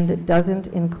land doesn't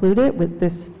include it. With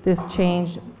this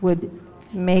change would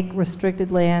make restricted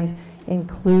land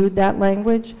include that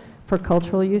language for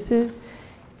cultural uses.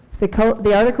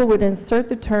 The article would insert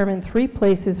the term in 3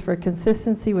 places for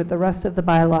consistency with the rest of the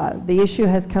bylaw. The issue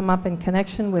has come up in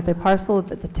connection with a parcel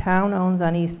that the town owns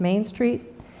on East Main Street.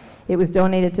 It was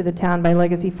donated to the town by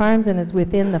Legacy Farms and is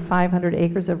within the 500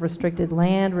 acres of restricted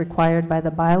land required by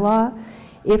the bylaw.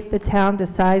 If the town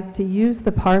decides to use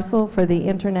the parcel for the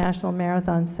International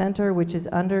Marathon Center, which is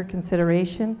under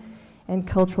consideration, and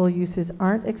cultural uses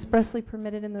aren't expressly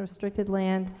permitted in the restricted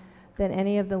land, then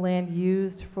any of the land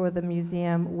used for the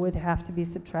museum would have to be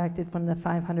subtracted from the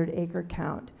 500-acre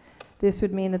count. This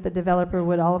would mean that the developer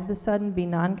would all of a sudden be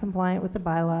non-compliant with the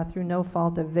bylaw through no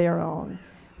fault of their own.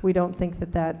 We don't think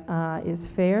that that is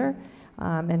fair,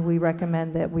 and we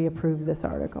recommend that we approve this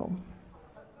article.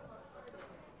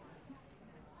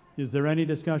 Is there any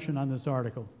discussion on this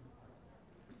article?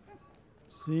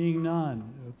 Seeing none.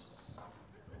 Oops.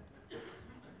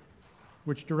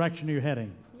 Which direction are you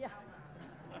heading? Yeah.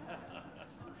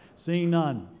 Seeing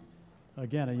none.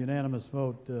 Again, a unanimous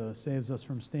vote saves us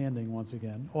from standing once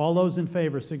again. All those in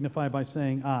favor signify by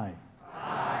saying aye.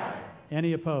 Aye.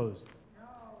 Any opposed?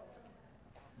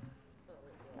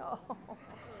 No.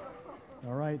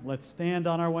 All right, let's stand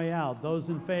on our way out. Those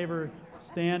in favor,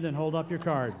 stand and hold up your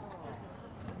card.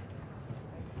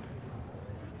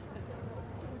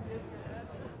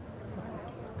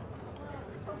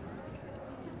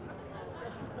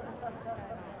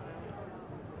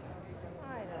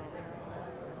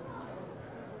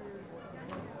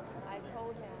 I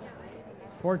told him.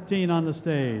 14 on the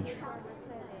stage.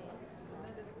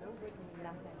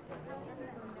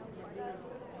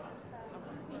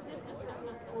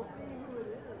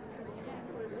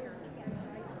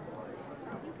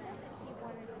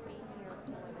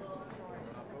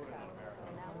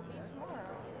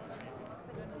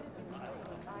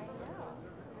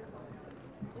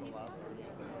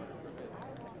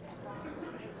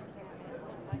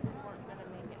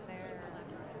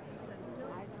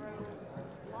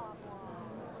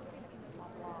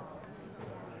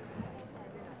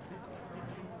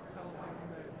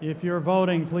 If you're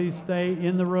voting, please stay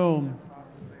in the room.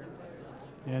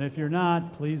 And if you're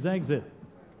not, please exit.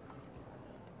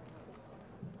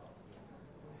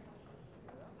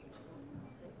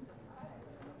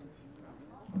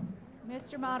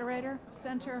 Mr. Moderator,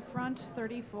 center front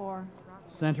 34.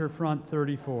 Center front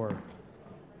 34.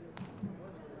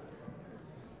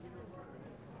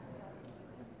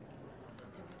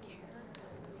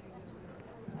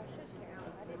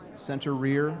 Center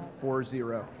rear 40.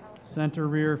 Center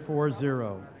rear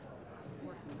 40.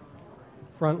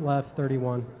 Front left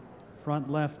 31. Front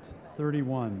left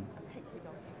 31.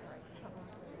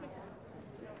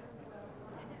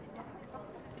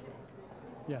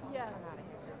 Yes. Yeah.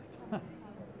 Until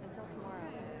tomorrow.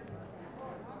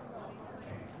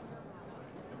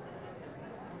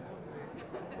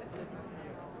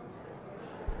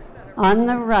 On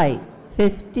the right,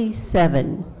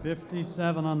 57.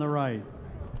 57 on the right.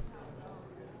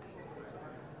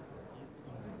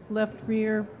 Left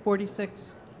rear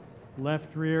 46.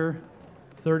 Left rear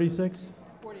 36?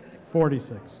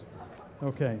 46.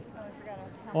 Okay.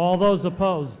 All those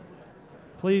opposed,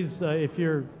 please, if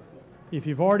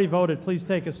you've already voted, please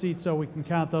take a seat so we can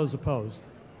count those opposed.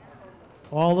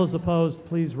 All those opposed,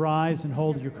 please rise and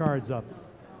hold your cards up.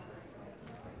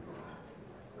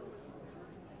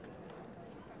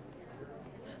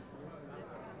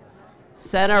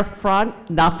 Center front,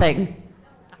 nothing.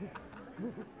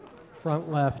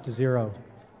 Front left, 0.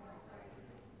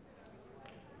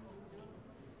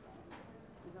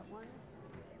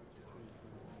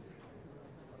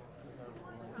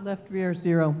 Left rear,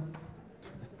 0.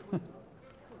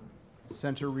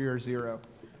 Center rear, 0.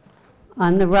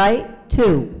 On the right,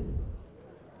 2.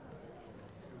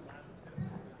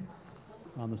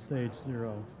 On the stage,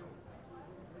 0.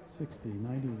 60,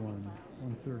 91,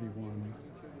 131,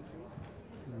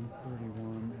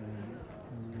 131,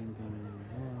 and 91.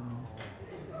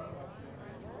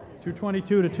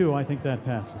 222 to 2, I think that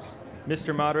passes.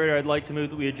 Mr. Moderator, I'd like to move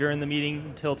that we adjourn the meeting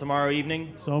until tomorrow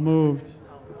evening. So moved.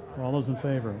 All those in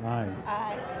favor? Aye.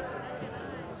 Aye.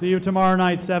 See you tomorrow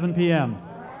night, 7 p.m.